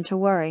and begun to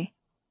worry.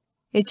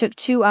 It took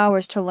 2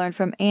 hours to learn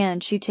from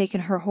Anne she'd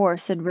taken her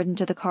horse and ridden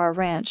to the Carr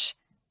ranch,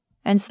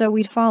 and so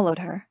we'd followed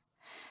her.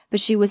 But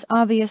she was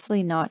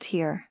obviously not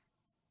here.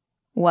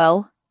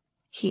 "Well?"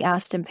 he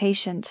asked,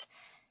 impatient.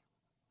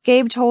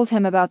 Gabe told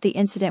him about the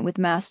incident with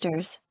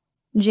Masters.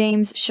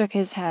 James shook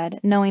his head,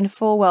 knowing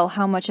full well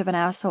how much of an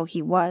asshole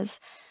he was.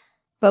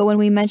 But when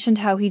we mentioned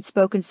how he'd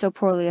spoken so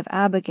poorly of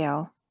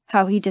Abigail,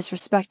 how he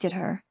disrespected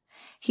her,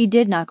 he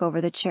did knock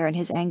over the chair in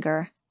his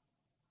anger.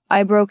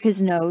 "I broke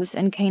his nose,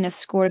 and Kane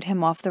escorted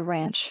him off the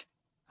ranch,"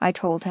 I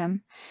told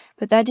him,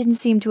 but that didn't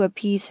seem to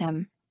appease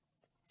him.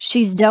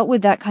 "She's dealt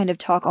with that kind of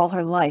talk all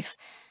her life.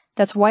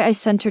 That's why I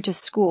sent her to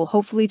school,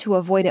 hopefully to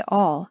avoid it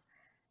all."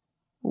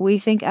 "We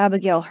think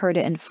Abigail heard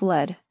it and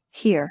fled.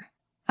 Here,"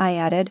 I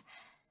added.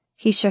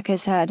 He shook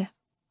his head.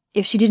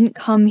 "If she didn't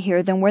come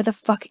here, then where the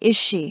fuck is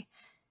she?"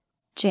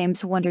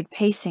 James wondered,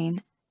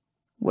 pacing.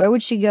 "Where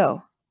would she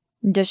go?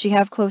 Does she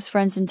have close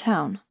friends in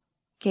town?"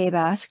 Gabe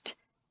asked.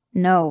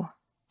 "No,"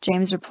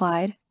 James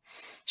replied.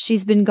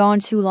 "She's been gone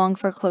too long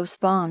for close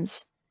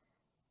bonds."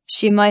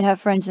 "She might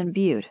have friends in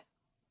Butte,"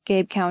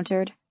 Gabe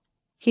countered.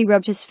 He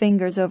rubbed his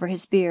fingers over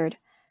his beard.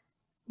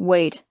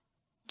 "Wait."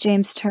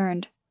 James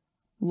turned.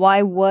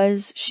 "Why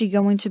was she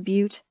going to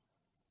Butte?"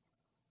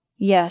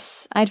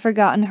 Yes, I'd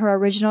forgotten her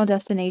original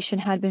destination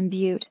had been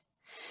Butte.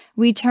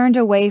 We turned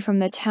away from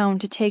the town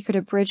to take her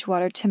to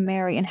Bridgewater to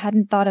marry and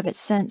hadn't thought of it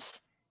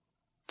since.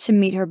 "To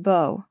meet her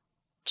beau,"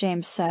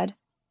 James said.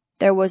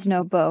 "There was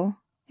no beau.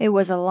 It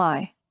was a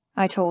lie,"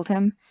 I told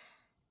him.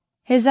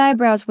 His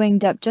eyebrows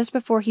winged up just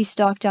before he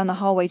stalked down the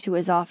hallway to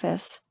his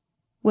office.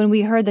 When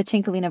we heard the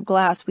tinkling of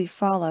glass, we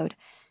followed.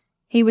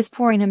 He was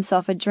pouring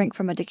himself a drink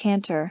from a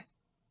decanter.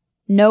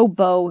 "No,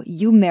 beau,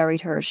 you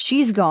married her.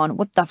 She's gone.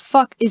 What the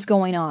fuck is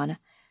going on?"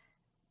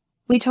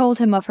 We told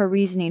him of her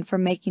reasoning for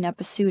making up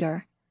a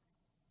suitor.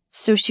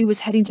 "So she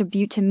was heading to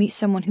Butte to meet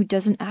someone who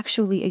doesn't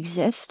actually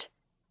exist?"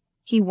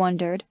 He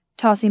wondered,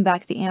 tossing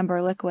back the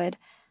amber liquid.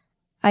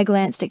 I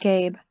glanced at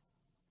Gabe.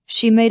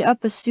 "She made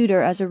up a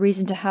suitor as a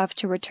reason to have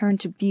to return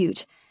to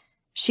Butte.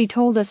 She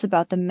told us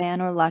about the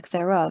man or lack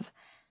thereof.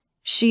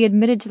 She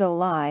admitted to the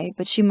lie,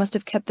 but she must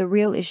have kept the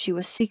real issue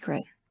a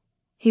secret."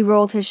 He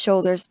rolled his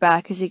shoulders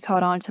back as he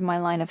caught on to my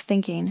line of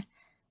thinking.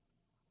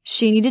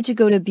 She needed to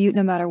go to Butte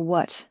no matter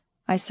what,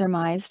 I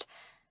surmised.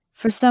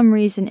 For some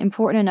reason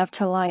important enough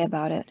to lie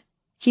about it.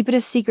 Keep it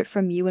a secret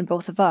from you and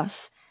both of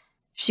us.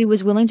 She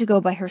was willing to go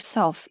by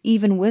herself,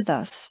 even with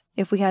us,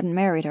 if we hadn't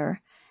married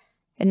her.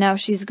 And now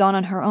she's gone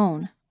on her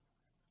own.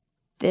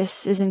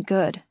 This isn't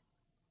good,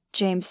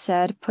 James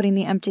said, putting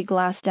the empty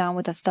glass down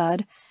with a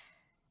thud.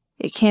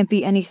 It can't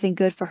be anything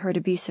good for her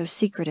to be so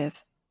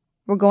secretive.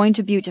 We're going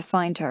to Butte to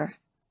find her.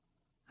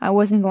 I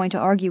wasn't going to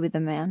argue with the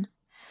man.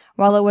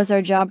 While it was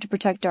our job to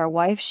protect our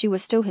wife, she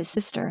was still his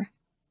sister.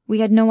 We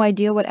had no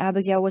idea what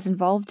Abigail was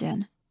involved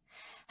in.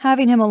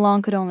 Having him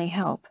along could only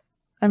help,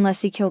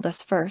 unless he killed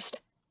us first.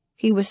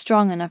 He was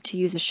strong enough to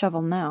use a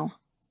shovel now.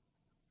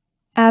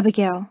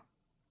 Abigail.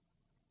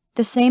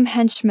 The same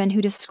henchman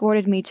who'd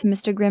escorted me to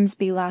Mr.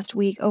 Grimsby last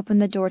week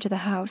opened the door to the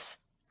house.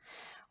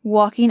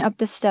 Walking up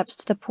the steps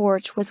to the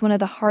porch was one of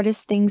the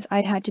hardest things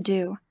I'd had to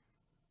do.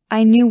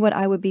 I knew what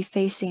I would be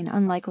facing,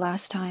 unlike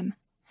last time.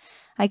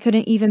 I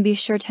couldn't even be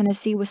sure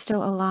Tennessee was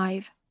still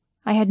alive.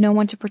 I had no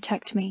one to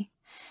protect me.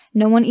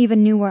 No one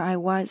even knew where I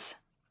was.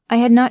 I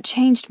had not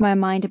changed my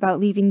mind about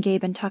leaving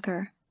Gabe and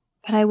Tucker,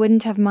 but I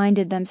wouldn't have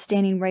minded them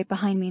standing right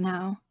behind me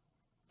now.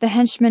 The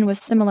henchman was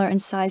similar in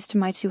size to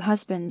my two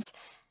husbands,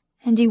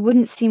 and he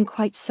wouldn't seem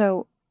quite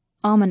so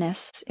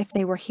ominous if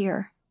they were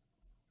here.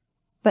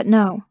 But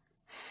no,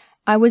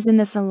 I was in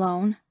this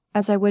alone,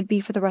 as I would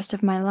be for the rest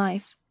of my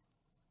life.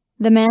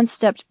 The man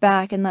stepped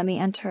back and let me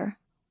enter.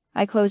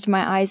 I closed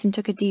my eyes and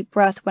took a deep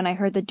breath when I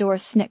heard the door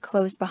snick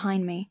closed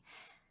behind me.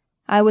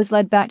 I was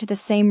led back to the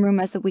same room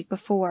as the week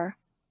before.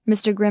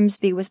 Mr.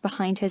 Grimsby was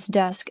behind his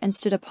desk and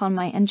stood upon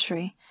my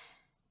entry.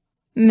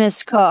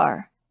 Miss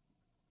Carr.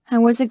 I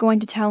wasn't going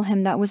to tell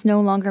him that was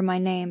no longer my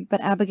name,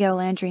 but Abigail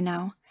Landry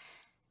now.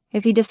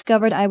 If he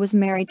discovered I was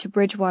married to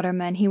Bridgewater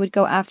men, he would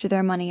go after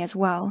their money as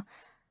well.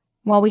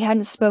 While we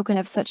hadn't spoken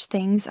of such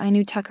things, I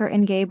knew Tucker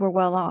and Gabe were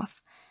well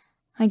off.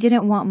 I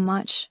didn't want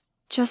much,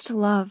 just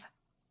love.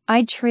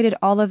 I'd traded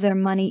all of their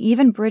money,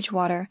 even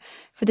Bridgewater,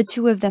 for the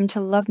two of them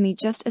to love me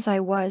just as I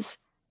was.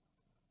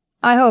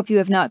 I hope you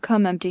have not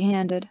come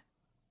empty-handed.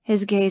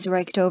 His gaze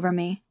raked over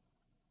me.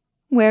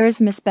 Where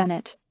is Miss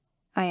Bennet?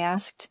 I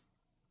asked.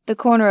 The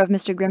corner of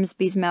Mr.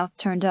 Grimsby's mouth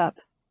turned up.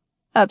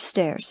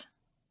 Upstairs.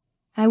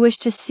 I wish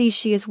to see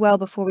she is well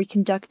before we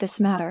conduct this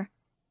matter.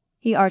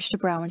 He arched a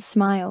brow and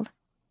smiled.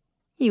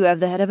 You have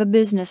the head of a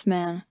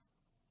businessman.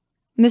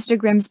 Mr.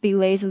 Grimsby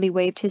lazily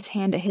waved his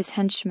hand at his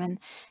henchman,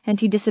 and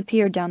he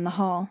disappeared down the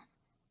hall.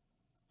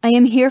 I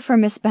am here for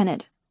Miss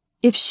Bennet.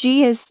 If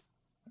she is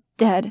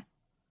dead.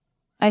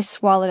 I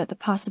swallowed at the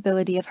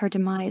possibility of her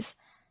demise.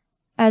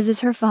 As is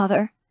her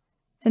father.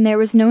 Then there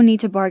was no need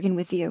to bargain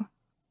with you.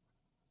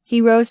 He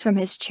rose from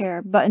his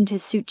chair, buttoned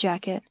his suit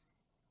jacket.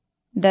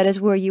 That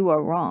is where you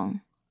are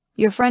wrong.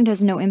 Your friend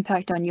has no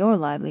impact on your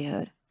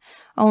livelihood.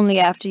 Only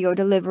after your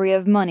delivery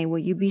of money will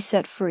you be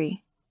set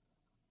free.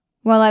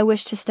 While I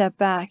wished to step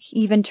back,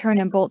 even turn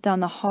and bolt down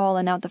the hall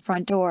and out the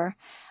front door,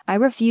 I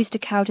refused to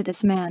cow to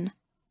this man.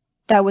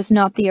 That was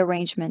not the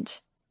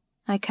arrangement,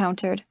 I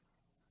countered.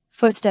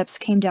 Footsteps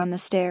came down the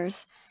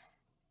stairs.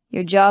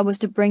 Your job was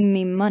to bring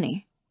me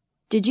money.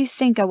 Did you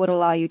think I would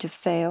allow you to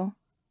fail?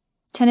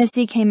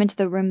 Tennessee came into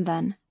the room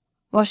then.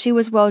 While she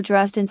was well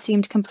dressed and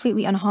seemed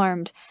completely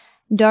unharmed,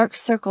 dark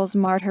circles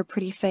marred her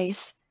pretty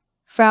face.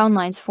 Frown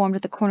lines formed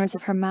at the corners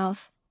of her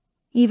mouth.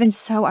 Even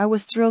so, I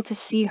was thrilled to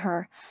see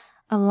her,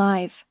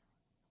 alive.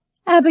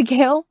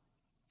 Abigail!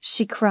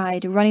 She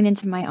cried, running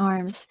into my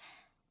arms.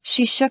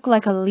 She shook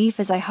like a leaf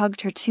as I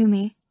hugged her to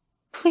me.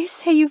 Please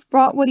say you've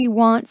brought what he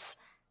wants,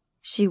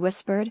 she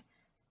whispered.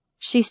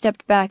 She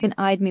stepped back and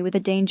eyed me with a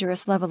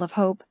dangerous level of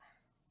hope.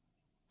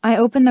 I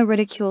opened the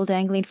ridicule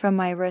dangling from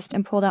my wrist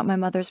and pulled out my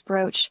mother's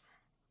brooch.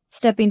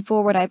 Stepping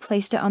forward, I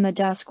placed it on the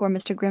desk where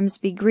Mr.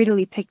 Grimsby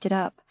greedily picked it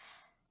up.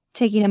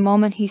 Taking a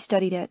moment, he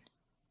studied it.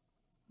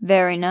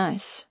 Very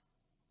nice.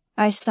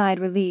 I sighed,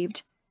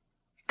 relieved.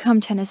 Come,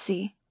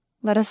 Tennessee.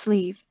 Let us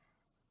leave.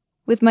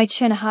 With my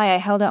chin high, I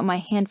held out my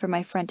hand for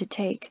my friend to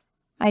take.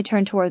 I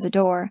turned toward the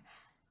door.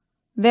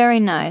 Very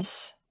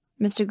nice,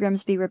 Mr.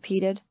 Grimsby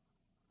repeated.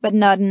 But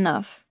not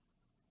enough.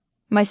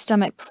 My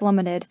stomach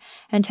plummeted,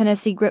 and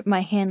Tennessee gripped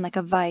my hand like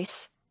a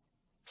vice.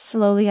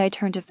 Slowly, I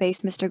turned to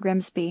face Mr.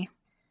 Grimsby.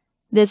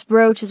 This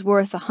brooch is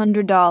worth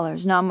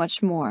 $100, not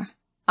much more.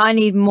 I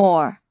need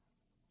more,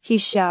 he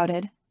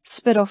shouted,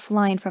 spittle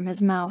flying from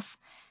his mouth.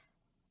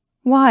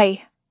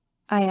 Why?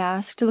 I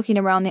asked, looking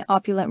around the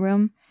opulent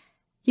room.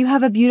 You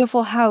have a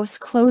beautiful house,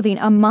 clothing,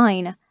 a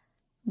mine.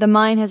 The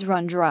mine has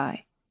run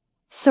dry.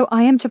 So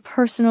I am to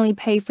personally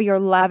pay for your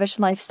lavish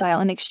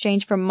lifestyle in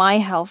exchange for my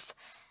health.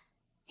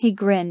 He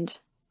grinned.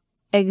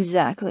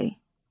 Exactly.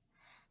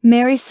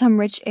 Marry some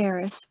rich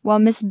heiress, while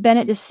Miss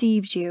Bennet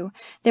deceived you.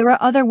 There are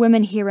other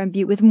women here in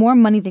Butte with more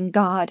money than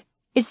God.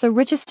 It's the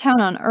richest town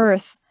on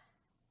earth.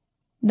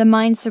 The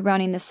mines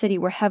surrounding the city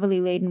were heavily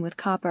laden with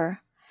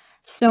copper.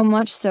 So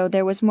much so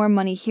there was more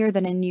money here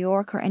than in New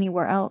York or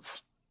anywhere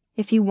else.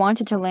 If he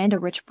wanted to land a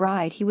rich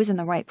bride, he was in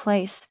the right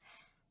place.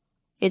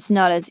 "It's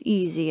not as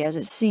easy as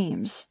it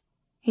seems,"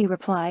 he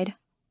replied.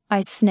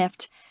 I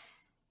sniffed.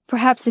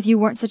 "Perhaps if you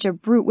weren't such a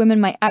brute,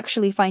 women might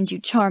actually find you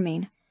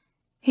charming."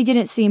 He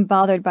didn't seem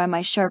bothered by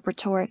my sharp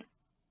retort.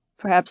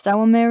 "Perhaps I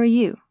will marry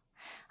you.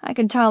 I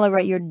can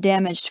tolerate your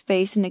damaged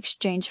face in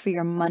exchange for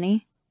your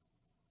money."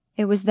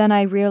 It was then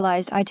I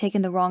realized I'd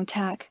taken the wrong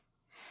tack.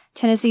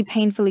 Tennessee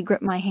painfully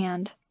gripped my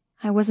hand.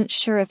 I wasn't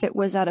sure if it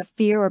was out of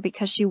fear or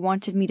because she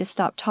wanted me to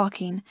stop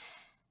talking.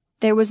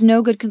 There was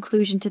no good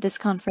conclusion to this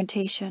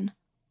confrontation.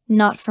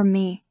 Not for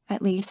me,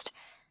 at least.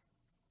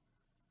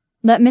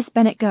 "Let Miss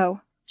Bennet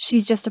go.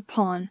 She's just a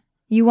pawn.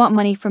 You want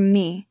money from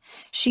me.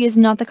 She is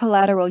not the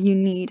collateral you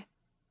need."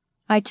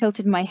 I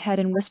tilted my head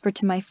and whispered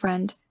to my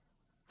friend,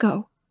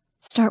 "Go.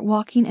 Start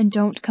walking and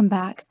don't come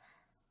back."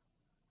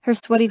 Her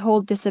sweaty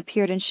hold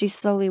disappeared and she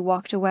slowly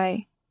walked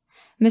away.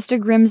 Mr.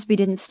 Grimsby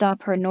didn't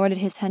stop her, nor did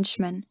his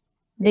henchmen.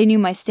 They knew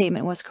my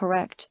statement was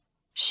correct.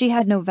 She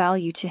had no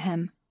value to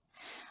him.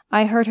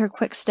 I heard her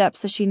quick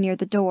steps as she neared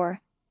the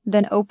door,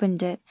 then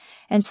opened it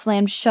and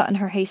slammed shut in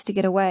her haste to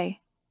get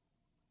away.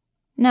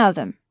 "Now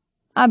then,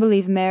 I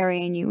believe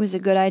marrying you is a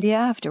good idea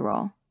after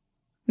all."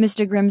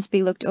 Mr.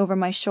 Grimsby looked over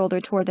my shoulder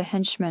toward the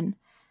henchman.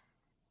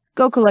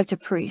 "Go collect a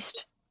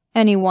priest.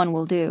 Any one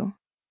will do."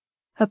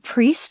 A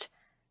priest?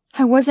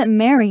 I wasn't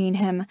marrying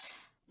him.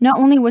 Not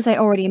only was I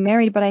already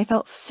married, but I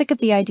felt sick at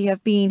the idea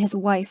of being his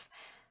wife.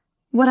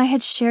 What I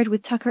had shared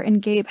with Tucker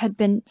and Gabe had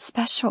been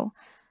special.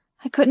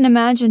 I couldn't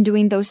imagine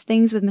doing those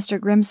things with Mr.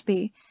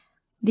 Grimsby.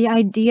 The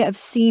idea of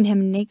seeing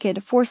him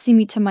naked, forcing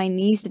me to my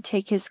knees to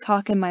take his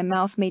cock in my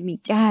mouth, made me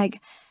gag.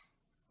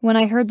 When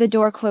I heard the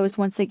door close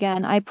once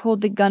again, I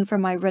pulled the gun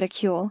from my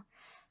reticule.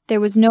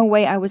 There was no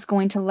way I was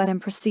going to let him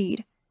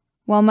proceed.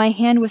 While my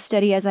hand was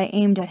steady as I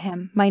aimed at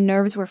him, my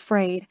nerves were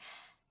frayed.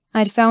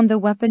 I'd found the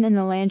weapon in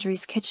the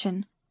Landry's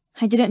kitchen.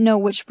 I didn't know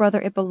which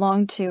brother it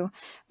belonged to,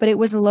 but it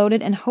was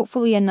loaded and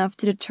hopefully enough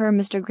to deter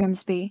Mr.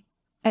 Grimsby,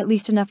 at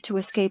least enough to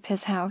escape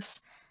his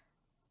house.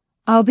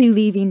 "I'll be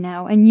leaving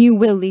now, and you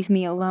will leave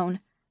me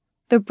alone.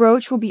 The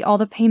brooch will be all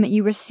the payment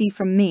you receive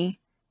from me."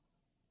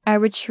 I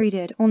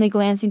retreated, only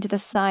glancing to the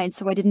side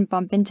so I didn't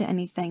bump into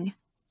anything.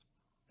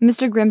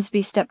 Mr.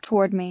 Grimsby stepped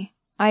toward me,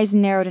 eyes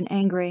narrowed and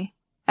angry.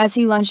 As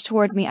he lunged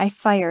toward me, I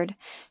fired,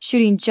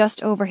 shooting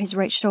just over his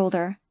right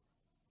shoulder.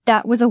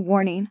 That was a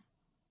warning.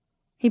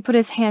 He put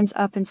his hands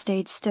up and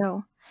stayed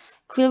still,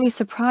 clearly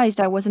surprised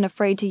I wasn't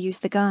afraid to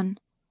use the gun.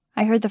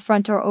 I heard the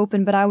front door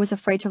open, but I was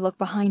afraid to look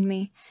behind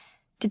me,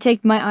 to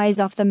take my eyes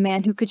off the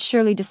man who could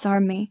surely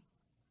disarm me.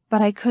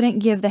 But I couldn't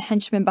give the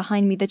henchman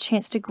behind me the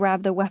chance to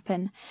grab the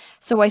weapon,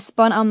 so I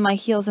spun on my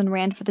heels and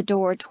ran for the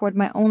door toward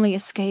my only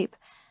escape.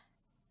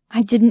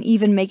 I didn't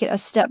even make it a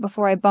step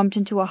before I bumped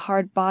into a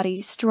hard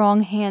body,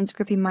 strong hands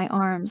gripping my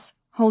arms,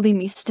 holding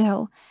me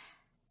still.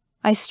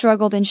 I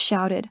struggled and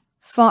shouted,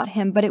 fought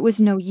him, but it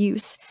was no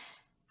use.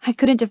 I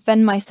couldn't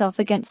defend myself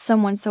against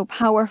someone so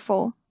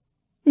powerful.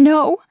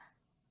 No!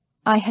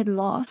 I had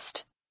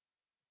lost.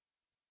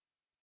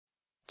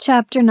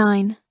 Chapter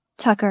 9.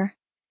 Tucker.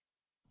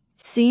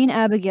 Seeing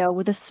Abigail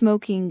with a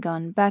smoking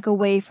gun back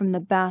away from the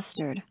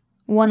bastard,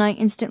 one I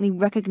instantly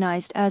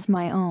recognized as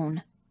my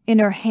own, in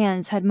her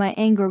hands had my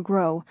anger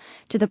grow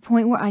to the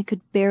point where I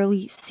could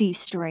barely see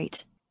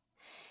straight.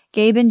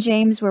 Gabe and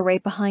James were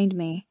right behind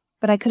me,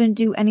 but I couldn't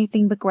do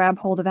anything but grab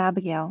hold of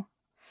Abigail.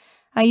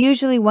 I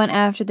usually went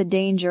after the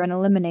danger and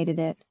eliminated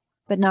it,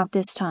 but not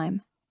this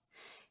time.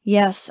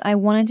 Yes, I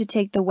wanted to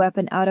take the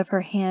weapon out of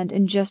her hand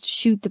and just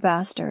shoot the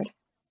bastard,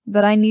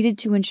 but I needed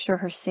to ensure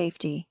her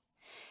safety.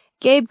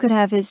 Gabe could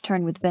have his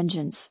turn with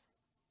vengeance.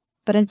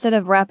 But instead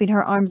of wrapping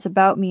her arms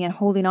about me and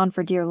holding on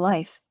for dear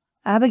life,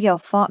 Abigail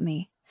fought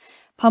me,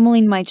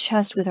 pummeling my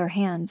chest with her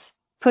hands,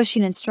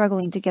 pushing and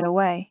struggling to get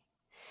away.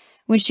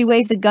 When she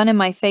waved the gun in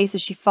my face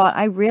as she fought,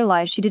 I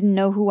realized she didn't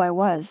know who I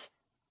was.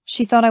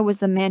 She thought I was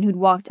the man who'd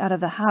walked out of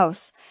the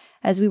house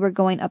as we were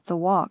going up the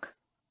walk.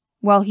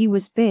 While he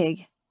was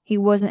big, he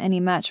wasn't any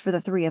match for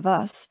the three of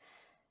us.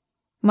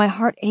 My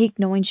heart ached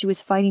knowing she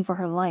was fighting for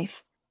her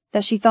life,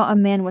 that she thought a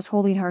man was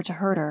holding her to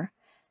hurt her.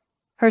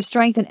 Her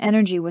strength and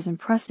energy was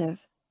impressive,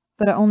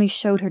 but it only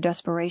showed her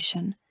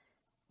desperation.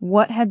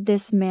 What had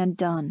this man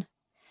done?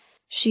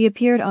 She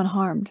appeared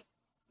unharmed,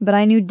 but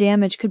I knew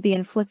damage could be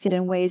inflicted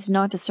in ways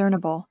not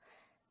discernible.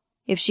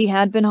 If she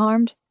had been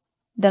harmed,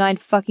 then I'd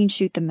fucking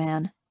shoot the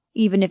man,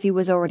 even if he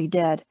was already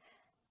dead.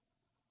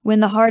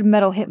 When the hard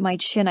metal hit my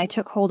chin, I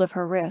took hold of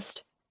her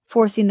wrist,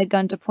 forcing the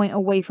gun to point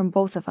away from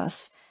both of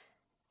us.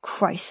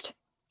 Christ,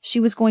 she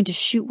was going to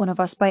shoot one of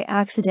us by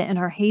accident in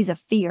her haze of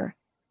fear.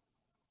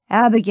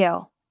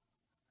 Abigail!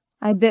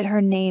 I bit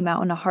her name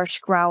out in a harsh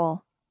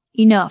growl.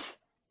 Enough!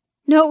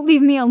 No,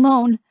 leave me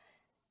alone!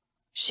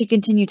 She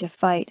continued to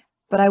fight,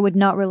 but I would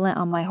not relent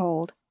on my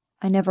hold.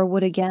 I never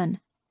would again.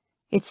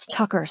 It's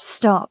Tucker,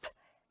 stop!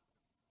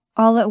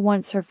 All at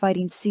once her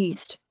fighting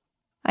ceased.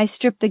 I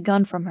stripped the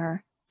gun from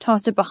her,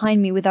 tossed it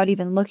behind me without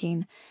even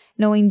looking,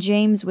 knowing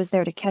James was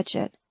there to catch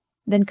it,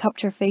 then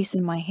cupped her face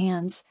in my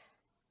hands.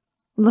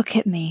 Look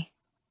at me.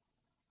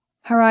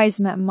 Her eyes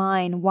met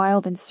mine,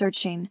 wild and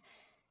searching.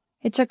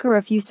 It took her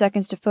a few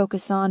seconds to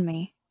focus on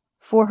me,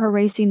 for her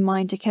racing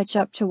mind to catch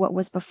up to what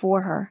was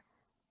before her.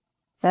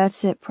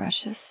 That's it,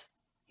 precious.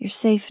 You're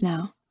safe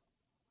now.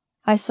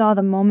 I saw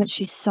the moment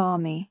she saw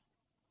me.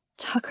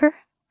 Tucker?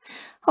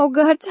 Oh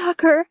God,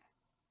 Tucker!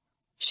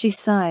 She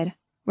sighed,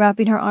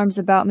 wrapping her arms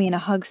about me in a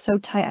hug so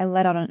tight I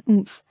let out an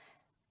oomph.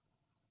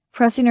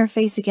 Pressing her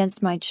face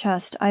against my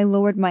chest, I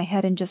lowered my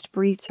head and just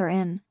breathed her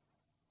in.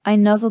 I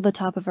nuzzled the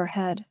top of her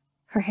head.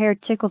 Her hair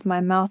tickled my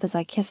mouth as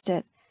I kissed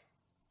it.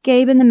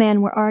 Gabe and the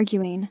man were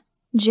arguing.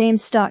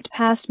 James stalked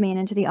past me and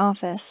into the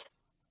office.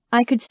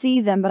 I could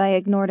see them, but I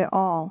ignored it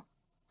all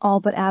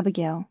but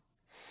Abigail.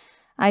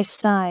 I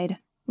sighed,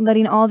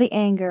 letting all the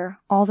anger,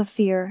 all the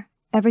fear,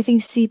 everything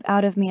seep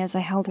out of me as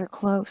I held her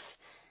close.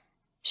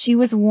 She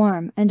was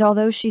warm, and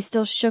although she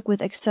still shook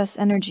with excess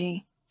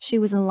energy, she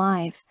was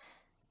alive.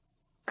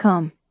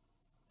 Come,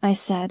 I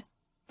said,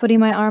 putting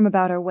my arm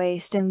about her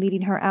waist and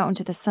leading her out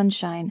into the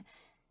sunshine.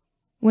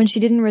 When she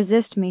didn't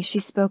resist me, she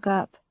spoke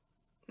up.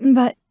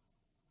 But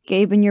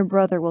Gabe and your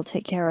brother will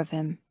take care of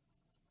him.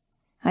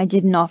 I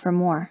didn't offer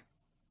more.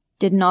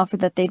 Didn't offer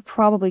that they'd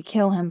probably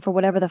kill him for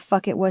whatever the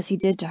fuck it was he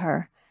did to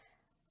her.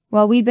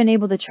 While we'd been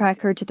able to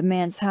track her to the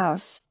man's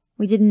house,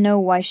 we didn't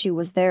know why she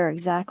was there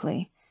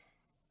exactly.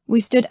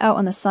 We stood out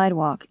on the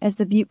sidewalk as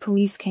the Butte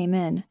police came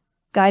in,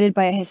 guided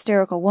by a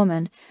hysterical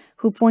woman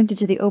who pointed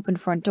to the open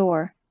front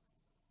door.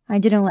 I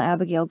didn't let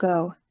Abigail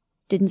go,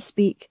 didn't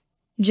speak,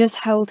 just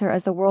held her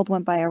as the world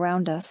went by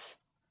around us.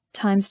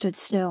 Time stood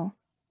still.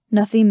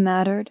 Nothing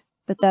mattered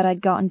but that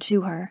I'd gotten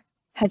to her,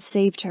 had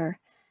saved her.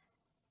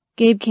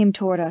 Gabe came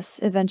toward us,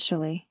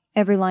 eventually,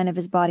 every line of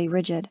his body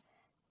rigid.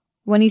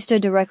 When he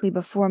stood directly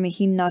before me,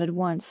 he nodded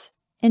once,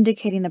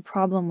 indicating the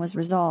problem was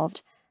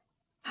resolved.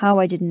 How,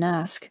 I didn't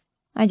ask.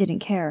 I didn't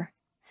care.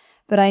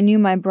 But I knew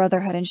my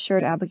brother had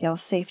ensured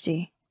Abigail's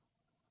safety.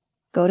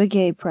 Go to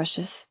Gabe,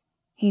 precious.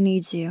 He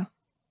needs you.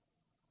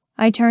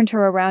 I turned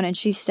her around and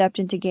she stepped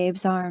into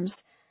Gabe's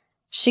arms.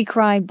 She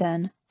cried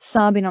then,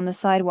 sobbing on the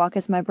sidewalk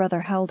as my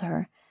brother held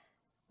her.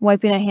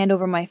 Wiping a hand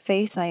over my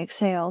face, I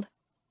exhaled.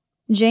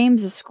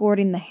 James,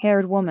 escorting the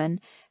haired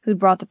woman who'd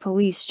brought the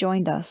police,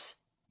 joined us.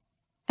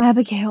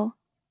 Abigail,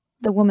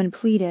 the woman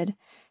pleaded,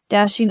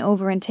 dashing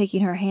over and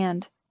taking her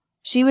hand.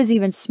 She was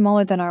even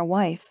smaller than our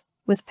wife,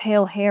 with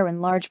pale hair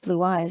and large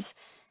blue eyes.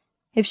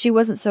 If she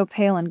wasn't so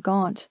pale and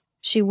gaunt,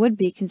 she would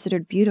be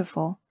considered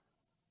beautiful.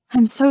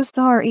 I'm so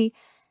sorry.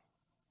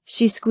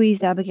 She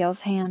squeezed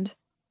Abigail's hand.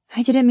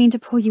 I didn't mean to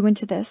pull you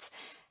into this,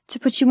 to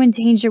put you in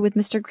danger with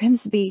Mr.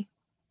 Grimsby.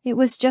 It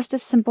was just a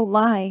simple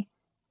lie.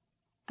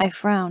 I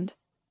frowned.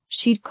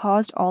 She'd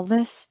caused all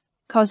this?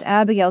 Caused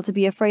Abigail to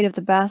be afraid of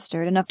the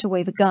bastard enough to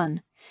wave a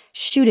gun,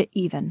 shoot it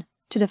even,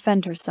 to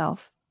defend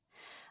herself.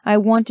 I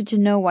wanted to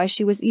know why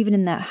she was even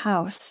in that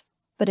house,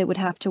 but it would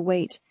have to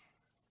wait.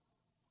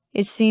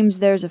 It seems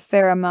there's a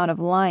fair amount of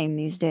lying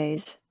these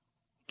days,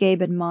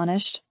 Gabe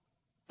admonished.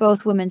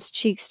 Both women's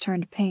cheeks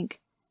turned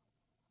pink.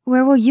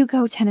 Where will you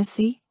go,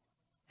 Tennessee?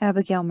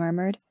 Abigail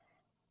murmured.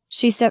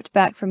 She stepped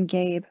back from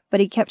Gabe, but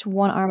he kept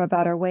one arm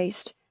about her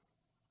waist.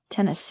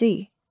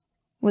 Tennessee.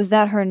 Was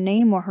that her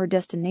name or her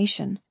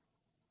destination?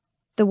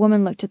 The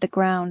woman looked at the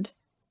ground.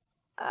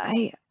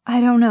 I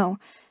don't know,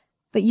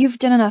 but you've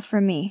done enough for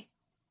me.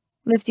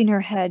 Lifting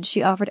her head,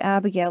 she offered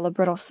Abigail a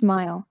brittle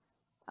smile.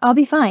 I'll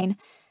be fine,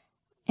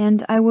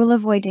 and I will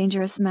avoid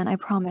dangerous men, I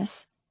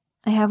promise.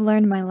 I have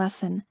learned my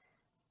lesson.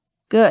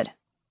 Good,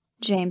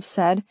 James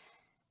said,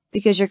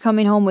 because you're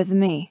coming home with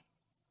me.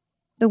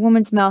 The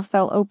woman's mouth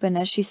fell open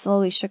as she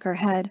slowly shook her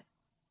head.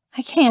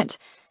 I can't.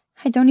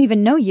 I don't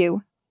even know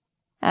you.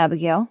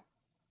 Abigail,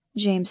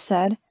 James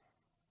said.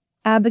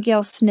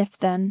 Abigail sniffed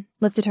then,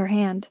 lifted her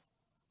hand.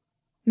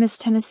 Miss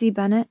Tennessee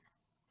Bennett,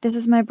 this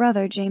is my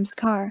brother, James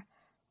Carr.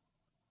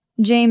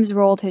 James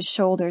rolled his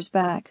shoulders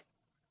back.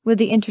 With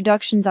the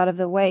introductions out of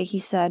the way, he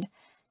said,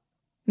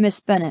 Miss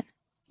Bennett,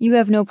 you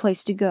have no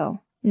place to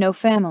go, no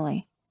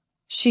family.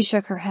 She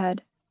shook her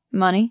head.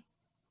 Money?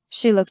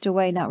 She looked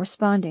away, not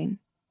responding.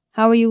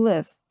 How will you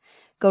live?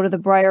 Go to the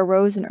Briar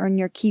Rose and earn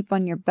your keep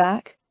on your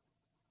back?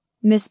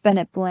 Miss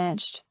Bennett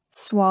blanched,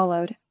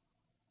 swallowed.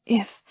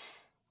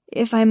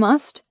 If I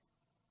must?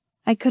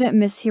 I couldn't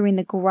miss hearing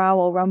the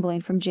growl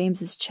rumbling from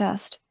James's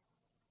chest.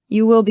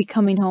 You will be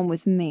coming home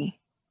with me,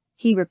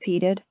 he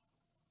repeated.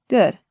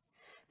 Good,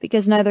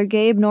 because neither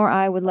Gabe nor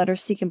I would let her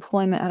seek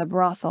employment at a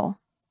brothel.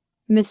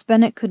 Miss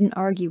Bennett couldn't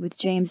argue with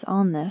James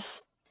on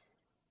this.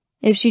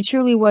 If she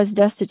truly was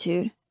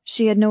destitute,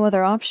 she had no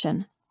other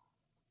option.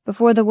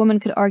 Before the woman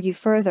could argue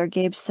further,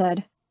 Gabe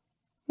said,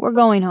 We're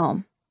going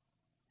home.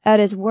 At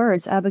his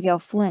words, Abigail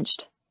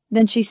flinched.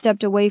 Then she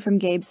stepped away from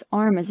Gabe's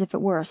arm as if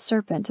it were a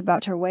serpent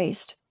about her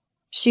waist.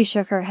 She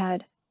shook her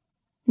head.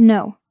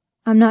 No,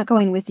 I'm not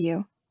going with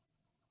you.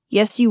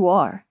 Yes, you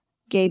are,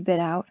 Gabe bit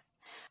out.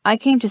 I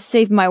came to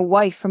save my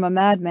wife from a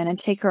madman and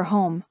take her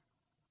home.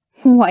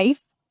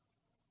 Wife?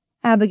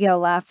 Abigail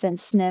laughed, then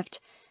sniffed.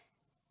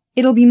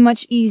 It'll be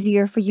much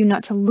easier for you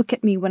not to look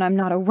at me when I'm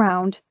not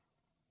around.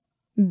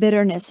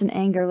 Bitterness and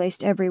anger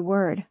laced every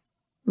word.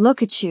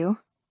 Look at you,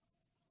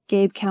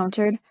 Gabe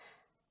countered.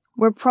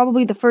 We're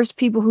probably the first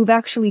people who've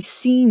actually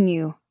seen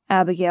you,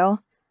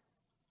 Abigail."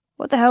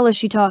 "What the hell is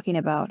she talking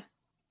about?"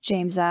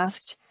 James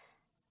asked.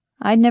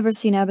 I'd never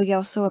seen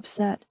Abigail so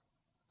upset.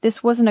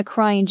 This wasn't a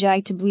crying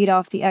jag to bleed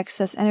off the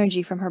excess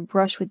energy from her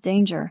brush with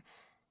danger.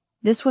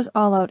 This was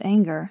all-out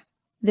anger.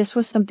 This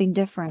was something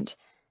different.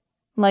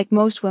 Like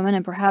most women,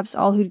 and perhaps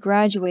all who'd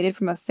graduated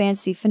from a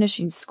fancy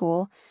finishing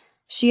school,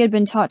 she had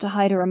been taught to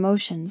hide her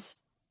emotions,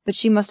 but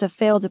she must have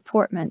failed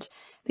deportment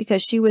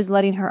because she was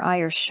letting her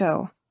ire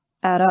show.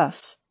 At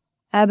us.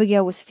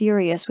 Abigail was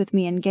furious with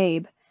me and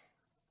Gabe.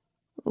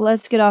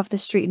 "Let's get off the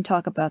street and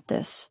talk about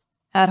this.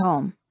 At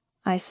home,"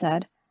 I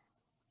said.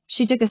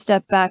 She took a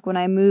step back when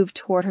I moved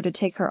toward her to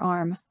take her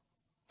arm.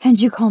 "And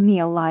you call me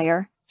a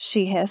liar,"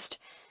 she hissed.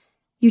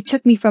 "You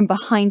took me from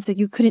behind so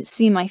you couldn't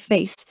see my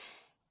face.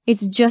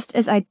 It's just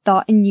as I'd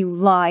thought, and you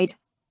lied."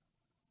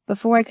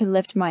 Before I could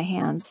lift my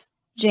hands,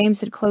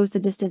 James had closed the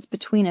distance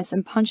between us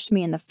and punched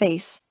me in the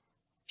face.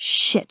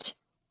 "Shit,"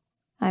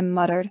 I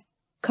muttered,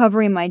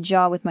 covering my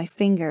jaw with my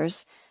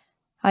fingers.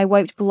 I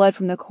wiped blood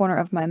from the corner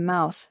of my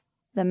mouth.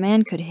 The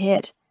man could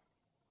hit.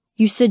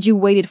 "You said you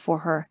waited for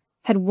her,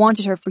 had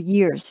wanted her for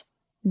years.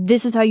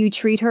 This is how you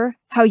treat her?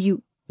 How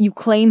you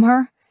claim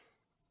her?"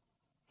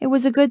 It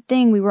was a good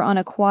thing we were on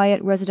a quiet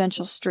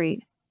residential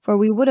street, for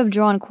we would have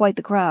drawn quite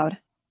the crowd.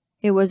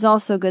 It was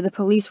also good the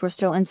police were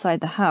still inside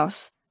the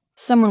house.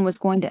 Someone was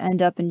going to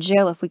end up in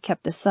jail if we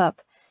kept this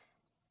up.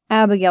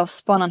 Abigail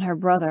spun on her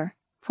brother,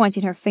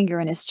 pointing her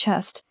finger in his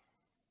chest.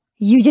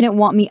 "You didn't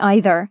want me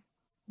either."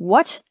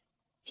 "What?"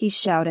 he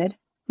shouted,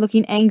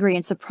 looking angry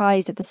and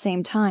surprised at the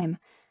same time.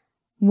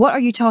 "What are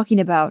you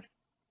talking about?"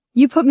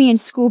 "You put me in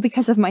school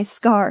because of my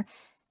scar,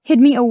 hid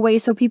me away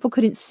so people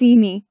couldn't see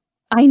me.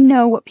 I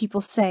know what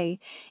people say.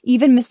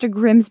 Even Mr.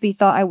 Grimsby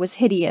thought I was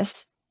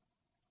hideous."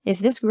 If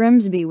this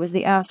Grimsby was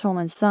the asshole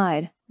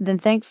inside, then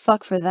thank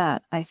fuck for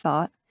that, I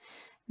thought.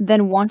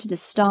 Then wanted to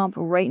stomp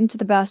right into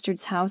the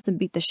bastard's house and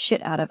beat the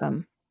shit out of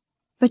him.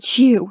 "But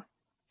you,"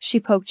 she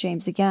poked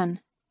James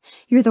again.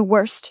 "You're the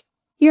worst.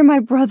 You're my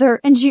brother,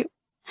 and you.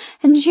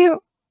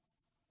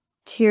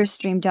 Tears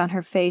streamed down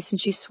her face and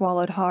she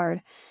swallowed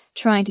hard,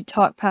 trying to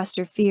talk past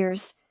her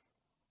fears.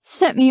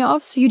 "Set me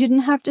off so you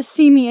didn't have to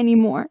see me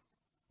anymore."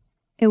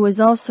 It was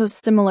all so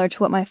similar to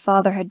what my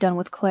father had done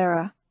with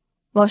Clara.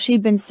 While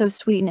she'd been so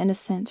sweet and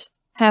innocent,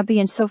 happy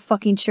and so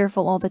fucking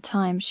cheerful all the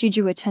time, she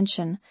drew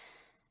attention.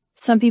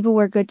 Some people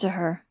were good to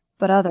her,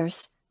 but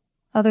others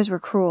were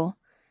cruel.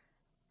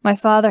 My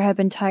father had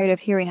been tired of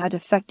hearing how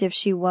defective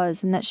she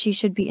was and that she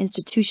should be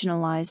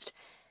institutionalized.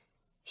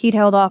 He'd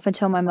held off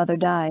until my mother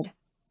died.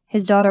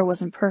 His daughter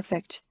wasn't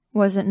perfect,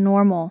 wasn't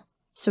normal,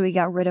 so he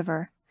got rid of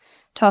her.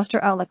 Tossed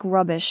her out like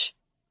rubbish.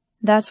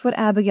 That's what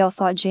Abigail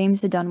thought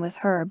James had done with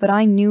her, but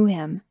I knew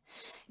him.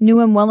 Knew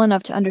him well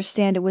enough to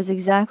understand it was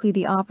exactly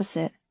the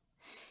opposite.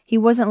 He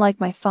wasn't like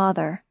my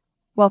father.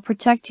 While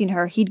protecting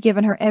her, he'd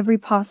given her every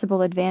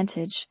possible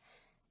advantage.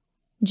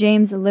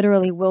 James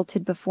literally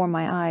wilted before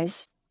my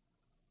eyes.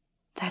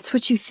 "That's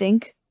what you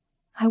think?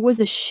 I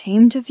was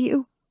ashamed of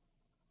you?"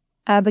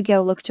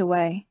 Abigail looked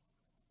away.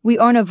 "We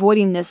aren't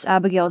avoiding this,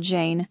 Abigail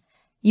Jane.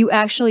 You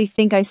actually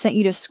think I sent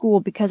you to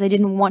school because I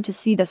didn't want to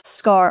see the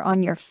scar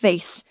on your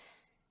face."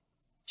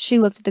 She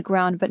looked at the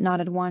ground but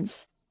nodded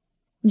once.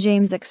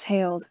 James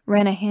exhaled,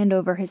 ran a hand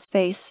over his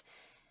face.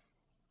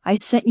 "I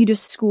sent you to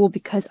school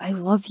because I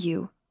love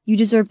you. You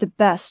deserve the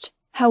best.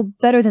 Hell,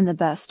 better than the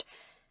best.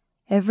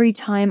 Every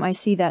time I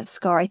see that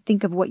scar, I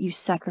think of what you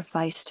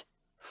sacrificed.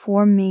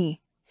 For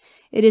me.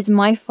 It is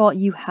my fault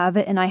you have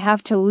it, and I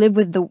have to live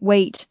with the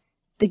weight,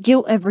 the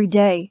guilt every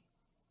day.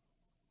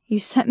 You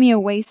sent me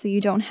away so you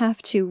don't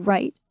have to,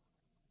 right?"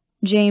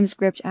 James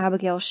gripped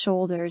Abigail's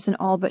shoulders and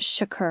all but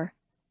shook her.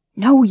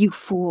 "No, you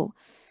fool.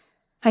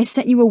 I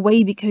sent you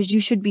away because you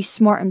should be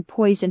smart and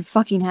poised and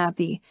fucking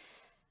happy.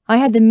 I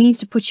had the means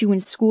to put you in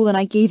school and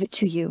I gave it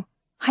to you.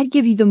 I'd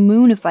give you the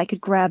moon if I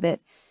could grab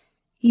it.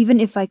 Even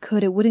if I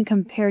could, it wouldn't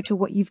compare to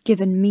what you've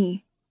given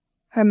me."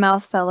 Her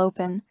mouth fell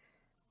open.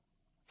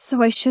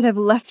 "So I should have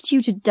left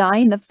you to die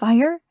in the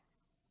fire?"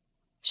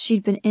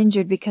 She'd been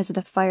injured because of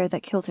the fire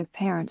that killed her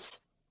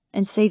parents,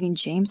 and saving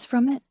James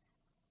from it?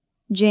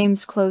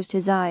 James closed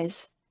his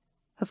eyes.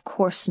 "Of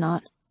course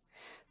not.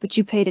 But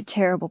you paid a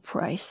terrible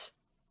price."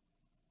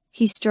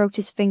 He stroked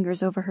his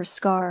fingers over her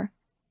scar.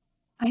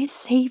 "I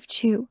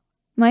saved you,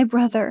 my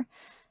brother.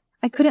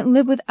 I couldn't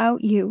live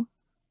without you.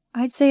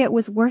 I'd say it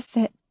was worth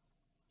it,"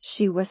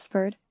 she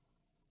whispered.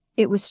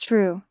 It was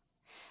true.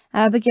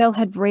 Abigail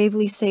had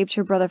bravely saved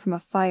her brother from a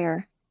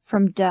fire,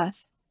 from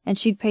death, and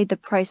she'd paid the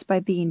price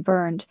by being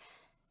burned.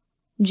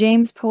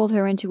 James pulled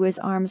her into his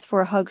arms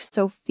for a hug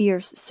so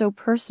fierce, so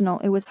personal,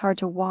 it was hard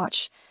to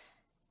watch.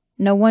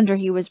 No wonder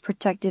he was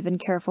protective and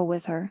careful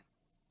with her.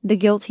 The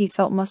guilt he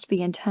felt must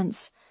be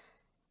intense.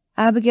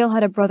 Abigail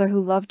had a brother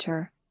who loved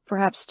her,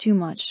 perhaps too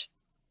much.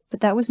 But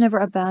that was never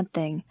a bad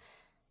thing.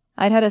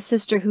 I'd had a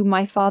sister who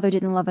my father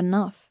didn't love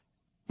enough.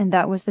 And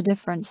that was the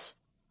difference.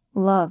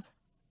 Love.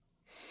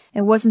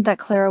 It wasn't that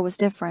Clara was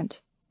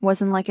different,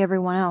 wasn't like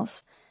everyone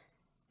else.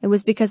 It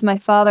was because my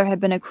father had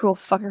been a cruel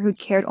fucker who'd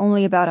cared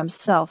only about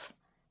himself.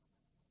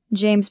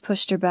 James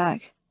pushed her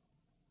back.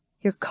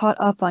 You're caught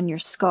up on your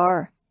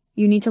scar.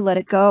 You need to let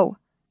it go.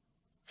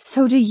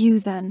 So do you,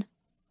 then,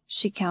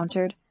 she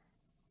countered.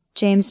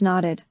 James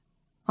nodded.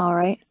 All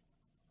right.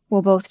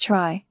 We'll both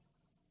try.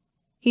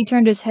 He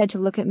turned his head to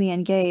look at me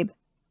and Gabe.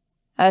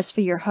 As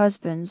for your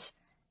husbands...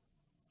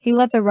 He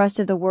let the rest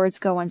of the words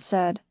go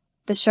unsaid.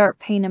 The sharp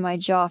pain in my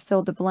jaw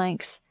filled the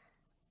blanks.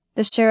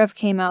 The sheriff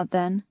came out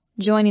then,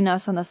 joining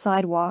us on the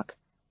sidewalk.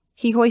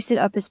 He hoisted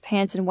up his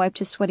pants and wiped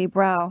his sweaty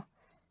brow.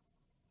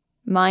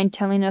 Mind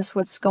telling us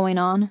what's going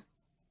on?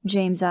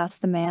 James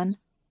asked the man.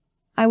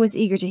 I was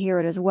eager to hear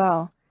it as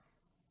well.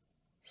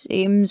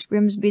 Seems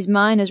Grimsby's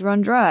mine has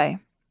run dry.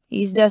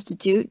 He's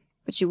destitute,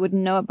 but you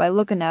wouldn't know it by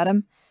looking at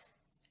him.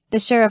 The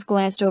sheriff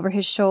glanced over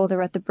his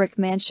shoulder at the brick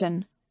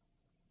mansion.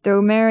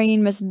 Through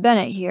marrying Miss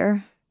Bennet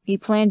here, he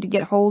planned to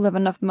get hold of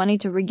enough money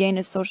to regain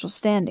his social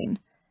standing.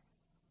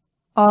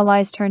 All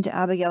eyes turned to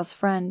Abigail's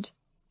friend.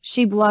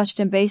 She blushed,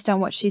 and based on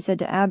what she said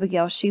to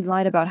Abigail, she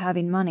lied about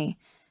having money.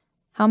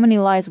 How many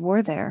lies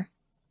were there?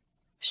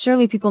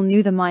 Surely people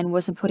knew the mine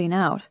wasn't putting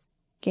out,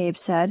 Gabe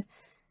said.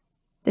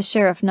 The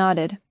sheriff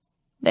nodded.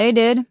 They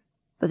did,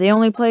 but the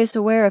only place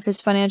aware of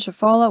his financial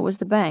fallout was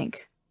the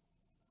bank.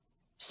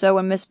 So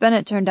when Miss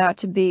Bennet turned out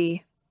to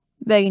be,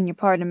 begging your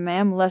pardon,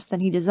 ma'am, less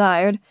than he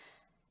desired,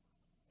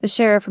 the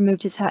sheriff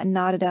removed his hat and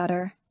nodded at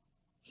her.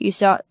 He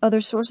sought other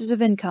sources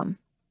of income.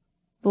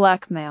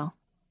 Blackmail,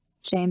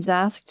 James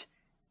asked.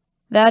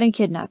 That and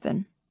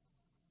kidnapping.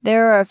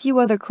 There are a few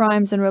other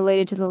crimes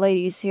unrelated to the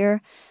ladies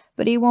here,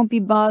 but he won't be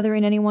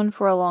bothering anyone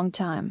for a long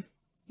time.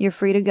 You're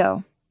free to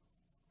go.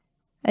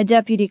 A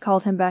deputy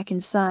called him back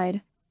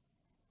inside.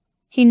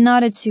 He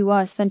nodded to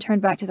us, then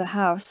turned back to the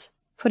house,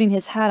 putting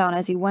his hat on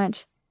as he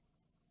went.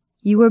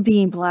 You were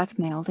being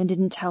blackmailed and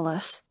didn't tell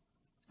us.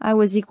 I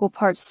was equal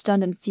parts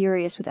stunned and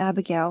furious with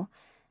Abigail.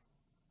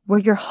 We're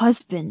your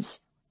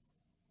husbands.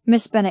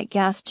 Miss Bennet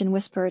gasped and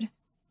whispered.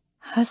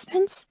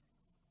 Husbands?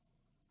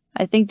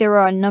 I think there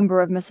are a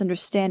number of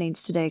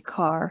misunderstandings today,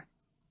 Carr,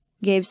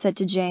 Gabe said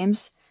to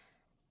James.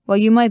 While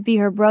you might be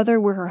her brother,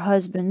 we're her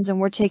husbands, and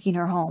we're taking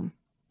her home.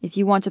 If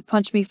you want to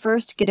punch me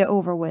first, get it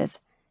over with.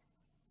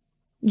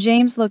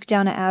 James looked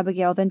down at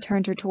Abigail, then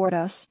turned her toward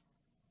us.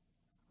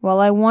 Well,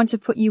 I want to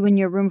put you in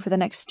your room for the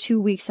next 2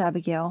 weeks,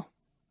 Abigail.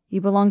 You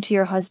belong to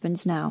your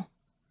husbands now.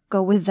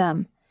 Go with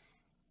them.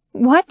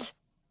 What?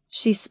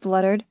 She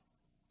spluttered.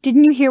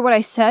 Didn't you hear what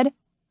I said?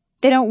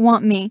 They don't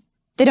want me.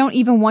 They don't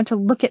even want to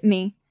look at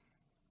me.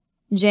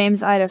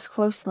 James eyed us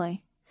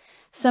closely,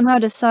 somehow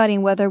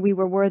deciding whether we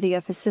were worthy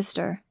of his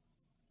sister.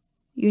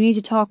 You need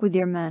to talk with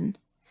your men.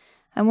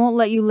 I won't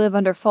let you live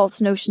under false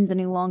notions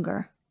any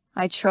longer.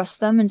 I trust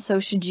them, and so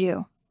should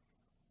you.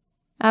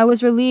 I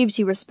was relieved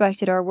he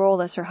respected our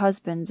role as her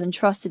husbands and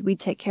trusted we'd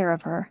take care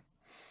of her.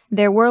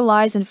 There were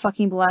lies and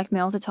fucking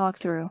blackmail to talk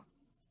through.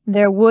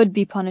 There would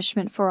be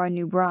punishment for our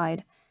new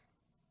bride.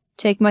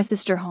 Take my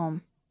sister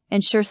home.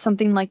 Ensure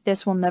something like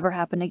this will never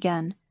happen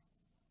again.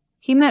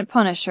 He meant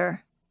punish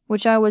her,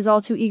 which I was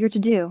all too eager to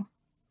do.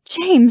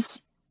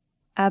 James!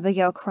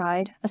 Abigail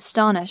cried,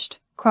 astonished,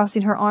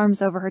 crossing her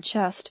arms over her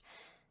chest.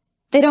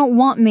 They don't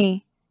want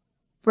me.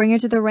 Bring her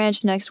to the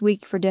ranch next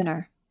week for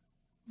dinner.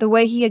 The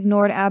way he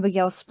ignored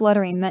Abigail's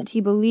spluttering meant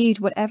he believed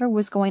whatever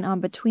was going on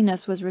between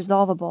us was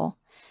resolvable,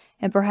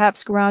 and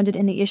perhaps grounded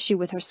in the issue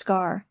with her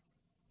scar.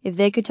 If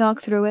they could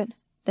talk through it,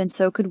 then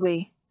so could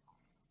we.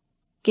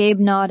 Gabe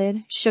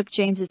nodded, shook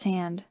James's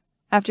hand.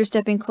 After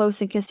stepping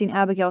close and kissing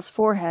Abigail's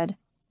forehead,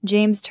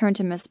 James turned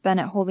to Miss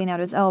Bennet, holding out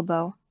his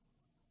elbow.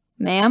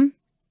 Ma'am,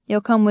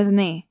 you'll come with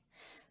me,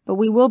 but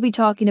we will be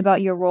talking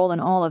about your role in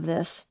all of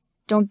this.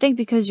 Don't think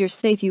because you're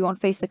safe you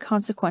won't face the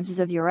consequences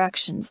of your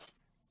actions.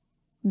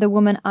 The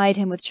woman eyed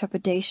him with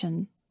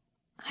trepidation.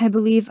 I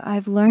believe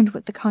I've learned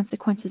what the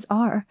consequences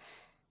are.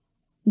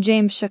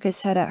 James shook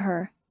his head at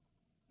her.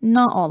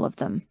 Not all of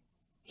them.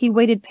 He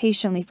waited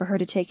patiently for her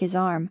to take his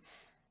arm.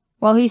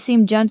 While he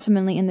seemed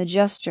gentlemanly in the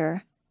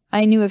gesture,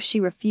 I knew if she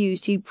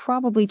refused he'd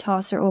probably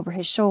toss her over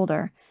his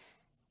shoulder.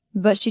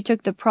 But she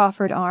took the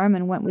proffered arm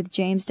and went with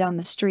James down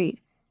the street.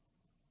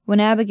 When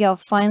Abigail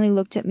finally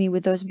looked at me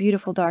with those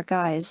beautiful dark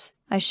eyes,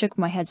 I shook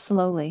my head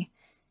slowly.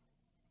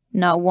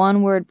 Not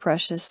one word,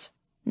 precious.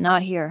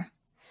 Not here.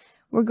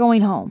 We're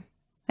going home,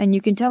 and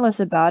you can tell us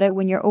about it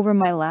when you're over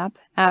my lap,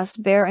 ass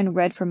bare and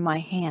red from my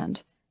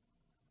hand.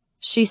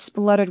 She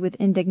spluttered with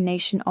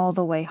indignation all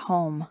the way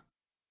home.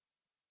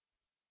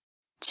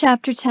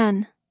 Chapter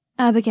 10.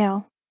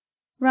 Abigail.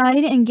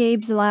 Riding in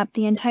Gabe's lap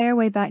the entire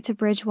way back to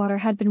Bridgewater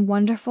had been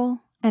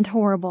wonderful and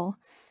horrible.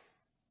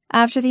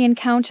 After the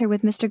encounter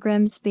with Mr.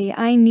 Grimsby,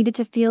 I needed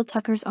to feel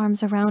Tucker's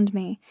arms around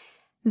me,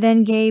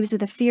 then Gabe's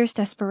with a fierce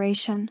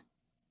desperation.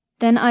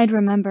 Then I'd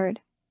remembered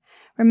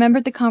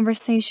the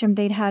conversation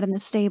they'd had in the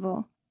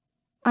stable.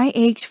 I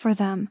ached for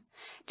them,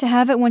 to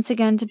have it once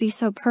again to be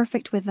so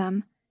perfect with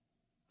them.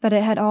 But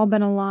it had all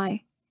been a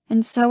lie,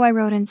 and so I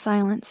rode in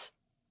silence,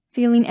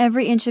 feeling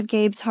every inch of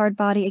Gabe's hard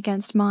body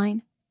against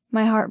mine,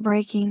 my heart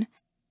breaking.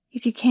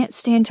 If you can't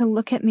stand to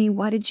look at me,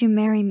 why did you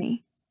marry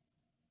me?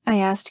 I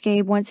asked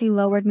Gabe once he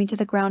lowered me to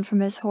the ground from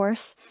his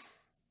horse.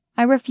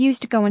 I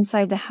refused to go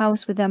inside the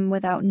house with them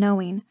without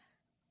knowing.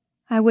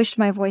 I wished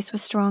my voice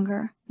was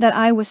stronger, that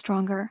I was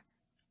stronger,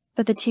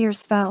 but the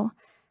tears fell.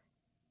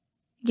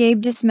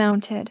 Gabe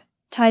dismounted,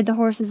 tied the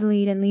horse's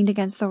lead, and leaned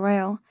against the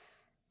rail.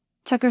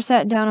 Tucker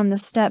sat down on the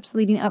steps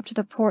leading up to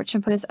the porch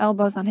and put his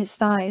elbows on his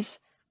thighs.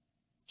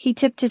 He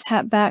tipped his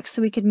hat back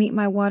so he could meet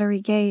my watery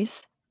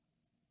gaze.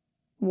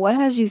 "What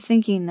has you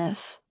thinking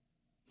this?"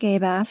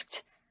 Gabe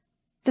asked.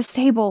 "The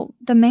stable,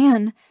 the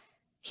man.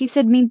 He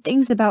said mean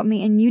things about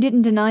me, and you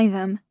didn't deny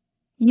them.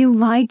 You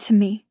lied to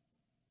me."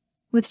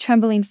 With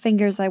trembling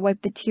fingers, I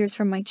wiped the tears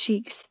from my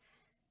cheeks.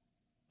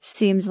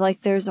 "Seems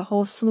like there's a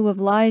whole slew of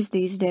lies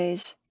these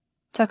days,"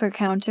 Tucker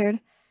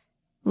countered.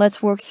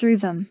 "Let's work through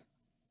them."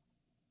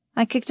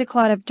 I kicked a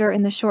clod of dirt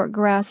in the short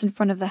grass in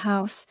front of the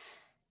house.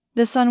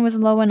 The sun was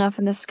low enough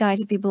in the sky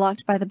to be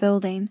blocked by the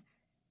building.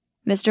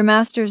 "Mr.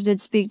 Masters did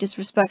speak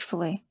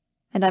disrespectfully,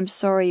 and I'm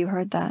sorry you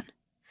heard that.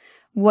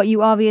 What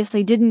you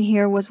obviously didn't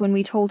hear was when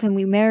we told him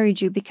we married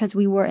you because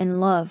we were in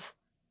love."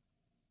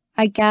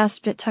 I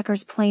gasped at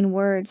Tucker's plain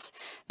words,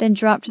 then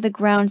dropped to the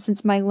ground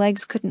since my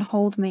legs couldn't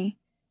hold me.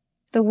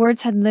 The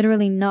words had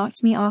literally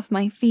knocked me off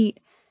my feet.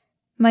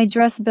 My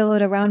dress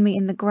billowed around me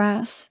in the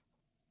grass.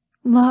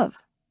 "Love."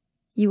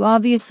 "You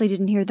obviously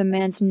didn't hear the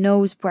man's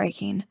nose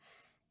breaking,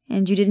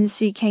 and you didn't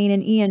see Kane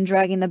and Ian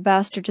dragging the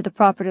bastard to the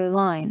property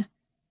line,"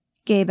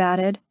 Gabe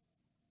added.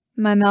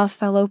 My mouth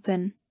fell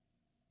open.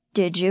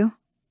 "Did you?"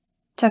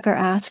 Tucker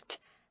asked.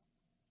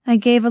 I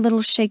gave a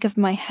little shake of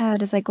my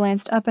head as I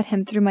glanced up at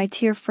him through my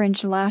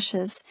tear-fringed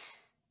lashes.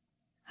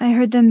 "I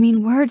heard them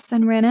mean words,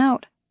 then ran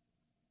out."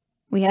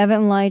 "We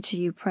haven't lied to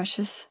you,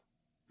 precious.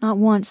 Not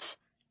once.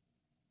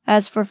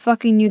 As for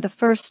fucking you the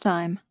first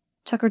time,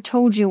 Tucker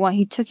told you why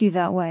he took you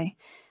that way.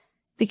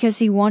 Because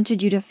he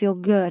wanted you to feel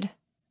good."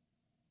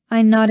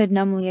 I nodded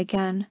numbly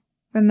again,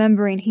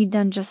 remembering he'd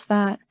done just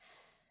that.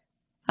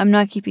 "I'm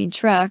not keeping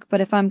track,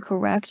 but if I'm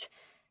correct,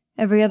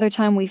 every other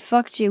time we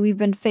fucked you, we've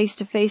been face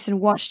to face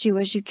and watched you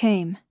as you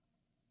came,"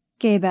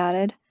 Gabe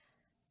added.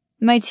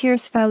 My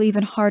tears fell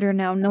even harder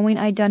now, knowing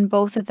I'd done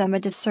both of them a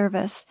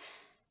disservice,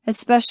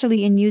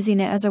 especially in using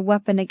it as a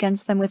weapon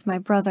against them with my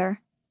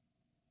brother.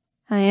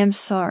 "I am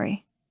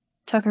sorry,"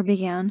 Tucker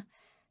began.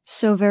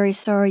 "So very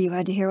sorry you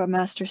had to hear what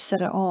Master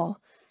said at all.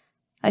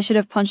 I should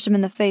have punched him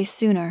in the face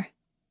sooner."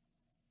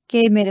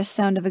 Gabe made a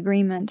sound of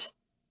agreement.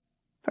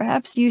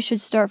 "Perhaps you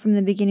should start from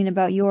the beginning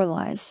about your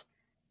lies."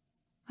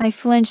 I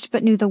flinched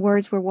but knew the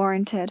words were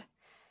warranted.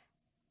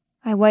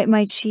 I wiped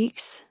my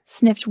cheeks,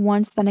 sniffed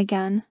once then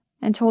again,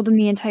 and told him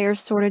the entire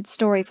sordid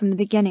story from the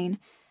beginning.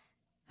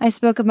 I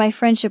spoke of my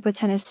friendship with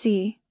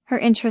Tennessee, her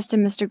interest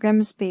in Mr.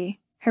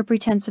 Grimsby, her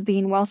pretense of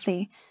being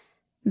wealthy,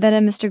 then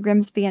of Mr.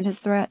 Grimsby and his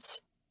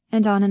threats,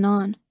 and on and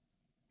on.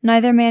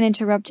 Neither man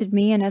interrupted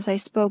me, and as I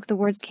spoke the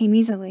words came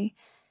easily.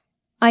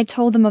 I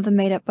told them of the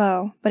made-up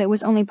bow, but it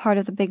was only part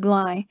of the big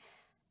lie.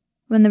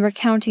 When the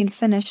recounting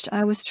finished,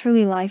 I was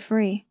truly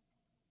lie-free.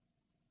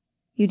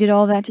 "You did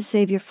all that to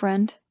save your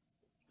friend?"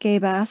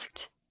 Gabe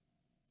asked.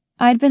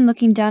 I'd been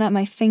looking down at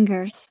my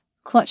fingers,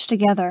 clutched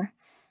together,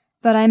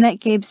 but I met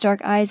Gabe's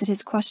dark eyes at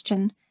his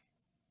question.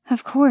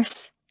 "Of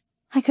course.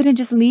 I couldn't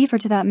just leave her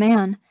to that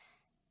man."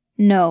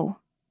 "No.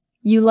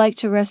 You like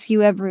to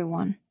rescue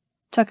everyone,"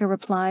 Tucker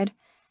replied,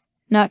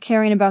 "not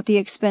caring about the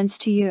expense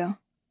to you."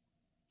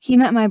 He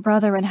meant my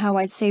brother and how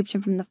I'd saved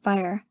him from the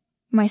fire,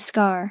 my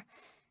scar.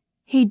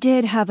 "He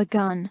did have a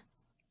gun,"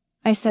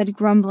 I said,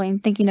 grumbling,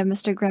 thinking of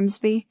Mr.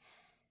 Grimsby.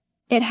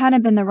 It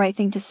hadn't been the right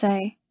thing to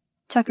say.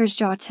 Tucker's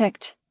jaw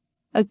ticked.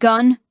 "A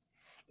gun?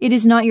 It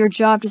is not your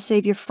job to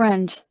save your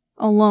friend,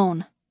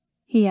 alone,"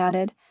 he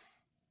added.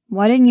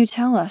 "Why didn't you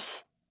tell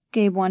us?"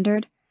 Gabe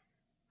wondered.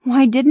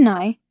 "Why didn't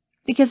I?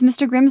 Because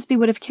Mr. Grimsby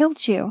would have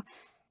killed you."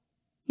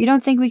 "You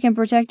don't think we can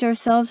protect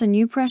ourselves and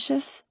you,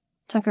 Precious?"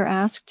 Tucker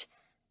asked.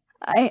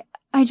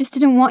 I just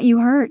didn't want you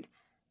hurt."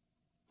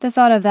 The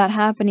thought of that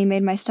happening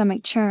made my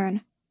stomach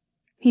churn.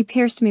 He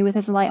pierced me with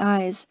his light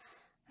eyes.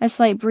 A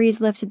slight breeze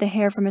lifted the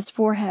hair from his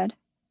forehead.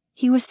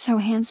 He was so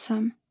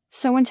handsome,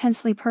 so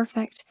intensely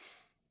perfect.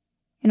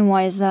 "And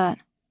why is that?"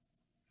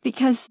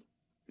 Because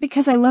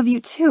I love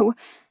you too.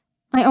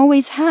 I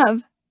always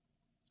have."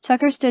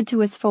 Tucker stood to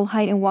his full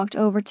height and walked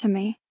over to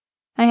me.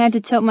 I had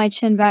to tilt my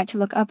chin back to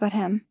look up at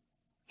him.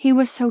 He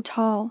was so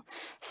tall,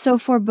 so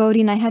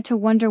foreboding I had to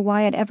wonder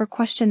why I'd ever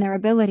questioned their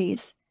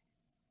abilities.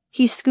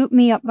 He scooped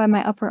me up by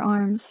my upper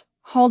arms,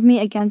 hauled me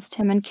against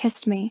him, and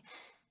kissed me.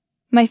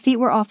 My feet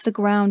were off the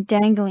ground,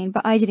 dangling,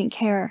 but I didn't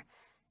care.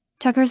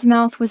 Tucker's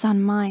mouth was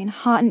on mine,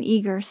 hot and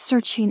eager,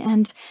 searching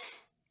and,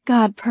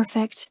 God,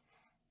 perfect.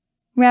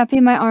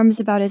 Wrapping my arms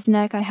about his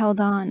neck, I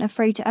held on,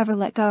 afraid to ever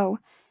let go.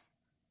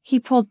 He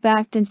pulled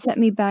back, then set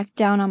me back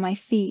down on my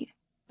feet,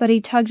 but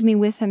he tugged me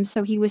with him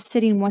so he was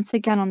sitting once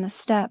again on the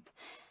step,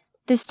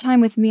 this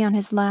time with me on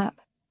his lap.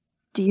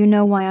 "Do you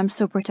know why I'm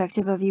so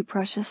protective of you,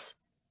 Precious?"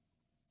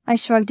 I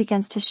shrugged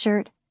against his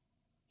shirt.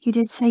 "You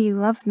did say you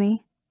loved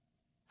me."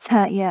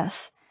 "That,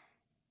 yes."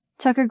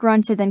 Tucker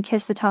grunted, then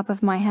kissed the top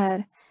of my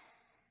head.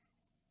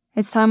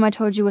 It's time I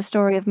told you a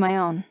story of my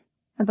own,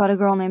 about a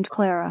girl named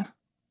Clara,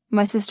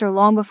 my sister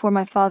long before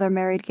my father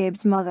married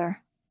Gabe's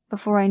mother,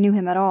 before I knew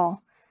him at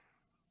all.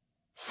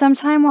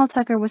 Sometime while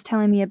Tucker was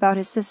telling me about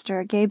his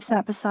sister, Gabe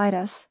sat beside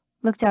us,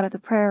 looked out at the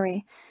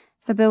prairie,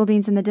 the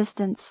buildings in the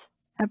distance,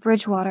 at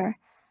Bridgewater.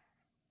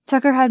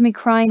 Tucker had me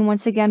crying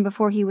once again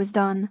before he was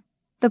done.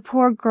 The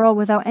poor girl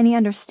without any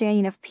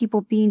understanding of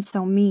people being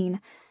so mean.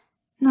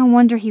 No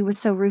wonder he was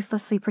so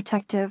ruthlessly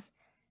protective.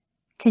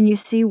 Can you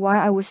see why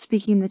I was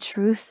speaking the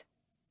truth?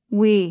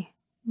 We,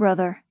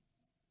 brother,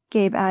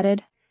 Gabe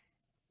added.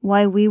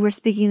 Why we were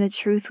speaking the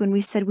truth when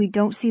we said we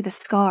don't see the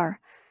scar.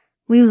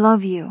 We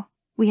love you.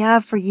 We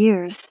have for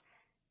years.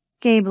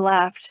 Gabe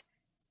laughed.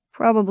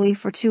 Probably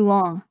for too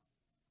long.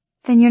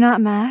 Then you're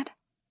not mad?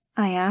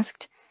 I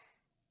asked.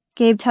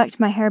 Gabe tucked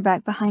my hair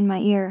back behind my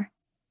ear.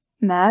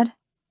 Mad?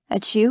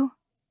 At you?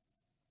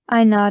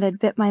 I nodded,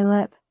 bit my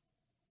lip.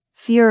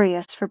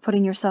 Furious for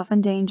putting yourself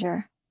in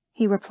danger,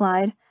 he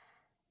replied.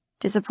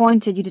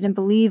 Disappointed you didn't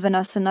believe in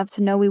us enough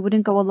to know we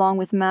wouldn't go along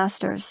with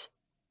Masters.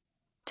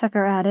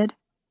 Tucker added.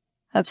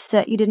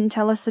 Upset you didn't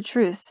tell us the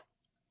truth.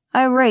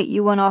 Irate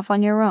you went off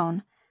on your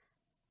own.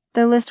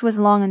 The list was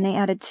long and they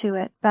added to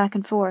it, back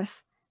and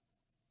forth.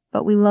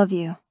 But we love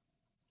you,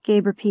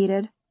 Gabe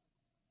repeated.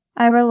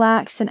 I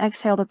relaxed and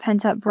exhaled a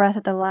pent-up breath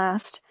at the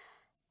last.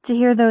 To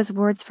hear those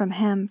words from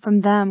him,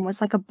 from them,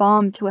 was like a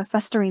balm to a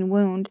festering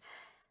wound.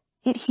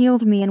 It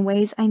healed me in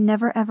ways I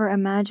never ever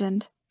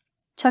imagined.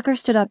 Tucker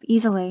stood up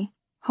easily,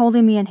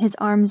 holding me in his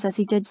arms as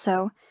he did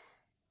so.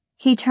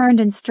 He turned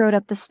and strode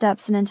up the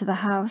steps and into the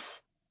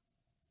house.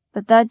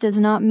 But that does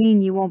not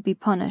mean you won't be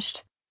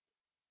punished.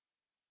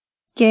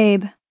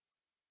 Gabe.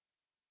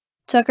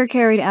 Tucker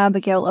carried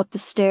Abigail up the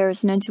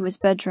stairs and into his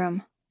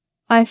bedroom.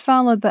 I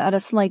followed, but at a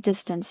slight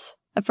distance,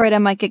 afraid I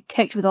might get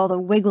kicked with all the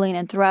wiggling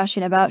and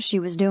thrashing about she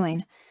was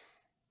doing.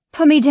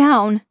 Put me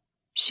down,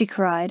 she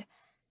cried.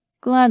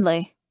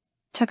 Gladly,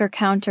 Tucker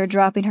countered,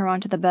 dropping her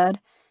onto the bed.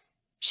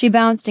 She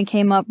bounced and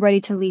came up, ready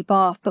to leap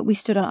off, but we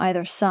stood on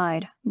either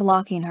side,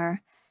 blocking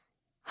her.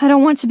 I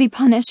don't want to be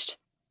punished,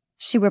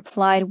 she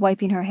replied,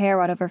 wiping her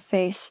hair out of her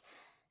face.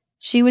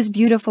 She was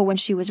beautiful when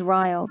she was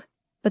riled,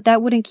 but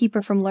that wouldn't keep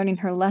her from learning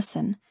her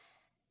lesson.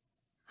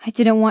 I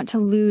didn't want to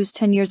lose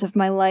 10 years of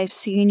my life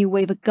seeing you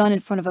wave a gun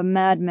in front of a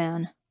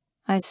madman,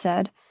 I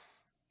said.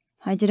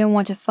 I didn't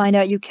want to find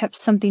out you kept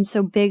something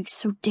so big,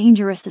 so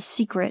dangerous a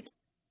secret,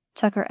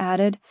 Tucker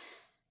added.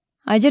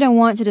 I didn't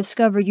want to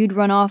discover you'd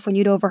run off when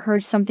you'd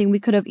overheard something we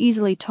could have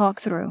easily talked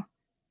through.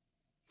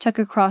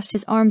 Tucker crossed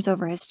his arms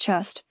over his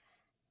chest.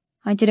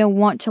 I didn't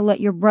want to let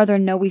your brother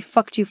know we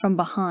fucked you from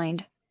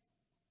behind.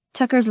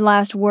 Tucker's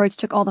last words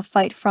took all the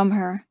fight from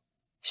her.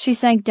 She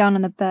sank down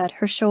on the bed,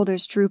 her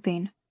shoulders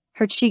drooping,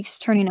 her cheeks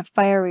turning a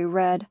fiery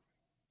red.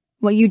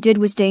 What you did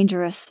was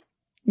dangerous.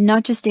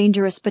 Not just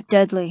dangerous, but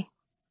deadly,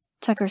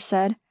 Tucker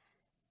said.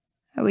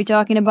 Are we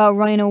talking about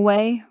running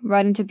away,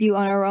 riding to Butte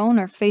on our own,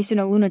 or facing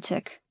a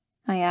lunatic?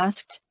 I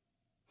asked.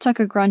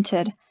 Tucker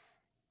grunted.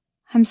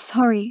 I'm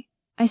sorry.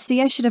 I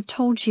see I should have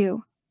told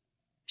you,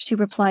 she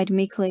replied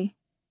meekly.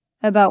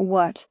 About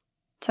what?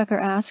 Tucker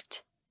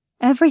asked.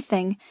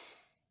 Everything.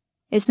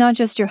 It's not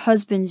just your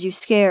husband's you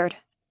scared.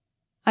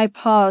 I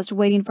paused,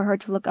 waiting for her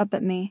to look up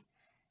at me.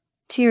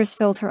 Tears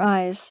filled her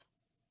eyes.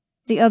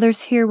 The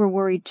others here were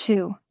worried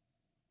too.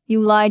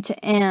 You lied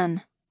to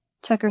Anne,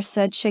 Tucker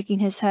said, shaking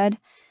his head.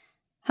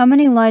 How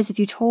many lies have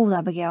you told,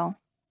 Abigail?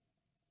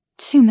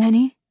 Too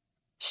many,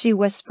 she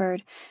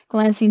whispered,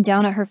 glancing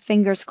down at her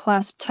fingers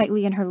clasped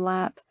tightly in her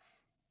lap.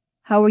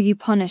 How were you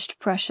punished,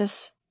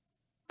 precious?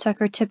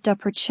 Tucker tipped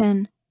up her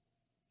chin.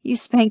 You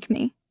spank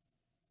me.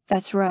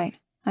 That's right,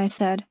 I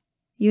said.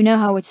 You know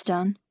how it's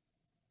done.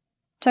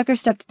 Tucker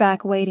stepped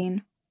back,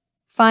 waiting.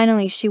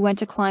 Finally, she went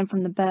to climb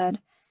from the bed.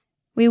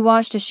 We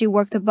watched as she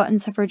worked the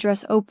buttons of her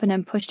dress open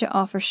and pushed it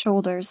off her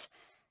shoulders.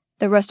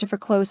 The rest of her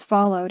clothes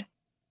followed.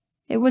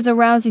 It was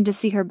arousing to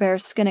see her bare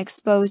skin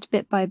exposed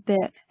bit by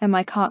bit, and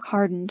my cock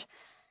hardened.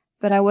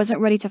 But I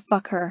wasn't ready to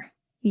fuck her,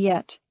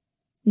 yet.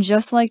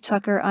 Just like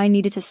Tucker, I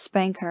needed to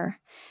spank her,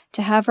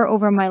 to have her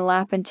over my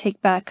lap and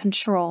take back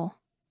control.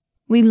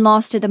 We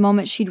lost it the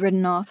moment she'd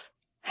ridden off.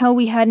 Hell,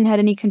 we hadn't had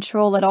any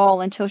control at all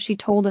until she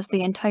told us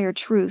the entire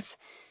truth.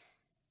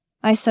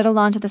 I settled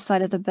onto the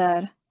side of the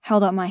bed,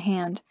 held out my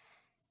hand.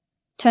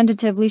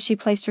 Tentatively, she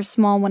placed her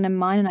small one in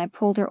mine and I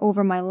pulled her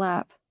over my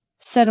lap,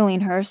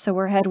 settling her so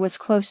her head was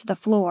close to the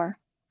floor,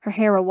 her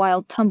hair a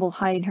wild tumble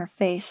hiding her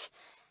face.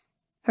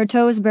 Her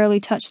toes barely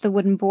touched the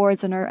wooden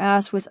boards and her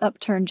ass was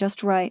upturned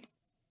just right.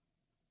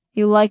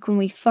 You like when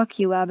we fuck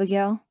you,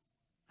 Abigail?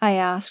 I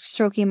asked,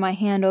 stroking my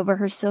hand over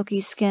her silky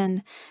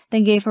skin,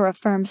 then gave her a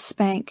firm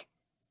spank.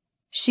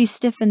 She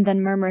stiffened,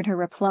 then murmured her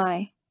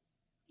reply.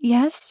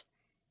 Yes?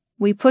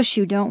 We push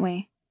you, don't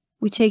we?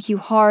 We take you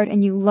hard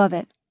and you love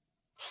it.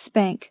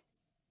 Spank.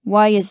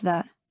 Why is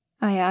that?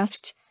 I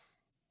asked.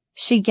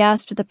 She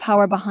gasped at the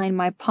power behind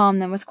my palm,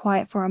 then was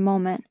quiet for a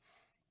moment.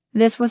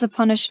 This was a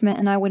punishment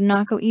and I would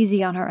not go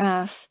easy on her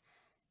ass.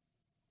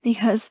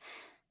 Because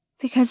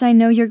I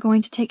know you're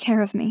going to take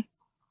care of me.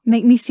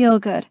 Make me feel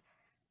good.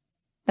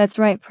 That's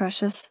right,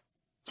 Precious,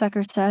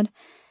 Tucker said.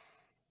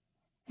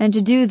 And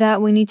to do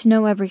that, we need to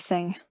know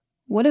everything.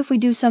 What if we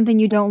do something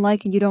you don't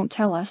like and you don't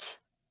tell us?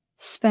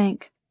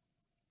 Spank.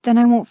 Then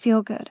I won't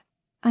feel good.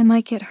 I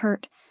might get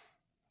hurt.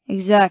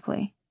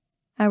 Exactly,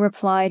 I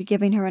replied,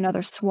 giving her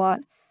another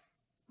swat.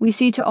 We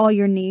see to all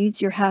your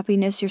needs, your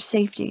happiness, your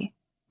safety.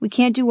 We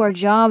can't do our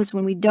jobs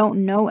when we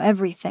don't know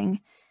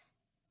everything.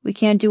 We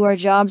can't do our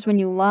jobs when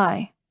you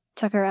lie,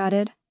 Tucker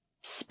added.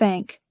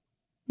 Spank.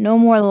 No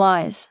more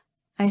lies,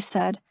 I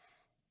said.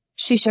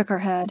 She shook her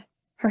head,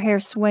 her hair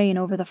swaying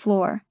over the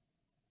floor.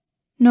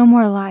 No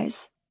more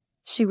lies,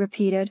 she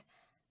repeated.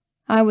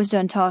 I was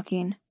done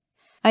talking.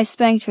 I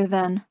spanked her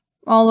then,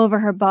 all over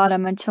her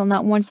bottom until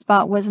not one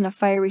spot wasn't a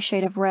fiery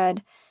shade of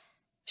red.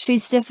 She'd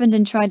stiffened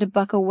and tried to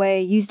buck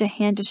away, used a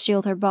hand to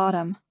shield her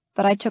bottom,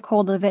 but I took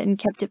hold of it and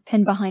kept it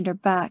pinned behind her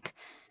back.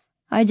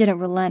 I didn't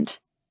relent.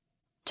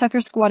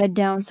 Tucker squatted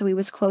down so he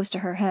was close to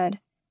her head.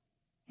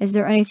 Is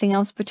there anything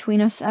else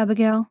between us,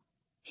 Abigail?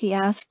 He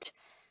asked.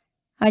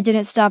 I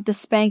didn't stop the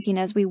spanking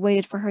as we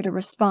waited for her to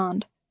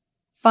respond.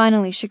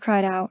 Finally, she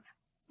cried out,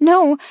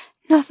 No,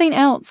 nothing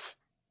else.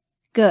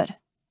 Good,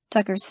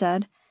 Tucker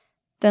said.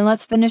 Then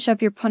let's finish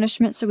up your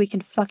punishment so we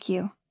can fuck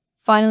you.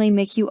 Finally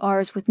make you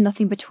ours with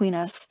nothing between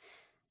us.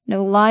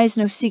 No lies,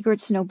 no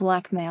secrets, no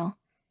blackmail.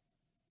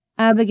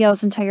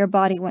 Abigail's entire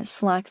body went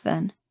slack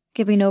then,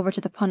 giving over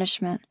to the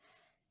punishment.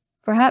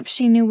 Perhaps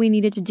she knew we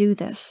needed to do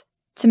this,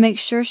 to make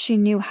sure she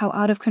knew how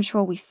out of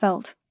control we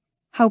felt,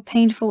 how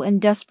painful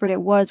and desperate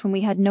it was when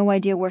we had no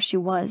idea where she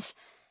was.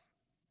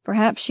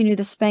 Perhaps she knew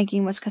the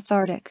spanking was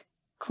cathartic,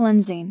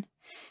 cleansing,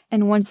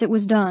 and once it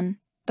was done,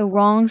 the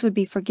wrongs would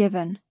be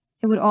forgiven.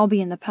 It would all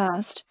be in the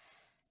past.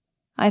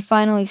 I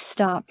finally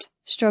stopped,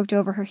 stroked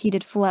over her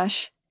heated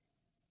flesh.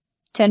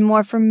 10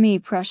 more from me,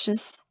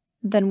 Precious.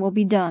 Then we'll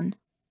be done.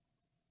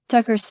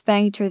 Tucker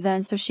spanked her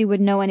then so she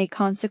would know any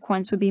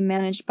consequence would be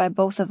managed by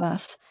both of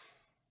us.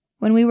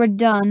 When we were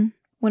done,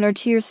 when her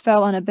tears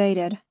fell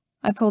unabated,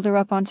 I pulled her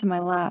up onto my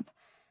lap.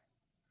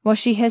 While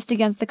she hissed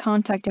against the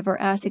contact of her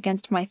ass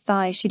against my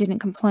thigh, she didn't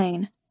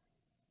complain.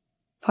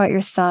 Part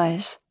your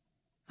thighs,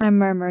 I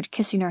murmured,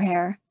 kissing her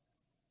hair.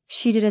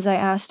 She did as I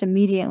asked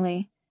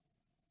immediately.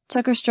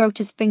 Tucker stroked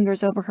his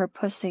fingers over her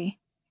pussy,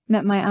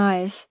 met my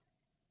eyes.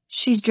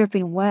 She's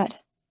dripping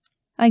wet.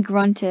 I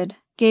grunted,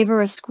 gave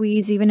her a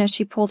squeeze even as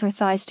she pulled her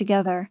thighs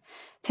together,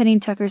 pinning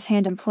Tucker's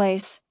hand in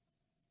place.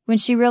 When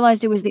she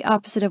realized it was the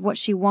opposite of what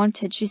she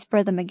wanted, she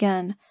spread them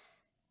again.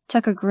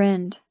 Tucker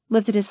grinned,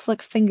 lifted his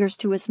slick fingers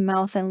to his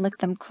mouth and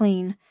licked them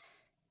clean.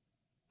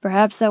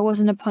 Perhaps that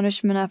wasn't a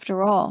punishment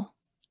after all,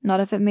 not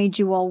if it made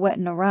you all wet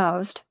and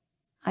aroused,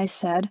 I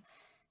said.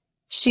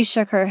 She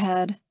shook her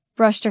head,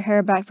 brushed her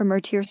hair back from her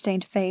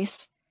tear-stained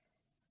face.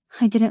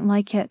 I didn't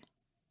like it.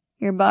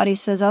 Your body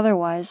says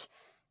otherwise,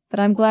 but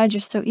I'm glad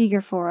you're so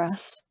eager for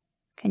us.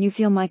 Can you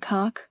feel my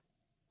cock?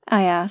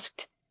 I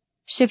asked.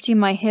 Shifting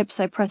my hips,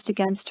 I pressed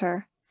against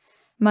her.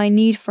 My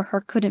need for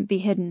her couldn't be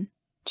hidden.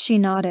 She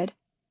nodded.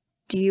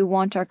 Do you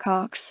want our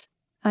cocks?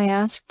 I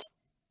asked.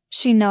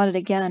 She nodded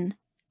again.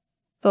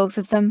 Both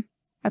of them,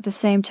 at the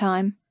same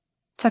time,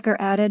 Tucker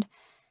added.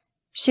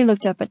 She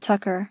looked up at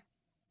Tucker.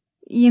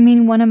 You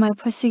mean one in my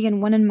pussy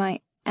and one in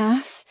my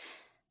ass?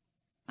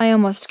 I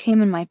almost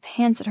came in my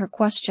pants at her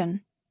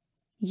question.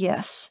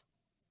 Yes.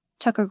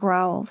 Tucker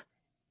growled.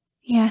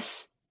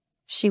 Yes,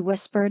 she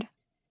whispered.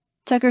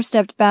 Tucker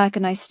stepped back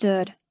and I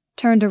stood,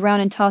 turned around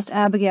and tossed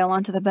Abigail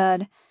onto the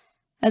bed.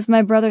 As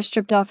my brother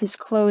stripped off his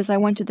clothes, I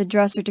went to the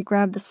dresser to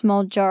grab the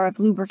small jar of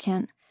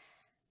lubricant.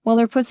 While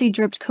her pussy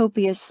dripped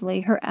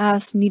copiously, her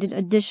ass needed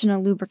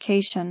additional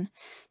lubrication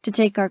to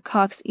take our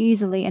cocks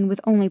easily and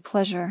with only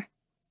pleasure.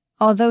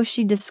 Although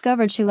she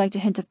discovered she liked a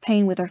hint of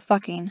pain with her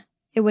fucking,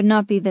 it would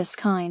not be this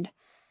kind.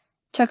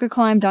 Tucker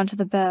climbed onto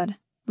the bed,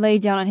 lay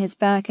down on his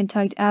back and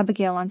tugged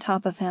Abigail on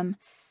top of him.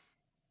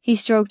 He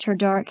stroked her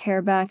dark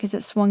hair back as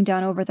it swung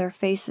down over their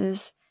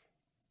faces.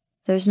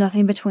 There's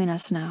nothing between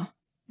us now.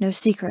 No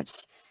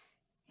secrets.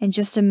 In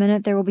just a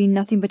minute there will be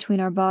nothing between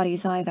our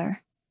bodies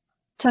either.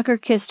 Tucker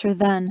kissed her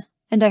then,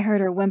 and I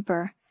heard her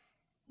whimper.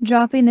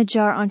 Dropping the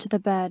jar onto the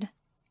bed,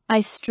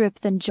 I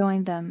stripped and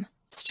joined them,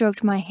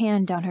 stroked my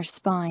hand down her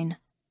spine.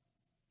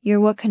 You're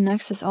what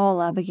connects us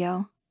all,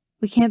 Abigail.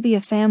 We can't be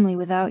a family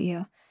without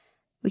you.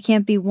 We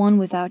can't be one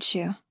without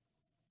you.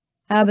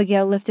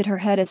 Abigail lifted her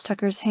head as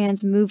Tucker's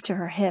hands moved to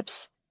her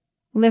hips,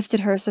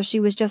 lifted her so she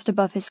was just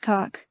above his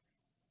cock.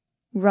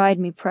 Ride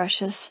me,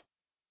 Precious.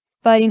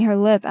 Biting her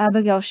lip,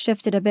 Abigail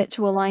shifted a bit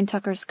to align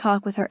Tucker's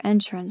cock with her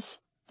entrance,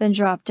 then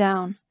dropped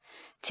down,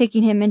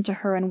 taking him into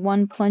her in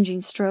one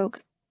plunging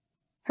stroke.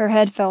 Her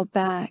head fell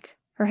back,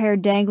 her hair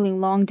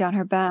dangling long down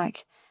her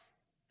back.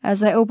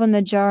 As I opened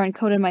the jar and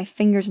coated my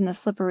fingers in the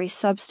slippery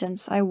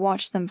substance, I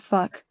watched them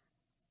fuck.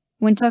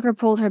 When Tucker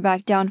pulled her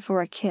back down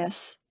for a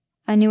kiss,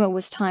 I knew it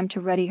was time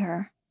to ready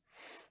her.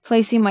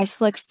 Placing my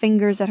slick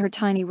fingers at her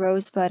tiny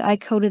rosebud, I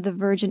coated the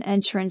virgin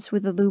entrance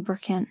with the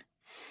lubricant,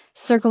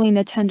 circling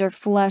the tender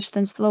flesh,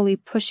 then slowly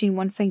pushing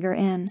one finger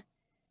in.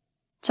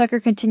 Tucker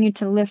continued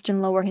to lift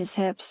and lower his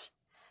hips,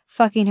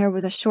 fucking her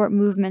with the short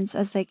movements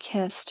as they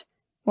kissed,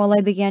 while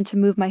I began to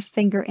move my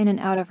finger in and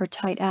out of her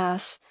tight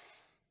ass.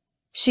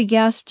 She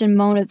gasped and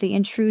moaned at the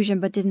intrusion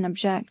but didn't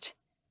object.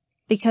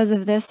 Because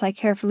of this, I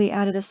carefully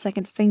added a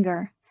second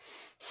finger,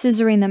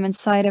 scissoring them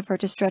inside of her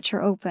to stretch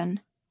her open.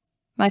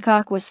 My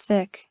cock was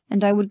thick,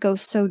 and I would go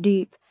so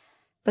deep,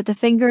 but the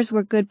fingers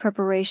were good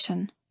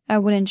preparation. I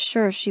would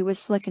ensure she was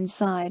slick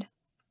inside.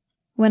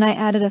 When I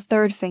added a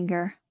third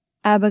finger,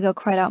 Abigail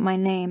cried out my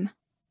name.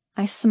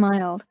 I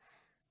smiled.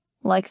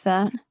 Like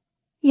that?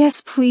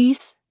 Yes,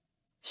 please,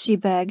 she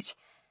begged.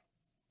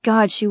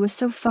 God, she was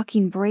so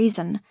fucking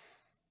brazen.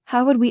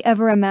 How had we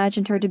ever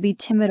imagined her to be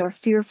timid or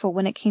fearful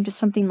when it came to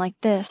something like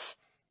this?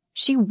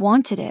 She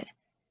wanted it.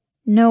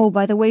 No,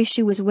 by the way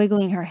she was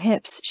wiggling her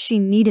hips, she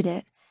needed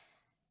it.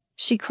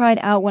 She cried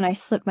out when I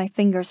slipped my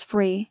fingers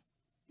free.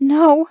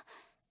 No!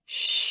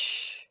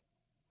 Shh,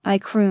 I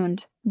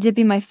crooned,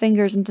 dipping my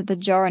fingers into the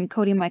jar and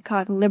coating my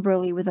cock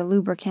liberally with a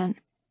lubricant.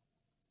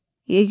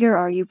 Eager,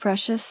 are you,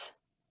 precious?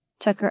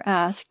 Tucker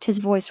asked, his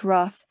voice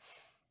rough.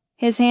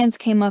 His hands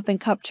came up and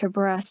cupped her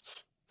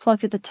breasts,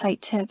 plucked at the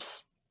tight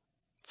tips.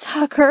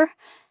 Tucker!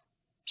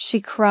 She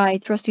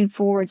cried, thrusting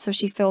forward so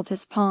she filled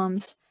his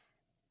palms.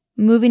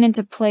 Moving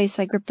into place,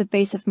 I gripped the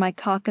base of my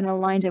cock and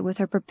aligned it with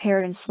her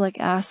prepared and slick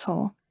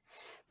asshole.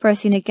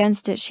 Pressing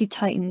against it, she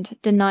tightened,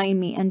 denying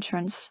me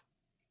entrance.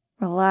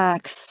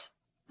 Relax,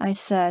 I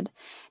said,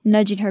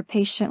 nudging her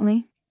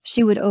patiently.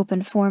 She would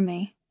open for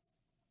me.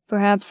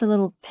 Perhaps a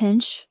little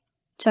pinch?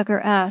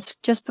 Tucker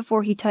asked, just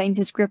before he tightened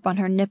his grip on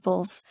her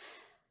nipples.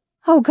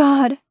 Oh,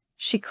 God,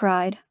 she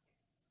cried.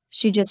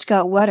 She just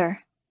got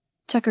wetter,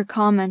 Tucker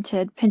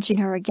commented, pinching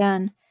her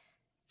again.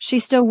 She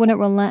still wouldn't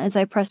relent as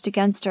I pressed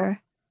against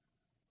her.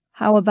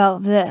 How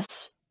about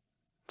this?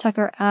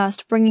 Tucker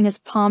asked, bringing his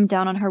palm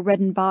down on her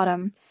reddened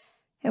bottom.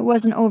 It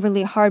wasn't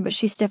overly hard, but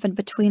she stiffened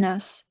between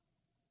us.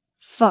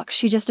 Fuck,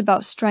 she just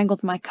about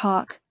strangled my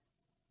cock.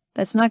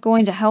 That's not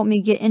going to help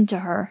me get into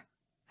her,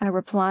 I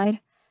replied.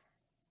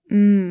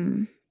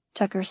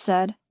 Tucker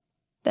said.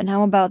 Then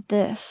how about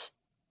this?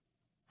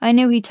 I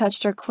knew he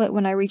touched her clit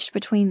when I reached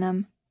between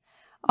them.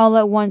 All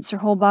at once her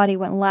whole body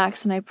went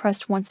lax and I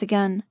pressed once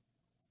again.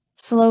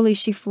 Slowly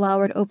she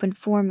flowered open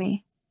for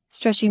me,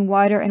 stretching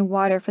wider and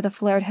wider for the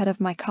flared head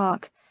of my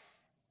cock.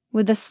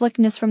 With the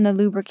slickness from the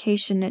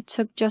lubrication, it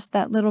took just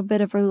that little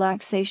bit of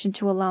relaxation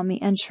to allow me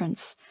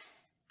entrance.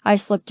 I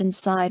slipped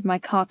inside, my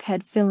cock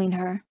head filling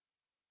her.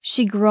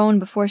 She groaned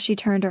before she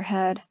turned her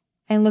head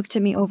and looked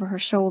at me over her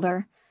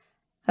shoulder.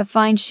 A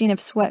fine sheen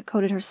of sweat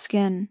coated her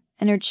skin,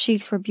 and her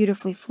cheeks were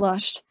beautifully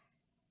flushed.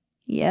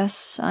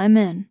 Yes, I'm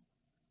in.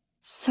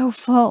 So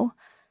full,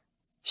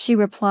 she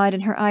replied,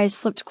 and her eyes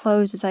slipped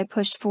closed as I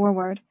pushed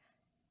forward.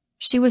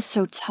 She was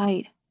so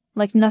tight,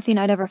 like nothing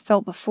I'd ever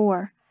felt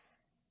before.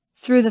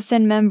 Through the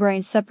thin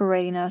membrane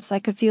separating us, I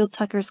could feel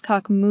Tucker's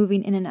cock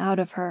moving in and out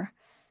of her.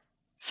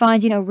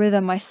 Finding a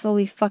rhythm, I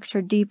slowly fucked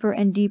her deeper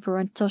and deeper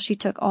until she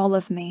took all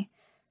of me.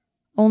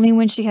 Only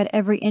when she had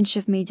every inch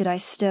of me did I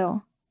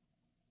still.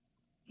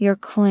 You're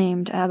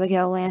claimed,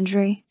 Abigail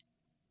Landry,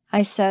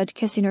 I said,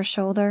 kissing her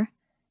shoulder.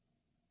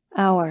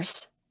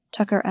 Ours,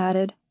 Tucker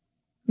added.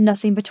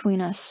 Nothing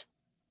between us.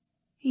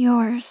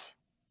 Yours,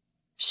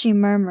 she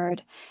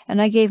murmured,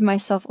 and I gave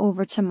myself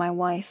over to my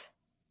wife.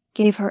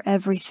 Gave her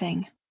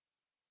everything.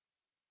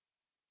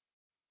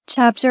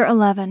 Chapter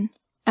 11.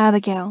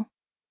 Abigail.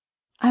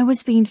 I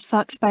was being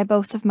fucked by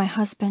both of my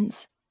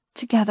husbands,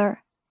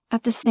 together,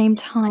 at the same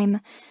time.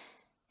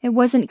 It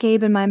wasn't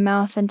Gabe in my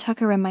mouth and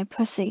Tucker in my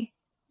pussy.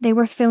 They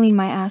were filling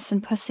my ass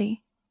and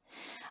pussy.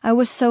 I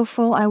was so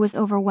full I was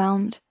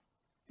overwhelmed.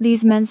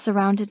 These men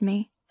surrounded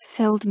me,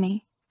 filled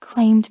me,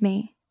 claimed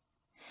me.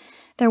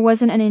 There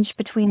wasn't an inch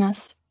between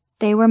us.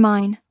 They were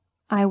mine.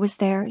 I was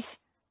theirs.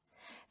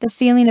 The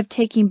feeling of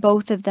taking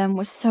both of them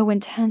was so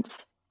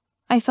intense.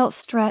 I felt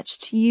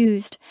stretched,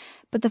 used,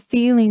 but the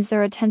feelings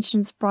their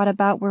attentions brought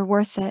about were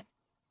worth it.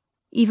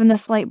 Even the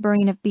slight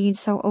burning of being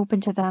so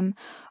open to them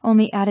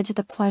only added to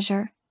the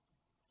pleasure.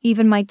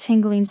 Even my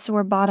tingling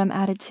sore bottom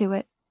added to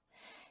it.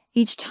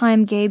 Each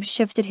time Gabe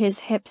shifted his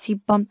hips, he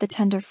bumped the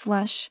tender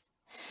flesh.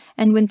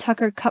 And when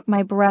Tucker cupped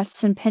my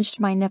breasts and pinched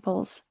my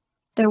nipples,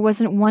 there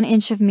wasn't 1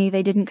 inch of me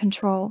they didn't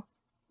control,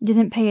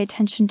 didn't pay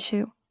attention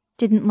to,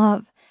 didn't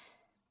love.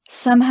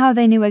 Somehow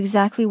they knew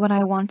exactly what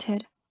I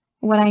wanted,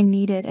 what I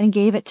needed, and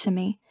gave it to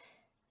me.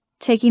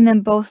 Taking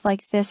them both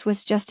like this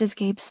was just as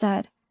Gabe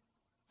said.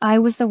 I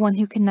was the one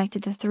who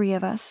connected the three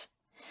of us.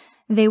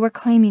 They were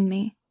claiming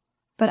me,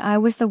 but I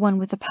was the one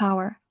with the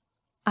power.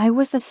 I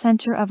was the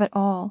center of it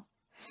all.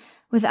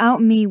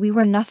 Without me, we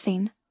were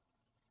nothing.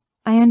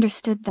 I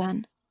understood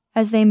then,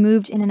 as they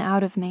moved in and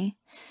out of me,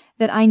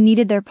 that I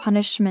needed their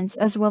punishments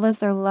as well as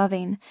their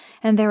loving,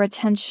 and their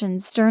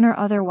attention, stern or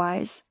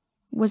otherwise,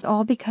 was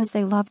all because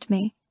they loved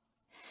me.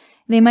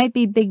 They might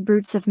be big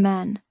brutes of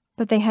men,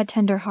 but they had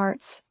tender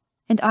hearts,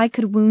 and I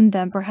could wound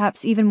them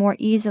perhaps even more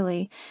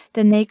easily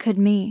than they could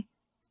me.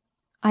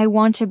 I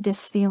wanted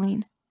this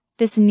feeling,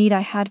 this need I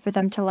had for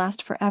them to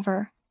last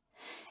forever.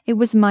 It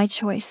was my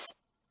choice.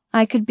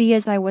 I could be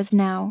as I was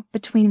now,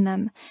 between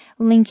them,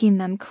 linking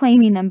them,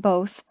 claiming them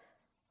both.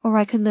 Or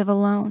I could live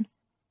alone.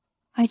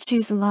 I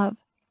choose love.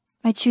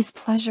 I choose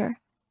pleasure.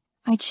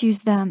 I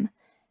choose them.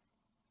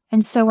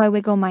 And so I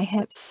wiggle my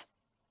hips.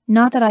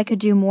 Not that I could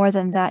do more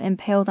than that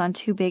impaled on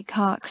two big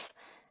cocks,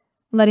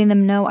 letting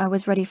them know I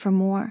was ready for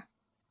more.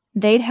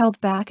 They'd held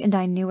back and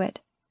I knew it,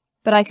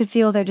 but I could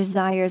feel their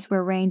desires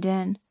were reined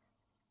in.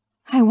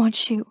 I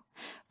want you,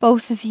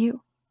 both of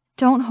you.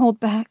 Don't hold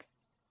back.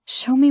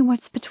 Show me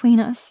what's between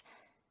us.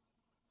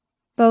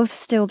 Both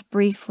stilled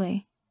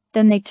briefly,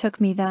 then they took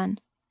me then,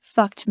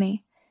 fucked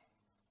me.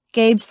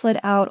 Gabe slid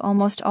out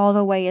almost all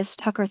the way as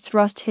Tucker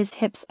thrust his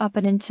hips up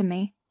and into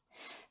me.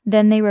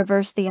 Then they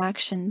reversed the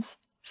actions,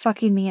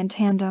 fucking me in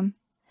tandem.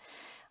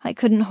 I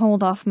couldn't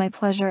hold off my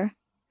pleasure.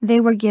 They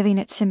were giving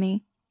it to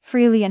me,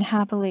 freely and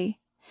happily.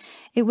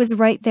 It was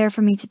right there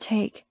for me to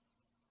take.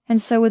 And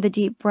so with a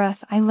deep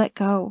breath, I let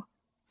go,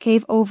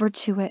 gave over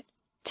to it,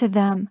 to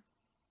them,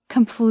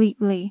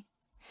 completely.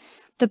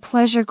 The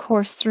pleasure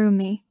coursed through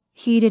me,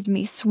 heated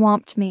me,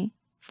 swamped me,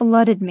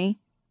 flooded me.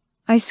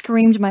 I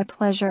screamed my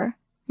pleasure,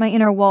 my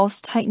inner walls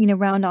tightening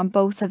around on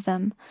both of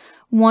them,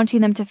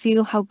 wanting them to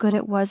feel how good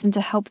it was and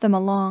to help them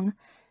along.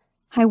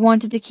 I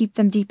wanted to keep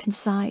them deep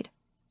inside,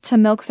 to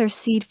milk their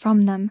seed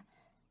from them.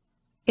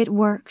 It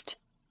worked,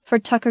 for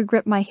Tucker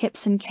gripped my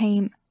hips and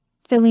came,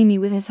 filling me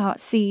with his hot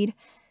seed.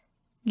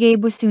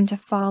 Gabe was soon to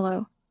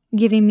follow,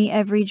 giving me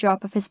every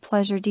drop of his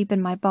pleasure deep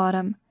in my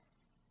bottom.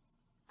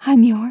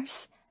 I'm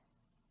yours,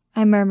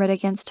 I murmured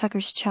against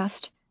Tucker's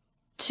chest,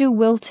 too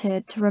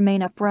wilted to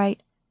remain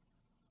upright.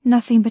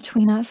 Nothing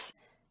between us.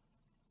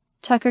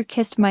 Tucker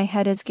kissed my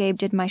head as Gabe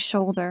did my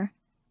shoulder.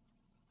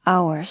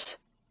 Ours.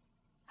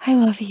 I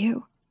love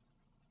you,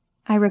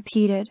 I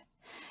repeated,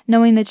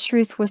 knowing the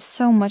truth was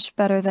so much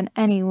better than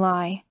any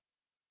lie.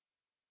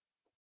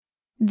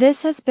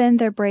 This has been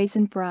Their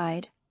Brazen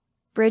Bride,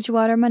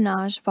 Bridgewater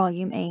Menage,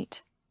 Volume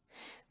 8.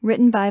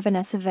 Written by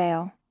Vanessa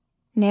Vale.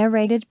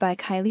 Narrated by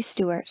Kylie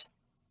Stewart.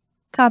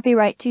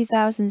 Copyright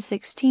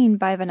 2016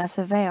 by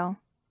Vanessa Vale.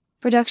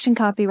 Production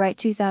copyright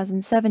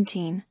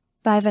 2017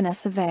 by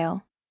Vanessa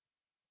Vale.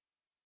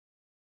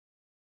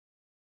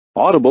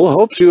 Audible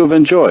hopes you have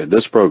enjoyed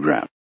this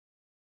program.